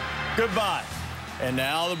 goodbye. And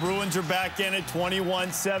now the Bruins are back in at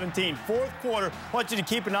 21-17. Fourth quarter, I want you to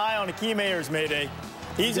keep an eye on Akeem Ayers, Mayday.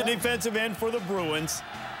 He's a defensive end for the Bruins.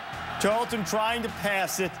 Charlton trying to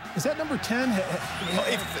pass it. Is that number 10?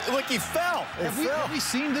 Look, he fell. Have we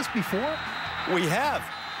seen this before? We have.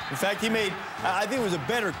 In fact, he made, I think it was a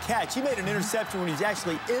better catch. He made an interception when he's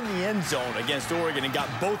actually in the end zone against Oregon and got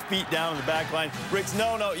both feet down on the back line. Rick's,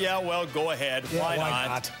 no, yeah, well, go ahead. Yeah, why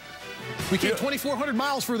not? We came 2,400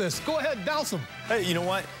 miles for this. Go ahead, douse them. Hey, you know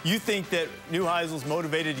what? You think that Neuheisel's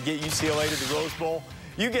motivated to get UCLA to the Rose Bowl?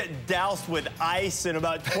 You get doused with ice in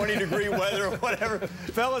about 20-degree weather or whatever.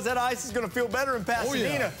 Fellas, that ice is going to feel better in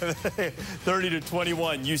Pasadena. Oh, yeah.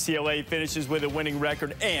 30-21, UCLA finishes with a winning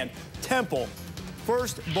record. And Temple,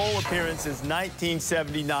 first bowl appearance since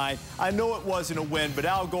 1979. I know it wasn't a win, but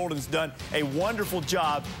Al Golden's done a wonderful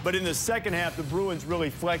job. But in the second half, the Bruins really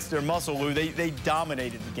flexed their muscle, Lou. They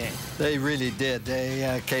dominated the game. They really did.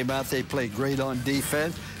 They came out, they played great on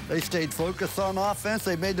defense. They stayed focused on offense.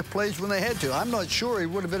 They made the plays when they had to. I'm not sure he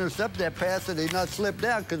would have intercepted that pass had he not slipped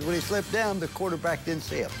down, because when he slipped down, the quarterback didn't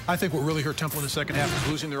see him. I think what really hurt Temple in the second half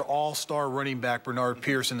is losing their all-star running back, Bernard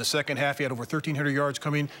Pierce. In the second half, he had over 1,300 yards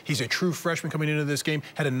coming. He's a true freshman coming into this game.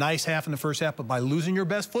 Had a nice half in the first half, but by losing your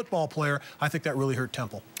best football player, I think that really hurt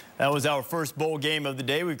Temple. That was our first bowl game of the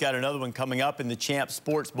day. We've got another one coming up in the Champs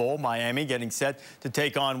Sports Bowl. Miami getting set to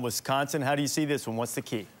take on Wisconsin. How do you see this one? What's the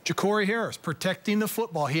key? Jacory Harris protecting the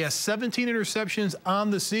football. He has 17 interceptions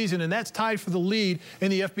on the season, and that's tied for the lead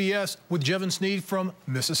in the FBS with Jevin Sneed from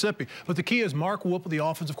Mississippi. But the key is Mark Whipple, the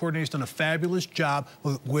offensive coordinator, has done a fabulous job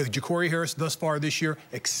with Jacory Harris thus far this year,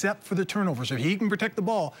 except for the turnovers. If he can protect the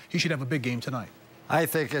ball, he should have a big game tonight. I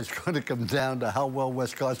think it's going to come down to how well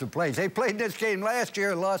Wisconsin plays. They played this game last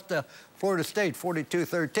year and lost to Florida State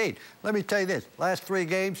 42-13. Let me tell you this. Last 3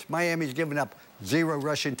 games, Miami's given up 0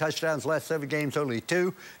 rushing touchdowns. Last 7 games, only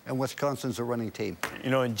 2. And Wisconsin's a running team.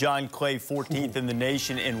 You know, and John Clay, 14th in the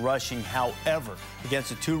nation in rushing. However, against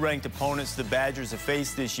the 2 ranked opponents the Badgers have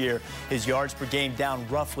faced this year, his yards per game down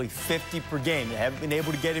roughly 50 per game. They haven't been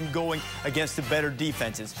able to get him going against the better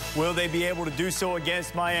defenses. Will they be able to do so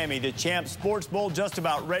against Miami? The Champs Sports Bowl just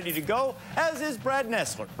about ready to go, as is Brad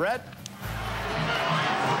Nessler. Brad?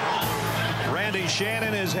 Randy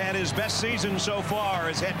Shannon has had his best season so far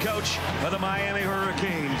as head coach of the Miami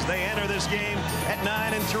Hurricanes. They enter this game at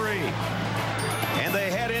 9-3. And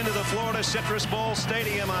they head into the Florida Citrus Bowl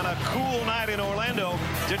Stadium on a cool night in Orlando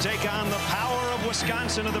to take on the power of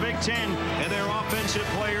Wisconsin of the Big Ten and their Offensive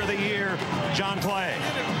Player of the Year, John Clay.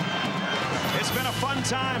 It's been a fun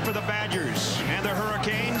time for the Badgers and the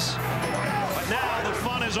Hurricanes, but now the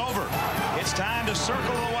fun is over. It's time to circle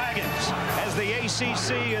the wagons as the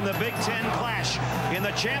ACC and the Big Ten clash in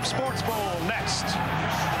the Champs Sports Bowl next.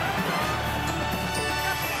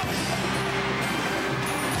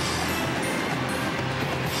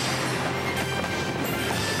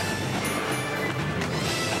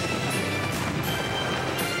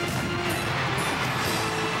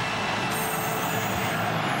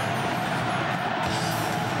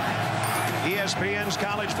 ESPN's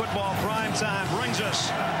college football primetime brings us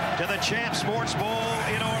to the Champs Sports Bowl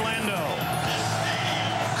in Orlando.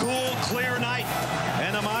 Cool, clear night,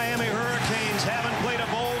 and the Miami Hurricanes haven't played a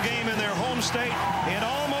bowl game in their home state in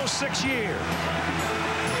almost 6 years.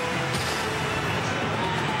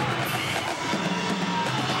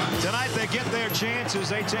 Tonight they get their chances.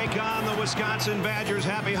 They take on the Wisconsin Badgers.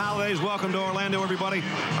 Happy holidays. Welcome to Orlando, everybody.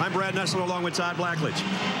 I'm Brad Nessler along with Todd Blackledge.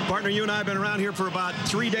 Partner, you and I have been around here for about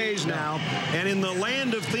 3 days now. And in the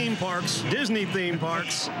land of theme parks, Disney theme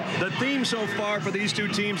parks, the theme so far for these 2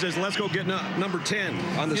 teams is let's go get number 10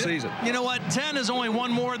 on the season. You know what? 10 is only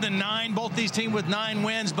one more than 9. Both these teams with 9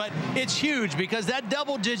 wins. But it's huge because that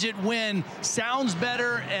double-digit win sounds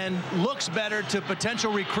better and looks better to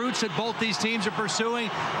potential recruits that both these teams are pursuing,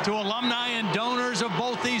 to alumni and donors. owners of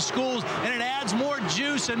both these schools, and it adds more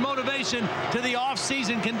juice and motivation to the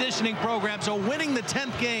off-season conditioning program. So winning the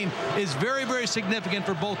 10th game is very, very significant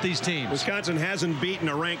for both these teams. Wisconsin hasn't beaten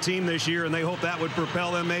a ranked team this year, and they hope that would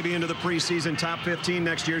propel them maybe into the preseason top 15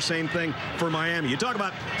 next year. Same thing for Miami. You talk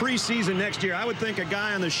about preseason next year. I would think a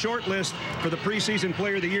guy on the short list for the preseason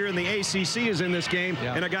player of the year in the ACC is in this game,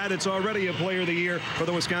 and a guy that's already a player of the year for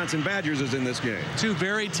the Wisconsin Badgers is in this game. Two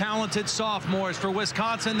very talented sophomores for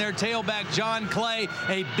Wisconsin. Their tailback, John Clay,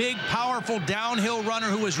 a big, powerful downhill runner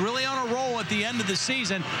who was really on a roll at the end of the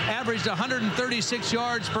season, averaged 136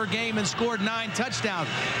 yards per game and scored 9 touchdowns.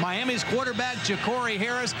 Miami's quarterback, Ja'Cory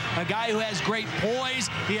Harris, a guy who has great poise.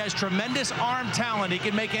 He has tremendous arm talent. He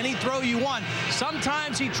can make any throw you want.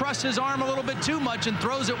 Sometimes he trusts his arm a little bit too much and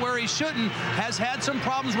throws it where he shouldn't. Has had some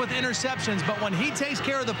problems with interceptions, but when he takes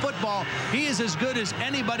care of the football, he is as good as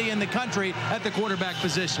anybody in the country at the quarterback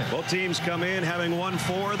position. Both teams come in having won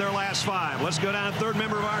 4 of their last 5. Let's go down. Third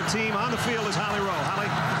member of our team on the field is Holly Rowe. Holly?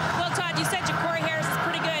 Well, Todd, you said Ja'Cory Harris is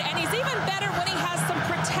pretty good, and he's even better when he has some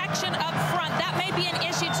protection up front. That may be an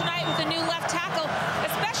issue tonight with the new left tackle,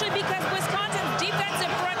 especially because Wisconsin's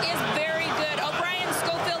defensive front is very good. O'Brien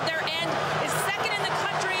Schofield, their end, is second in the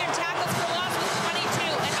country in tackles for loss with 22.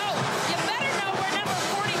 And oh, you better know where number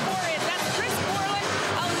 44 is. That's Chris Borland,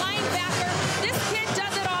 a linebacker. This kid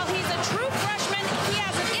does it all. He's a true freshman. He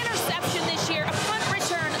has an interception this year, a punt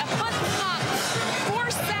return, a punt block,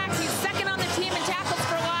 4 sacks. He's second on the team in tackles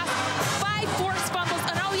for loss, 5 forced fumbles,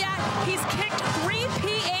 and oh yeah, he's kicked 3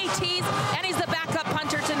 PATs, and he's the backup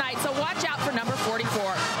punter tonight. So watch out for number 44.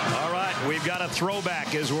 All right, we've got a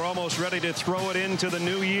throwback as we're almost ready to throw it into the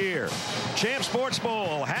new year. Champ Sports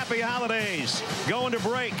Bowl, happy holidays. Going to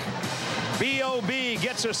break. B.O.B.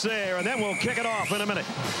 gets us there, and then we'll kick it off in a minute.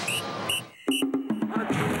 Ladies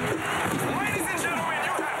and gentlemen,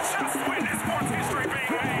 you have just witnessed sports history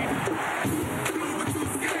being made.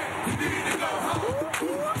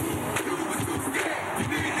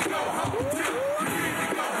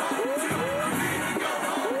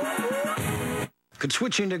 Could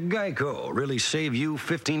switching to Geico really save you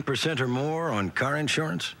 15% or more on car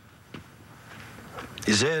insurance?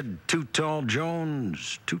 Is Ed Too Tall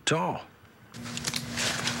Jones too tall?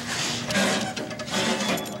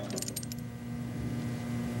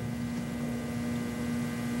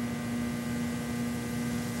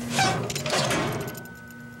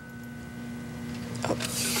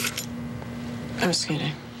 I'm just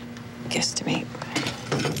gonna guesstimate.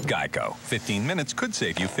 Geico. 15 minutes could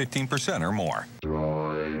save you 15% or more.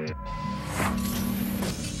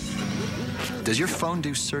 Does your phone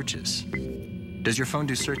do searches? Does your phone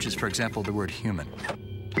do searches, for example, the word human?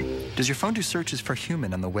 Does your phone do searches for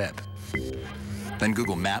human on the web? Then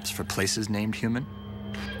Google Maps for places named human?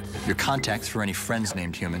 Your contacts for any friends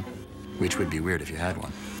named human, which would be weird if you had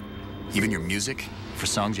one. Even your music for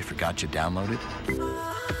songs you forgot you downloaded?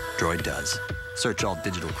 Droid does. Search all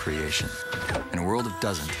digital creation. In a world of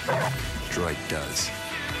doesn't, Droid does.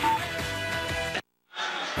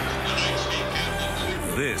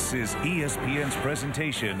 This is ESPN's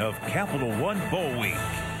presentation of Capital One Bowl Week.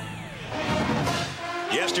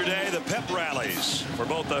 Yesterday, the pep rallies for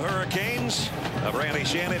both the Hurricanes of Randy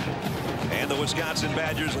Shannon and the Wisconsin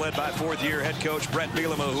Badgers, led by 4th-year head coach Brett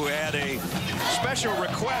Bielema, who had a special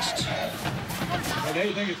request.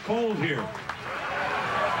 They think it's cold here.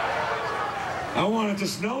 I want it to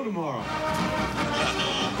snow tomorrow.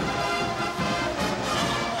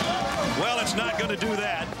 Well, it's not going to do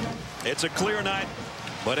that. It's a clear night,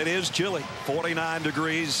 but it is chilly. 49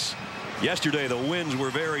 degrees. Yesterday, the winds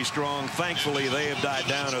were very strong. Thankfully, they have died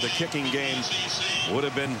down, or the kicking game would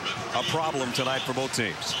have been a problem tonight for both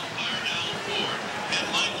teams.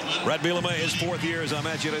 Brett Bielema, his 4th year, as I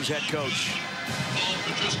mentioned, as head coach.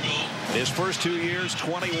 His first 2 years,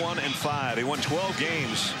 21-5. He won 12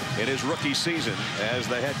 games in his rookie season as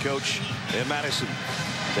the head coach in Madison.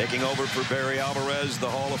 Taking over for Barry Alvarez, the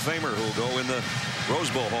Hall of Famer, who will go in the Rose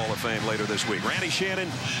Bowl Hall of Fame later this week. Randy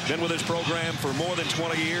Shannon, been with his program for more than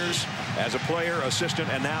 20 years as a player, assistant,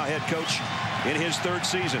 and now head coach in his 3rd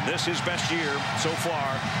season. This is his best year so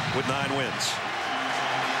far with 9 wins.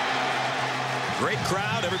 Great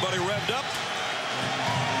crowd, everybody revved up.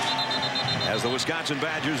 As the Wisconsin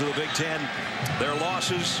Badgers of the Big Ten, their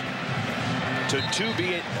losses to 2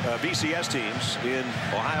 BCS teams in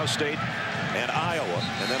Ohio State and Iowa,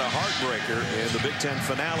 and then a heartbreaker in the Big Ten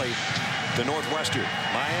finale to Northwestern.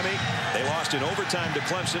 Miami, they lost in overtime to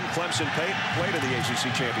Clemson. Clemson played in the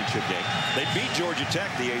ACC championship game. They beat Georgia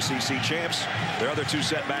Tech, the ACC champs. Their other 2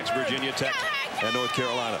 setbacks, Virginia Tech and North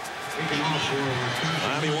Carolina.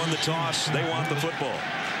 Miami won the toss. They want the football.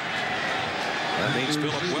 That means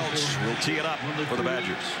Philip Welch will tee it up for the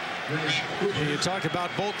Badgers. You talk about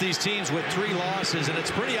both these teams with 3 losses, and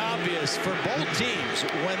it's pretty obvious for both teams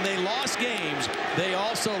when they lost games, they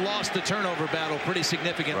also lost the turnover battle pretty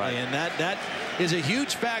significantly. Right. And that is a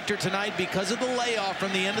huge factor tonight because of the layoff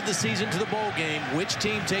from the end of the season to the bowl game. Which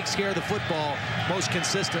team takes care of the football most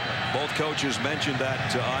consistently? Both coaches mentioned that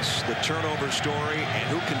to us, the turnover story and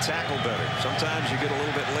who can tackle better. Sometimes you get a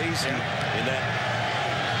little bit lazy in that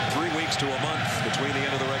 3 weeks to a month between the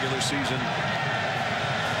end of the regular season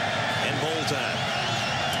and bowl time.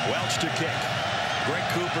 Welch to kick. Greg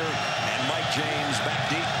Cooper and Mike James back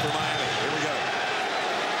deep for Miami. Here we go.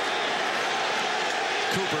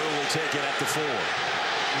 Cooper will take it at the 4.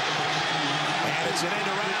 And it's an end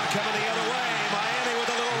around coming the other way. Miami with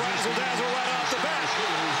a little razzle-dazzle right off the bat.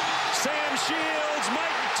 Sam Shields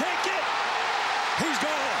might take it. He's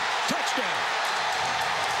gone. Touchdown.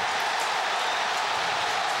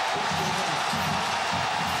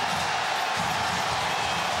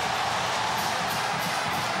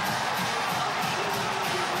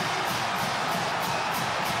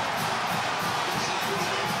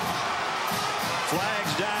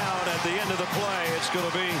 Flags down at the end of the play. It's going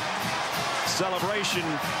to be celebration,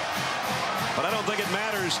 but I don't think it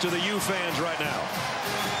matters to the U fans right now.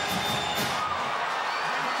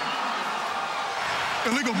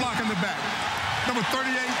 Illegal block in the back. Number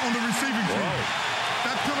 38 on the receiving team.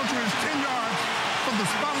 That penalty is 10 yards from the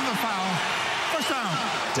spot of the foul. First down.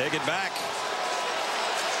 Take it back.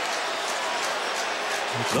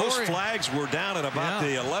 Those flags were down at about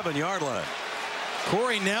the 11-yard line.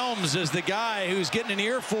 Corey Nelms is the guy who's getting an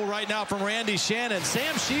earful right now from Randy Shannon.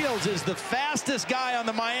 Sam Shields is the fastest guy on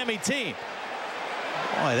the Miami team.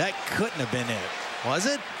 Boy, that couldn't have been it, was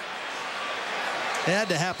it? It had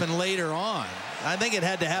to happen later on. I think it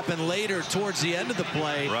had to happen later towards the end of the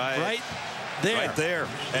play. Right there. Right there.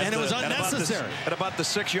 And it was unnecessary. At about the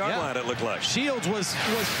 6-yard line, it looked like. Shields was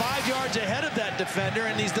 5 yards ahead of that defender,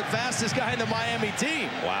 and he's the fastest guy in the Miami team.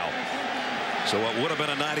 Wow. So what would have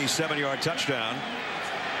been a 97-yard touchdown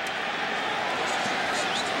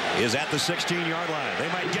is at the 16-yard line. They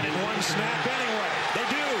might get it one snap anyway. They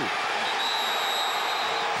do.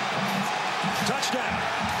 Touchdown.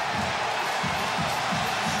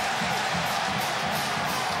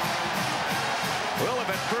 Well, if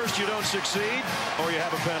at first you don't succeed or you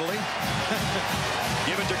have a penalty,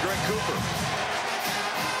 give it to Greg Cooper.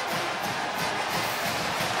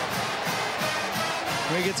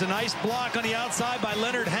 He gets a nice block on the outside by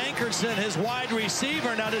Leonard Hankerson, his wide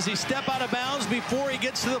receiver. Now, does he step out of bounds before he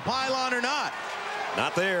gets to the pylon or not?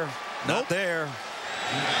 Not there. Not there.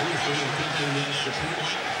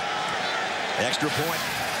 Extra point.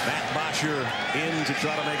 Matt Bosher in to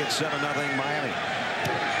try to make it 7-0 Miami.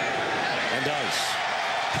 And does.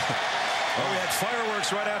 Well, we had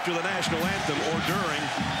fireworks right after the national anthem or during,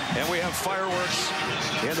 and we have fireworks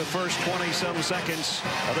in the first 20-some seconds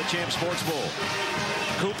of the Champ Sports Bowl.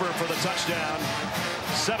 Cooper for the touchdown.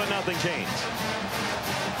 7-0 Canes.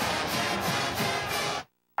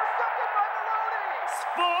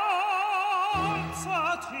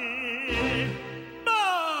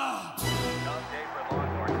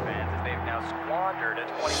 Squandered a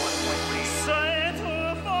 21-point lead.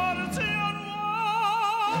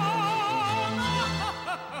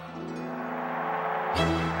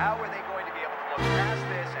 How are they going to be able to look past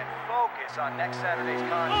this and focus on next Saturday's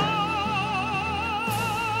contest?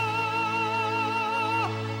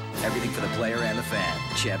 Everything for the player and the fan.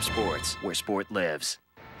 Champ Sports, where sport lives.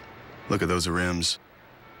 Look at those rims.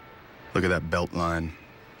 Look at that belt line,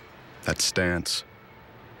 that stance,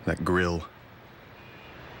 that grill.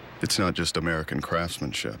 It's not just American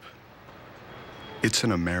craftsmanship. It's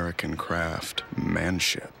an American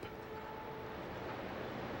craftsmanship.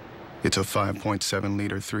 It's a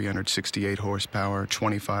 5.7-liter, 368 horsepower,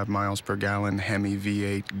 25 miles per gallon Hemi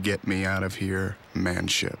V8 get me out of here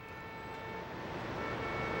manship.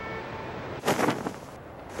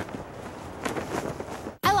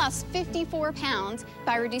 I lost 54 pounds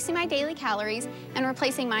by reducing my daily calories and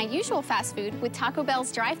replacing my usual fast food with Taco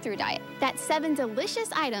Bell's drive-thru diet. That's 7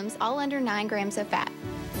 delicious items, all under 9 grams of fat.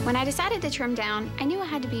 When I decided to trim down, I knew I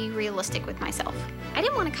had to be realistic with myself. I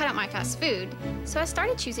didn't want to cut out my fast food, so I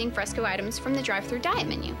started choosing fresco items from the drive-thru diet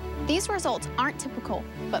menu. These results aren't typical,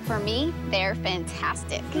 but for me, they're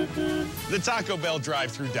fantastic. The Taco Bell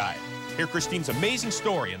drive-thru diet. Hear Christine's amazing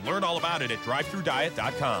story and learn all about it at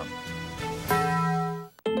drivethruddiet.com.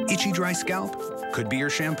 Itchy dry scalp? Could be your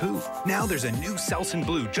shampoo. Now there's a new Selsun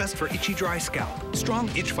Blue just for itchy dry scalp. Strong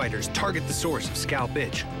itch fighters target the source of scalp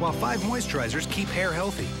itch, while 5 moisturizers keep hair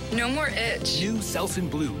healthy. No more itch. New Selsun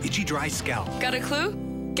Blue itchy dry scalp. Got a clue?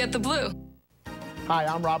 Get the blue. Hi,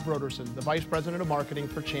 I'm Rob Broderson, the Vice President of Marketing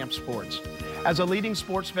for Champ Sports. As a leading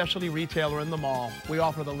sports specialty retailer in the mall, we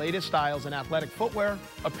offer the latest styles in athletic footwear,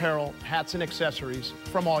 apparel, hats, and accessories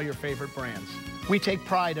from all your favorite brands. We take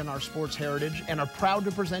pride in our sports heritage and are proud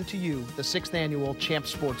to present to you the 6th annual Champ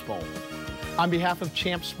Sports Bowl. On behalf of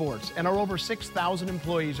Champ Sports and our over 6,000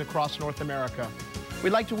 employees across North America,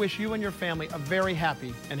 we'd like to wish you and your family a very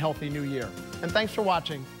happy and healthy new year. And thanks for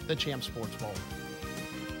watching the Champ Sports Bowl.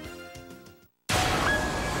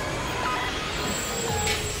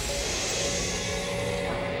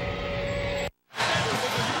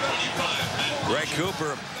 Greg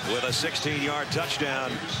Cooper with a 16-yard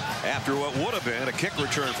touchdown after what would have been a kick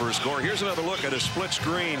return for a score. Here's another look at a split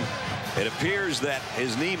screen. It appears that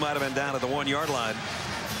his knee might have been down at the 1-yard line.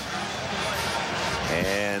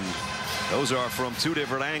 And those are from 2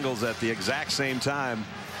 different angles at the exact same time.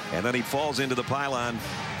 And then he falls into the pylon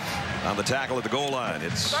on the tackle at the goal line.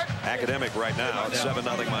 It's academic right now. It's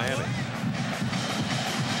 7-0 Miami.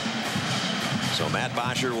 So Matt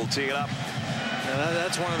Bosher will tee it up.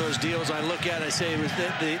 That's one of those deals I look at. I say it was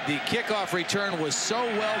the kickoff return was so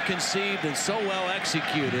well conceived and so well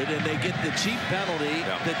executed, and they get the cheap penalty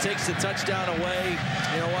that takes the touchdown away.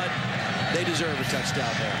 You know what? They deserve a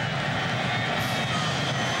touchdown there.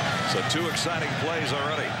 So 2 exciting plays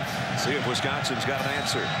already. See if Wisconsin's got an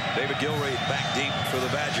answer. David Gilreath back deep for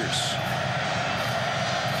the Badgers.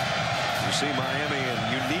 You see Miami in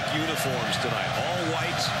unique uniforms tonight, all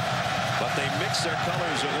white, but they mix their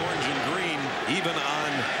colors of orange and green even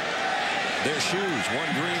on their shoes. One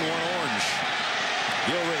green, one orange.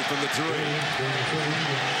 Gilreath from the 3.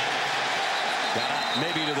 Got out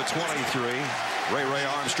maybe to the 23. Ray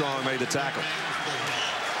Armstrong made the tackle.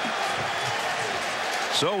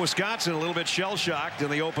 So Wisconsin a little bit shell-shocked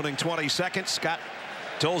in the opening 20 seconds. Scott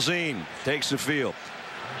Tolzien takes the field.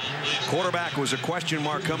 Quarterback was a question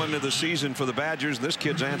mark coming into the season for the Badgers. This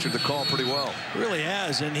kid's answered the call pretty well. Really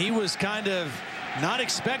has, and he was kind of not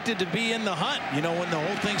expected to be in the hunt. You know, when the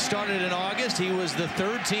whole thing started in August, he was the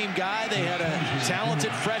 3rd-team guy. They had a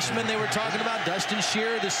talented freshman they were talking about, Dustin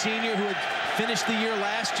Shearer, the senior who had finished the year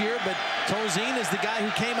last year. But Tolzien is the guy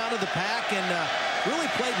who came out of the pack and really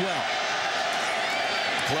played well.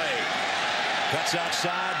 Play. Cuts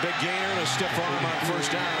outside, big gainer, and a stiff arm on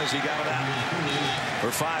first down as he got it out for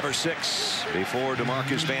 5 or 6 before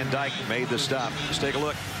DeMarcus Van Dyke made the stop. Let's take a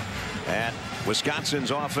look at Wisconsin's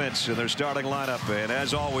offense and their starting lineup. And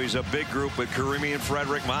as always, a big group with Karimian,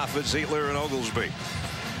 Frederick, Moffitt, Zietler, and Oglesby.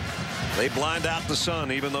 They blind out the sun,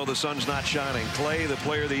 even though the sun's not shining. Clay, the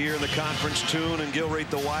player of the year in the conference. Toon and Gilreath,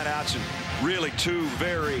 the wideouts, and really 2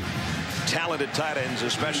 very talented tight ends,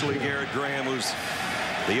 especially Garrett Graham, who's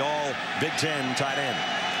the all Big Ten tight end.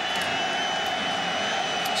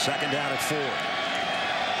 2nd down at 4.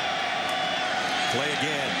 Clay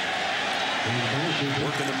again.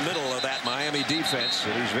 Work in the middle of that Miami defense,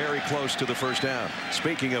 and he's very close to the first down.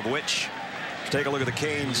 Speaking of which, take a look at the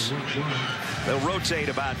Canes. They'll rotate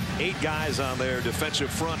about 8 guys on their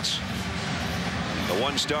defensive fronts. The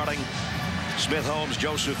one starting, Smith, Holmes,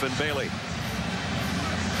 Joseph, and Bailey.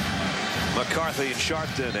 McCarthy and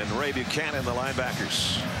Sharpton and Ray Buchanan, the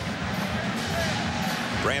linebackers.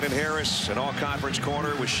 Brandon Harris, an all-conference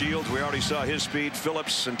corner with Shields. We already saw his speed.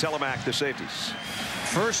 Phillips and Telemack, the safeties.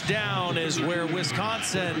 First down is where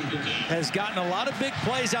Wisconsin has gotten a lot of big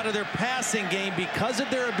plays out of their passing game because of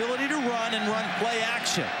their ability to run and run play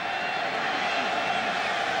action.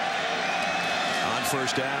 On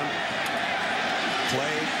first down,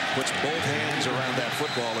 Clay puts both hands around that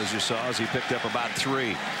football, as you saw, as he picked up about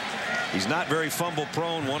 3. He's not very fumble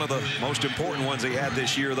prone. One of the most important ones he had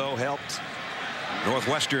this year, though, helped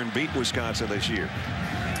Northwestern beat Wisconsin this year.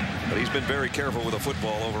 But he's been very careful with the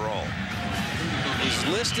football overall. He's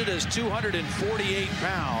listed as 248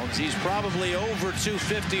 pounds. He's probably over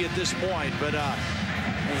 250 at this point, but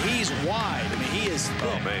he's wide. I mean, he is thick,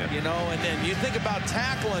 oh, man. You know, and then you think about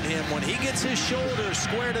tackling him when he gets his shoulder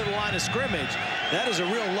square to the line of scrimmage. That is a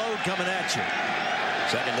real load coming at you.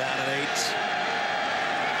 2nd down and 8.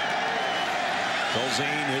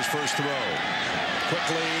 Tolzien, his first throw.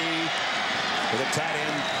 Quickly with a tight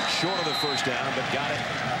end short of the first down, but got it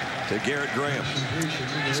to Garrett Graham.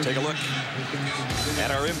 Let's take a look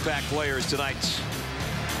at our impact players tonight.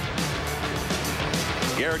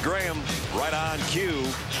 Garrett Graham right on cue.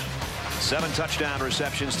 7 touchdown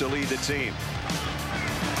receptions to lead the team.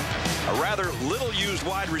 A rather little used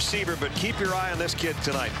wide receiver, but keep your eye on this kid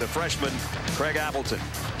tonight, the freshman Craig Appleton.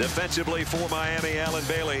 Defensively for Miami, Alan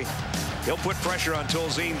Bailey. He'll put pressure on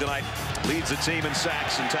Tolzien tonight. Leads the team in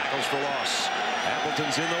sacks and tackles for loss.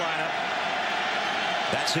 Appleton's in the lineup.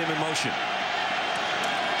 That's him in motion.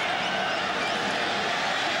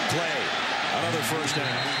 Clay, another first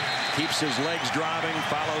down. Keeps his legs driving,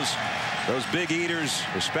 follows those big eaters,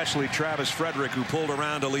 especially Travis Frederick, who pulled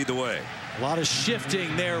around to lead the way. A lot of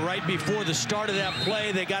shifting there right before the start of that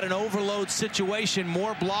play. They got an overload situation,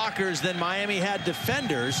 more blockers than Miami had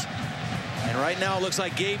defenders. And right now it looks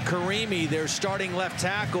like Gabe Karimi, their starting left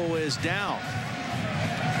tackle, is down.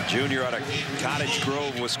 Junior out of Cottage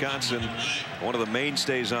Grove, Wisconsin, one of the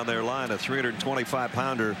mainstays on their line, a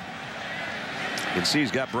 325-pounder. You can see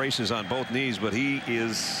he's got braces on both knees, but he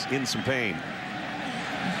is in some pain.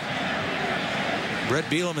 Brett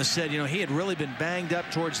Bielema has said, you know, he had really been banged up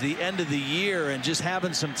towards the end of the year, and just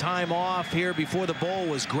having some time off here before the bowl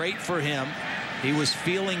was great for him. He was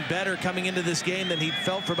feeling better coming into this game than he'd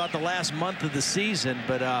felt for about the last month of the season,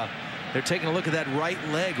 but they're taking a look at that right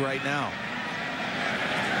leg right now.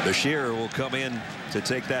 Bashir will come in to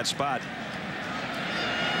take that spot.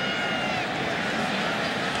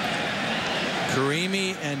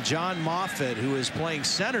 Karimi and John Moffitt, who is playing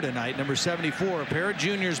center tonight, number 74, a pair of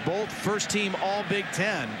juniors, both first team all Big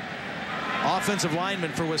Ten offensive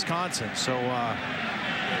linemen for Wisconsin. So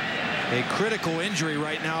a critical injury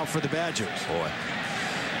right now for the Badgers. Boy,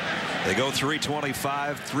 they go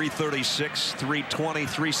 325, 336, 320,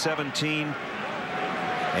 317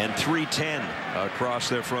 and 310 across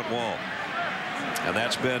their front wall, and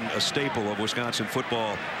that's been a staple of Wisconsin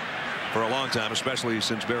football for a long time, especially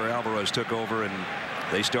since Barry Alvarez took over and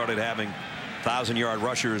they started having 1,000-yard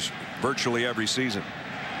rushers virtually every season.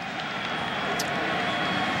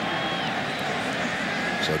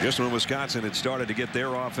 So just when Wisconsin had started to get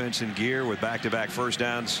their offense in gear with back-to-back first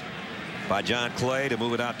downs by John Clay to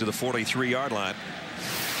move it out to the 43-yard line.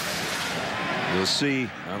 You'll see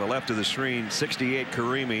on the left of the screen 68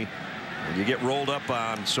 Karimi, and you get rolled up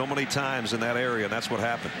on so many times in that area, and that's what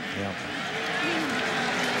happened. Yeah.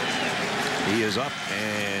 He is up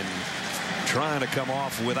and trying to come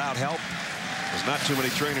off without help. There's not too many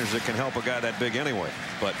trainers that can help a guy that big anyway,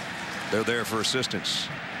 but they're there for assistance.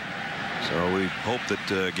 So we hope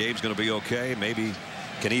that Gabe's going to be okay. Maybe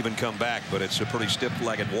can even come back, but it's a pretty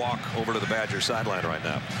stiff-legged walk over to the Badger sideline right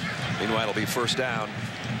now. Meanwhile, it'll be first down.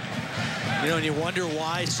 You know, and you wonder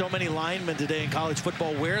why so many linemen today in college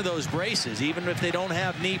football wear those braces, even if they don't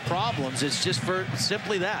have knee problems. It's just for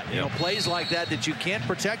simply that, you know, plays like that that you can't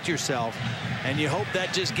protect yourself, and you hope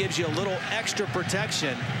that just gives you a little extra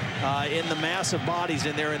protection in the mass of bodies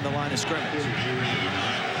in there in the line of scrimmage.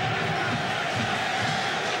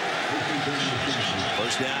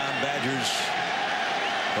 First down, Badgers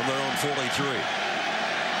from their own 43.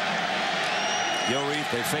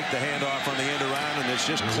 Yoreith, they fake the handoff on the end around, and it's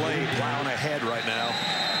just Clay plowing ahead right now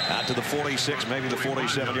out to the 46, maybe the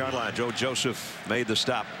 47-yard line. Joe Joseph made the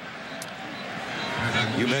stop.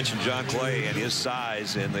 You mentioned John Clay and his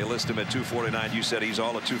size, and they list him at 249. You said he's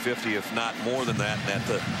all at 250, if not more than that. And at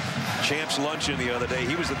the Champs Luncheon the other day,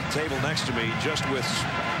 he was at the table next to me just with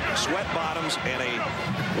sweat bottoms and a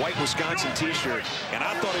white Wisconsin T-shirt, and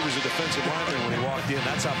I thought he was a defensive lineman when he walked in.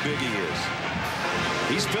 That's how big he is.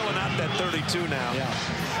 He's filling out that 32 now. Yeah.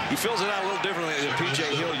 He fills it out a little differently than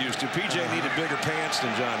P.J. Hill used to. P.J. needed bigger pants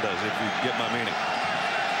than John does, if you get my meaning.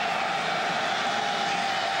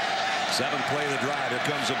 Seventh play of the drive. Here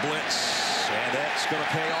comes a blitz, and that's going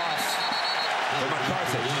to pay off for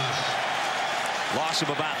McCarthy. Loss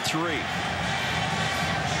of about 3.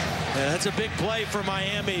 Yeah, that's a big play for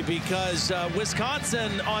Miami because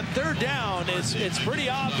Wisconsin on third down, it's pretty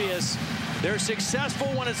obvious. They're successful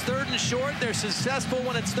when it's third and short. They're successful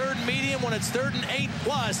when it's third and medium. When it's third and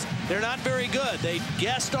 8+, they're not very good. They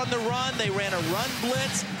guessed on the run. They ran a run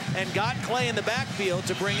blitz and got Clay in the backfield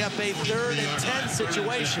to bring up a 3rd and 10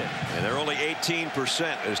 situation. And they're only 18%,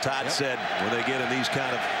 as Todd said, when they get in these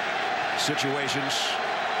kind of situations.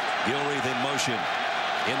 Gilreath in motion.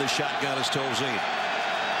 In the shotgun is Tolzien.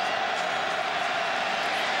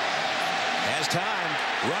 Has time.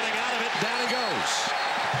 Running out of it. Down he goes.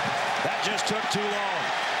 That just took too long.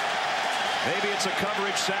 Maybe it's a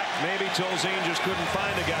coverage sack. Maybe Tolzien just couldn't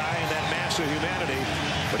find a guy in that mass of humanity.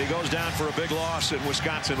 But he goes down for a big loss, and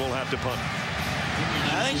Wisconsin will have to punt.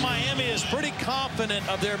 I think Miami is pretty confident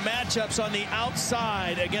of their matchups on the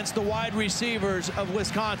outside against the wide receivers of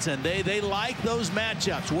Wisconsin. They like those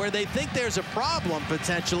matchups. Where they think there's a problem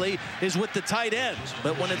potentially is with the tight ends.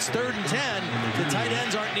 But when it's 3rd and 10, the tight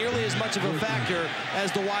ends aren't nearly as much of a factor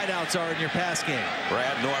as the wideouts are in your pass game.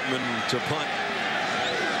 Brad Nortman to punt.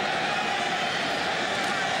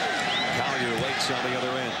 Collier waits on the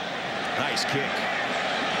other end. Nice kick.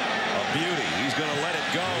 A beauty. He's going to let it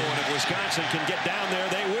go, and if Wisconsin can get down there,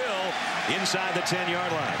 they will inside the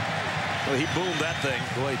 10-yard line. Well, he boomed that thing.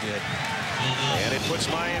 Boy, he did. And it puts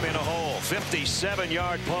Miami in a hole.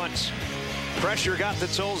 57-yard punt. Pressure got the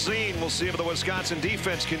Tolzien. We'll see if the Wisconsin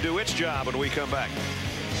defense can do its job when we come back.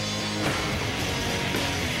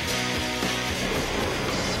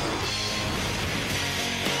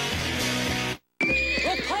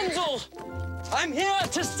 Rapunzel! I'm here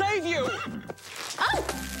to save you! Oh,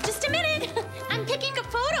 just a minute. I'm picking a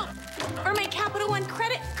photo for my Capital One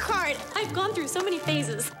credit card. I've gone through so many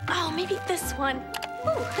phases. Oh, maybe this one.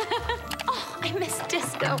 Ooh. Oh, I miss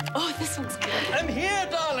disco. Oh, this one's good. I'm here,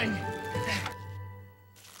 darling.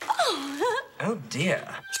 Oh. Oh, dear.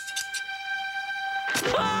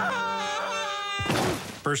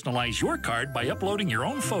 Personalize your card by uploading your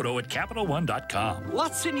own photo at CapitalOne.com.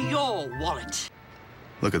 What's in your wallet?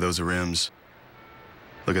 Look at those rims.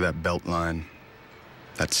 Look at that belt line,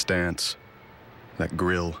 that stance, that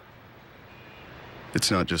grill.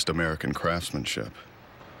 It's not just American craftsmanship.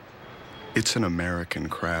 It's an American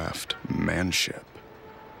craftsmanship.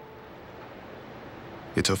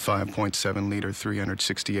 It's a 5.7-liter,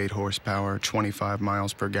 368 horsepower, 25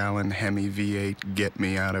 miles per gallon Hemi V8 get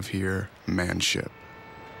me out of here manship.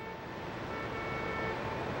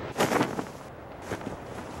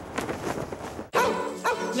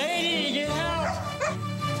 Lady, get out!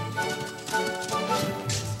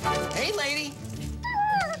 Hey, lady.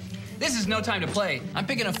 This is no time to play. I'm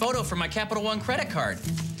picking a photo for my Capital One credit card.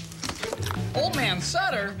 Old man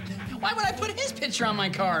Sutter? Why would I put his picture on my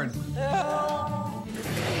card?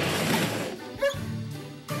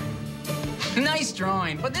 Nice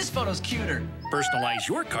drawing, but this photo's cuter. Personalize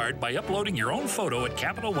your card by uploading your own photo at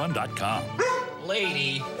CapitalOne.com.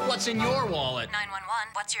 Lady, what's in your wallet?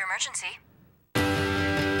 911, what's your emergency?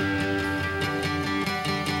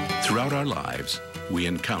 Throughout our lives, we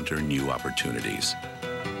encounter new opportunities.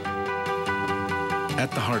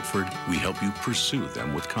 At the Hartford, we help you pursue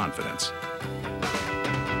them with confidence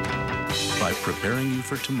by preparing you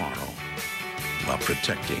for tomorrow while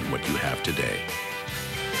protecting what you have today.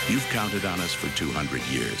 You've counted on us for 200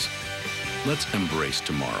 years. Let's embrace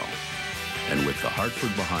tomorrow, and with the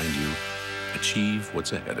Hartford behind you, achieve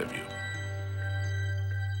what's ahead of you.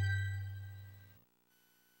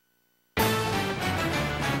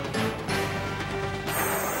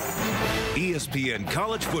 ESPN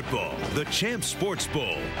College Football, the Champ Sports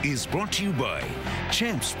Bowl, is brought to you by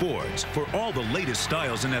Champ Sports. For all the latest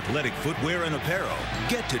styles in athletic footwear and apparel,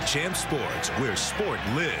 get to Champ Sports, where sport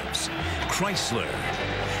lives. Chrysler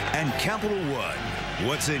and Capital One.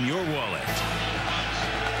 What's in your wallet?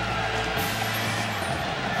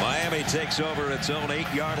 Miami takes over its own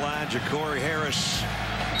 8-yard line. Ja'Cory Harris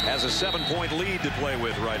has a 7-point lead to play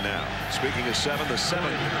with right now. Speaking of 7, the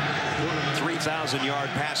 7th 3,000-yard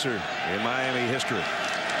passer in Miami history.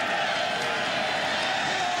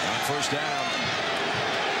 On first down,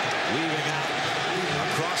 leaving out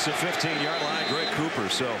across the 15-yard line, Greg Cooper.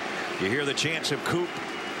 So you hear the chants of Coop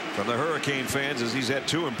from the Hurricane fans as he's had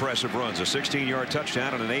 2 impressive runs, a 16-yard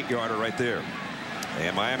touchdown and an 8-yarder right there.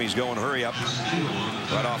 And Miami's going hurry up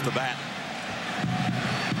right off the bat.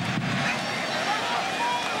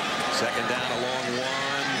 Second down, a long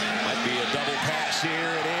one. Might be a double pass here.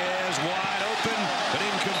 It is wide open, but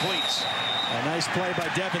incomplete. A nice play by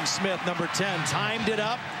Devin Smith, number 10. Timed it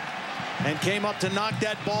up and came up to knock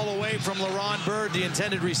that ball away from LaRon Byrd, the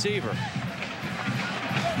intended receiver.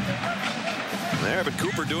 There, but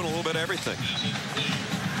Cooper doing a little bit of everything.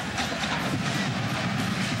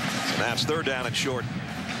 So that's third down and short.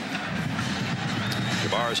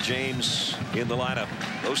 Javaris James in the lineup.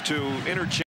 Those two interchange.